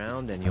push you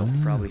around and you'll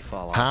probably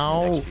fall off in the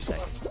How? next few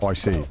seconds. Oh, I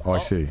see. Oh, I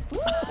see.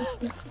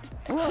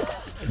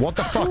 What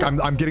the fuck?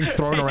 I'm getting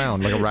thrown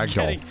around like a rag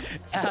doll. Getting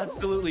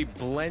absolutely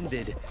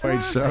blended.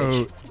 Wait,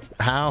 so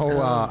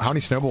how many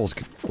snowballs,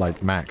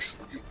 like, max?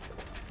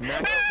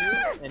 Max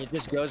 2, and it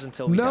just goes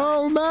until we die.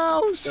 No,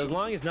 mouse! So as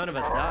long as none of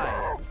us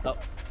die. Oh.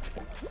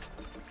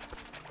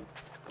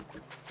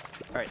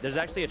 Alright, there's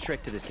actually a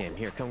trick to this game.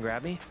 Here, come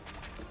grab me.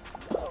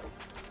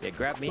 Yeah,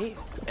 grab me,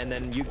 and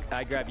then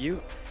I grab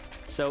you.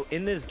 So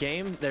in this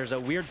game, there's a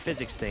weird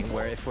physics thing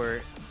where if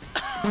we're...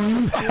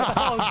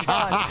 Oh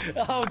god!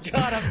 Oh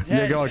god, I'm dead!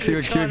 Yeah, go on,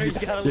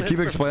 keep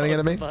explaining it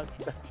to me.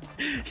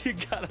 You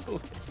gotta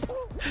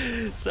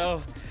live.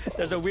 So,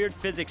 there's a weird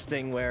physics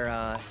thing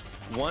where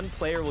one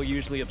player will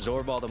usually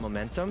absorb all the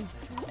momentum.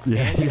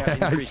 Yeah, and you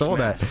have I increased saw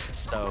that. mass.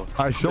 So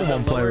I saw there's a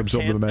one player lower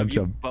absorb the chance of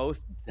you momentum.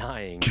 both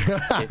dying if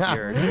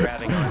you're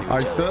grabbing onto each I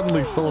other.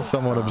 certainly saw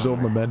someone absorb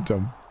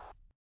momentum.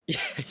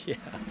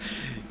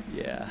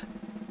 Yeah.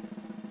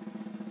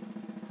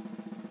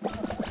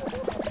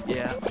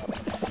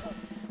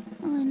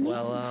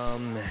 Well,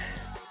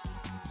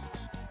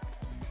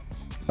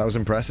 That was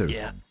impressive.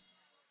 yeah,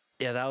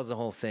 that was the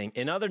whole thing.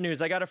 In other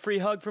news, I got a free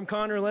hug from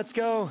Connor. Let's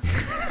go.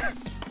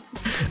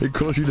 It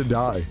caused you to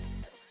die.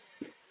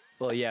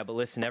 Well, yeah, but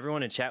listen,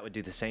 everyone in chat would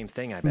do the same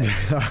thing, I bet.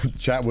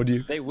 Chat, would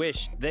you? They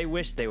wish they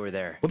were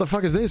there. What the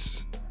fuck is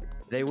this?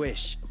 They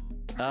wish.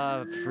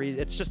 Free.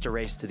 It's just a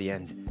race to the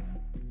end.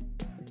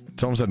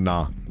 Someone said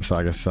nah, so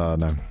I guess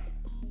no.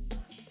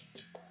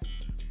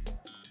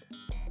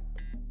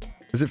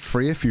 Is it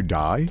free if you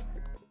die?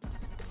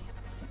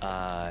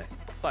 Well,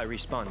 I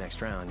respawn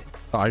next round.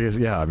 Oh, I guess,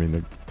 yeah, I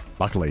mean,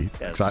 luckily,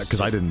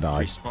 because I didn't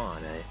die. Respawn,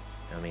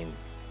 I mean...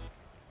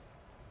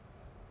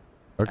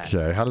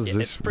 Okay, how does this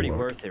It's pretty work?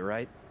 worth it,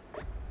 right?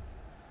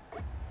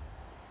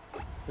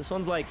 This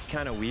one's like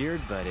kind of weird,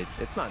 but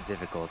it's not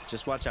difficult.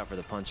 Just watch out for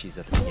the punchies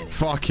at the beginning.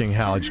 Fucking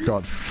hell, I just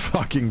got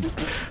fucking...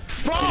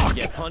 Fuck!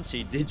 You get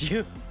punchy, did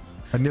you?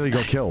 I nearly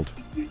got killed.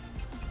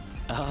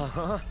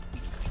 Uh-huh.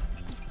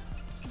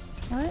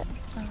 What?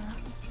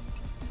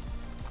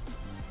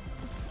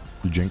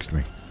 You jinxed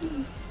me.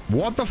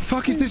 What the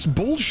fuck is this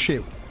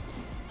bullshit?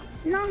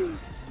 No.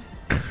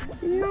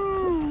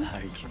 No.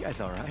 Are you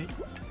guys alright?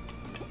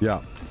 Yeah,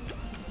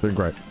 doing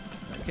great.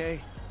 Okay,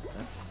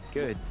 that's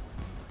good.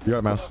 You got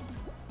it, Mouse.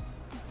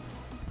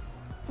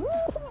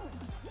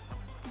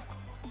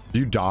 Do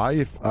you die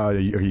if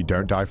you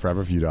don't die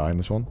forever if you die in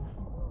this one?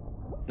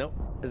 Nope.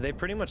 They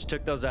pretty much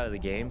took those out of the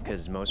game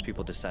because most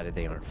people decided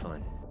they aren't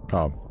fun.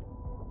 Oh.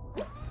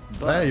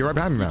 But Hey, you're right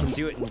behind me, you can Mouse.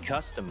 do it in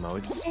custom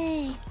modes.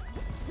 Hey.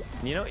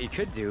 You know what you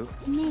could do?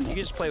 You could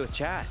just play with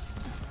chat.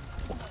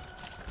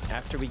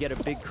 After we get a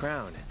big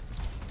crown.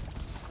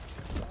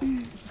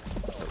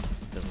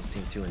 Doesn't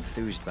seem too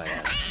enthused by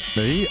that.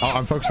 Me? Oh,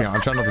 I'm focusing. I'm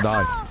trying not to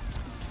die.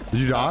 Did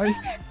you die?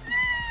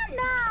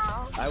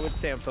 No. I would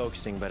say I'm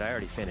focusing, but I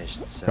already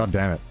finished. So. God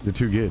damn it. You're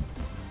too good.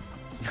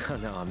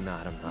 No, I'm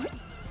not. I'm not.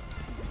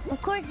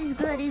 Of course he's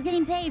good. He's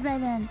getting paid by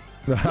them.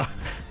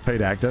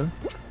 Paid actor?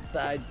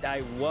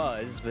 I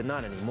was, but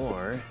not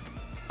anymore.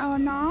 Oh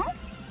no?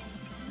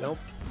 Nope.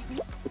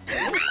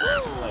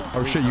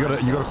 Oh shit, you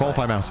gotta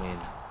qualify, Mouse.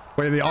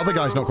 Wait, the other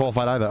guy's not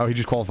qualified either. Oh, he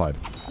just qualified.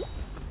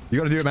 You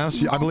gotta do it,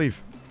 Mouse. I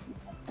believe.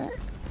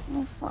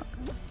 Oh fuck.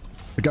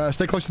 The guy,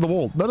 stay close to the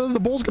wall. No, the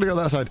ball's gonna go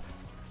that side.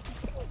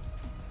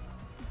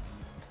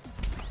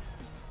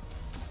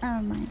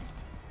 Never mind.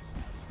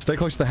 Stay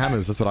close to the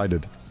hammers. That's what I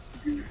did.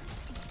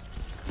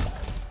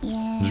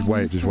 Yeah. Just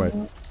wait. Just wait.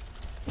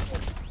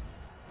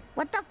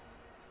 What the?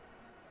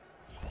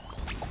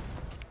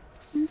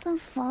 What the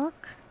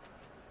fuck?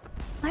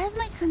 Why does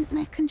my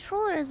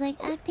controller is like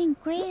acting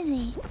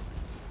crazy?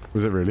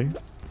 Was it really?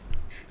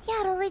 Yeah,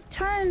 it'll like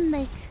turn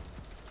like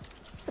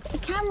the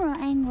camera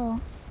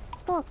angle.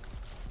 Fuck.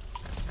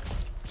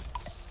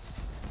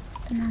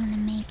 I'm not gonna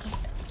make it.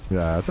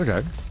 Yeah, it's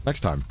okay. Next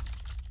time.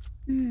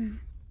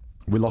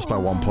 We lost by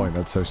 1 point.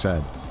 That's so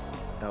sad.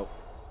 Oh.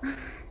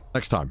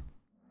 Next time.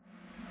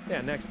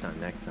 Yeah, next time.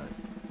 Next time.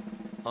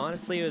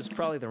 Honestly, it was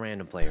probably the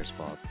random player's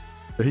fault.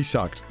 He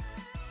sucked.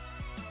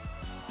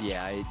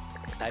 Yeah, I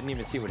didn't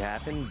even see what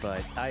happened,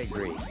 but I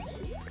agree.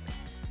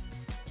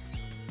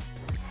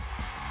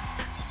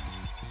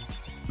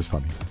 It's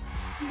funny.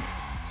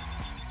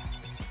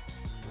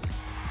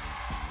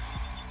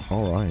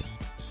 All right.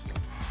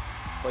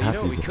 Well, you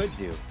know what we could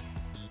do?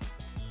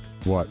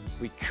 What?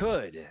 We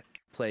could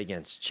play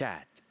against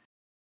chat.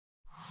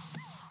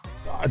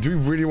 Do we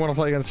really want to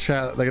play against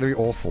chat? They're gonna be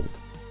awful.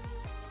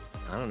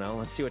 I don't know.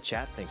 Let's see what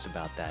chat thinks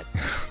about that.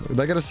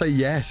 They're gonna say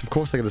yes. Of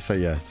course, they're gonna say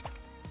yes.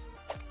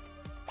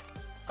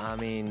 I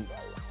mean,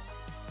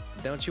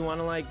 don't you want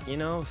to, like, you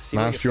know, see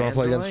Mouse, what do you want to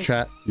play against like?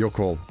 chat? Your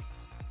call.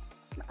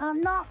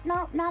 No,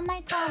 not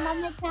my call, not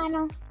my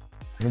channel.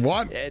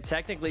 What? Yeah,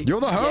 technically, You're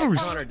the yeah,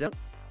 host. Connor,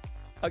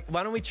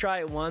 why don't we try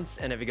it once,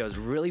 and if it goes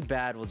really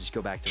bad, we'll just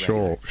go back to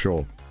Sure, regular.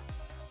 sure.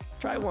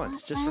 Try it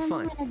once, just I for don't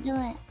fun. know how to do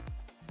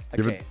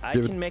it. Okay, I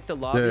can make the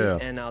lobby, yeah.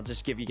 and I'll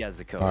just give you guys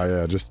the code. Oh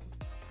yeah, just.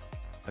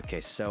 Okay,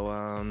 so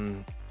all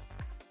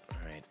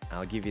right,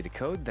 I'll give you the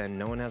code. Then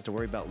no one has to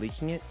worry about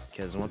leaking it,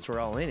 because once we're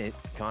all in it,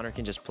 Connor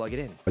can just plug it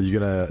in. Are you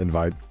gonna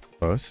invite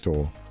first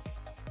or?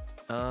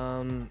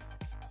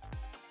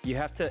 You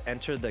have to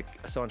enter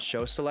on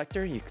show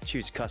selector. You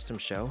choose custom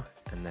show,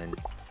 and then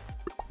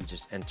you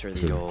just enter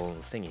the old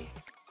thingy,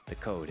 the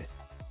code.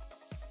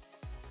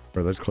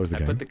 Bro, let's close the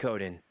game. I put the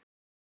code in.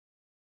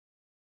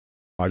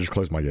 I just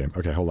closed my game.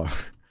 Okay, hold on.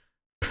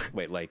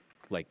 Wait, like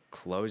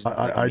close.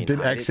 I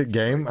did exit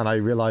game, and I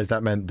realized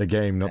that meant the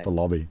game, not the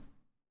lobby.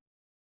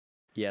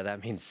 Yeah,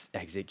 that means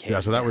exit game.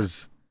 Yeah, so that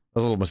was a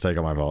little mistake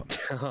on my part.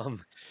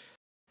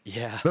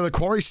 Yeah. No, the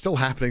quarry's still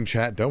happening,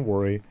 chat. Don't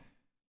worry.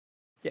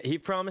 Yeah, he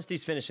promised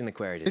he's finishing the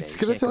query today. It's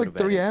gonna take like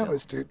 3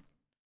 hours, dude.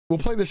 We'll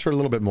play this for a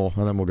little bit more,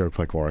 and then we'll go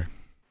play quarry.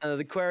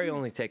 The query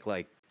only take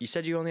like, you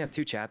said you only have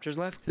 2 chapters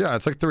left? Yeah,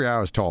 it's like 3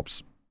 hours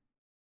tops.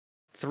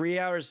 3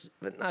 hours,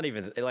 but not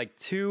even, like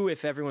 2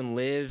 if everyone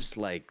lives,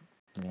 like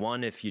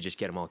 1 if you just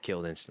get them all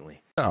killed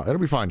instantly. Oh, it'll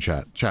be fine,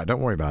 chat. Chat,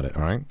 don't worry about it,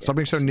 all right? Stop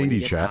being so When needy,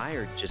 you get chat.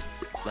 tired, just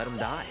let them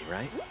die,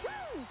 right?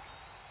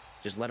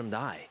 Just let them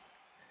die.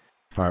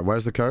 All right,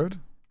 where's the code?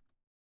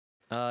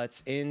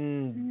 It's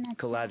in Not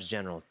Collabs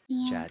General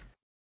Yeah. chat.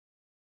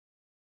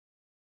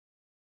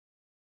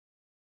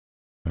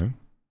 Okay.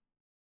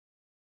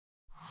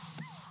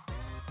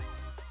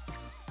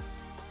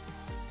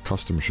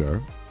 custom show.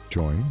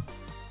 Join.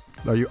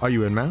 Are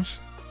you in, Mouse?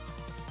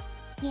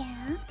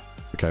 Yeah.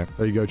 Okay,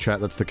 there you go, chat.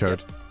 That's the code.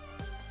 Yep.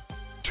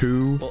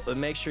 2. Well,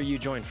 make sure you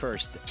join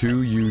first.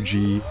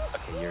 2UGBW.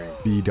 Okay, you're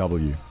in.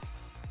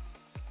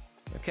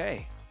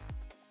 Okay.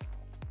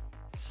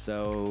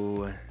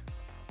 So,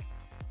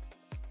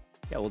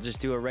 yeah, we'll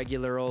just do a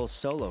regular old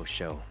solo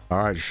show. All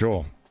right,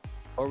 sure.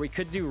 Or we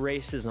could do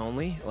races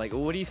only. Like,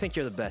 what do you think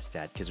you're the best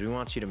at? Because we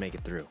want you to make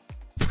it through.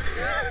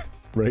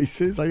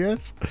 Races, I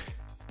guess.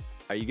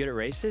 Are you good at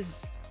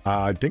races?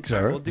 I think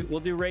so. We'll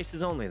do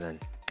races only then.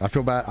 I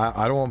feel bad.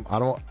 I don't.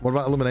 What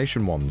about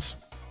elimination ones?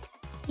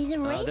 He's a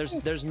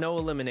racist. There's no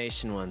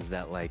elimination ones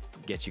that like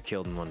get you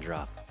killed in one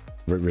drop.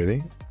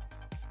 Really?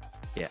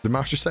 Yeah. Did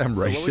Mouse just say I'm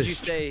So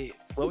racist?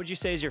 what would you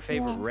say is your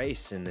favorite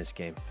race in this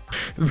game?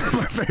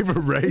 My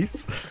favorite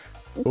race?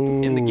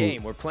 Ooh. In the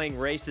game, we're playing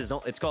races.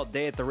 It's called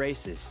Day at the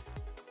Races.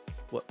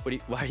 Why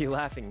are you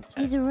laughing?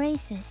 He's a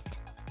racist.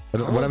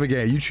 Whatever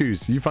game you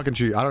choose, you fucking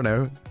choose. I don't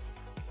know.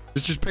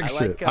 Just pick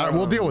shit.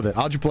 We'll deal with it.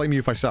 I'll just blame you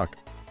if I suck.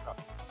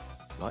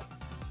 What?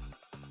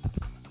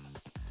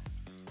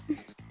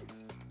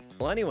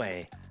 Well,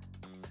 anyway,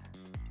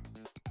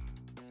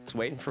 it's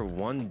waiting for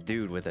one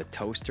dude with a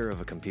toaster of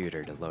a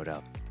computer to load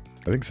up.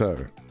 I think so.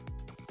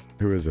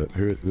 Who is it?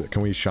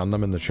 Can we shun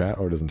them in the chat,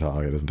 or it doesn't tell?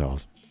 It doesn't tell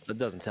us. It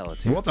doesn't tell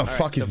us. Here. What the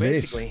fuck is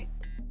this?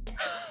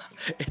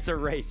 It's a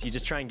race. You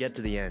just try and get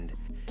to the end.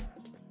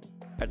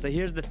 All right, so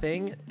here's the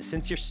thing.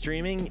 Since you're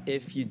streaming,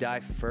 if you die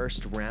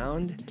first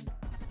round,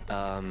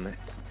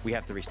 we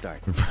have to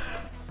restart.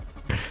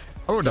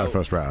 I won't die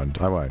first round.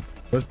 I won't.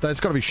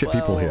 There's got to be shit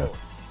people here.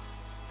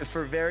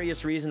 For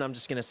various reasons, I'm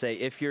just going to say,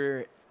 if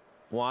you're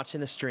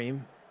watching the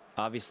stream,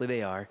 obviously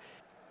they are,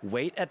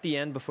 wait at the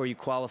end before you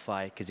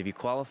qualify, because if you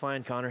qualify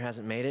and Connor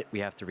hasn't made it, we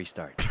have to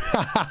restart.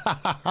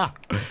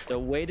 So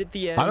wait at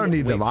the end. I don't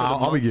need them.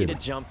 I'll be good. To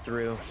jump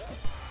through.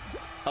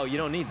 Oh, you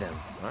don't need them.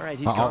 All right,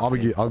 he's I'll be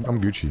good. I'm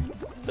Gucci.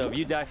 So if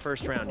you die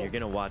first round, you're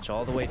going to watch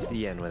all the way to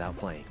the end without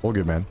playing. All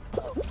good, man.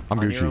 I'm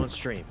on Gucci. your own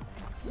stream.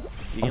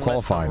 I'm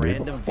qualifying,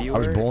 dude. I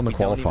was born to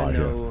qualify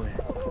here.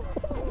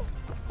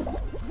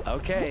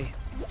 Okay.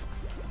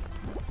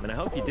 I mean, I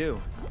hope you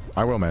do.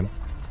 I will, man.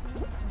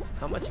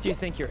 How much do you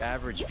think your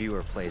average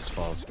viewer plays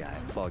Fall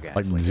Guys?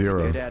 Like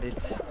 0. Good at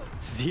it?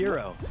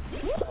 0.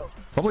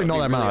 Probably not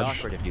that really much.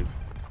 Awkward if you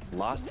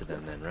lost to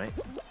them, then, right?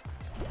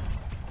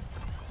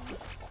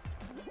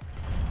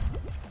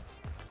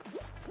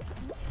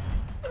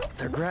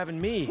 They're grabbing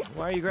me.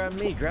 Why are you grabbing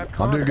me? Grab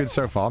Connor. I'm doing good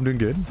so far. I'm doing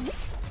good.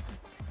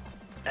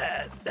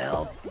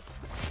 Help.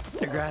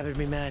 They're grabbing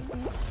me, man.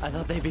 I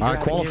thought they'd be I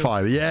grabbing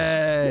qualified. you.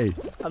 Yay!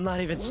 I'm not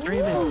even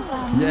streaming.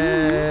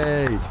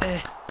 Yay!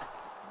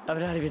 I'm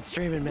not even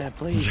streaming, man.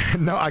 Please.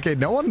 No, okay.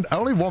 No one.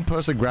 Only one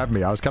person grabbed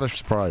me. I was kind of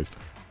surprised.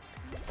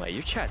 Wait,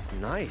 your chat's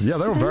nice. Yeah,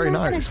 they were very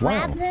nice.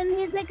 Wow. Grab them.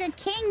 He's like a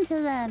king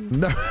to them.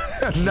 No,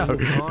 no.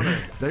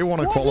 They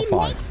want to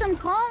qualify. He makes them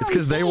call him It's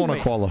because they want to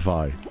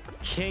qualify.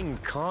 King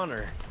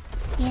Connor.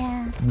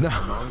 Yeah. No.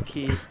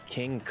 Monkey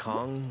King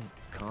Kong.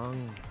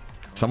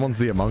 Someone's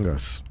the Among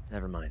Us.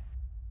 Never mind.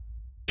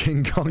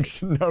 King Kong no,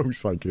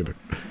 Sykkuno.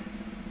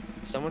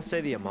 Someone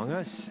say the Among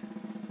Us?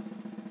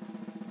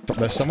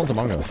 There's someone's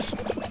Among Us.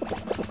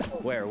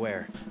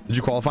 Where? Did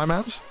you qualify,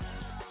 Mouse?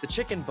 The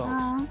chicken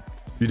bone.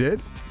 You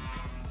did?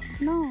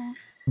 No.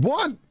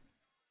 What?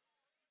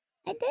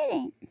 I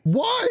didn't.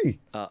 Why?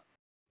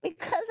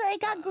 Because I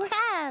got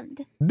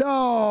grabbed.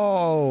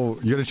 No!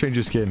 You gotta change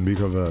your skin, be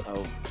covert.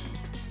 Oh.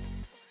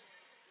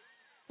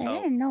 I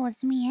didn't know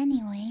it's me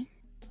anyway.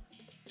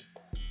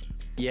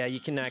 Yeah, you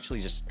can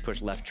actually just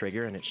push left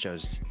trigger and it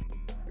shows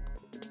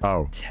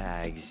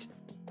tags.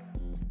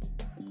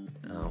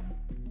 Oh.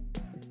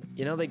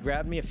 You know, they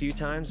grabbed me a few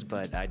times,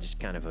 but I just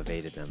kind of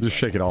evaded them. Just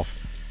shake it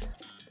off.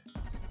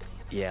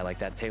 Yeah, like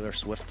that Taylor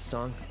Swift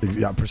song.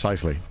 Yeah,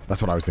 precisely.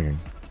 That's what I was thinking.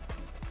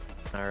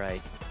 All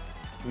right.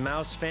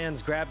 Mouse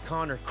fans, grab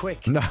Connor,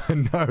 quick. No.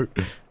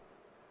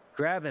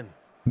 Grab him.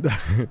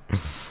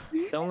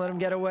 Don't let him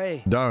get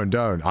away.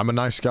 Don't. I'm a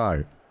nice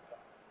guy.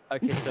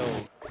 Okay, so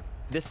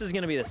this is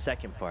going to be the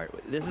second part.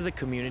 This is a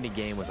community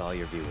game with all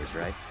your viewers,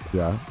 right?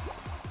 Yeah.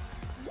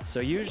 So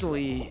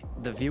usually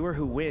the viewer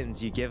who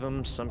wins, you give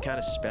them some kind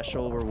of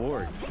special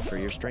reward for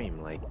your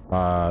stream. Like,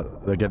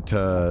 they get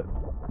to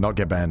not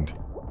get banned.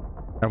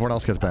 Everyone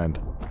else gets banned.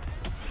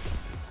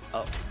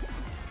 oh.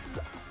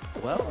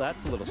 Well,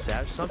 that's a little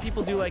sad. Some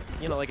people do like,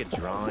 you know, like a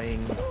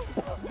drawing.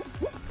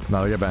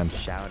 No, they get banned.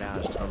 Shout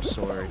out of some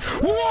sort.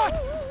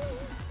 What?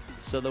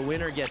 So the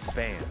winner gets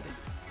banned.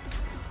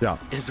 Yeah.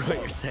 Is what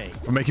you're saying.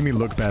 For making me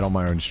look bad on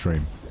my own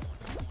stream.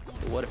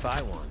 What if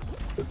I won?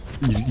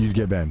 You'd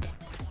get banned.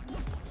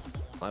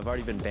 I've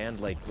already been banned,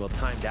 like, well,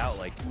 timed out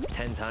like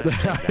 10 times.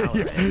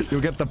 Like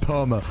You'll get the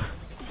perma.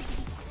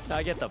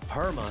 I get the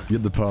perma. You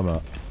get the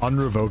perma.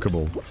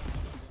 Unrevocable.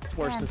 It's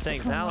worse than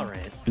saying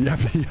Valorant.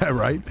 Yeah,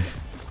 right?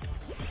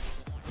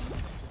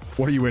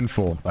 What are you in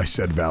for? I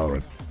said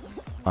Valorant.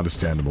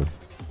 Understandable.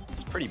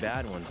 It's a pretty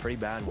bad one,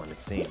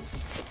 it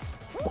seems.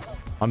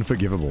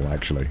 Unforgivable,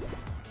 actually.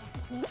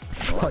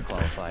 Well,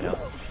 qualified up.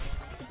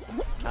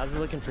 How's it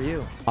looking for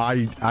you?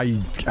 I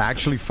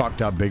actually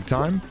fucked up big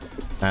time,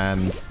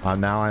 and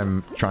now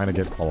I'm trying to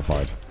get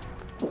qualified.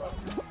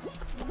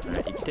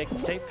 Alright, you can take the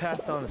safe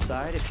path on the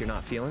side if you're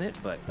not feeling it,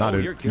 but Nah,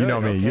 dude, you're good. you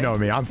know me, okay? you know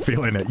me. I'm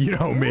feeling it. You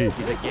know me.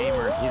 He's a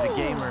gamer. He's a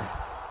gamer.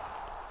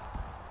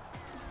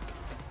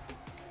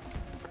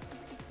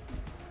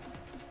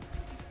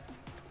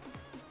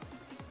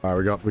 All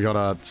right, we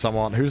got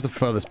someone. Who's the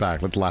furthest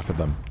back? Let's laugh at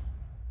them.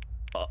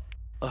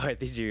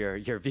 Alright, these are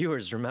your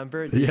viewers,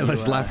 remember? Yeah,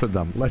 let's laugh at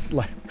them. Let's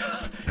laugh.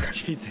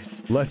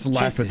 Jesus. Let's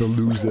laugh at the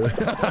loser.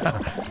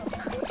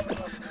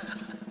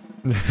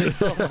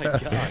 Oh my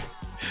god.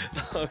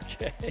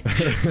 Okay.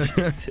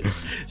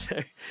 Jesus.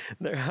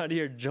 They're out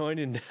here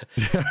joining.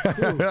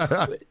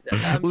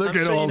 Look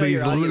at all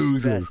these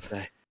losers.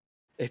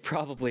 They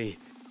probably,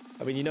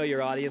 I mean, you know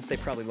your audience, they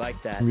probably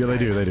like that. Yeah, they right?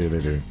 do, they do,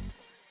 they do.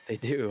 They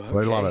do. Okay,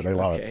 They love it, they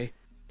love it.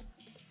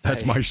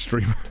 That's my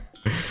stream.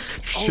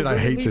 Shit, I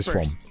hate this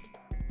one.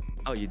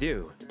 Oh, you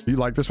do? You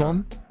like this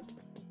one?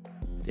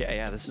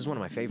 Yeah, this is one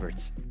of my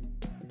favorites.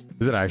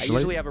 Is it actually? I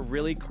usually have a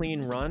really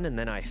clean run and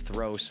then I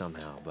throw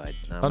somehow, but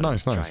oh,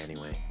 nice, try nice.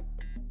 Anyway.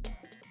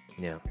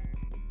 Yeah.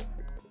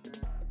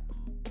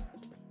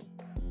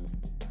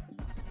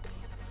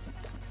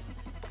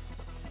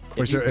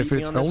 Wait, so if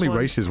it's only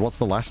races, what's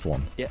the last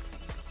one? Yeah.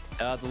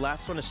 The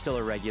last one is still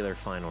a regular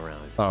final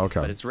round. Oh,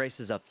 okay. But it's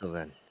races up till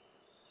then.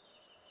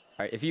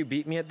 All right, if you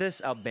beat me at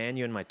this, I'll ban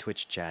you in my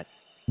Twitch chat.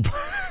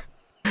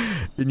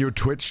 In your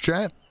Twitch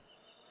chat?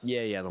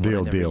 Yeah, the one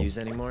I never use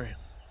anymore.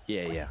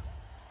 Yeah.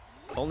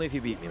 Only if you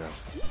beat me, though.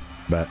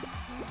 Bet.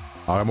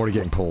 Oh, I'm already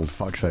getting pulled.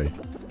 Fuck's sake.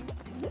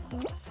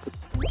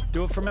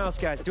 Do it for mouse,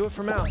 guys. Do it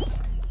for mouse.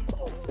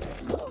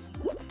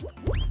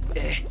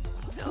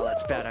 Oh,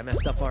 that's bad. I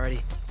messed up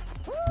already.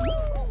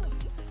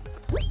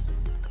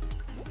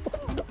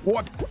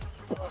 What?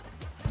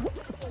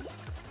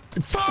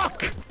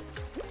 Fuck!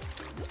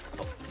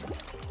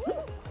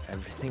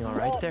 Everything all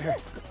right there?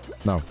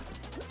 No.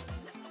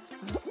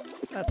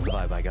 That's the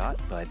vibe I got,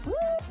 but...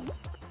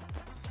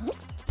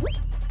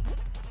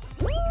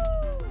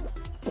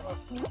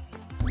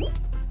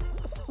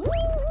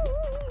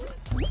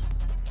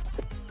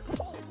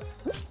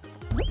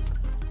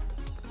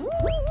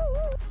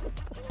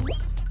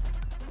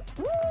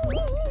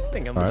 I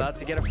think I'm about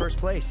to get a first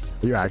place.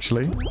 You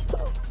actually?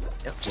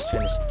 Yep, just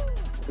finished.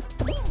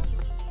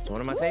 It's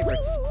one of my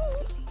favorites.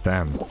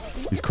 Damn,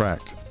 he's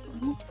cracked.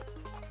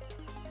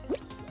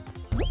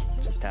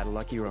 Just had a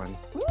lucky run.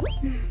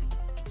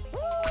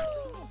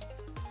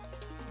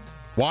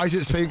 Why is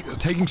it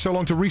taking so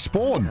long to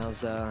respawn?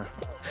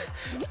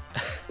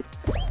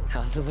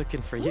 How's it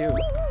looking for you?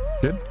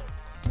 Good.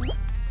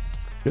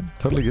 Good,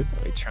 totally good.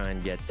 Let me try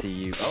and get to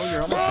you. Oh,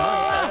 you're almost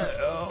done.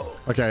 Oh.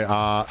 Okay,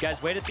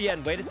 guys, wait at the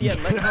end. Wait at the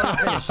end. Let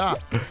Connor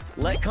finish.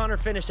 Let Connor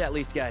finish at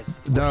least,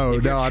 guys. No,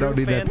 I don't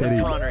need that pity.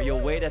 If you're Connor, you'll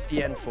wait at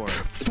the end for him.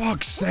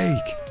 Fuck's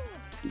sake.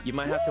 You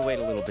might have to wait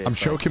a little bit. I'm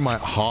choking my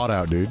heart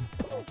out, dude.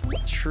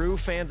 True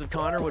fans of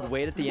Connor would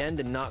wait at the end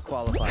and not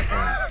qualify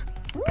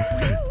for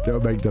him.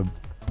 Don't make them.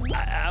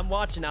 I'm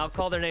watching. I'll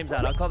call their names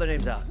out.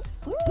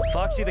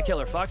 Foxy the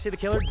Killer. Foxy the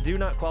Killer, do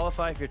not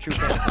qualify if you're true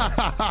fan.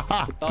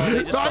 Oh,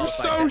 they just I'm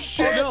so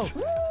shit. Oh,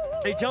 no.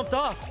 They jumped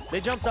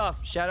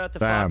off. Shout out to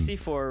Foxy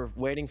for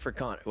waiting for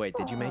Connor. Wait,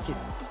 did you make it?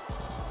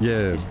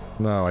 Yeah.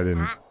 No, I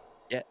didn't.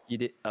 Yeah, you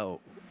did. Oh.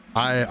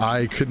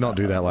 I could not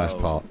do that last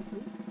part.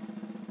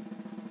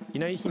 You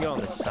know you can go on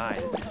the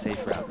side. It's a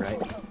safe route,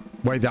 right?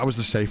 Wait, that was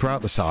the safe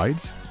route? The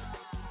sides?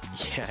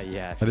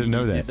 Yeah. I didn't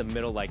know that. You did the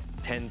middle like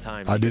 10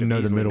 times. I didn't know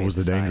the middle was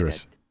the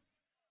dangerous.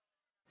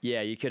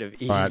 Yeah, you could have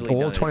easily. Alright,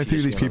 all 23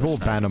 of these people,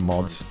 ban them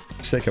mods.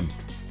 Sick them.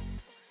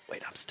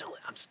 Wait, I'm still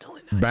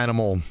in. Ban them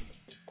all.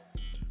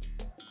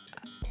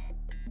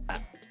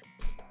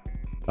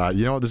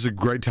 You know what? This is a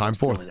great time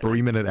for a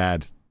 3-minute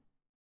ad.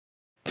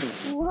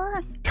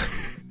 What?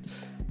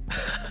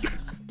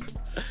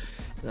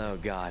 Oh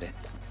God.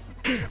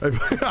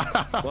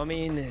 Well, I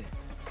mean,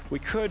 we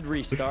could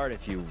restart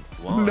if you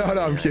want. No,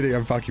 I'm kidding.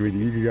 I'm fucking with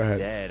you. You can go ahead.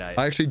 Dead.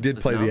 I actually did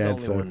play the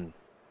ads though.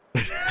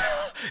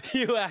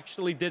 You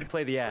actually did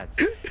play the ads.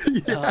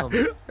 Yeah,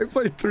 I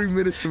played 3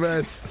 minutes of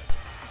ads.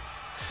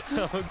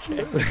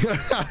 Okay.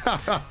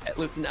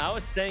 Listen, I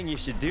was saying you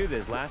should do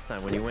this last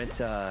time when you went.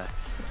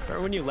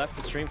 Remember when you left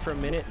the stream for a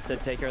minute and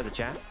said take care of the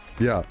chat?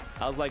 Yeah.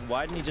 I was like,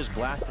 why didn't you just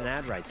blast an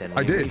ad right then?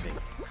 I did. Leaving?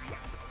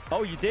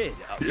 Oh, you did.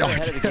 Yeah,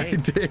 ahead of the game. I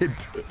did.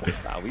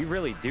 Wow, we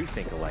really do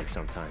think alike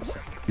sometimes.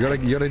 You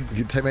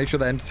gotta make sure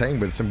they're entertained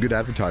with some good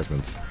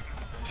advertisements.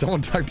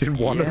 Someone typed in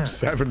 1 of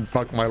 7.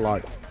 Fuck my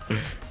life.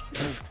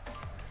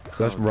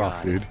 That's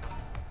rough, dude.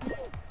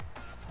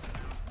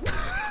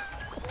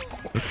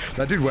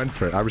 That dude went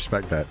for it. I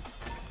respect that.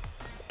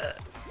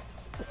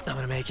 I'm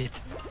gonna make it.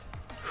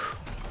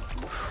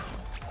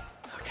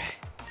 Okay.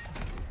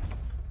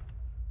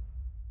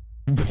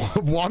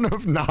 1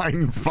 of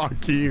 9.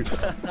 Fuck you.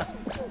 Sorry,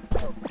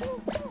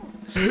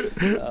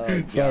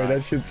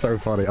 that shit's so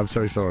funny. I'm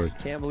so sorry.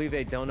 Can't believe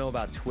they don't know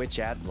about Twitch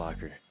ad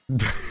blocker.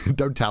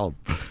 Don't tell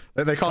them.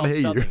 They can't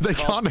hear you. They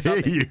can't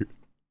hear you.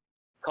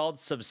 called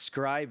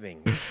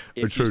subscribing.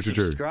 If True, you true,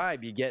 true.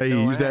 subscribe, you get Hey,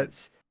 no you used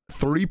ads. that.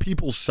 3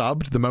 people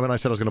subbed the moment I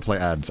said I was going to play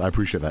ads. I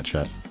appreciate that,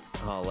 chat.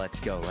 Oh, let's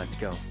go. Let's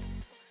go.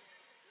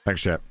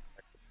 Thanks, chat.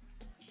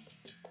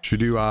 Should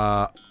do,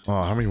 oh,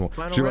 how many more?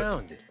 Final Should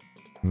round.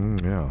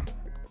 Yeah.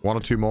 1 or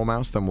 2 more,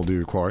 Mouse, then we'll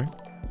do Quarry.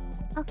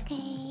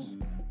 Okay.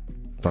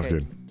 Sounds Okay.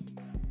 good.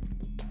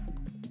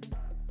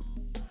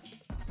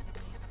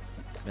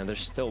 Man, they're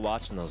still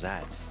watching those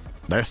ads.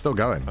 They're still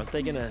going. Aren't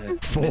they gonna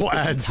 4 miss this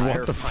ads. entire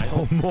What the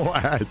final? 4 more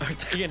ads?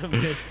 Aren't they gonna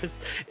miss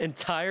this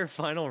entire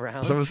final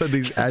round? Someone said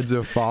these ads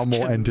are far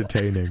more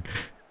entertaining.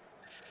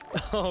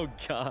 Oh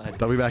god.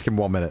 They'll be back in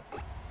 1 minute.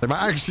 They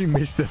might actually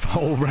miss the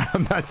whole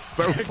round. That's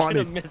so They're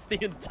funny. gonna miss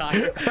the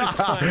entire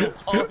final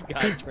Fall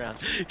Guys round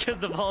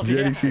because of all the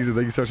Jenny ads. Caesar,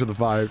 thank you so much for the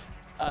 5.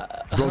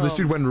 Bro, this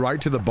dude went right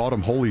to the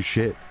bottom. Holy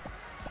shit.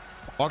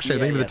 Akshay,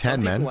 thank you for the 10,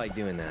 some man. people like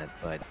doing that,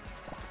 but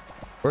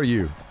Where are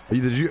you? Are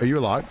you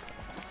alive?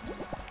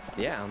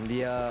 yeah, I'm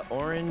the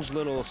orange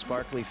little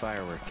sparkly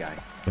firework guy.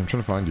 I'm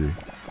trying to find you.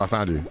 I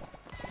found you.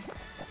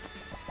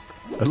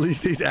 At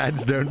least these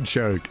ads don't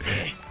choke.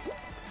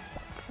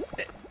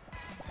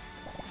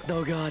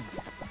 Oh god.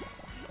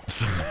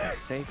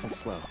 Safe and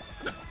slow.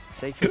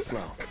 Safe and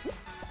slow.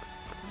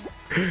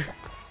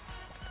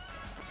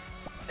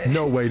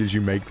 No way did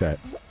you make that.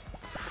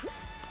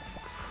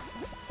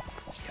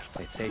 Just gotta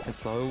play it safe and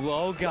slow.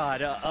 Oh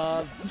god.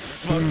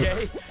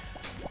 Okay.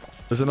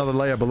 There's another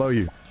layer below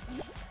you.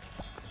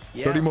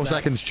 Yeah, 30 more that's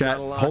seconds, chat. not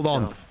a lot, Hold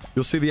on. no.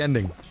 You'll see the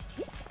ending.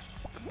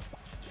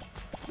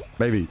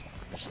 Maybe.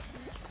 There's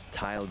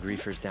tile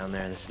griefers down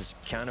there. This is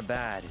kind of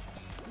bad.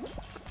 Looks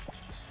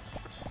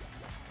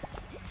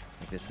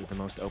like this is the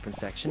most open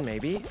section,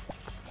 maybe.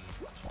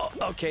 Oh,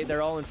 okay,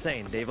 they're all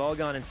insane. They've all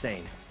gone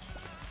insane.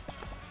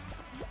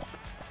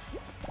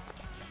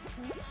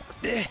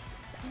 He's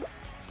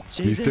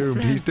Jesus, doomed.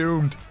 man. He's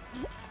doomed.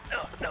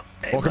 No, no.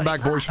 Hey, Welcome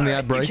buddy. back, boys, from the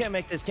ad break. You can't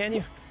make this, can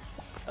you?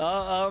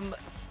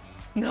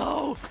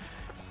 No.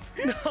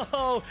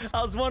 No,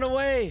 I was 1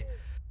 away.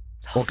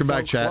 That was Welcome back,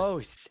 so chat.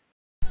 Close.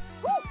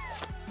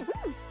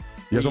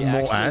 You guys want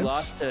more actually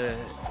ads?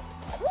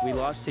 We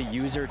lost to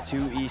user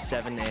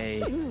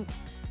 2E7A.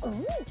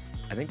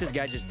 I think this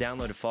guy just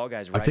downloaded Fall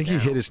Guys right I think he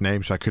now. hit his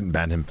name, so I couldn't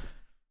ban him.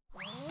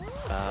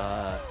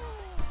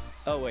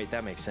 Oh wait,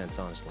 that makes sense,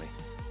 honestly.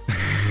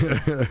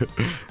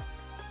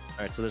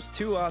 Alright, so there's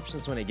 2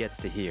 options when it gets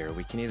to here.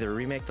 We can either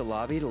remake the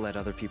lobby to let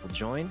other people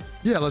join.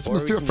 Yeah, let's Or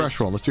do we a can fresh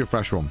just- one. Let's do a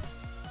fresh one.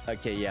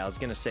 Okay, yeah, I was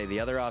gonna say the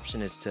other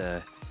option is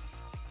to,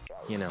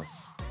 you know,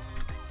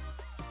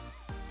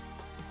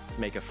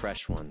 make a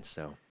fresh one,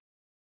 so.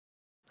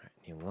 Alright,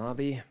 new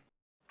lobby.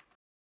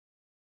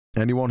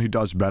 Anyone who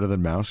does better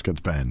than Mouse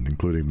gets banned,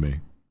 including me.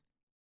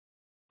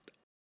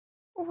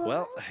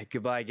 Well,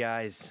 goodbye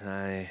guys.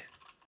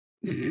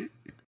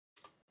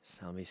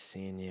 So I'll be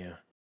seeing you.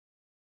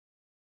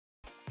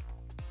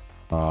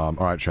 All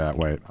right, chat.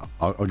 Wait,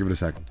 I'll give it a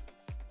second.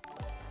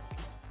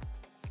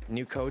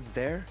 New codes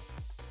there?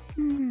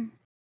 Hmm.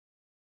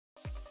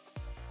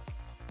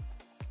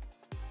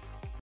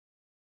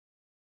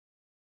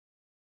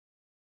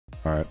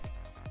 All right.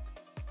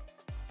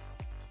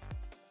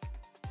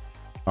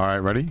 All right,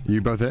 ready?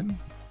 You both in?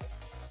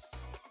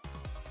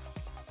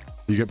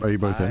 Are you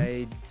both in?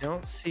 I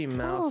don't see Oh,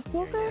 mouse in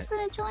here Fulgur's yet.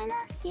 gonna join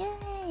us?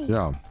 Yay!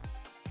 Yeah.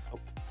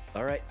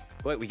 All right.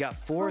 Wait, we got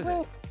 4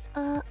 then.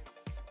 Wait,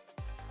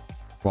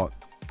 What?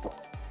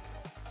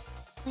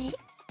 wait.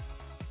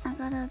 I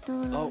gotta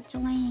do the Oh.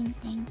 join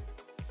thing.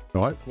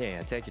 What?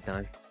 Yeah, take your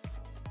time.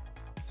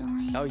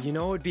 Join. Oh, you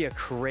know what would be a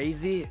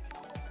crazy...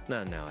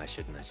 No, I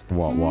shouldn't.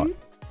 What?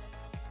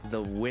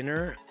 The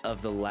winner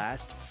of the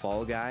last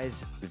Fall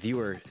Guys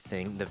viewer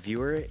thing, the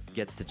viewer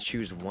gets to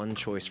choose one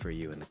choice for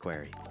you in the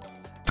query.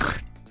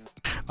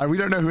 We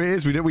don't know who it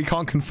is. We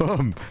can't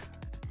confirm.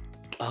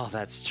 Oh,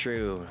 that's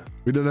true.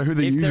 We don't know who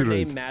the If their user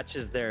name is.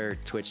 matches their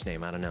Twitch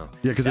name, I don't know.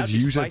 Yeah, because it's That'd be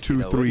user spicy,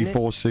 though,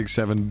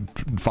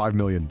 23467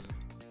 million.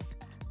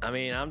 I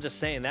mean, I'm just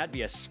saying that'd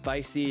be a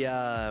spicy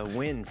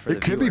win for the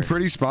It could be viewer.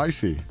 pretty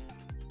spicy.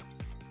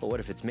 But what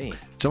if it's me? Someone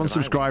What if I win?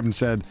 subscribed and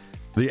said,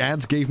 the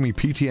ads gave me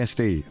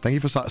PTSD. Thank you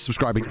for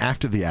subscribing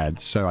after the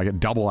ads, so I get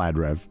double ad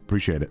rev.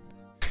 Appreciate it.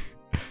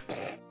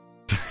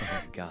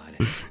 Oh, God.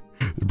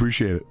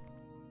 Appreciate it.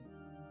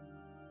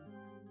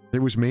 It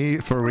was me,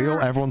 for real?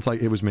 Everyone's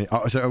like, it was me.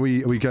 Oh, so are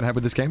we going ahead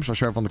with this game? Shall I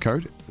show everyone the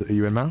code? Are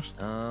you in, Mouse?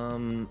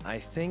 I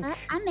think...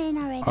 I'm in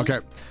already. Okay.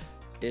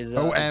 Is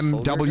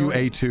Fulgur joining?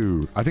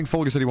 OMWA2. I think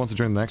Fulgur said he wants to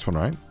join the next one,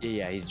 right?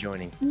 Yeah, he's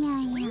joining.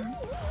 Yeah.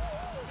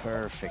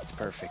 Perfect.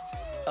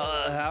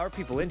 How are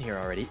people in here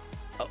already?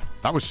 Oh,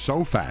 That was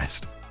so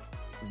fast.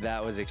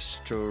 that was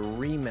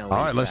extremely All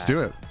right, let's do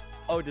it.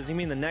 Oh, does he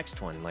mean the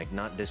next one? Like,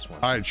 not this one?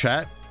 All right,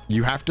 chat.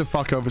 You have to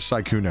fuck over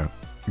Sykkuno.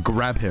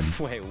 Grab him.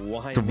 Wait,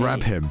 why Grab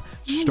me? him.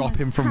 Stop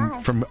him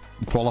from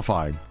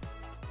qualifying.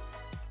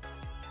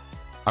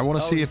 I want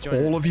to see he's if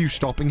joining. all of you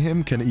stopping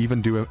him can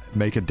even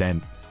make a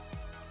dent.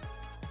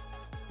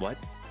 What?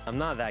 I'm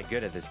not that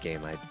good at this game.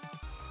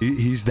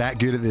 He's that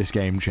good at this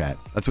game, chat.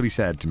 That's what he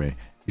said to me.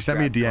 He sent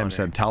me a Grab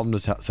DM, Connor.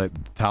 said,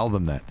 tell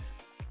them that.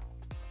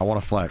 I want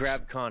to flex.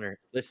 Grab Connor.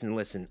 Listen,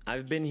 listen.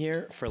 I've been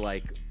here for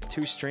like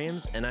 2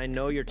 streams, and I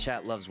know your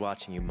chat loves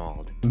watching you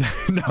mauled.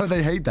 No,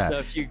 they hate that. So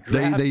if you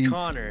grab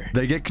Connor,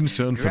 they get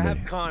concerned for me.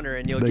 Grab Connor,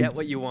 and you'll get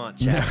what you want,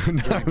 chat.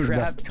 Just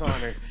grab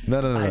Connor.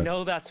 No. I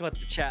know that's what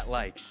the chat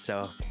likes,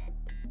 so.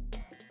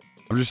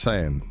 I'm just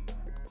saying.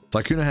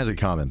 Sykkuno has it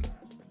coming.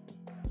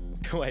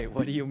 Wait,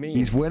 what do you mean?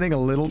 He's winning a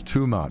little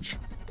too much.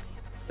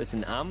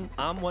 Listen,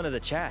 I'm one of the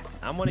chats.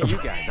 I'm one of you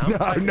guys. I'm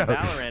typing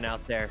Valorant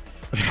out there.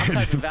 I'm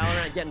typing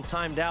Valorant, getting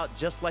timed out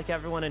just like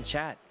everyone in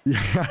chat.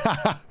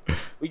 Yeah.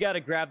 We got to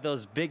grab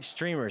those big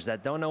streamers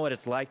that don't know what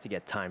it's like to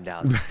get timed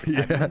out.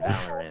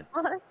 Valorant.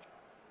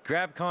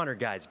 Grab Connor,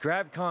 guys.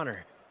 Grab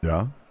Connor.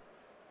 Yeah.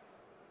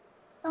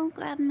 Don't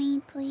grab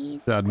me, please.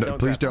 No,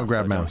 please don't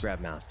grab Mouse. Don't grab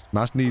Mouse.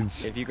 Mouse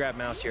needs... If you grab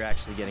Mouse, you're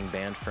actually getting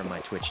banned from my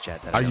Twitch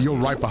chat. You're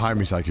right behind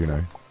me,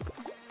 Sykkuno.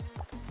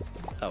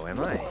 Oh, am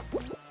I?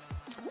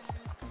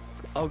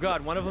 Oh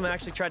god, one of them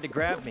actually tried to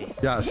grab me.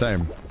 Yeah, same.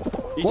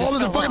 He Whoa,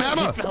 there's a fucking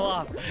hammer! He fell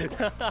off.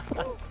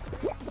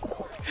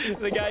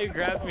 The guy who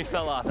grabbed me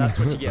fell off. That's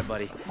what you get,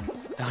 buddy.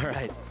 All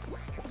right.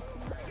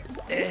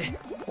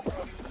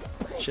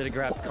 Should have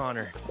grabbed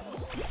Connor.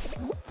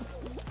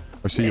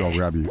 I see you, I'll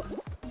grab you.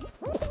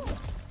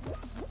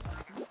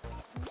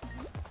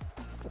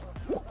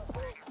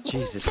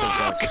 Jesus,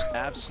 there's just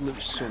absolute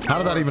swarm. How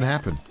did that even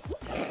happen?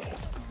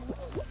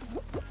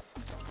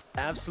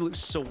 Absolute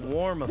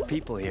swarm of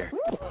people here.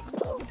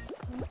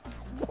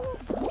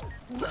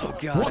 Oh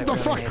god. What the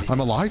fuck? I'm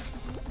alive?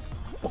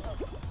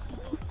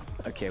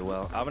 Okay,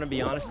 well, I'm gonna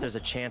be honest, there's a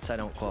chance I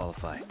don't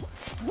qualify.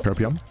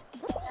 Copium?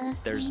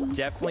 There's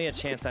definitely a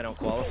chance I don't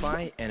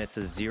qualify, and it's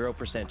a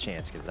 0%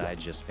 chance because I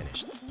just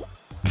finished.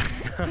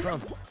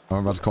 I'm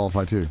about to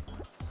qualify too.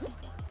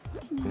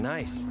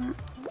 Nice.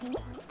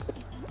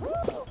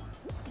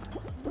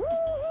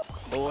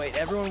 Oh wait,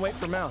 everyone wait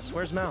for Mouse.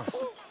 Where's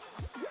Mouse?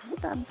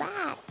 The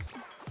back.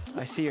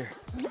 I see her.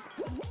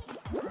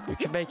 You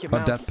can make it,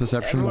 But Mouse. depth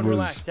perception Everyone was...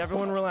 relax.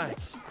 Everyone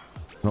relax.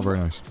 Not very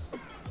nice.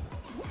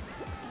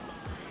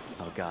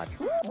 Oh god.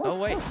 Oh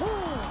wait.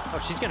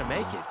 Oh, she's gonna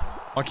make it.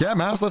 Fuck yeah,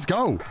 Mouse, let's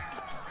go.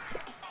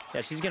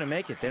 Yeah, she's gonna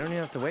make it. They don't even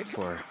have to wait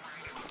for her.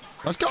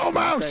 Let's go,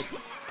 Mouse.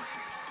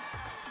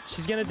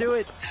 She's gonna do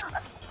it.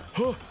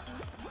 To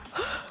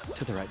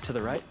the right. To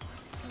the right.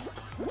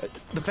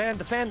 The fan.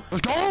 The fan.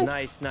 Let's go.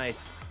 Nice.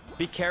 Nice.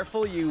 Be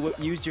careful. You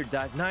use your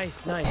dive.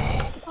 Nice. Nice.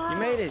 You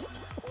made it.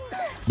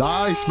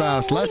 Nice,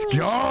 Mouse. Let's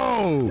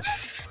go.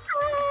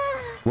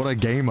 What a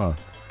gamer.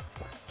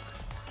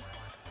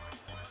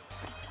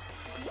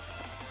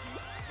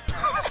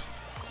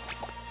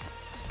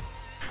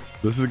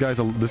 This guy's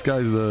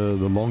the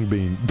long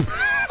bean.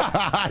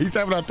 He's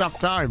having a tough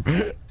time.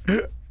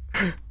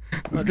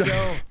 Let's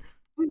go.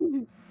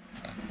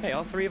 Hey,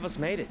 all 3 of us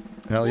made it.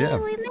 Hell yeah.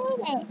 We made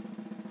it.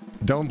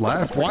 Don't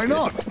laugh. Why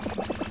not?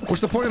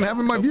 What's the point in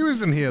having my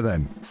viewers in here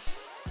then?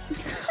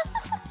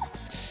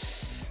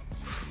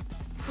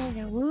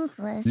 They're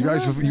ruthless. You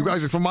guys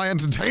are for my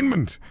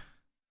entertainment.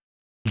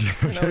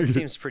 No, it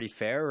seems pretty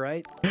fair,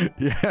 right?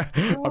 Yeah.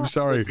 I'm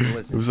sorry.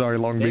 Listen. I'm sorry,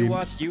 long They bean.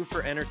 watch you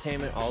for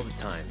entertainment all the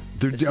time.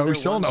 Dude, are we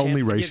still on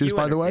only races,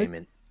 by the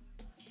way?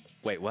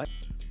 Wait, what?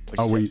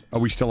 Are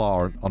we still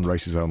on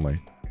races only?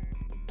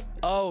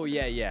 Oh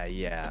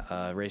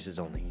yeah. Races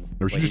only.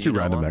 We should just do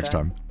random next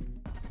time.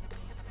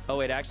 Oh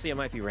wait, actually it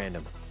might be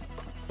random.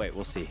 Wait,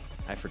 we'll see.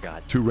 I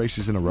forgot. 2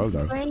 races in a row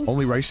though.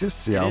 Only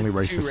racists? Yeah, only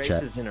racists. 2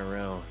 races in a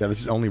row. Yeah,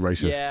 this is only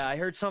racists. Yeah, I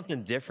heard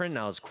something different and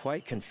I was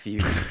quite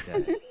confused.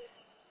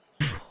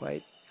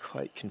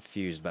 quite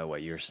confused by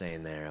what you were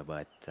saying there,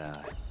 but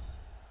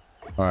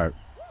Alright.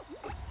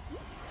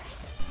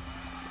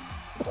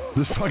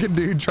 This fucking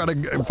dude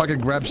trying to fucking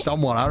grab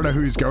someone. I don't know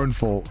who he's going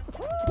for.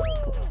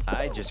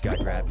 I just got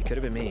grabbed. Could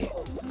have been me.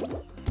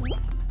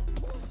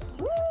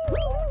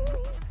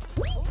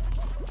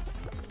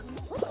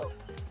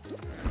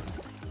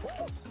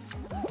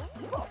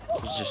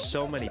 There's just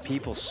so many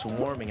people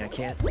swarming. I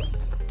can't.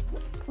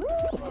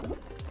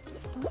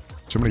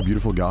 So many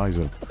beautiful guys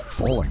are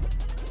falling.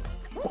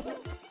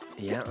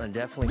 Yeah, I'm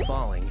definitely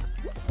falling.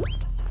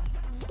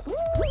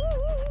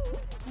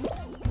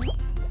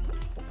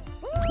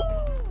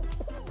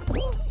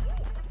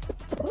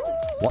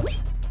 What?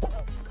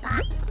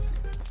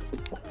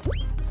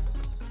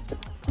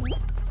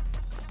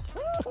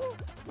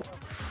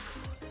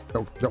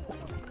 Go.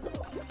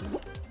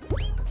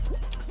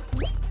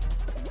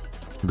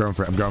 I'm going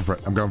for it.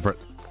 I'm going for it.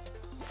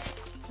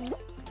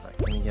 Not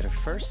gonna get it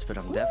first, but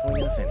I'm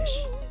definitely gonna finish.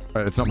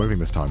 It's not moving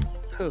this time.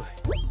 Whew.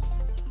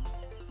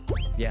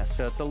 Yeah,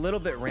 so it's a little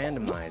bit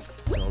randomized,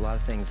 so a lot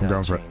of things I'm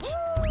going for change.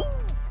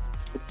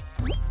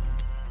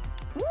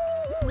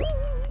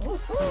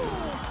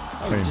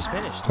 Oh, you just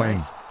finished. Clean.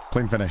 Nice.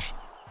 Clean finish.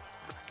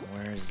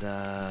 Where's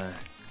Did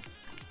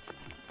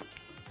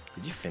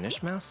you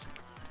finish, Mouse?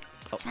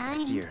 Oh, I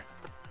see her.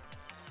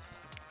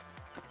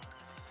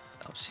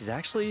 Oh, she's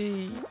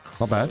actually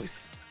Not bad.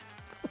 close.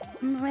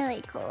 I'm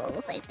really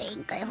close, I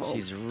think. I hope.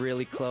 She's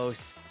really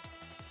close.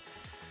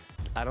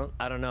 I don't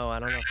know. I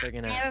don't know if they're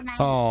gonna. Never mind.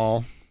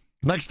 Oh.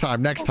 Next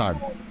time.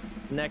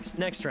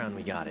 Next round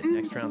we got it.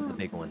 Next round's the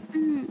big one.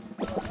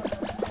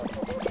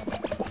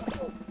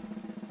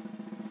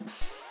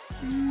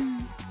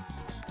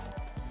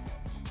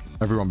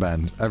 Everyone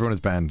banned. Everyone is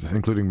banned,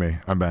 including me.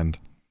 I'm banned.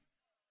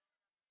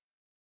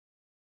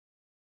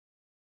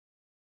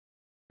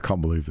 I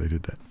can't believe they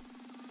did that.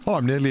 Oh,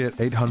 I'm nearly at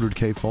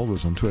 800k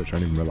followers on Twitch. I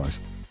didn't even realize.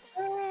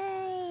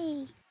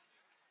 Hooray.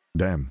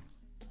 Damn.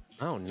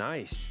 Oh,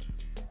 nice.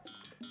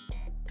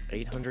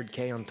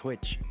 800k on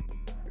Twitch.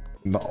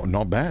 No,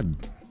 not bad.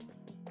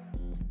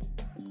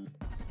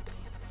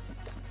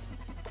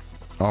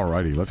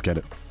 Alrighty, let's get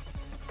it.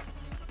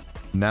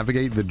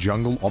 Navigate the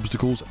jungle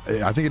obstacles.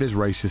 I think it is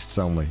racists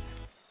only.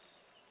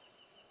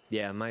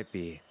 Yeah, it might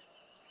be.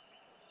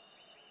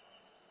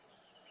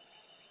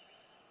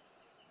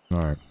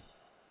 Alright.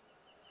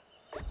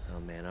 Oh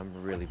man, I'm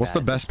really What's bad the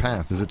at best this one.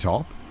 path? Is it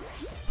top?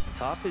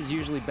 Top is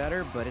usually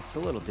better, but it's a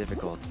little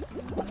difficult.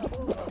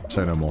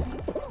 Say no more.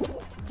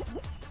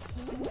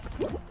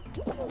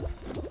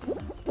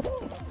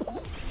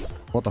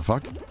 What the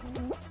fuck?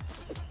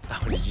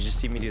 Oh, did you just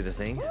see me do the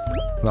thing?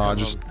 No, I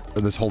just...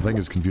 This whole thing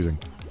is confusing.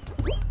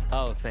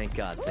 Oh, thank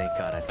God, thank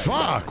God. I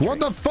thought Fuck! What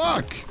the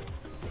fuck?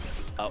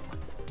 Oh.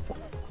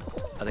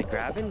 Are they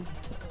grabbing?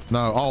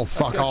 No, oh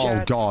fuck, go, oh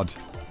Chad. god.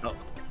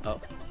 Oh.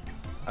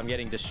 I'm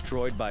getting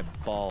destroyed by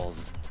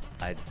balls.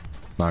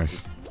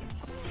 Nice.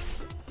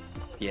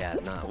 Yeah,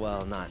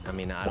 I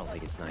mean, I don't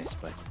think it's nice,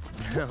 but...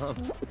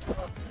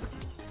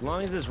 as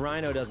long as this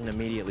rhino doesn't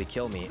immediately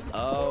kill me.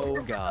 Oh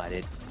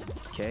god,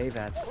 okay,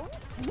 that's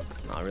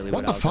not really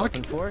what I was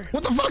hoping for.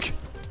 What the fuck?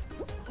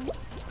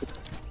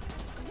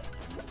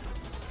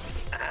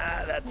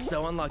 Ah, that's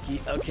so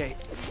unlucky. Okay.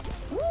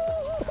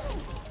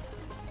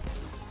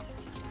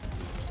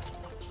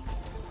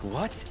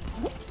 What?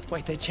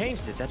 Wait, they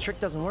changed it. That trick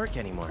doesn't work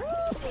anymore.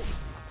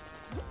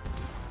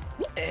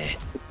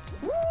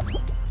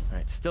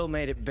 Alright, still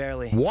made it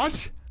barely.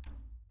 What?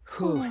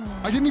 Whew.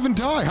 I didn't even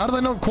die. How did I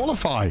not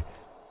qualify?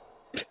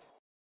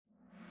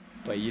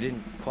 Wait, you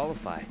didn't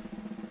qualify.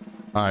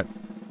 Alright.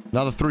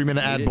 Another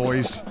 3-minute ad,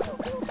 boys.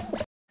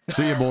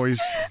 See you, boys.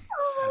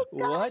 Oh,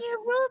 God, What? You're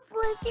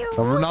ruthless. You're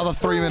ruthless. Another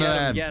 3-minute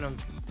ad. Get him.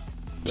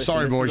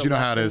 Sorry, Listen, boys. You know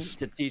how it is.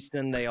 To teach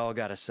them, they all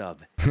got a sub.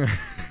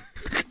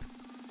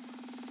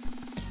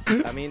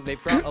 I mean,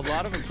 a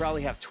lot of them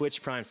probably have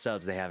Twitch Prime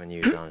subs they haven't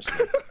used,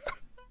 honestly.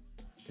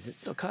 Is it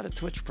still called a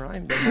Twitch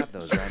Prime? They have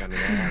those, right? I mean,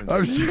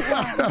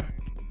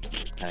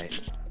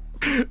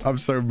 I'm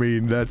so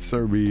mean. That's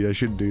so mean. I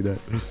shouldn't do that.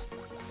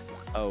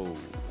 Oh,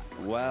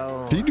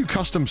 well. Do you do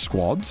custom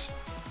squads?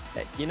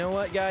 You know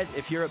what, guys?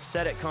 If you're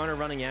upset at Connor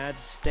running ads,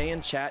 stay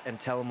in chat and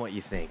tell them what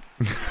you think.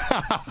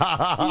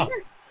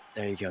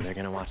 There you go. They're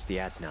gonna watch the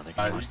ads now. They're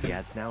gonna watch the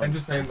ads now and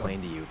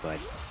complain to you. But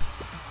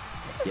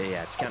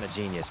yeah, it's kind of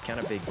genius, kind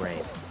of big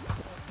brain.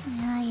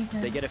 Yeah,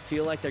 They get to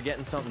feel like they're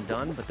getting something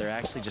done, but they're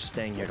actually just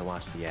staying here to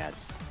watch the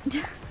ads.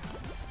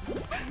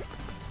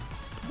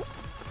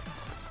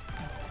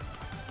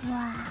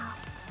 Wow.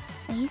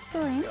 Are you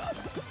still in?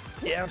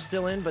 Yeah, I'm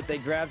still in, but they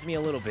grabbed me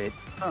a little bit.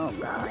 Oh,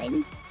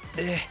 God.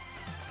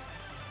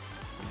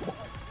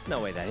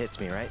 No way that hits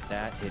me, right?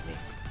 That hit me.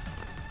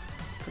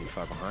 Pretty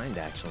far behind,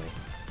 actually.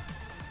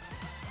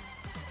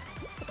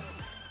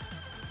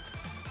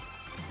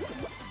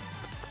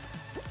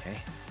 Okay.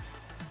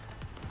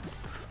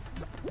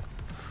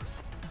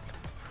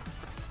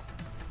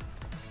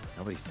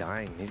 Nobody's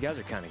dying. These guys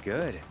are kind of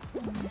good.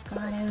 Oh, my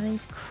God.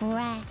 Everybody's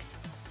cracked.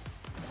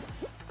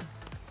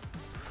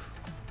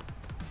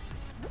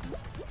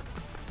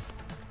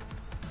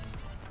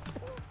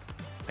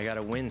 I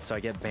gotta win so I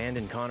get banned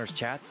in Connor's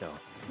chat, though.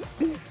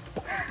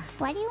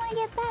 Why do you want to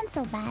get banned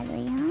so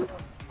badly, huh?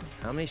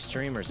 How many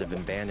streamers have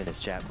been banned in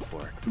his chat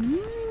before?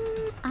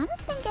 I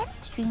don't think any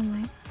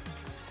streamer.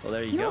 Well,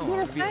 there you You'll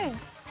go. be the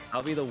first.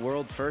 I'll be the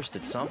world first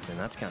at something.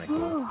 That's kind of cool.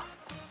 Oh.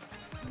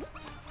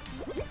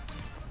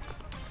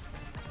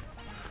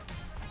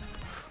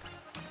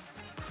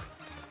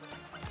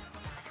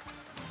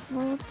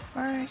 World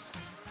first.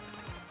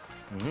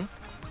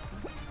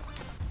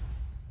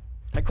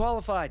 I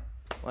qualified.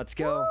 Let's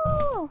go.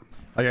 Oh,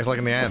 Are you guys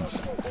liking the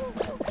ads?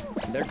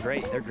 They're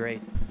great. They're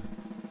great.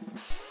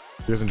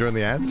 You guys enjoying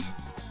the ads?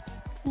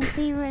 my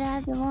favorite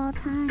ads of all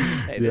time.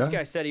 Hey, this Yeah?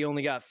 guy said he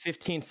only got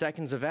 15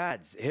 seconds of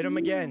ads. Hit him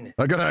again.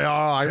 I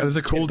gotta. There's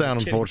a cooldown,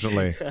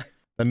 unfortunately. They're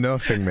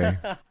nerfing me.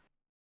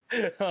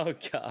 Oh,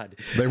 God.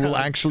 They will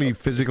actually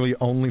physically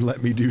only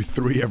let me do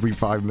 3 every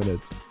 5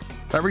 minutes.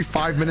 Every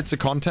 5 minutes of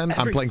content,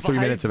 I'm Every playing 3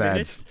 5 minutes of ads.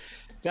 minutes?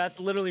 That's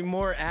literally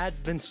more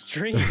ads than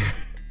stream.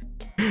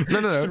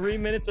 No. 3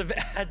 minutes of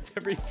ads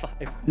every 5.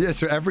 Yeah,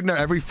 so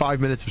every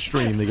 5 minutes of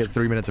stream, they get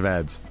 3 minutes of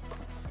ads.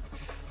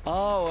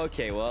 Oh,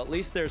 okay. Well, at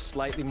least there's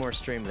slightly more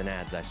stream than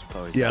ads, I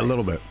suppose. Yeah, a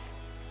little bit.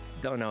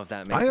 Don't know if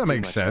that makes I think that it too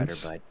makes much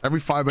sense. better, Every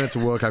 5 minutes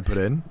of work I put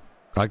in,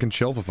 I can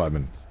chill for 5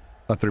 minutes.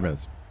 3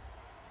 minutes.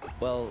 but,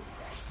 well,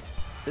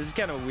 this is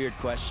kind of a weird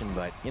question,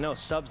 but, you know,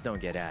 subs don't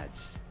get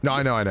ads. No,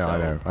 I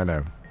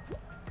know.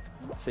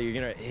 So you're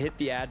going to hit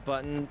the ad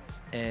button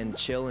and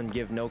chill and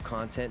give no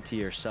content to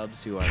your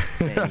subs who are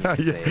paying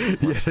you.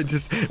 Yeah,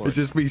 it's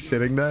just me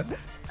sitting there.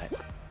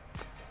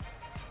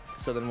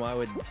 So then why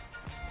would...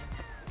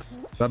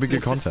 That'd be good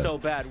This content. is so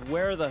bad.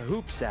 Where are the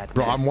hoops at,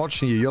 Bro, man? I'm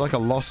watching you. You're like a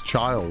lost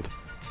child.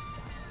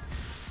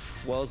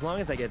 Well, as long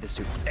as I get this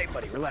hoop. Hey,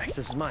 buddy, relax.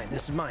 This is mine.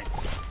 This is mine.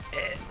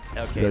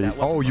 Okay, Yeah, that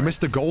wasn't oh, you mine.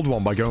 missed the gold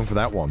one by going for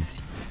that one.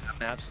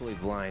 I'm absolutely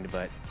blind,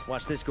 but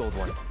watch this gold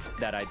one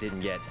that I didn't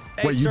get.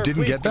 Hey, Wait, you sir,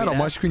 didn't please get that? give me On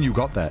my screen, you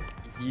got that.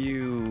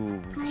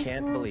 You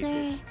can't believe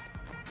this.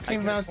 Hey,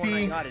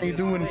 Mousy, how you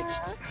doing?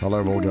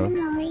 Hello, Fulgur.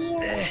 How are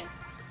you?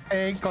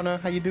 Hey, Connor,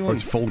 how you doing? Oh,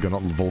 it's Fulgur,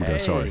 not Fulgur, Hey,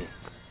 sorry.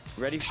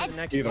 ready for the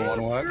next Either game?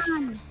 one works.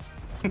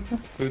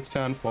 Food's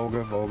turn,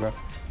 Fulgur.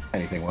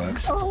 Anything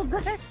works.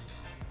 Fulgur.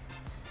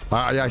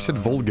 Yeah, I said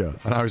vulgar,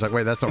 and I was like,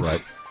 wait, that's not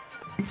right.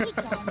 You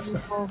can be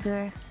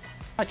Fulgur.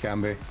 I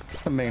can be.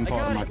 It's the main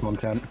part of my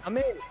content. I'm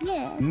in.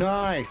 Yeah.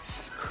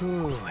 Nice.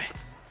 Whew.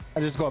 I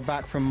just got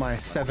back from my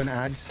 7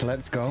 ads.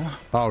 Let's go.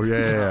 Oh,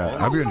 yeah.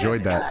 I hope you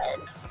enjoyed that.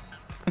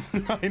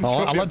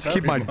 I like to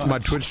keep my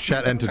Twitch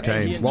chat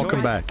entertained. Hey,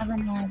 Welcome enjoy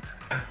it.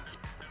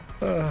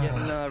 back.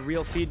 Getting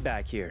real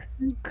feedback here.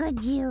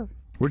 Could you?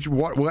 Which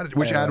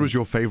ad was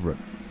your favorite?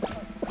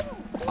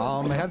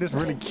 I had this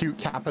really cute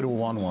Capital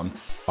One.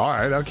 All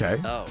right, okay.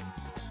 Oh.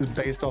 It was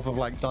based off of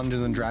like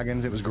Dungeons and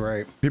Dragons. It was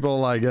great. People are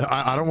like,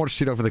 I don't watch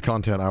Tito for the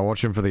content. I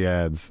watch him for the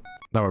ads.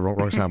 No, wrong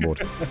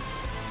soundboard.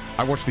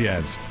 I watch the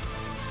ads.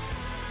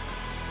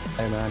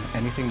 Hey man,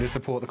 anything to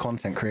support the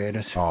content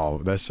creators. Oh,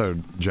 they're so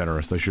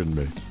generous. They shouldn't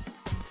be.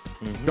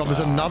 God, there's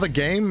another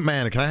game?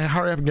 Man, can I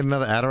hurry up and get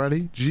another ad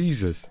already?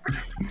 Jesus.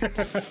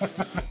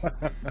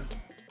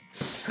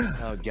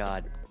 Oh,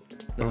 God.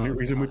 The only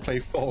reason we play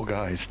Fall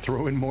Guys,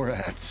 throw in more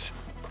ads.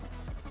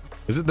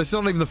 Is it? This is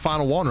not even the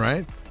final one,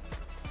 right?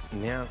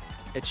 Yeah.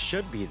 It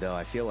should be, though.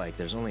 I feel like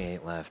there's only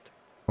 8 left.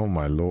 Oh,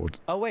 my lord.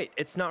 Oh, wait.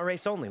 It's not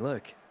race only.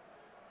 Look.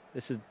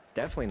 This is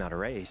definitely not a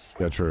race.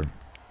 Yeah, true.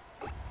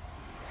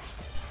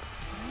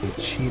 We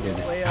cheated.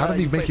 How did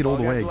he make it all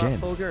the way again?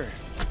 Not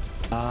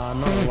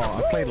a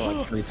lot. I played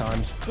like 3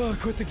 times. Oh,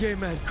 quit the game,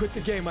 man. Quit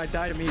the game. I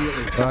died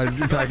immediately. All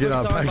right, pack it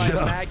up, Hooked on pack it by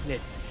a up.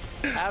 magnet.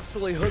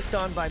 Absolutely hooked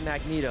on by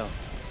Magneto.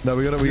 No,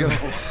 we gotta. We're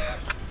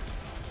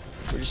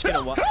just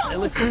gonna watch.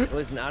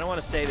 Listen, I don't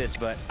want to say this,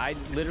 but I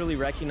literally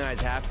recognize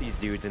half these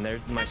dudes, and they're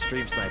my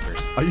stream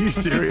snipers. Are you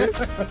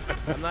serious?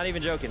 I'm not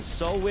even joking.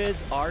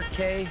 SoulWiz,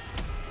 RK,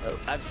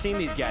 I've seen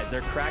these guys.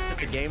 They're cracked at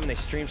the game, and they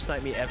stream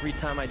snipe me every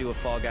time I do a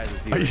Fall Guys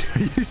with viewers. Are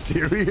you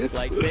serious?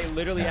 Like, they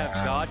literally have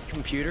god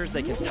computers.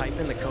 They can type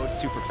in the code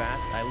super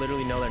fast. I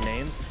literally know their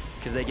names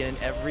because they get in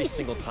every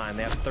single time.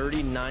 They have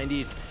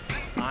 3090s,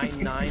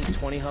 i9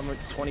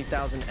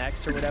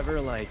 20,000X or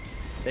whatever. Like,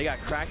 they got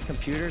cracked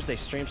computers. They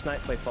stream snipe,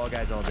 play Fall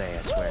Guys all day,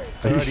 I swear.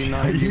 Are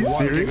you 1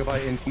 serious?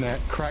 gigabyte internet,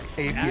 cracked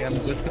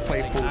APM just to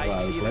play Fall I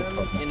Guys. see Let's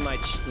them go. in my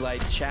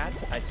chat.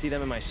 I see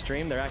them in my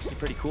stream. They're actually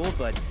pretty cool,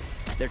 but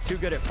they're too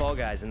good at Fall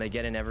Guys, and they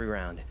get in every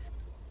round.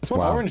 This one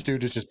Wow. orange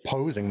dude is just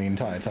posing the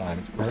entire time.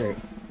 It's great.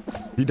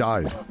 He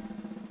died.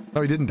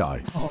 No, he didn't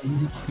die.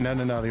 No,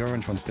 the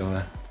orange one's still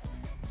there.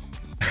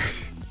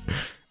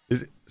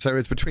 So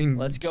it's between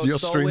Let's go, your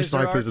Soul stream Wizard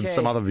snipers and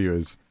some Arcade. other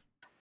viewers.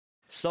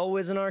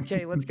 SoulWiz and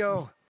RK, let's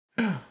go.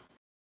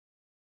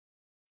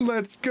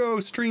 Let's go,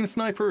 stream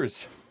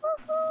snipers.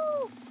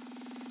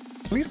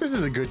 At least this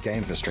is a good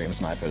game for stream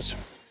snipers.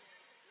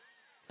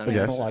 I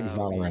guess. Not like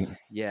Valorant.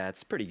 Yeah,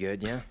 it's pretty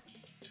good, yeah.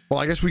 Well,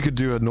 I guess we could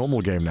do a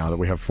normal game now that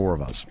we have 4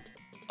 of us.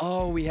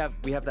 Oh, we have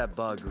that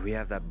bug. We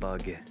have that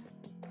bug.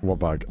 What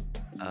bug?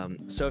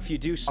 So if you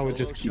do solo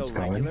just show keeps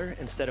going. regular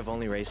instead of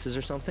only races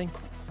or something,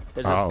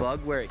 there's Oh. a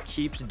bug where it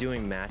keeps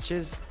doing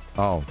matches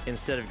Oh.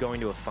 instead of going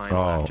to a final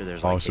Oh. after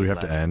there's like So we 8 have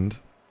to left. end?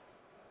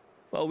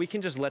 Well, we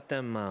can just let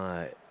them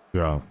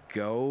Yeah.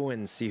 go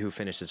and see who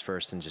finishes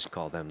first and just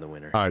call them the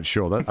winner. All right,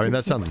 sure.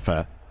 That sounds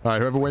fair. All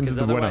right, whoever wins is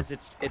Because the winner.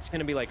 otherwise, it's going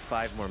to be like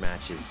 5 more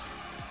matches.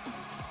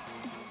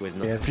 With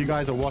no, Yeah, if you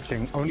guys are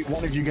watching, only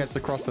one of you gets to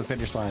cross the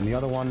finish line. The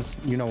other ones,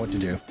 you know what to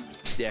do.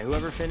 yeah,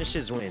 whoever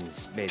finishes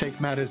wins, baby.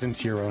 Take matters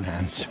into your own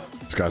hands.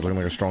 This guy's looking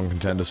like a strong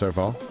contender so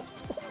far.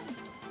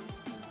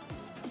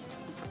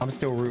 I'm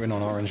still rooting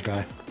on orange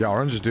guy. Yeah,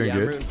 Orange is doing Yeah, I'm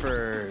good. rooting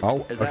for...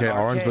 Oh, is that okay.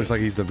 Orange RK? looks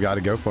like he's the guy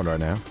to go for right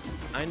now.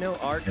 I know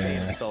RK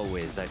and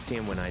SoulWiz. I see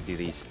him when I do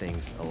these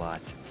things a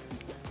lot.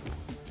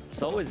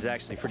 SoulWiz is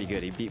actually pretty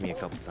good. He beat me a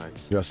couple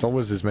times. Yeah,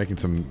 SoulWiz is making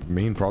some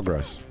mean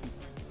progress.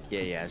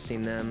 Yeah, I've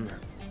seen them.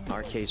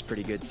 RK's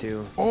pretty good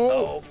too.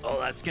 Oh! Oh,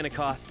 that's gonna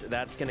cost.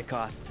 That's gonna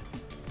cost.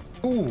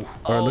 Ooh.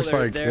 Oh, it looks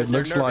like they're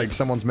like nervous.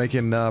 someone's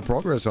making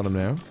progress on him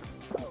now.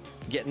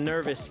 Getting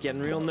nervous,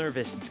 getting real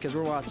nervous. It's because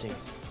we're watching.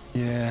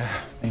 Yeah,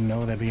 they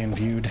know they're being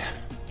viewed.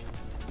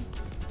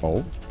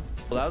 Oh,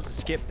 Well, that was a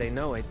skip. They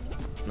know it.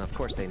 And of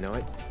course they know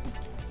it.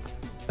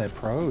 They're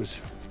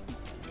pros.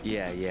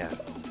 Yeah.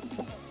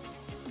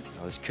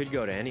 Oh, this could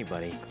go to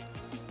anybody.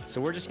 So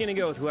we're just gonna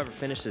go with whoever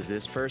finishes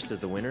this first as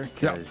the winner,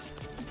 because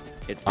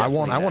it's. I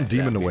want definitely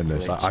Demon that to win big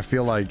this. glitch. I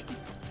feel like.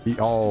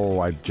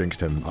 I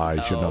jinxed him.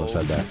 I should not have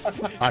said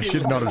that. I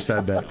should not have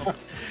said that.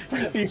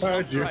 He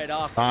heard you. Right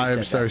off. I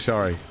am so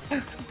sorry.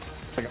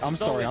 Like, I'm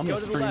sorry, I'm go a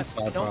to the stream left.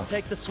 sniper. Don't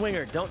take the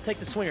swinger. Don't take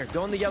the swinger.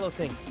 Go on the yellow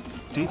thing.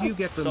 Did you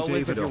get them, SoulWiz,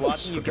 if David you're Ox,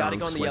 watching, you for gotta down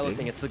go on the yellow sweating?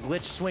 thing. It's the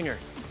glitch swinger.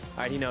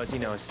 right, he knows. He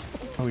knows.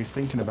 Oh, he's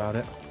thinking about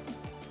it.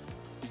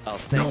 Oh,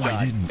 thank No, God.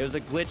 I didn't. It was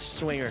a glitch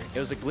swinger. It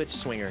was a glitch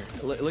swinger.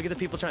 Look at the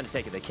people trying to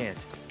take it. They can't.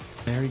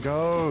 There he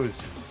goes.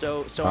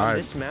 So on right.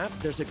 this map,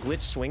 there's a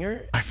glitch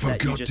swinger I that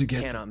forgot you just to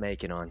get cannot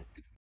make it on.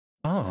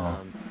 Oh.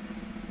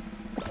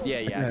 Yeah, I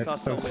it's saw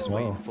so someone was slow.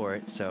 waiting for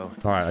it, so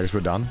All right, I guess we're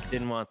done.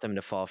 didn't want them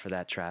to fall for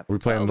that trap. We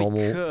play a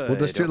normal. Well,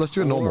 let's do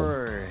it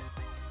normal.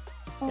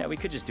 Yeah, we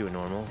could just do a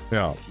normal.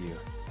 Yeah. If you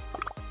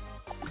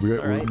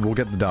We'll right.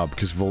 get the dub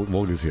because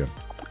Fulgur's here.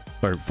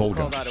 Sorry, call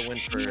Fulgur. that a win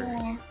for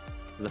Yeah.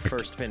 the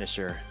first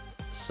finisher.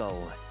 So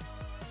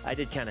I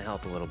did kind of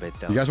help a little bit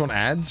though. You guys want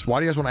ads? Why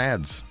do you guys want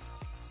ads?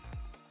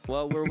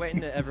 Well, we're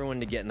waiting for everyone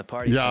to get in the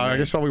party. Yeah, so, I man,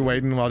 guess while we're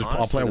waiting, I'll play a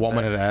honestly the 1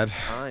 minute ad. best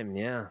Time,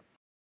 yeah.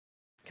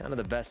 Kind of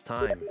the best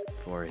time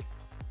for it.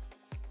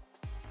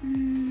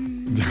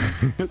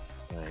 Right.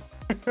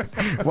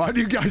 Why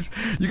do you guys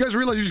realize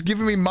you're just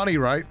giving me money,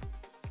 right?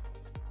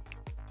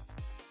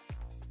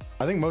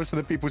 I think most of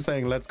the people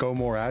saying let's go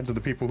more ads are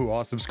the people who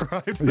are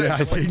subscribed. Yeah,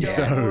 I think More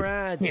so.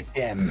 ads. Get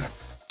them.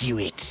 Do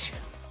it.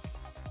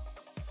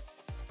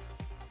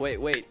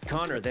 Wait,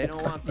 Connor, they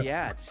don't want the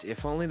ads.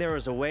 If only there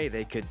was a way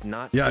they could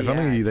not Yeah, see if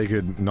only ads. they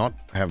could not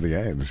have the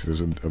ads.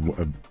 There's a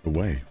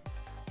way.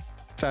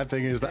 Sad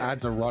thing is the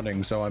ads are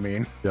running, so I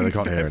mean. Yeah, they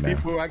can't hear it now.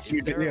 People who actually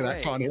didn't hear that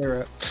Right. can't hear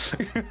it.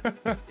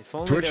 If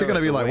only Twitch there are gonna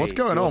was be a like, way what's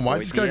going to on? Why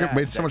is avoid this guy the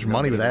made ads so that much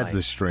money with nobody ads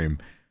this stream?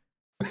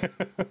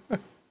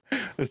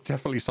 There's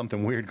definitely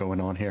something weird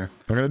going on here.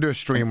 I'm gonna do a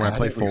stream where I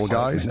play Fall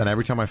Guys, and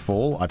every time I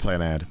fall, I play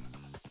an ad.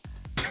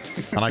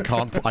 And I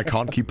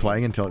can't keep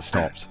playing until it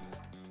stops.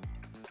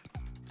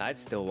 I'd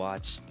still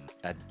watch.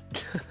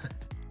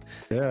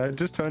 Yeah, it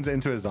just turns it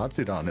into a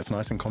Zatsudan. It's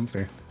nice and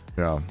comfy.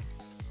 Yeah.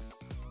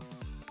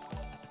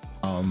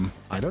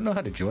 I don't know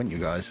how to join you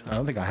guys. I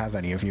don't think I have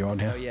any of you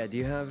on Oh here. yeah, do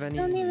you have any?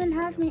 Don't even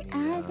have me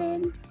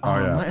added. Oh,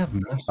 yeah. I might have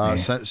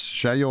mercy.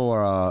 Share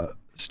your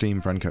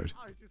Steam friend code.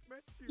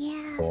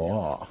 Yeah.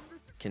 Oh.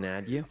 Can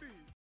add you.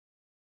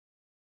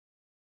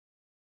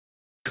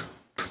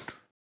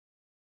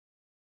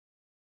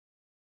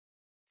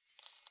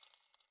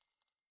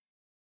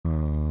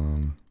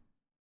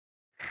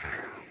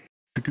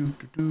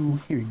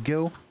 Here you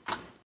go.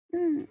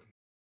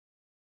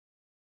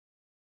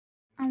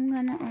 I'm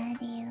gonna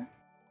add you.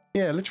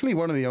 Yeah, literally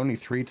one of the only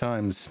 3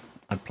 times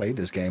I've played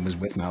this game was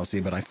with Mousy,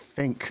 but I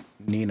think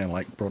Nina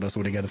like brought us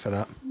all together for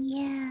that.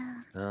 Yeah.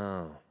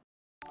 Oh,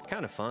 it's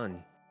kind of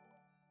fun.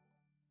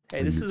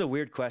 Hey, this is a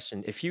weird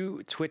question. If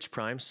you Twitch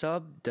Prime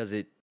sub, does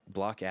it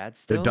block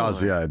ads still? It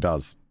does, or- yeah, it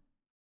does.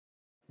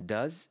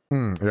 Does?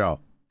 Yeah.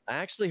 I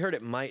actually heard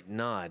it might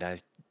not. I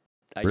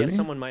Really? guess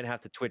someone might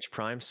have to Twitch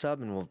Prime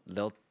sub, and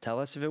they'll tell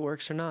us if it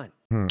works or not.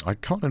 I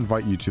can't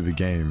invite you to the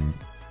game.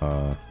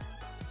 Oh.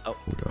 I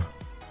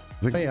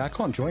think Hey, I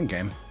can't join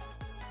game.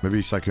 maybe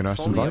Sykkuno has If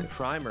to only a invite.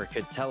 primer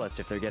could tell us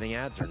if they're getting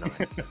ads or not.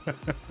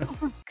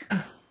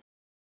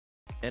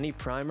 Any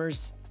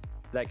primers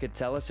that could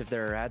tell us if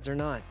there are ads or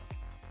not?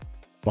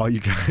 While you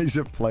guys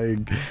are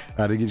playing,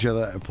 adding each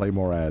other, play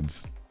more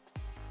ads.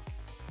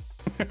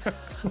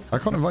 I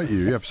can't invite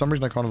you. Yeah, for some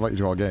reason I can't invite you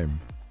to our game.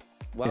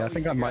 While I we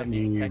think I figure might out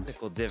these need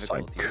technical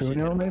difficulties. we should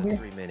Sykkuno, hit maybe?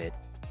 3 minute.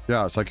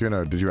 Yeah,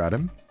 Sykkuno, did you add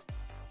him?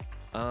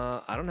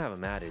 I don't have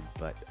him added,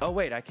 but oh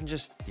wait, I can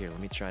just here. Let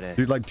me try to.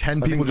 Dude, like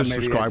 10 I people think just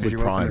maybe, subscribe 'cause with you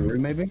opened a Prime.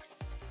 room, maybe?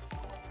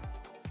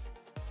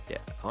 Yeah,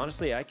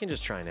 honestly, I can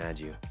just try and add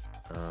you.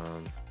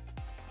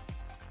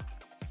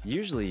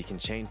 Usually you can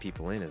chain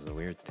people in is the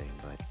weird thing,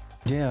 but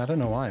Yeah, I don't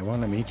know why. It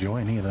won't let me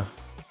join either.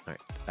 all right.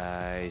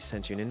 I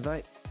sent you an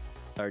invite.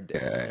 Or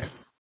Okay.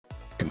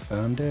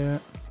 Confirmed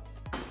it.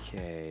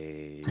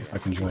 okay. I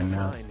can join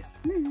now. Fine.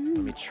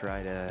 Let me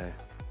try to.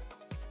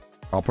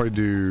 I'll probably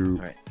do.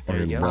 All right,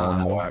 there you go.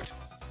 Ah, worked.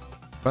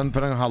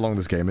 Depending on how long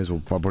this game is, we'll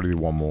probably do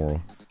one more.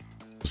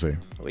 We'll see.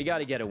 We got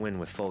to get a win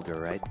with Fulgur,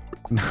 right?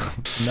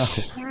 No.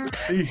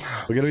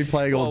 We're gonna be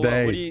playing all Whoa,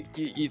 day. what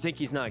do you think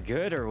he's not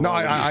good or? No,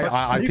 what?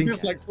 I He think.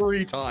 just like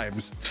 3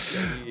 times.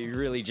 You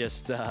really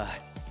just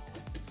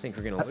think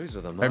we're gonna lose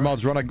with him? Hey, Huh?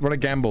 mods, run a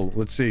gamble.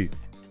 Let's see.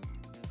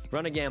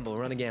 Run a gamble.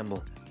 Run a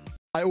gamble.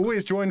 I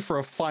always join for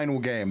a final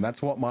game.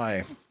 That's what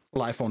my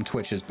life on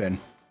Twitch has been.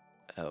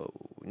 Oh,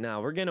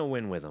 no, we're gonna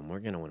win with him. We're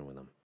gonna win with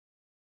him.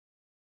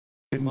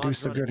 Didn't do Mods,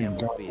 so run a good in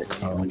gamble, please. I need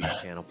to win some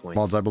channel points.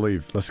 Mods, I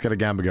believe. Let's get a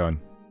gamble going.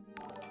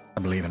 I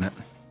believe in it.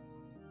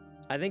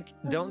 I think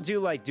don't do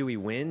like do we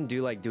win?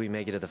 Do like do we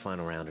make it to the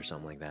final round or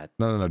something like that?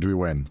 No. Do we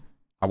win?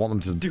 I want them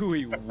to. Do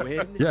we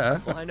win? Yeah.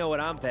 Well, I know what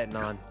I'm betting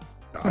on.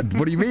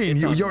 What do you mean?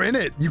 It's on You're in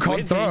it. You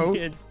can't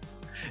winning. throw.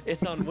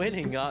 It's on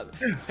winning.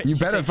 You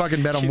better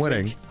fucking bet on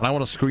winning. And I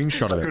want a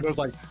screenshot of It it. was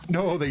like,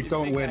 no, they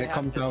don't think win. I It have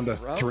comes to down to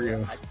throw?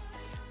 3-0.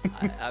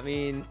 I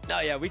mean, no,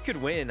 yeah, we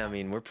could win. I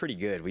mean, we're pretty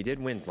good. We did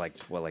win like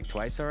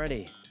twice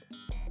already.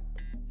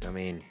 I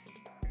mean,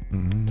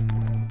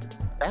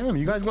 Damn,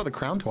 you guys got the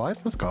crown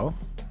twice. Let's go.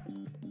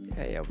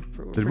 yeah,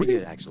 we're Did pretty we?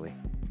 good actually.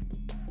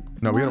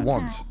 No, we got it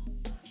once.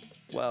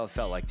 Well, it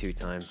felt like 2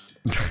 times.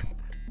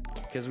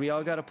 Because we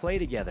all got to play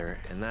together,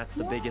 and that's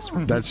the biggest.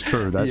 That's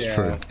true. That's Yeah,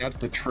 true. That's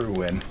the true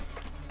win.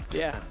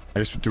 Yeah. I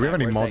guess, do we have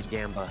any Where's mods? that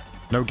Gamba?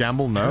 No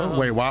gamble, no?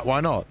 Wait,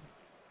 why not?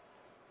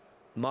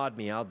 Mod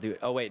me, I'll do it.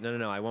 Oh wait,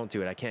 no, I won't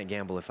do it. I can't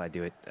gamble if I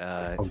do it.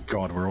 Oh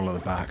god, we're all at the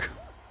back.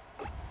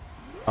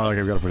 Oh,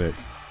 okay, we gotta predict.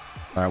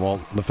 All right,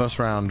 well, the first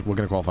round, we're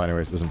gonna qualify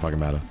anyways. It doesn't fucking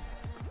matter.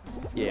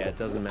 Yeah, it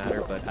doesn't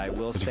matter, but I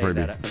will say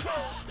that...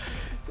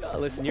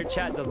 listen, your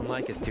chat doesn't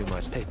like us too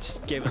much. They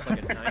just gave us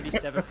like a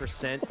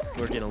 97%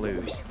 we're gonna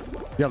lose.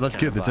 Yeah, that's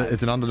good.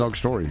 It's an underdog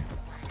story.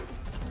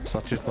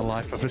 Such is the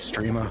life of a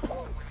streamer.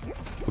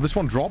 Will this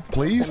one drop,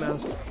 please? Hey,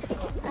 Mouse.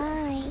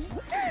 Hi.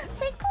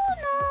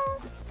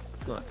 Sykkuno!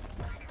 What?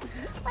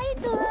 Why you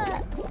do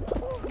that?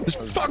 This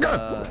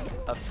fucker!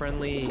 A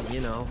friendly,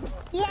 you know.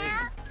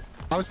 Yeah?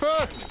 I was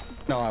first!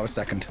 No, I was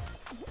second.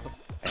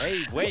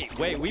 Hey, wait,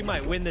 we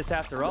might win this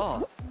after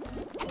all.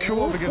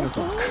 Cool beginner's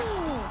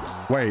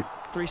luck. Wait.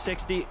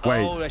 360.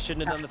 Wait. Oh, I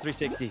shouldn't have done the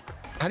 360.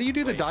 How do you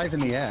do the dive in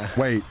the air?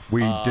 Wait,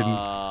 we didn't.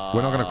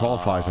 We're not gonna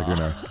qualify,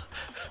 Sykkuno.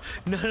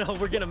 No,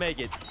 we're gonna make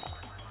it.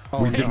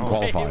 We didn't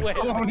qualify. Wait,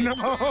 Oh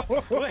no!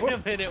 wait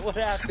a minute, what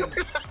happened?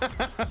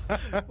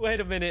 Wait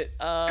a minute.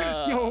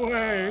 No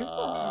way!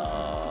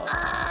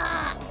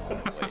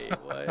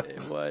 Wait,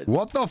 what?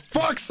 What the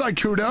fuck,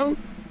 Sykkuno?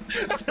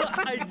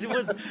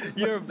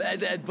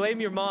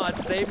 Blame your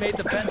mods. They made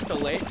the bet so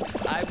late.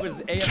 I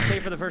was AFK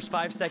for the first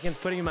 5 seconds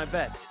putting in my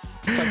bet.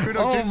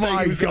 Oh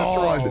my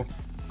god!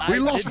 We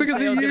lost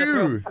because of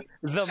you!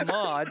 The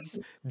mods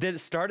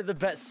started the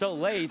bet so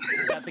late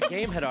that the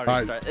game had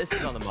already started. This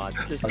is on the mods.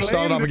 Start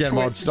it up again,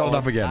 mods. Start it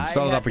up again.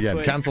 Start it up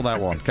again. Cancel that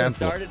one.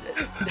 Cancel it.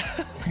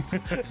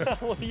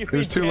 It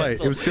was too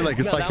late. It was too late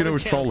because Sykkuno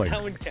was trolling.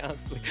 That one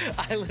counts.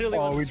 I literally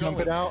Oh, was we jump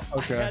it out?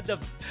 Okay.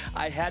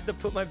 I had to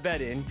put my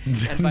bet in.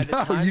 And by the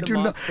No, time you the do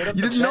mods not. put up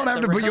You the did not bet,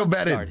 have the to put your round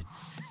bet in. started.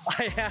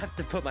 I have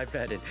to put my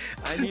bet in.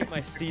 I need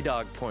my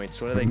CDawg points.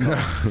 What are they called?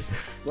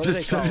 What are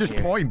they called Just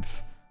here?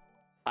 points.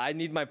 I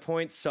need my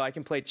points so I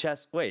can play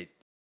chess. Wait,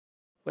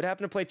 what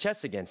happened to play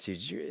chess against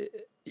you?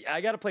 I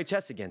gotta play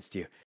chess against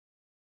you.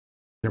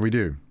 Yeah, we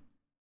do.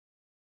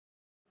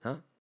 Huh?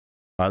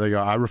 There you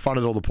go. I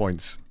refunded all the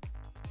points.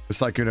 The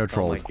Sykkuno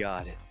trolled. Oh my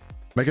god.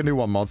 Make a new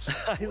one, mods.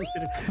 I literally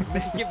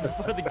make it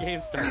before the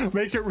game starts.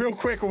 Make it real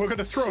quick or we're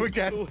gonna throw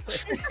again.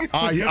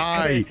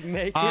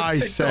 I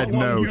said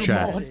no,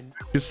 chat.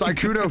 Because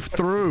Sykkuno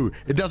threw.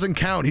 It doesn't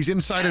count. He's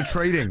insider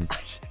trading.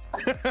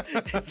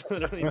 It's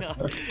literally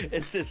not.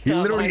 It's just. He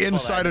literally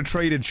insider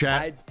traded,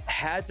 chat. I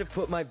had to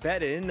put my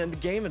bet in and the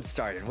game had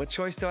started. What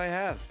choice do I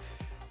have?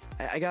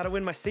 I gotta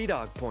win my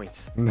CDawg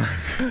points.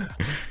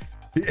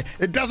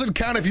 It doesn't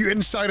count if you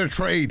insider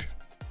trade.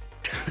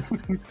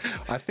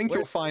 I think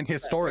you'll find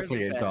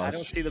historically it does. I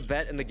don't see the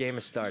bet and the game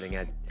is starting.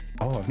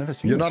 Oh, I've never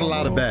seen. You're not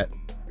allowed to bet.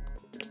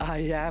 I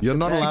have. You're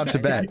not allowed to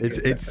bet.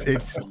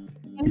 It's.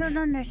 I don't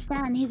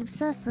understand. He's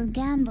obsessed with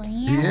gambling.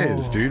 He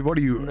is, dude. What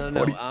are you?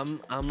 No.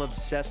 I'm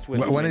obsessed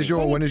with. When is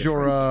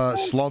your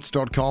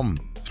slots.com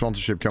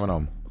sponsorship coming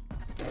on?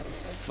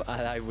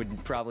 I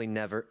would probably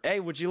never. Hey,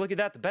 would you look at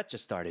that? The bet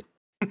just started.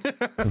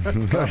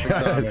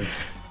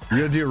 You're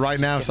gonna do it right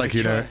now,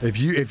 Sykkuno. If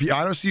you,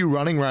 I don't see you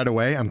running right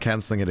away, I'm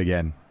canceling it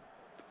again.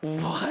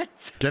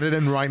 What? Get it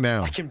in right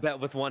now. I can bet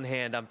with one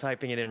hand. I'm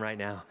typing it in right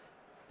now.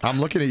 I'm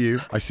looking at you.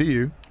 I see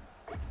you.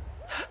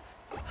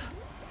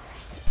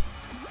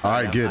 All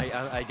right, good.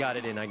 I got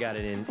it in.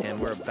 And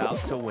we're about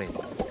to win.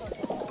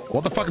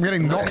 What the fuck? I'm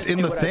getting knocked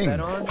in the thing.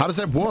 How does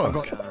that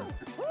work?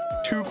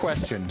 Two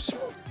questions.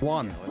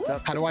 One, What's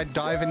up? how do I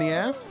dive in the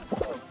air?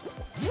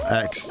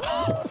 X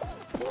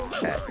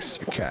X.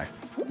 Okay.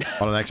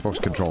 on an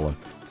Xbox controller.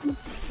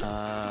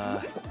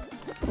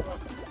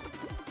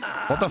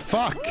 What the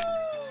fuck?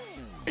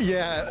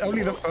 Yeah,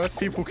 only the first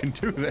people can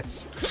do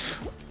this.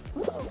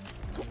 Oh,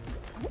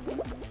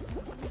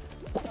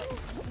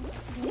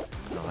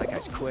 that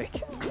guy's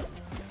quick.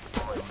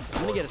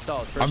 I'm gonna get a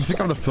solid first. I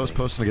think I'm the first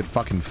person to get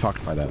fucking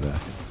fucked by that there.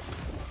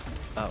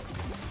 Oh,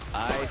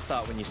 I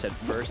thought when you said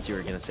first you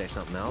were gonna say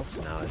something else,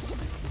 and I was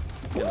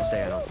gonna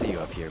say I don't see you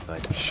up here,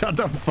 but Shut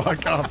the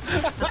fuck up.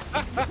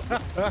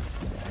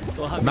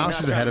 well, I'm Mouse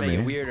not is ahead of trying to make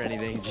me. it weird or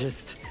anything.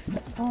 Just,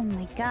 Oh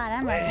my god,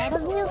 I'm ahead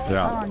of you?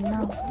 Yeah. Oh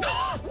no.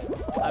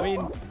 I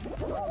mean,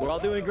 we're all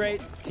doing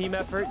great. Team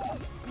effort.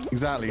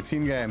 Exactly,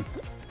 team game.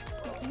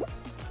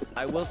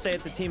 I will say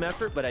it's a team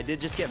effort, but I did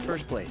just get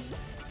first place.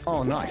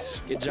 Oh,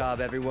 nice. Good job,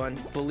 everyone.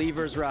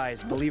 Believers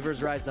rise.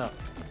 Believers rise up.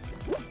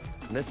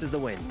 And this is the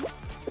win.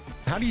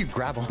 How do you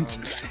grab onto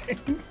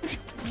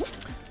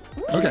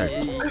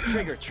Okay.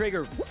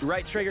 Trigger,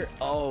 right trigger.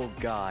 Oh,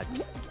 God.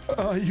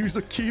 use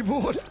a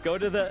keyboard. Go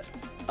to the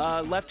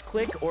left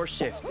click or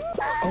shift.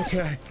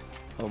 Okay.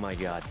 Oh, my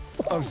God.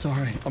 I'm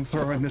sorry. I'm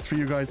throwing this for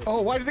you guys.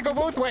 Oh, why does it go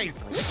both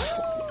ways?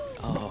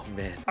 Oh,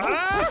 man.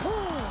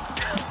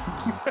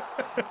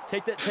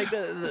 Take the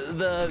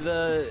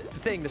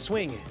thing, the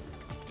swing.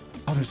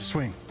 Oh, there's a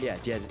swing. Yeah,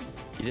 you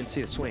didn't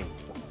see the swing.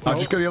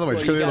 Just go the other way.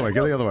 Just go the other way.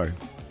 Go the other way.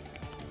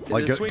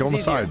 Like, go on the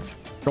sides.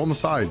 Go on the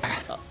sides.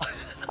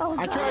 Oh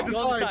I god. tried to Go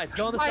on the sides.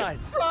 Go on the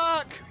sides.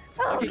 Suck.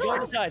 Okay, go on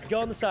the sides. Go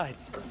on the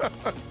sides.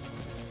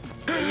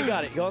 Yeah, You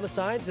got it. Go on the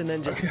sides and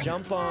then just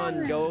jump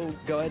on. Go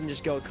ahead and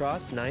just go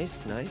across.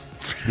 Nice, nice.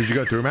 Did you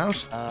go through,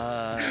 Mouse?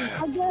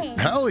 I did.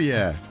 Hell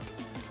yeah.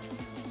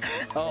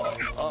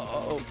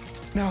 Oh.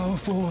 No,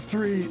 4,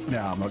 3. No,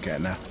 I'm okay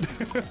now.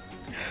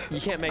 You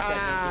can't make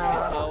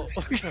that. Oh.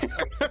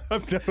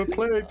 I've never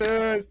played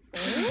this.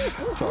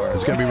 Sorry.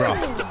 It's gonna be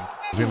rough.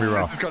 It's gonna be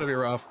rough. It's gonna be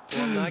rough.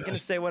 Well, I'm not gonna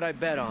say what I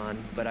bet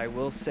on, but I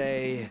will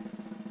say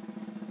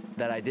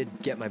that I did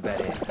get my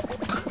bet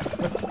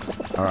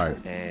in. All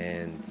right.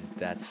 And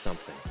that's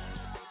something.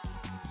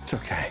 It's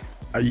okay.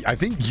 I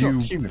think It's you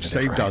not cumulative,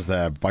 saved right? us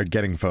there by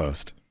getting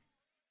first.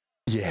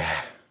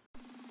 Yeah.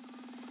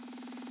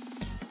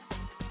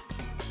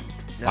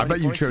 I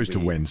bet you chose to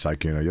win,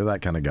 Sykkuno. You're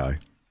that kind of guy.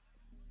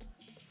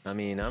 I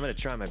mean, I'm gonna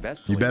try my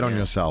best to You win, bet on yeah.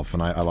 yourself,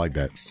 and I like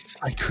that.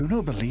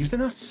 Sykkuno believes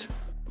in us?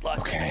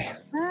 Okay.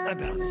 I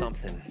bet on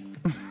something.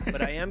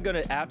 But I am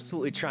gonna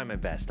absolutely try my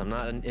best. I'm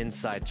not an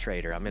inside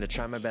trader. I'm gonna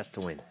try my best to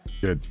win.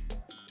 Good.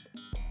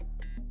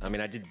 I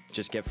mean, I did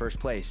just get first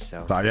place,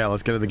 so. So, yeah,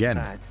 let's get it again.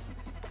 All right.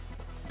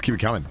 Let's keep it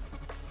coming.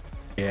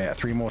 Yeah,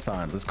 3 more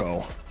times. Let's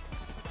go.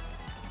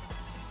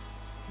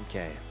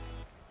 Okay.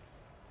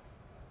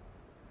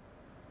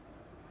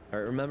 All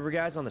right, remember,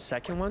 guys, on the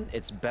second one,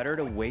 it's better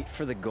to wait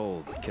for the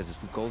gold because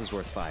gold is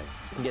worth 5.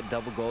 You can get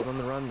double gold on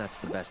the run. That's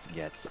the best it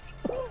gets.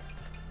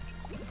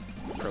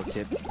 Pro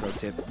tip. Pro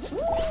tip. Did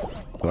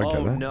I get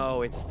Oh that?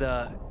 no, it's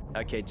the.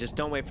 Okay, just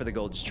don't wait for the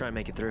gold. Just try and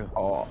make it through.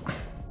 Oh.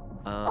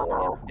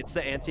 It's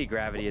the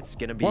anti-gravity. It's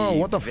gonna be. Whoa,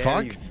 what the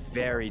very, fuck?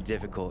 Very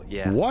difficult.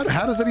 Yeah. What?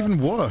 How does that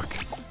even work?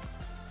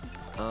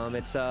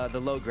 It's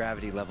the low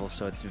gravity level,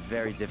 so it's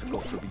very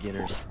difficult for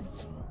beginners.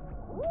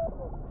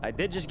 I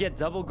did just get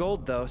double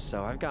gold though,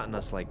 so I've gotten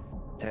us like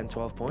 10,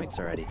 12 points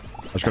already.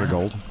 I just got a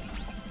gold.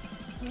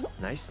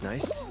 Nice,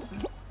 nice.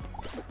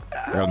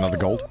 I got another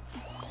gold.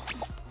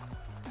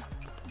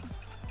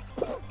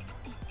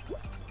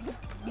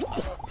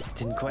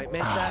 Didn't quite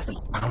make that.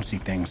 I don't see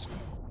things.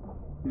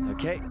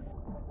 Okay.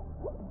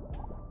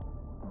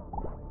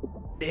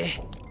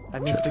 I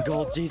missed the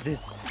gold,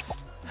 Jesus.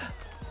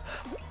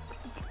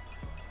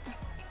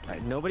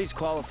 Alright, nobody's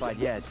qualified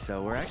yet,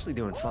 so we're actually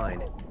doing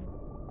fine.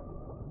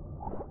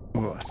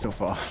 Oh, so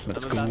far.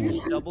 Let's I'm go. about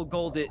to double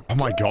gold it. Oh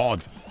my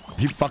god.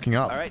 Keep fucking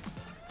up. Alright.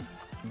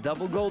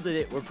 Double golded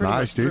it. We're pretty Nice,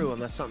 much dude. through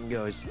unless something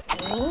goes.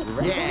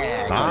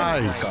 Yeah.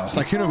 Nice.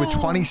 Sykkuno with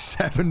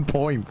 27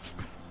 points.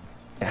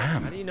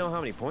 Damn. How do you know how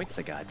many points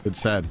I got? It's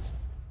sad.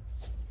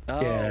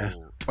 Oh. Yeah.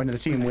 When the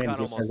team I wins, got it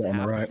almost says it on the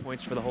half the right.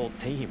 points for the whole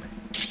team.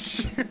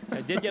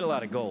 I did get a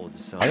lot of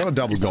golds, so. I got a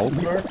double gold.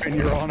 Smurf in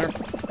your honor.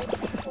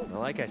 Well,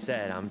 like I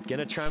said, I'm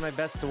gonna try my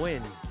best to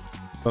win.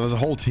 But there's a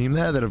whole team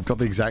there that have got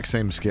the exact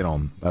same skin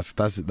on. That's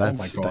God.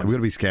 we gotta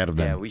be scared of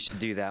Yeah, them. we should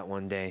do that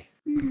one day.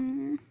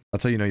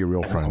 That's how you know you're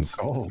real friends.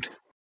 Gold.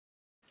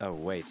 Oh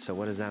wait, so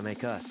what does that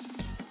make us?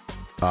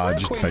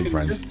 Just fake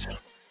friends.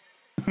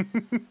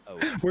 Oh,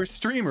 We're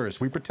streamers.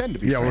 We pretend to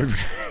be Yeah,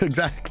 friends.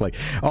 exactly.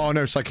 Oh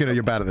no, Sykkuno,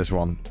 you're bad at this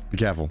one. Be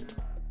careful.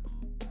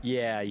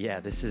 yeah.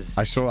 This is.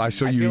 I saw I you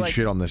feel eat like-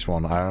 shit on this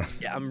one. Yeah,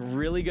 I'm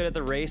really good at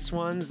the race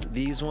ones.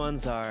 These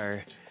ones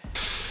are.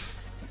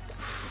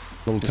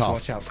 A little Just tough.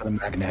 watch out for the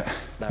magnet.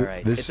 All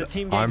right. This, it's a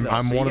team game.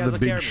 I'm so one you of guys the will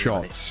big carry me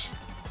on it. shots.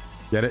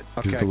 Get it?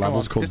 Because Okay, the come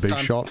level's on. called This Big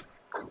time- Shot.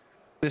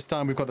 This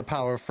time we've got the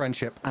power of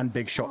friendship and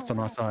big shots on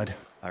our side.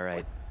 All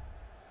right.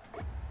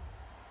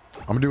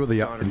 I'm gonna do what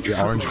the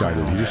orange guy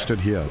did. He just stood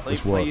here. Let me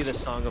This play you the worked.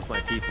 song of my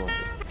people.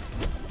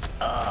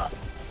 Let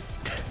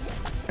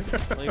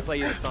me play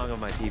you the song of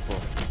my people.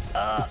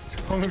 The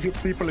song of your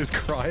people is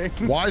crying.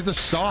 Why is the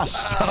star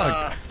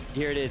stuck?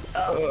 Here it is.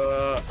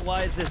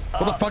 Why is this?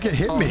 What the fuck? It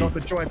hit Oh, me. not the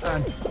joy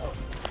pan.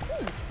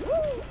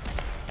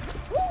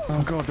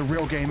 Oh god, the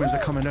real gamers are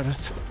coming at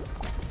us.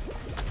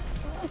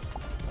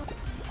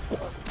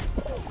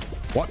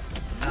 What?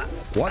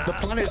 What The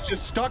planet's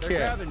just stuck They're here.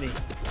 grabbing me.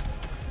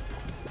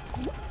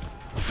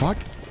 the fuck?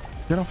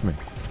 Get off me.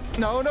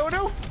 No.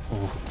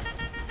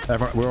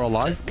 Everyone, we're all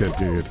alive?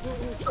 Good.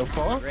 So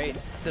far. Great.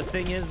 The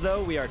thing is,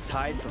 though, we are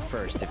tied for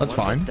first. If That's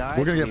one of us fine. dies,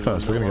 We're gonna get we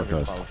first. will We're no gonna get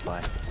longer first.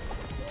 qualify.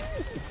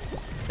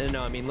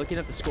 No, I mean, looking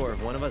at the score,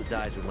 if one of us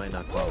dies, we might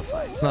not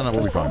qualify. So No,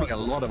 we'll be fine. Probably a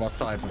lot of us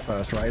died for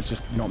first, right? It's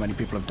just not many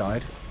people have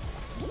died.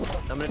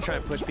 I'm gonna try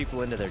and push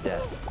people into their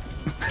death.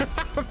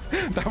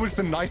 That was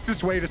the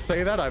nicest way to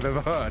say that I've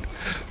ever heard.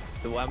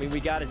 Well, I mean, we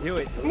gotta do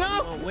it.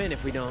 No! We won't win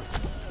if we don't.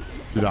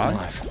 Did I'm I?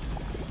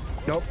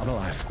 alive. Nope, I'm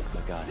alive.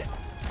 Oh, God.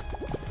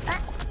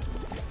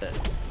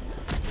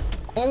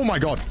 Oh my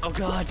god. Oh,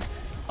 God.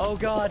 Oh,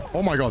 God.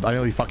 Oh my god. I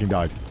nearly fucking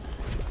died.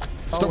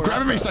 Stop we're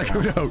grabbing me, up there.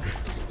 Sykkuno.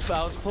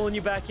 I was pulling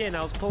you back in.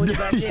 I was pulling you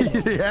back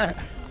in. Yeah.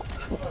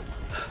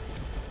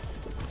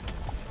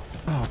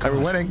 Oh, Hey, we're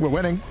winning. We're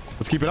winning.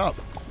 Let's keep it up.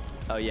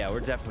 Oh, yeah, we're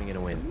definitely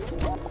gonna win.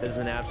 This is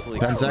an absolutely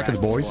 10 seconds,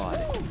 correct boys. squad.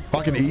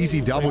 Fucking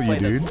easy Let me W, play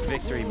the dude.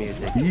 victory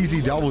music.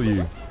 Easy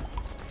W.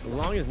 As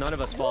long as none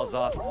of us falls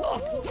off. Oh,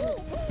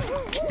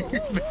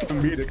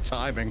 comedic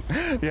timing.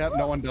 Yep,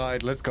 no one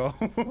died. Let's go.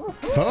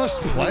 First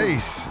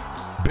place.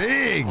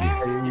 Big.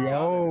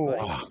 Yo.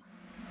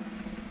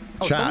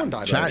 Oh, someone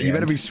died Chat, at the you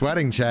better end. be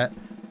sweating, chat.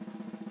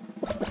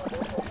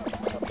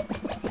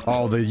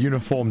 Oh, the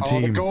uniform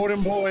team. Oh, the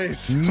Golden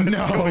Boys.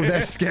 No,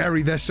 they're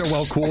scary. They're so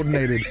well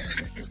coordinated.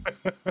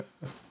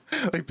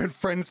 They've been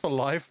friends for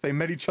life. They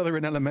met each other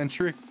in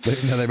elementary.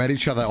 They met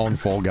each other on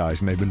Fall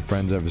Guys, and they've been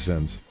friends ever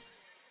since.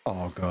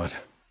 Oh, God.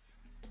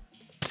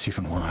 It's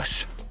even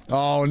worse.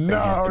 Oh,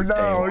 no,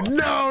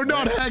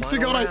 not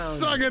Hexagon. I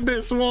suck at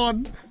this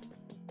one.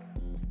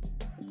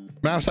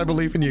 Mouse, I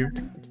believe in you.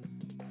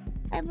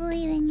 I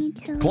believe in you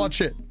too.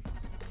 Clutch it.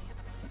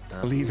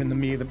 Believe in the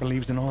me that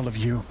believes in all of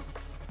you.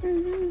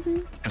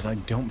 Because I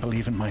don't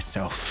believe in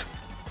myself.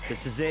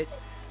 This is it.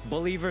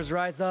 Believers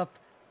rise up.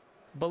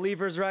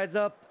 Believers rise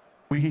up.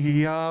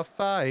 We are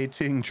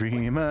fighting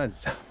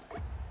dreamers.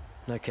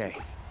 Okay.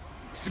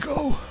 Let's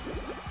go.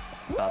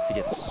 About to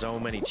get so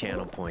many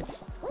channel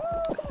points.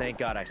 Thank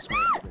God I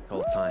smoked this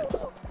whole time.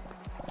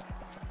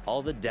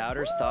 All the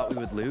doubters thought we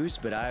would lose,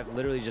 but I've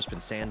literally just been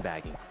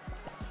sandbagging.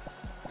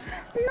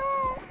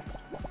 No.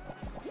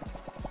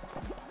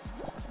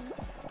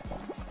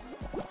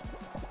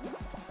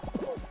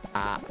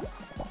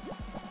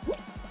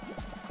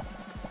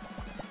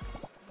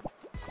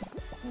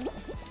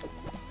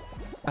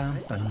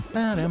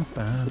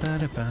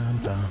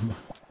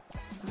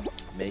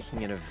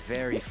 Making it a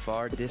very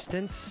far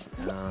distance.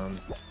 Oh,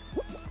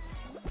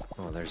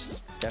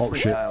 there's definitely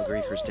shit. tile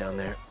griefers down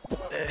there.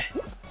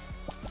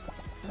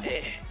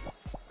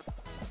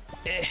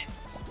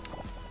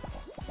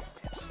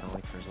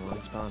 Stalling for as long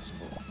as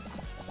possible.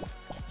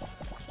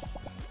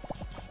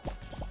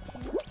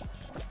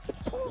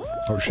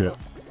 Oh, shit.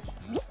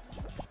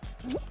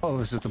 Oh,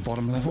 this is the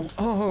bottom level.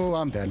 Oh,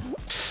 I'm dead.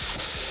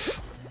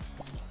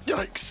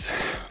 Yikes.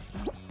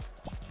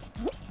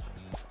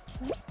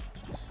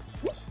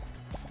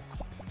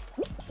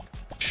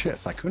 Shit,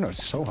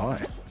 Sykkuno's so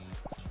high.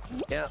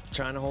 Yeah,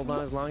 trying to hold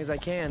on as long as I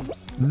can.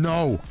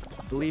 No.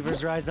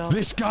 Believers rise up.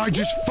 This guy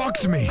just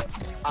fucked me. He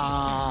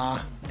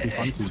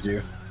hunted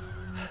you.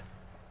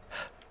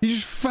 He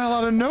just fell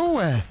out of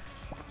nowhere.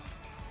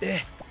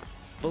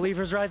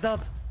 Believers rise up.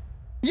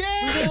 Yeah!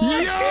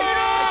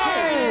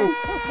 Yo!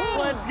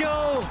 Let's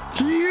go.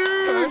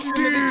 Huge,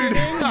 dude. In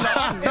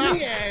the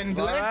end,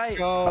 All let's right.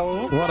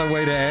 go. What a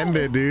way to end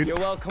it, dude. You're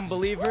welcome,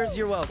 believers.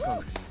 You're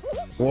welcome.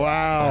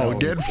 Wow,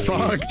 get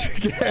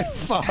fucked. Get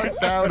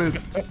fucked out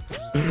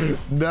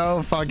of.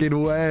 No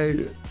fucking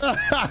way.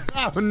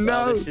 Oh,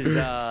 no.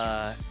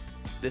 Well,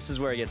 this is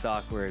where it gets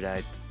awkward.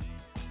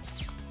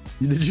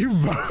 Did you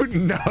vote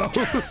no?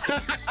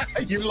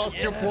 You lost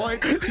your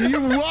point.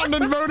 You won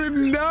and voted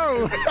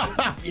no.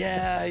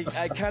 Yeah,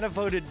 I kind of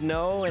voted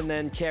no and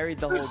then carried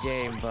the whole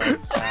game, but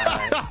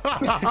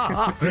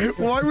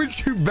Why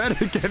would you bet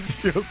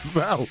against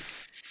yourself?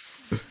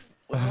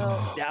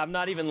 well, yeah, I'm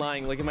not even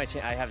lying. Look at my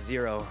I have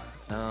 0.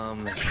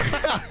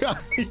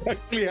 He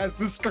actually has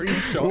the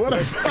screenshot. What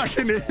a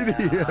fucking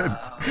idiot.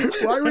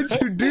 Why would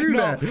you do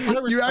that?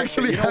 You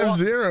actually have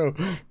 0.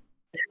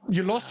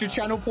 You lost your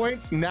channel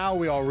points. Now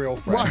we are real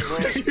friends.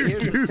 Why would you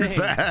do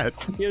that?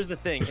 Here's the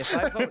thing. If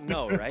I vote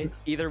no, right?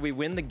 Either we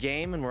win the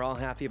game and we're all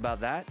happy about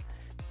that,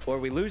 or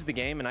we lose the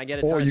game and I get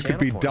a ton Or of you could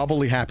channel be points.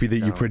 doubly happy that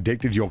you So-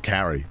 predicted your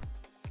carry.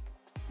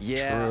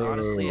 Yeah,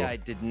 honestly, I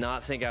did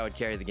not think I would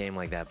carry the game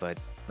like that, but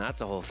that's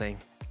a whole thing.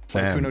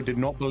 Sam, Sykkuno did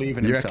not believe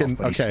in you himself, reckon?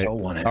 but he Okay, still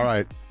won it. all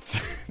right.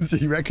 So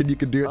you reckon you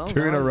could do it Well,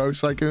 2 in a nice. row,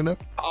 Sykkuno?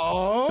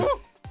 Oh!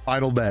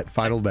 Final bet.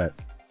 Final bet.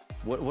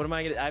 What am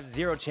I gonna? I have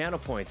 0 channel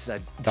points.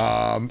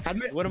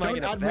 Admin, What am I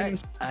don't gonna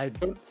admins, bet?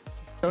 don't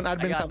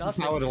admins got have the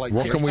nothing. power to like?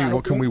 What give can we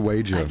channel points? I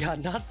wager? got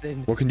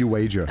nothing. What can you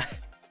wager?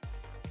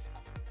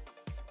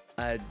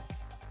 I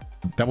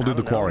Then we'll do I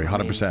the don't know, quarry. I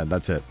mean- 100%.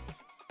 That's it.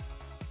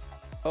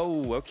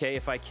 Oh, okay.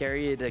 If I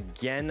carry it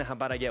again, how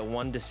about I get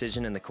 1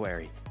 decision in the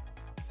query?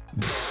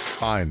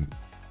 Fine.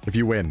 If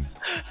you win.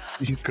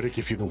 He's gonna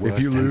give you the worst.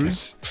 If you ending.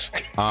 lose,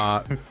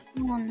 Oh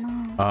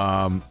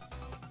no.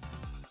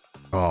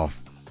 oh.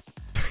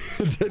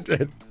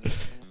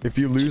 If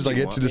you lose, I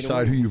get want to me to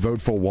decide who win? you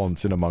vote for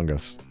once in Among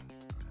Us.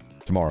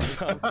 Tomorrow.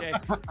 Okay.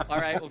 All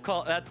right. We'll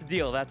call. That's a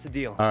deal. That's a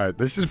deal. All right.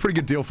 This is a pretty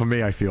good deal for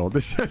me, I feel.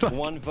 This is like,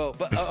 1 vote.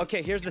 But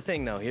okay. Here's the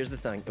thing, though. Here's the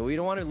thing. We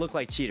don't want to look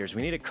like cheaters.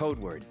 We need a code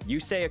word. You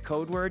say a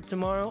code word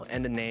tomorrow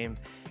and a name,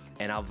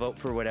 and I'll vote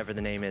for whatever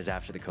the name is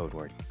after the code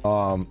word.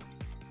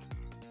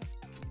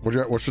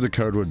 what should the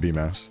code word be,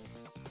 Mouse?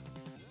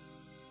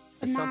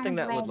 Something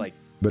that bread. would like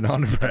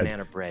Banana bread.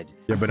 banana bread.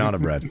 Yeah, banana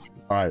bread.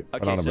 All right. Okay,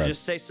 banana so bread.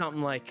 just say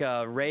something like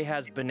Ray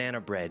has banana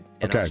bread,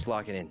 and Okay. I'll just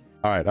lock it in.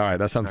 All right.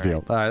 That sounds All deal.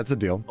 right. All right, that's a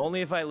deal.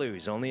 Only if I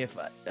lose. Only if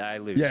I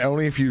lose. Yeah,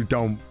 only if you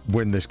don't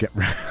win this get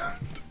round.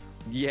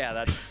 Yeah,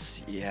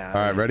 that's yeah.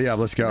 All right, ready up.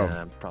 Let's go.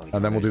 Probably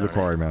And then we'll do the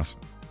quarry, alright. Mouse.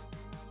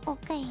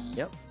 Okay.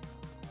 Yep.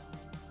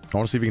 I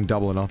want to see if we can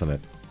double or nothing it.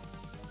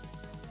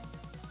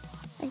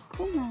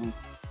 Sykkuno.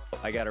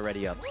 I got to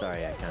ready up.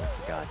 Sorry, I kind of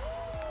forgot.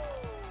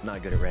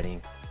 Not good at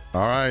readying.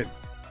 All right.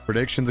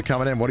 Predictions are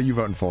coming in. What are you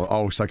voting for?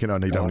 Oh, Sykkuno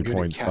need Oh, only you're the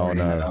points. Oh, carry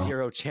no. now.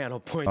 0 channel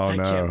points. Oh, I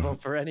can't no.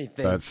 vote for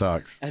anything. That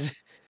sucks.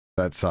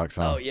 That sucks,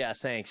 huh? Oh yeah,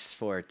 thanks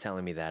for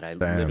telling me that. I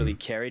Damn. literally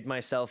carried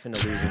myself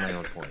into losing my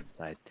own points.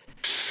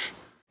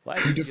 Why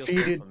does You it feel so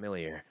defeated-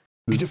 familiar?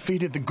 You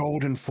defeated the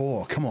Golden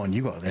Four. Come on,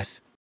 you got this.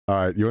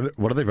 All right,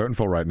 what are they voting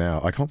for right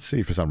now? I can't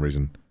see for some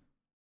reason.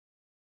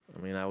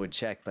 I mean, I would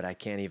check, but I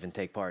can't even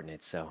take part in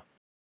it, so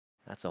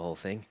that's a whole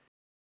thing.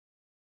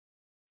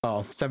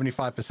 Oh,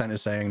 75%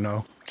 is saying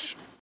no. Is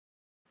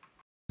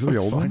it the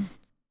old one?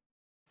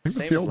 I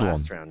think it's the old one.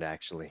 Last round,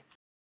 actually.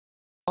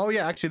 Oh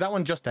yeah, actually that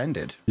one just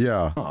ended.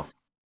 Yeah. Oh.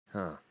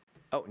 Huh.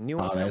 Oh, new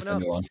one's there's coming the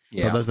up. new one.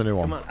 Yeah. Oh, there's the new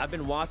one. Come on, I've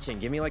been watching.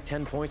 Give me like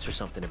 10 points or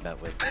something to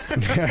bet with.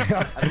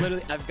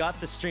 I've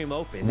got the stream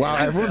open. Wow,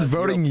 everyone's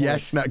voting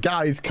yes now.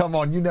 Guys, come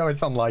on. You know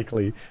it's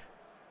unlikely.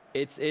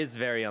 It is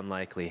very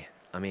unlikely.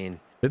 I mean,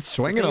 it's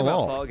swinging the a thing about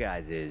lot. Fall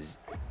Guys is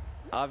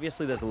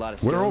obviously there's a lot of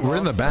skill We're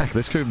in the back.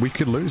 We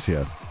could lose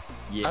here.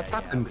 Yeah, that's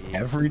happened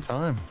every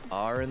time.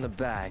 Are in the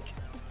back.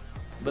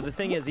 But the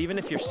thing is, even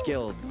if you're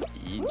skilled,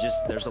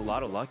 there's a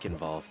lot of luck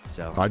involved.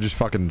 So I just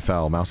fucking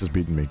fell. Mouse is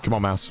beating me. Come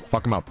on, Mouse.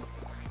 Fuck him up.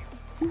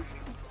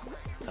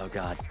 Oh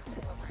god.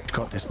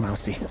 Got this,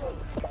 Mousy.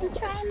 I'm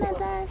trying my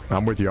best.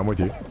 I'm with you. I'm with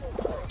you.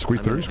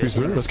 Squeeze through. Squeeze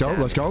through. Let's go.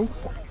 Let's go.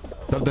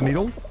 The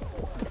needle.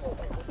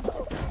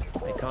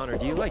 Hey Connor,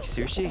 do you like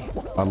sushi?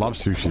 I love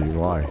sushi.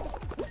 Why?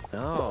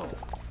 Oh.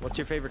 What's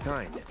your favorite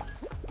kind?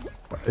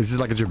 Is this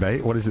like a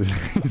debate? What is this?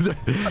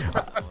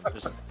 I'm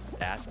just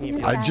asking if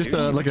you I like just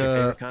sushi. like What's your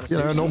favorite kind of a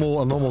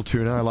sushi? normal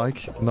tuna. I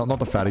like not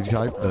the fatty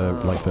type.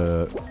 Like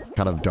the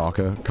kind of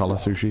darker color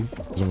sushi.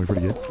 It's normally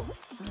pretty good.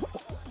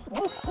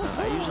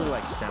 I usually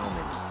like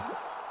salmon.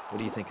 What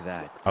do you think of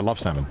that? I love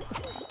salmon.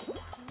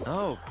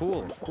 Oh,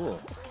 cool, cool.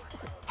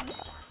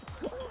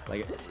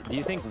 Like, do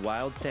you think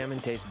wild salmon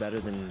tastes better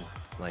than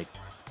like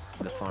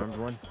the farmed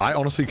one? I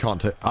honestly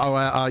can't take.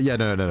 Oh, yeah,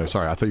 no.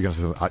 Sorry, I thought you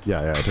guys.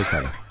 Yeah, it tastes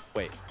better.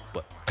 Wait,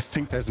 what? I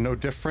think there's no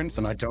difference,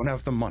 and I don't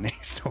have the money,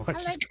 so I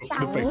just go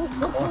for the big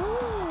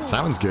one.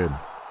 Salmon's good.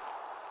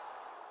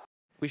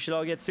 We should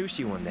all get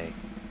sushi one day.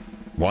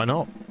 Why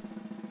not?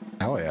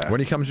 Oh yeah. When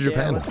he comes to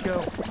Japan. Yeah, let's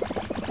go.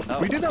 Oh.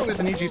 We do that with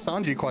Niji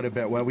Sanji quite a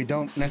bit, where we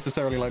don't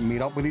necessarily like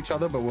meet up with each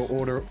other, but we'll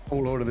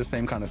all order the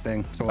same kind of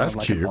thing. So we'll That's have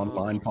like cute. an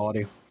online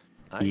party.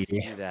 I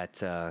see that.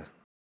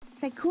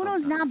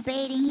 Sykkuno's not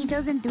baiting. He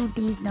doesn't do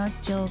these nuts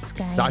jokes,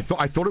 guys. I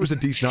thought it was a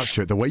D's nuts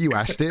shirt. The way you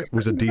asked it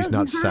was a D's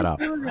nuts setup.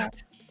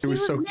 It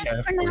was so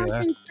careful. Yeah.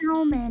 Mispronouncing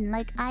salmon,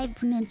 like I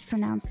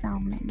mispronounced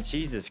salmon.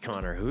 Jesus,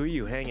 Connor, who are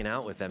you hanging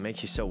out with that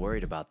makes you so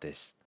worried about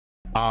this?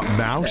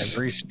 Mouse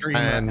Every streamer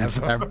and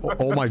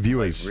all my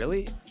viewers. Like,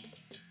 really?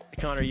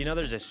 Connor, you know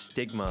there's a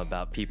stigma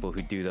about people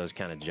who do those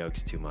kind of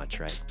jokes too much,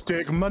 right?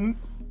 Stigma.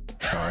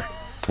 Sorry.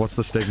 What's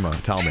the stigma?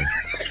 Tell me.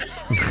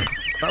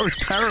 That was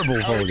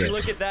terrible, Oh, did you Fulgur.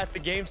 look at that? The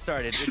game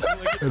started. Did you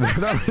look at that?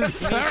 That was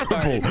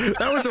terrible.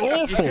 That was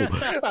awful.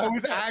 That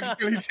was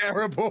actually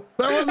terrible.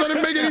 That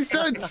didn't make any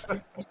sense.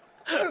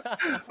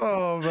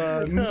 Oh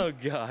man. Oh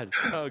god.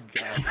 Oh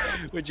god.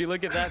 Would you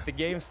look at that? The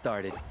game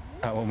started.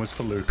 That one was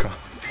for Luca.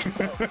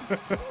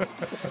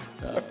 Oh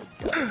god.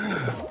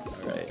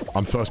 All right.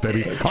 I'm first,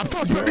 baby. I'm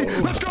first, baby.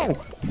 Let's go.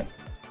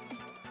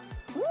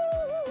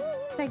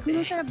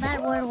 Sykkuno said a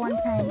bad word one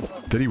time.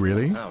 Did he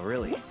really? Oh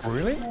really?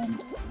 Really?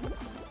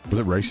 Was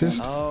it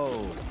racist? Oh.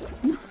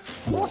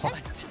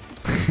 What?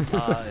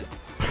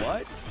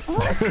 What?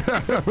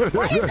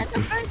 Why is that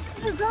the first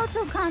thing you go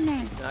to,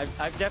 Connor?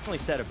 I've definitely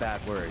said a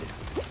bad word.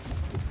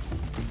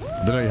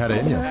 Didn't know you had it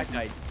in In you. fact,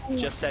 I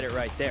just said it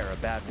right there. A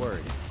bad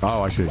word.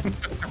 Oh, I see.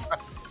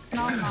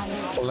 No.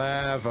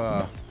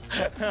 Clever.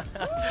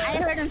 I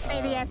heard him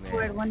say the S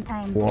word one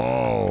time.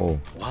 Whoa.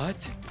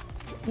 What?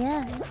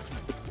 Yeah.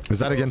 Is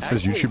that against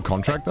his Actually- YouTube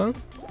contract, though?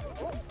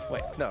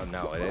 Wait, no,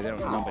 they don't.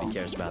 Nobody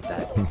cares about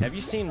that. Have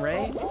you seen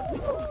Ray?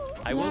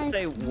 I will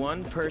say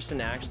one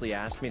person actually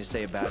asked me to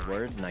say a bad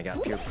word, and I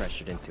got peer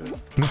pressured into it.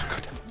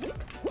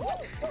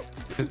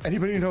 Does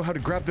anybody know how to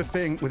grab the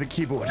thing with a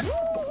keyboard?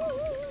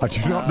 I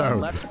do not know.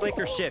 Left click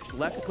or shift.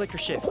 Left click or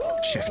shift.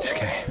 Shift.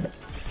 Okay.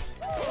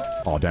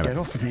 Oh, damn Get it.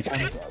 off of me,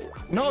 guy.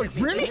 No,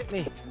 really? Hit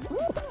me.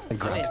 I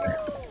grabbed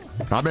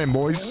it. I'm in,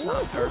 boys.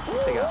 Not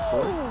perfect. They got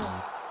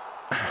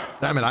four.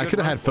 Damn it. I good could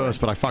have run had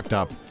first, but I fucked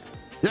up.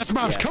 Yes,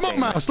 Mouse. Yeah, Come on, stay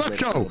Mouse. left Let's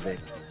click a go. little bit.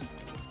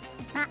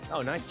 Oh,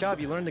 nice job.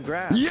 You learned to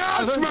grab.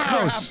 Yes, I learned to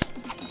Mouse.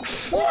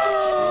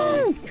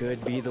 Woo! This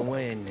could be the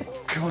win.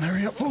 Come on,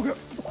 hurry up, Fulgur.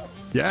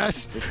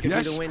 Yes. This could be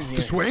Yes. the win here.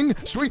 Swing.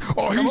 Swing.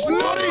 Oh, he's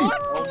nutty.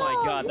 Oh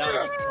my god,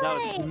 that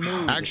was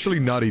smooth. Actually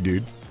nutty,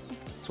 dude.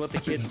 It's what the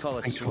kids call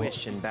a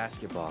swish in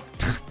basketball.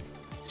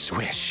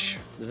 Swish.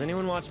 Does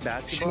anyone watch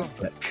basketball?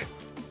 Flick.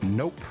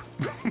 Nope.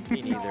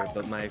 Me neither,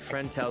 but my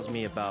friend tells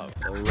me about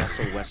a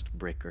Russell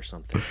Westbrook or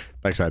something.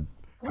 Thanks, Ed.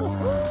 I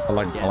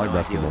like Yeah, no idea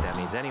basketball. what that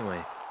means anyway.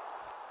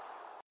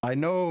 I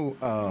know,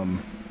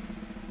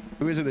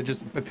 who is it that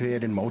just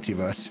appeared in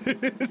Multiverse?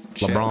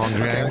 LeBron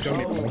James.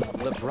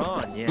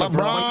 LeBron, yeah.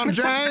 LeBron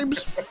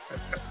James.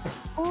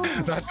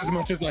 That's as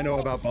much as I know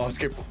about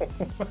basketball.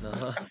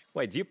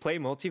 Wait, do you play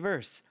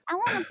Multiverse? I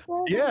want to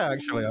play. Yeah,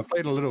 actually, I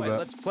played a little Wait, bit.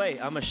 let's play.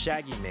 I'm a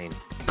Shaggy main.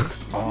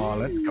 Oh,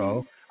 let's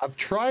go. I've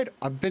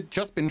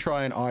just been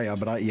trying Aya,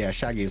 but yeah,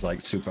 Shaggy's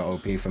like super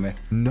OP for me. I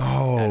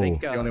No.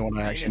 think, the only one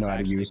I Finn actually is know how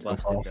to use so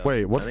busted, far. though.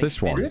 Wait, what's I think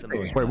this one? Finn is the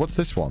most Wait, what's busted.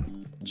 this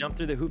one? Jump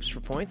through the hoops for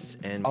points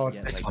and Oh, it's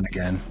get, this like, one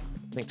again.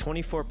 I think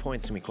 24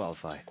 points and we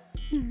qualify.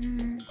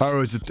 Oh,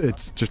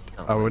 it's just...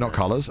 Oh, we're not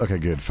colors? Okay,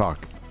 good.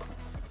 Fuck.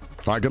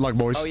 All right, good luck,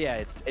 boys. Oh, yeah,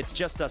 it's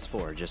just us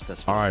four. Just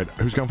us four. All right,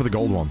 who's going for the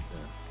gold one?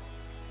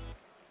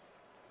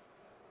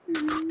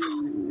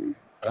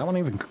 That one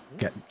even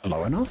get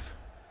low enough?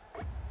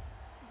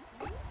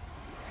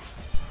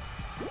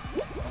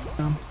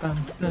 Oh, I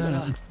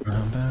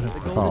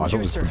thought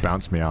this would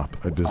bounce me up.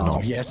 It does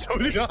not. Yes, so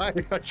did I.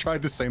 I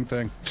tried the same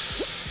thing.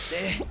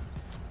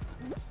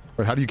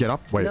 Wait, how do you get up?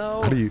 Wait,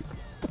 No. how do you...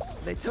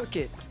 They took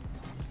it.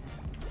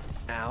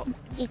 Ow.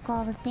 Take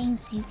all the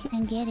things so you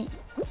can get it.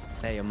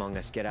 Hey, Among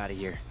Us, get out of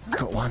here. I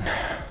got one.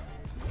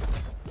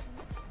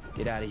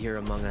 Get out of here,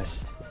 Among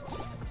Us.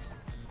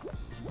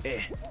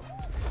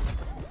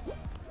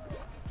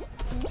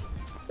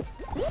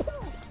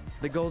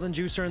 The golden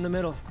juicer in the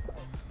middle.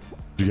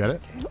 Did you get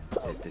it?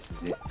 Okay, this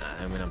is it.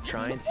 I mean, I'm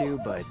trying to,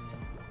 but...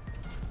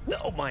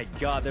 Oh my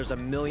god, there's a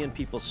million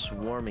people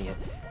swarming it.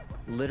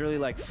 Literally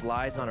like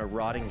flies on a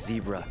rotting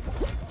zebra.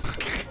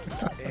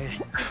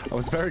 That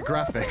was very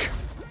graphic.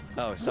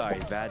 Oh, sorry,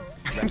 bad.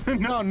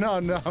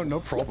 No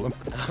problem.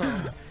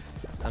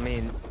 I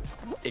mean,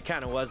 it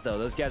kind of was though.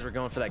 Those guys were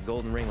going for that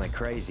golden ring like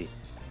crazy.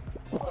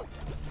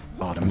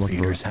 Bottom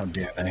feeders, how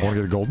dare they? I want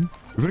to get a golden.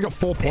 We've only got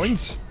 4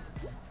 points.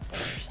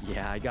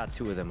 Yeah, I got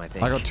 2 of them, I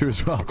think. I got 2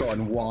 as well. I've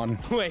gotten 1.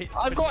 Wait.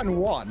 I've gotten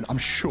 1, I'm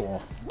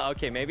sure.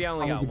 Okay, maybe I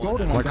only got The 1.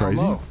 golden Am I one down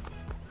crazy? low.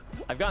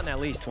 I've gotten at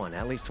least 1.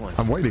 At least 1.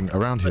 I'm waiting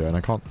around here and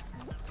I can't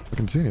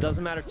fucking see anything.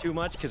 Doesn't matter too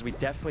much because we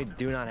definitely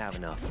do not have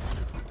enough.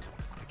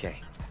 Okay.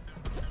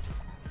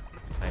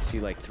 I see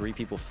like 3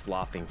 people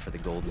flopping for the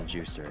golden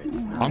juicer.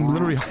 I'm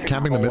literally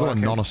camping the middle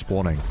and none are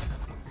spawning.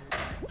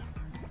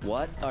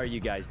 What are you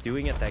guys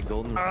doing at that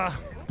golden?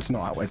 It's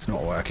not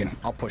working.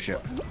 I'll push it.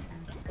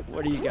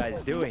 What are you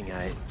guys doing?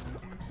 There's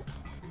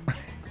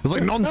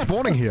like none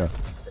spawning here.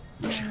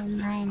 Oh,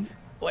 man.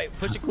 Wait,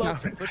 push it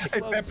closer. Push it I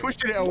closer.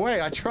 pushed it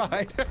away. I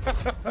tried.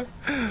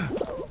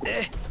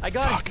 I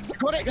got it.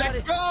 Got it.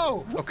 Let's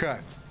go. Okay.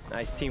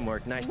 Nice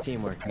teamwork. Nice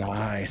teamwork.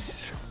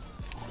 Nice.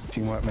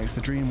 Teamwork makes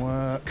the dream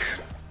work.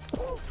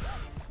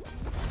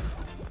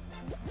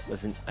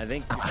 Listen, I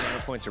think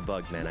camera points are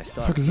bugged, man. I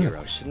still Fuck have is 0.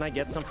 that? Shouldn't I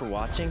get some for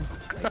watching?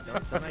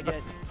 Like, don't I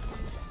get...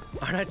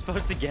 Aren't I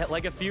supposed to get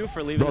like a few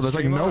for leaving Bro, the there's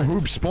like stream no on?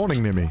 hoops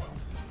spawning near me.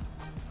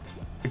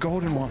 The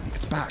golden one.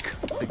 It's back.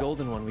 The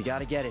golden one. We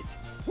gotta get it.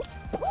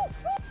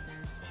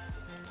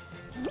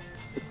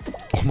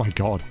 Oh my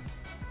god.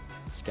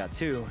 Just got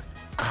 2.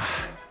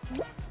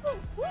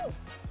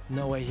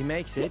 No way he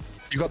makes it.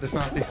 You got this,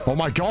 Mousy. Oh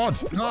my god.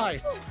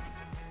 Nice.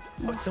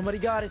 Oh, somebody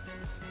got it.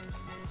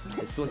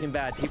 It's looking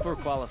bad. People are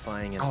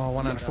qualifying. And Oh,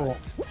 1 out of 4.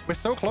 We're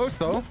so close,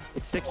 though.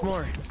 It's 6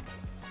 more.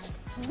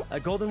 A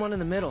golden one in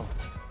the middle.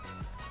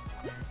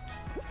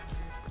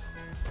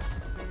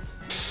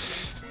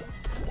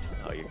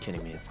 Oh, you're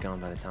kidding me. It's gone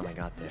by the time I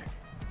got there.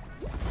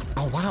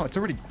 Oh, wow. It's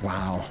already...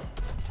 Wow.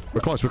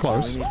 We're close, we're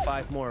close. We need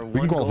 5 more. We can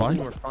One qualify.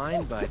 golden, we're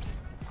fine, but...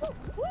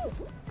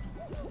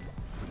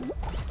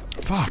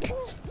 Fuck.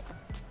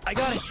 I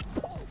got it.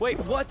 Wait,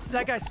 what?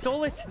 That guy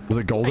stole it? Was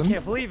it I golden?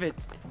 can't believe it.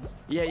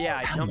 Yeah,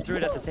 I jumped through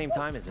it at the same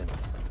time as him.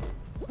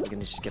 Still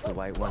gonna just get the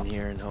white one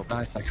here and hope.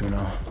 Nice,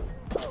 Sykkuno.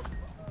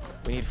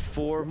 We need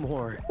 4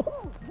 more.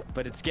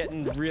 But it's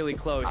getting really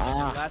close.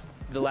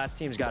 The last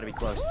team's got to be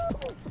close.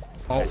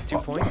 Oh, Guys, 2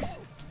 points?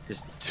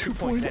 Just 2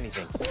 points,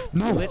 anything.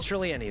 No.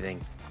 Literally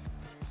anything.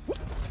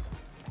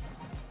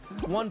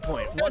 1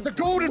 point. There's a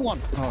golden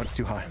one. Oh, it's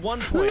too high. 1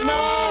 point.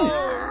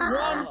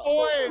 No! 1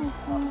 point.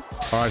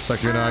 All right,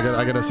 Sykkuno,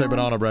 I gotta say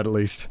banana bread at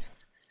least.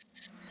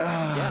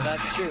 Yeah,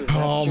 that's true.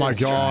 Oh my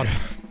god.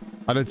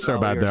 I did so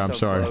bad we were there, I'm so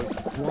sorry. close.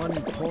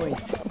 1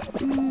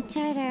 point.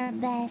 Tried our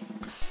best.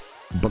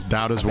 But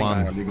doubt is I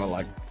one. think I got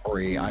like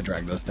 3. I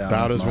dragged this down.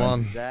 Doubt That's is mine.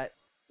 one. That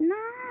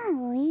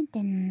No, we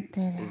didn't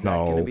do that. is not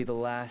gonna No. be the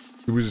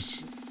last. It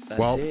was... That's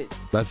Well, it.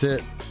 that's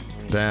it.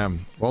 Damn.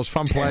 Well, it was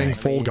fun playing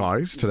Fall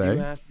Guys You today.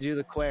 have to do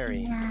the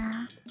query.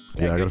 Nah.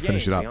 Yeah, I gotta good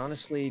finish it games. up. We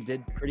honestly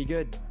did pretty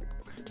good.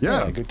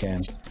 Yeah. Good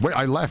games. Wait,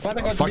 I left. Glad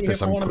I got to Fuck be here this,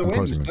 for I'm one of the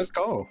closing wins. this. Let's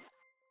go.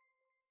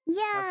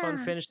 Have fun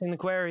Yeah. finishing the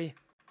query.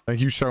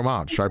 Thank you so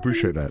much. I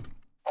appreciate that.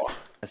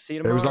 I'll see you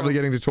It tomorrow. was lovely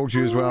getting to talk to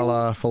you as well,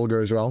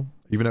 Fulgur as well.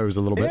 Even though it was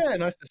a little bit. Yeah,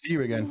 nice to see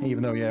you again.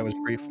 Even though, yeah, it was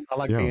brief. I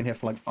like Yeah. being here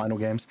for like final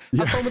games.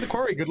 Yeah. Have fun with the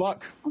quarry. Good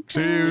luck.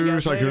 See you you,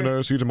 guys later.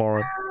 Sykkuno. See you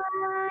tomorrow.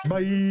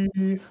 Bye. See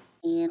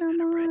you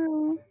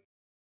tomorrow.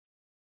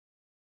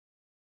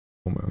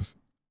 Almost.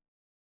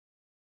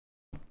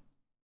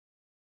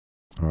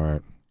 All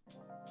right.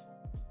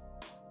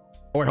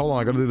 Oh wait, hold on.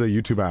 I gotta do the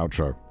YouTube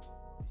outro.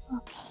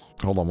 Okay.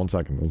 Hold on, 1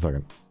 second. 1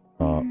 second.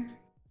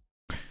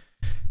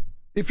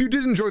 If you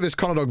did enjoy this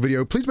ConnorDog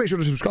video, please make sure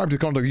to subscribe to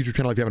the ConnorDog YouTube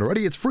channel if you haven't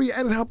already. It's free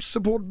and it helps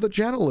support the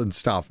channel and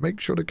stuff.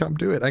 Make sure to come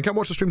do it. And come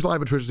watch the streams live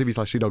at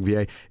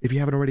twitch.tv/CDawgVA if you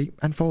haven't already.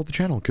 And follow the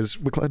channel because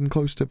we're getting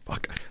close to...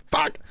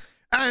 Fuck!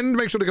 And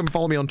make sure to come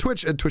follow me on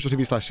Twitch at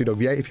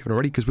twitch.tv/CDawgVA if you haven't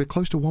already because we're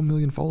close to 1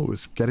 million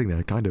followers. Getting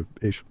there, kind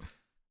of-ish.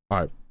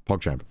 Alright,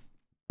 PogChamp.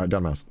 Alright,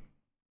 done, mouse.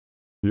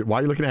 Why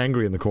are you looking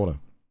angry in the corner?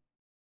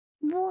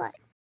 What?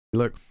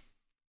 Look.